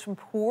arise from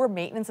poor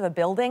maintenance of a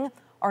building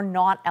are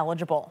not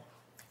eligible.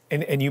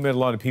 And you met a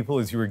lot of people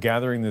as you were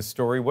gathering this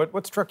story.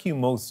 What struck you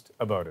most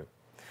about it?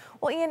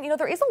 Well, Ian,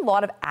 there is a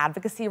lot of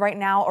advocacy right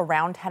now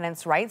around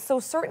tenants' rights,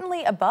 so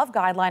certainly above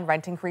guideline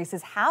rent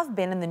increases have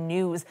been in the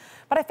news.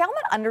 But I found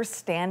that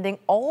understanding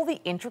all the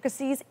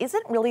intricacies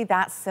isn't really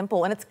that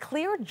simple, and it's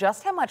clear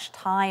just how much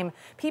time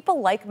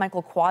people like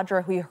Michael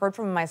Quadra, who you heard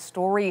from in my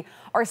story,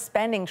 are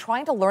spending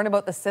trying to learn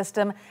about the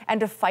system and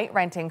to fight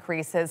rent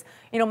increases.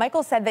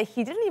 Michael said that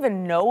he didn't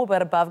even know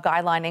about above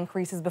guideline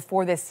increases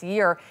before this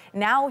year.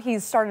 Now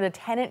he's started a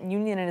tenant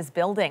union in his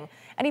building.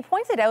 And he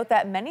pointed out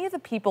that many of the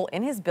people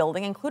in his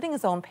building, including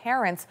his own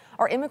parents,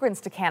 are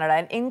immigrants to Canada,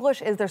 and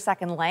English is their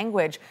second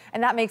language.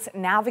 And that makes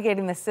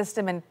navigating the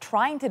system and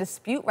trying to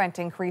dispute rent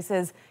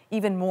increases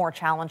even more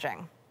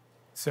challenging.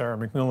 Sarah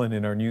McMillan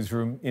in our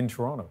newsroom in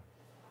Toronto.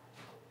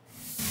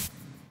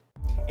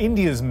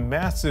 India's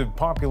massive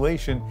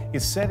population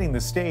is setting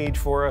the stage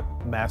for a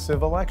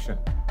massive election.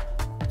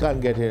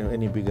 Can't get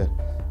any bigger.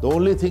 The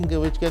only thing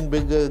which can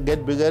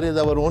get bigger is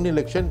our own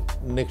election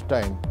next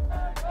time.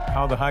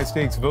 How the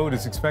high-stakes vote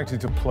is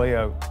expected to play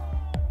out.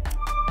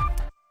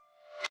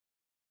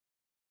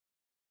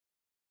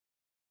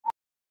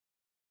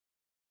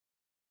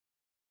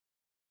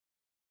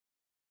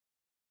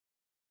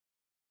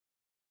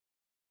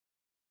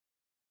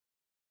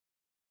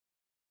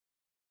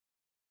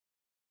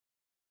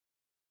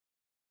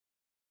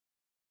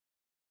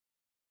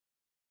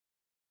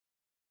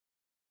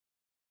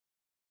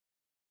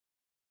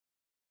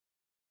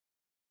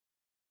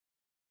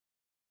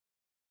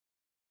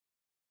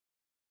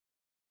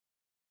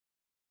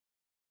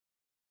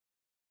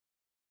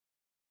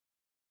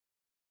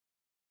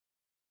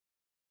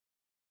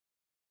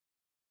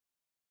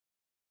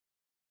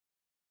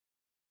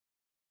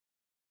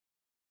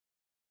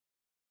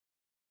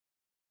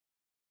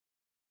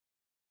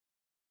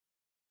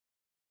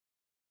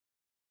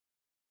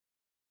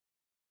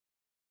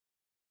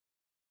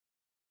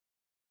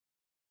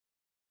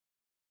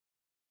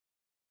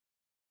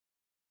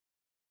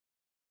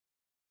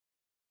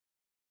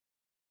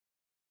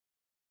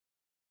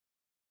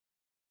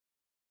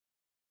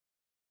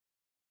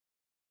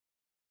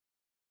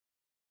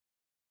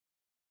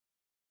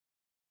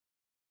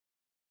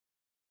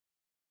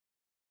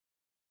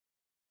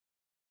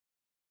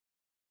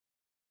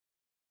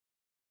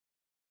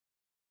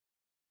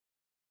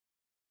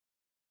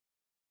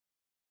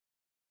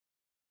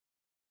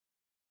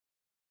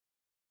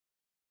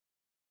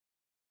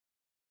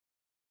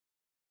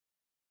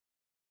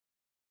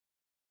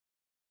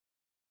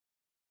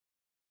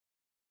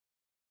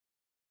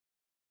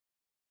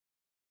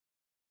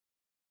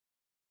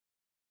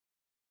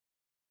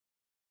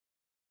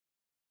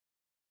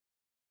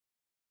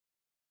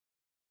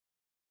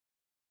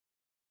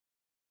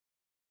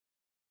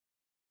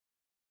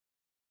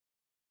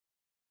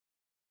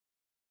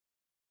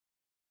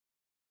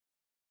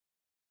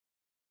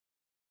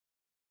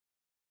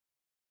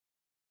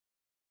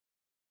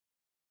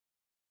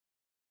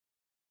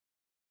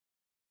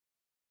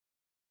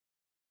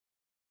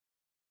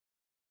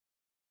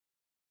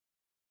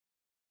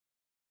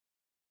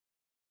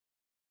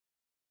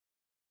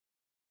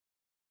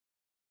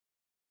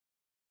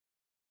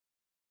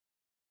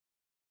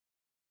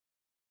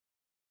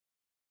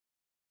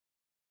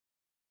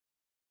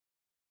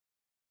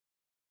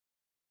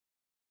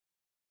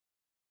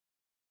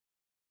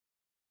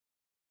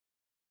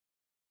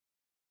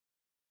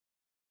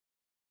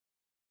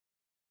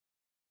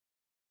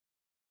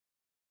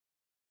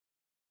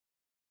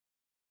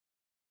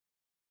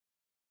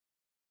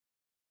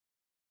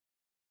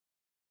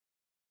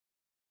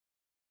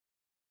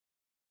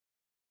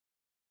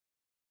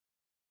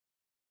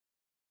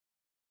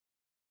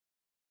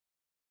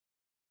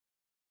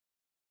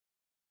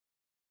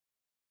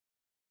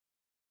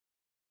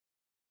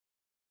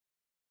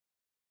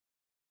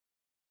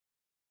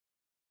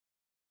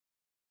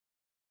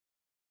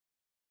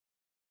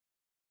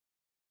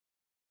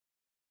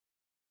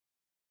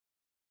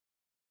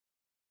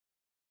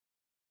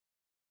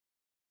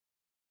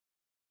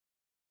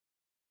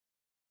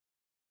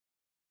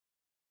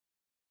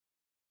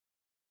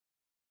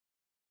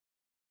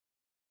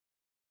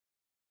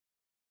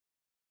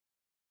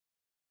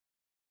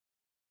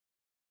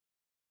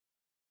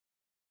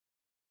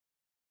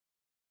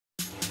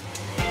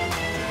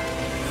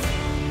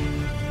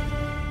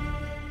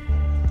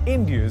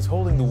 India is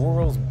holding the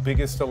world's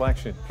biggest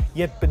election.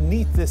 Yet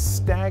beneath this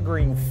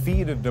staggering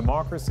feat of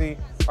democracy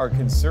are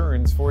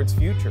concerns for its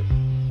future.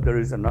 There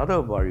is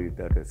another worry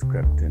that has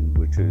crept in,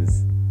 which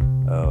is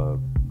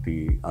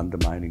the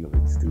undermining of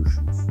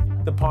institutions.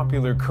 The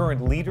popular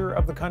current leader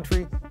of the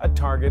country, a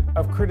target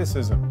of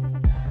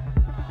criticism.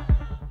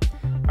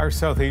 Our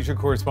South Asia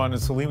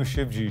correspondent Salima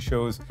Shivji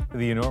shows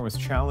the enormous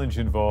challenge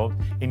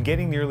involved in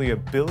getting nearly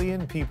 1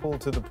 billion people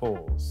to the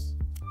polls.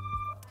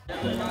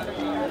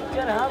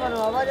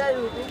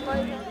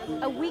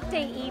 A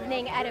weekday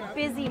evening at a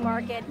busy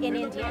market in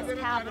India's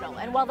capital.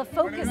 And while the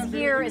focus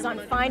here is on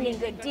finding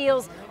good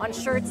deals on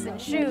shirts and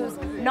shoes,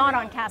 not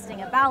on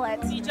casting a ballot,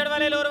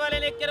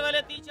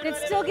 it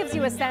still gives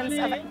you a sense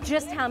of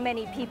just how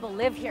many people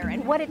live here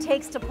and what it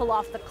takes to pull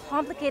off the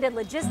complicated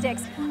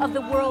logistics of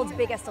the world's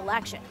biggest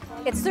election.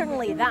 It's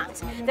certainly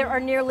that. There are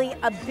nearly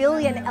 1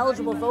 billion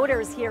eligible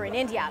voters here in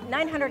India,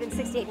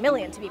 968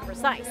 million to be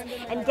precise,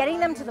 and getting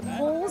them to the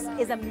polls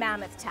is a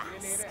mammoth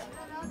task.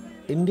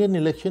 Indian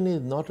election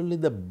is not only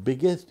the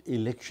biggest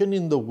election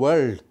in the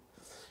world,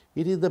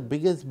 it is the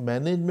biggest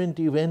management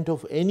event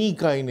of any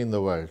kind in the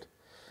world.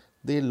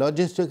 The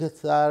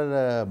logistics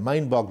are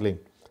mind-boggling.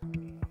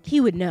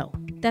 He would know.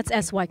 That's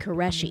S.Y.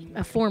 Qureshi,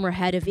 a former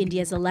head of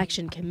India's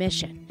election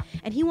commission.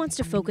 And he wants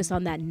to focus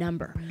on that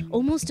number,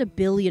 almost 1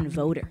 billion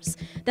voters.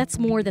 That's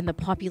more than the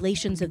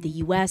populations of the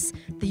US,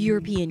 the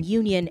European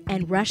Union,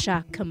 and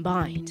Russia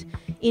combined.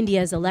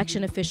 India's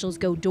election officials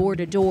go door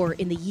to door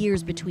in the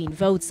years between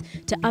votes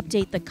to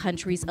update the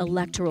country's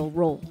electoral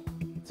roll.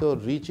 So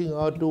reaching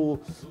out to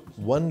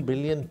 1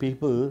 billion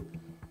people,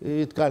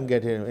 it can't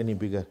get any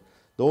bigger.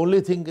 The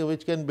only thing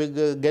which can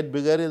get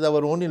bigger is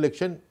our own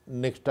election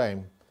next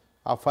time.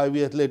 5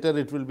 years later,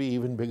 it will be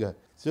even bigger.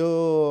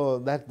 So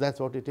that's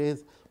what it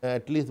is.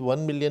 At least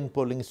 1 million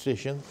polling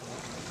stations.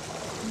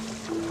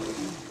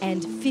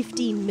 And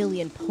 15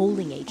 million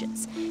polling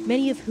agents,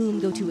 many of whom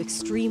go to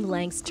extreme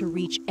lengths to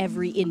reach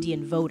every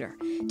Indian voter,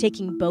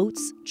 taking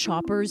boats,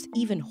 choppers,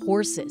 even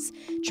horses,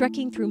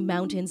 trekking through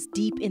mountains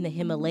deep in the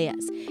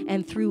Himalayas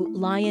and through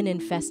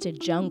lion-infested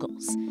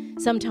jungles.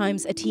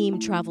 Sometimes a team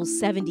travels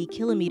 70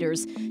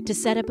 kilometers to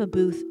set up a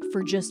booth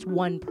for just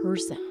one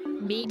person.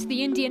 Meet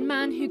the Indian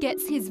man who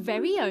gets his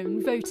very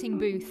own voting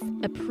booth.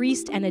 A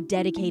priest and a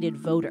dedicated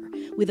voter,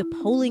 with a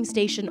polling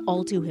station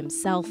all to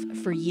himself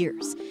for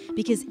years,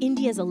 because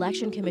India's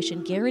election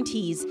commission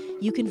guarantees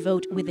you can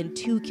vote within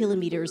 2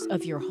 kilometers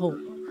of your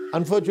home.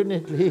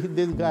 Unfortunately,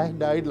 this guy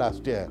died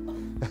last year.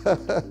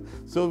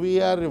 So we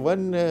are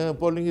one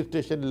polling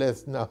station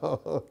less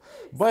now.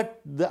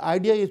 But the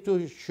idea is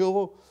to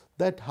show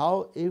that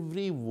how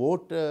every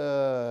vote,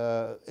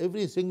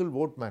 every single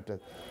vote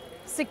matters.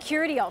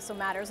 Security also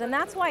matters, and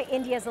that's why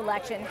India's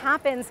election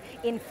happens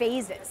in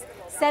phases.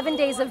 7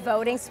 days of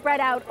voting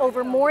spread out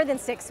over more than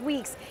 6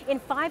 weeks in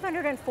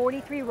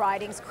 543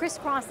 ridings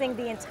crisscrossing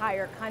the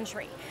entire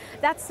country.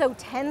 That's so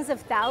tens of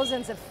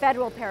thousands of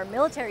federal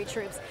paramilitary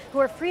troops who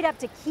are freed up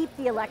to keep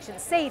the election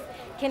safe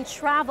can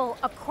travel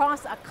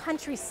across a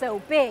country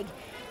so big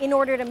in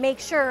order to make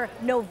sure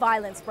no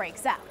violence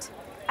breaks out.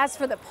 As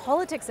for the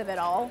politics of it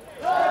all,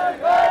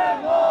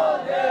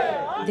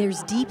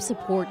 there's deep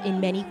support in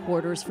many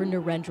quarters for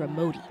Narendra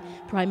Modi,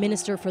 Prime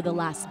Minister for the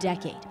last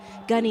decade,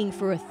 gunning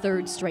for a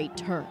 3rd straight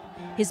term.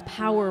 His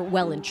power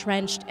well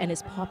entrenched and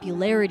his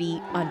popularity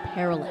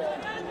unparalleled.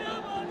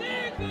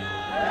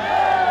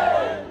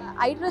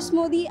 I trust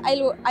Modi,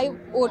 I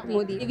vote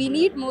Modi. We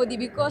need Modi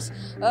because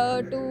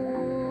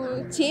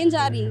to change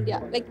our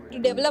India, like to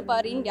develop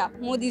our India,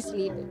 Modi is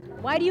needed.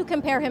 Why do you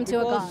compare him to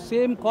a god?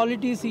 Same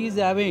qualities he is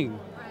having.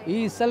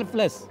 He is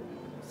selfless.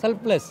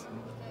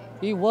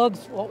 He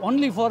works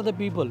only for the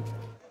people.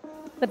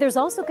 But there's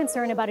also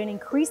concern about an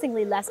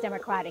increasingly less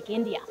democratic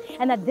India,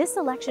 and that this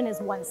election is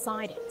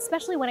one-sided,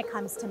 especially when it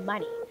comes to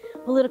money.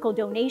 Political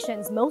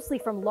donations, mostly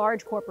from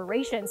large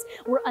corporations,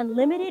 were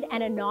unlimited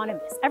and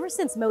anonymous ever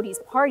since Modi's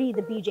party,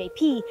 the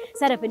BJP,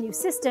 set up a new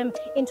system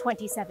in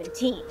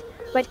 2017.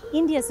 But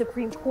India's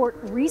Supreme Court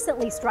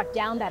recently struck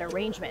down that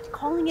arrangement,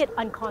 calling it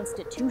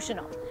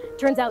unconstitutional.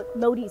 Turns out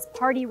Modi's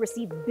party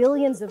received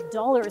billions of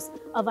dollars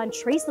of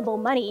untraceable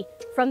money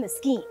from the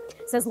scheme,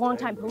 says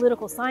longtime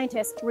political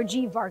scientist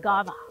Rajiv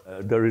Bhargava.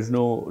 There is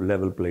no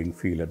level playing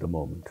field at the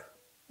moment,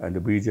 and the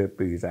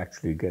BJP is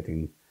actually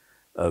getting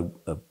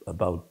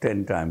about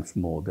 10 times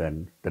more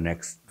than the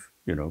next,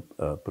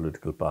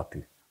 political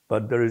party.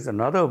 But there is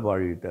another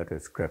worry that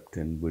has crept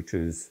in, which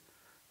is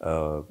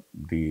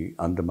the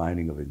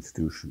undermining of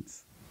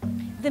institutions.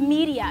 The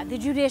media, the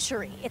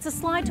judiciary, it's a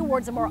slide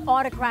towards a more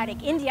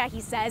autocratic India, he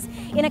says,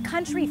 in a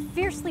country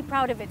fiercely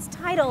proud of its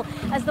title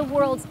as the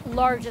world's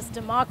largest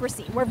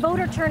democracy, where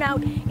voter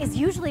turnout is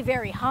usually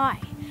very high.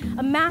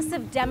 A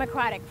massive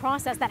democratic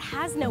process that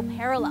has no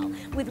parallel,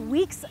 with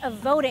weeks of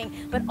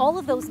voting, but all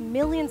of those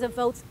millions of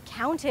votes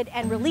counted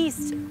and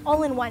released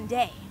all in one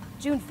day,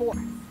 June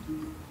 4th.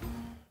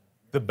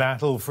 The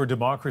battle for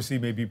democracy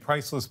may be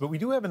priceless, but we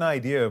do have an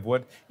idea of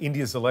what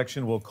India's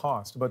election will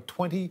cost. About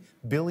 20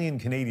 billion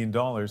Canadian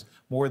dollars,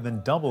 more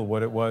than double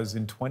what it was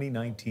in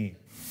 2019.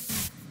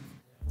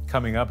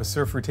 Coming up, a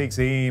surfer takes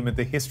aim at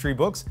the history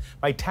books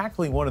by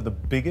tackling one of the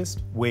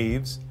biggest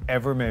waves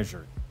ever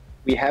measured.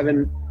 We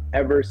haven't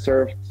ever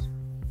surfed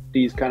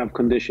these kind of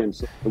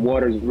conditions. The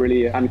water is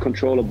really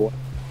uncontrollable.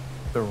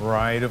 The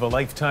ride of a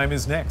lifetime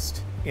is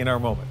next in our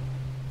moment.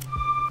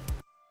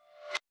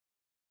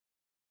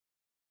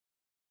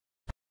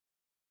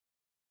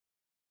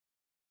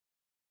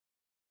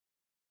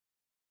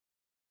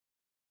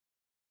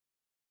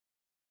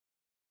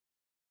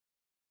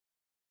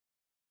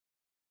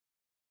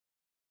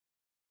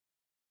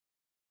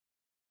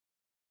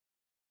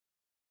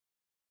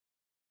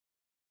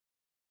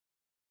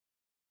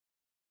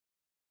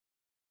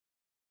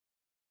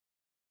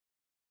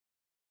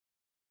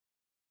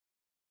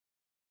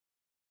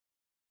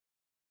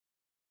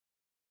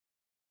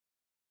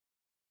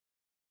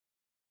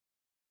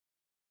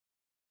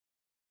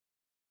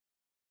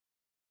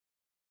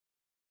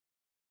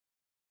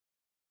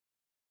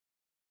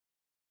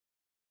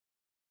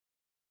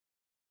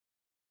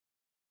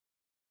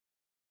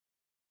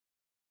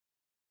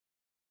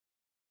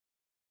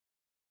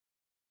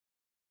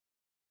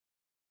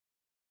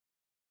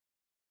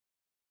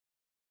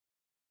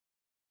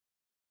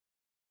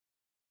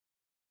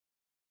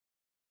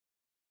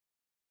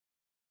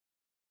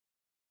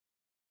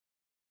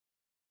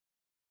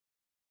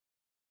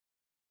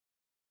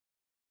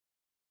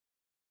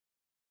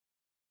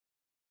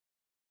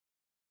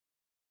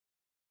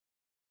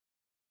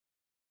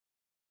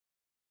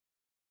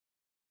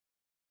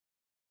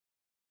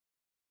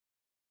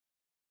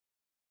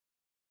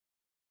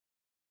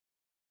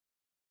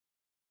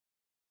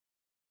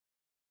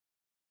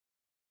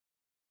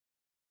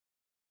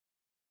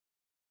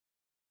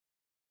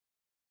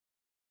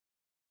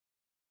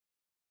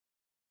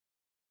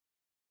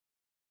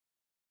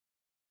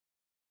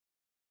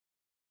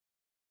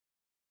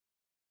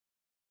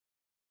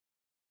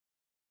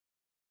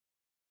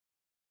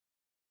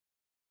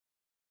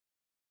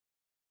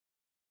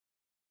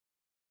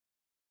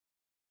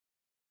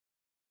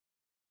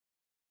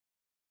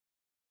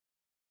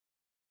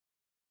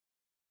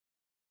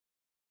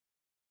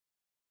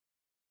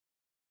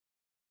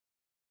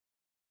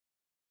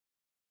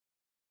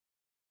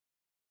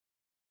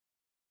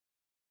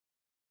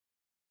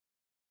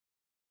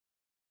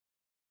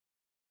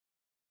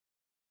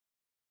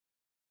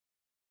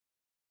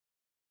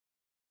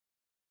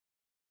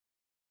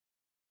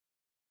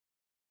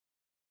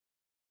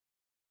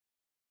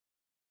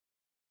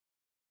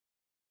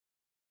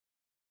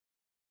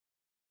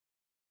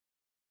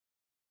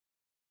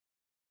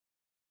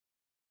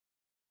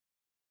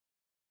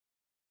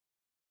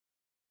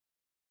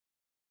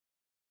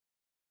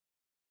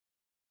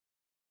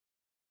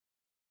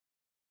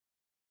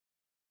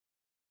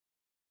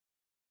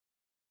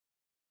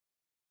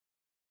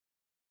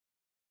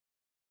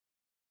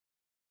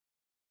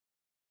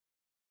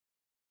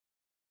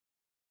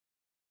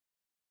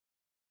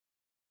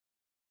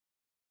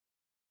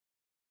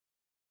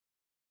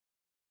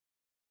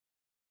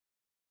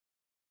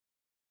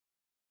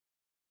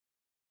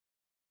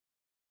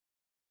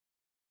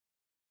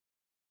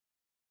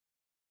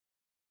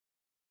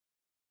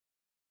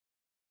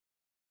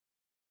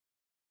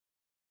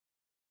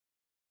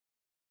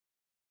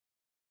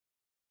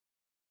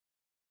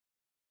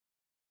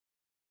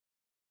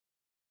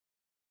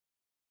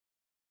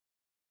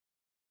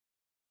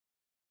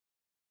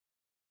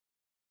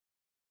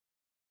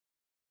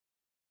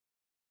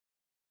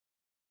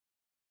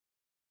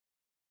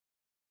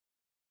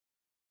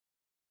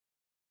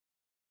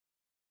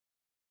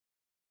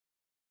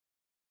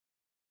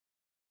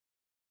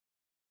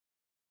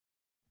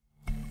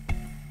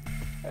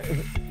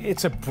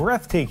 It's a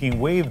breathtaking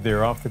wave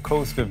there off the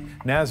coast of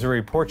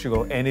Nazaré,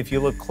 Portugal. And if you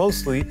look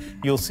closely,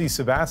 you'll see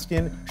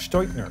Sebastian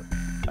Steutner,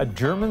 a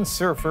German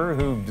surfer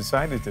who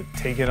decided to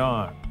take it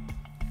on.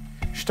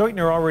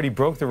 Steutner already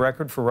broke the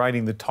record for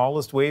riding the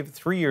tallest wave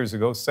 3 years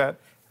ago, set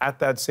at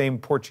that same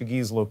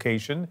Portuguese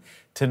location.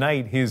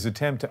 Tonight, his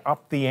attempt to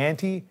up the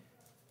ante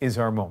is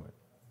our moment.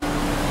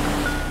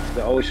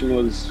 The ocean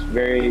was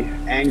very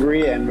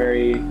angry and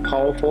very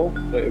powerful.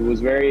 It was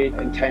very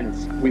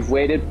intense. We've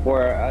waited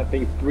for, I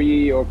think,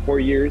 3 or 4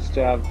 years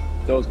to have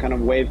those kind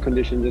of wave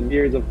conditions, and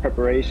years of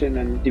preparation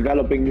and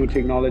developing new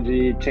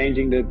technology,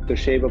 changing the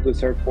shape of the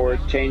surfboard,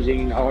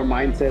 changing our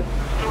mindset.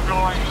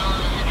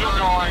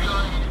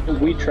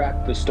 We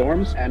track the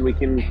storms, and we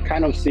can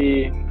kind of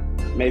see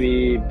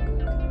maybe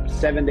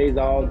 7 days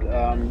out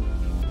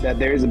that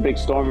there is a big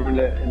storm in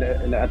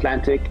the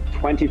Atlantic.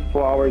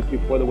 24 hours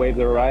before the waves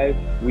arrive,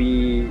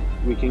 we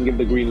can give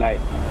the green light.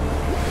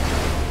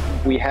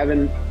 We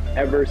haven't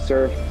ever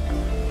surfed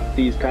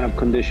these kind of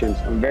conditions.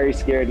 I'm very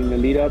scared in the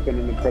lead up and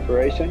in the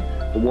preparation.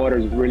 The water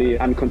is really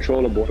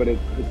uncontrollable, but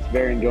it's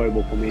very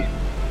enjoyable for me.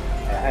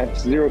 I have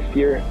zero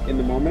fear in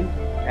the moment,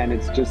 and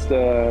it's just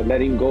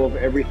letting go of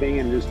everything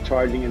and just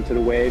charging into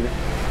the wave.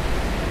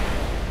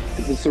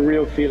 It's a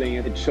surreal feeling.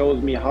 It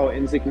shows me how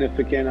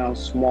insignificant, how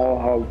small,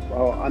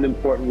 how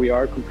unimportant we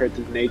are compared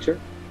to nature.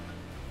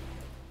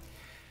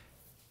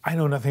 I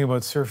know nothing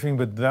about surfing,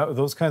 but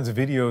those kinds of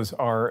videos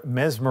are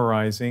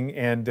mesmerizing.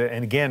 And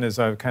again, as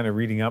I'm kind of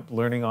reading up,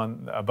 learning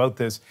about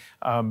this,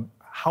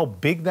 how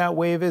big that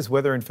wave is,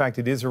 whether in fact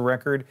it is a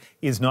record,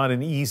 is not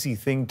an easy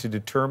thing to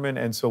determine.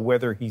 And so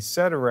whether he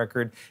set a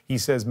record, he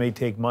says, may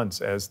take months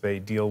as they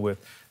deal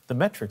with the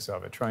metrics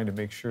of it, trying to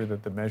make sure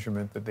that the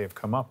measurement that they've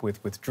come up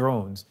with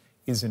drones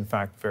is in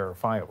fact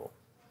verifiable.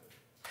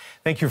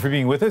 Thank you for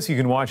being with us. You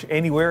can watch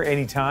anywhere,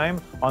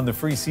 anytime on the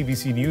free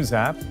CBC News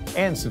app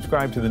and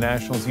subscribe to the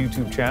National's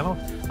YouTube channel.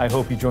 I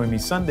hope you join me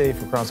Sunday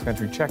for Cross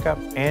Country Checkup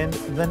and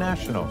The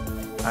National.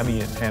 I'm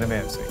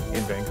Hanomansing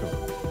in Vancouver.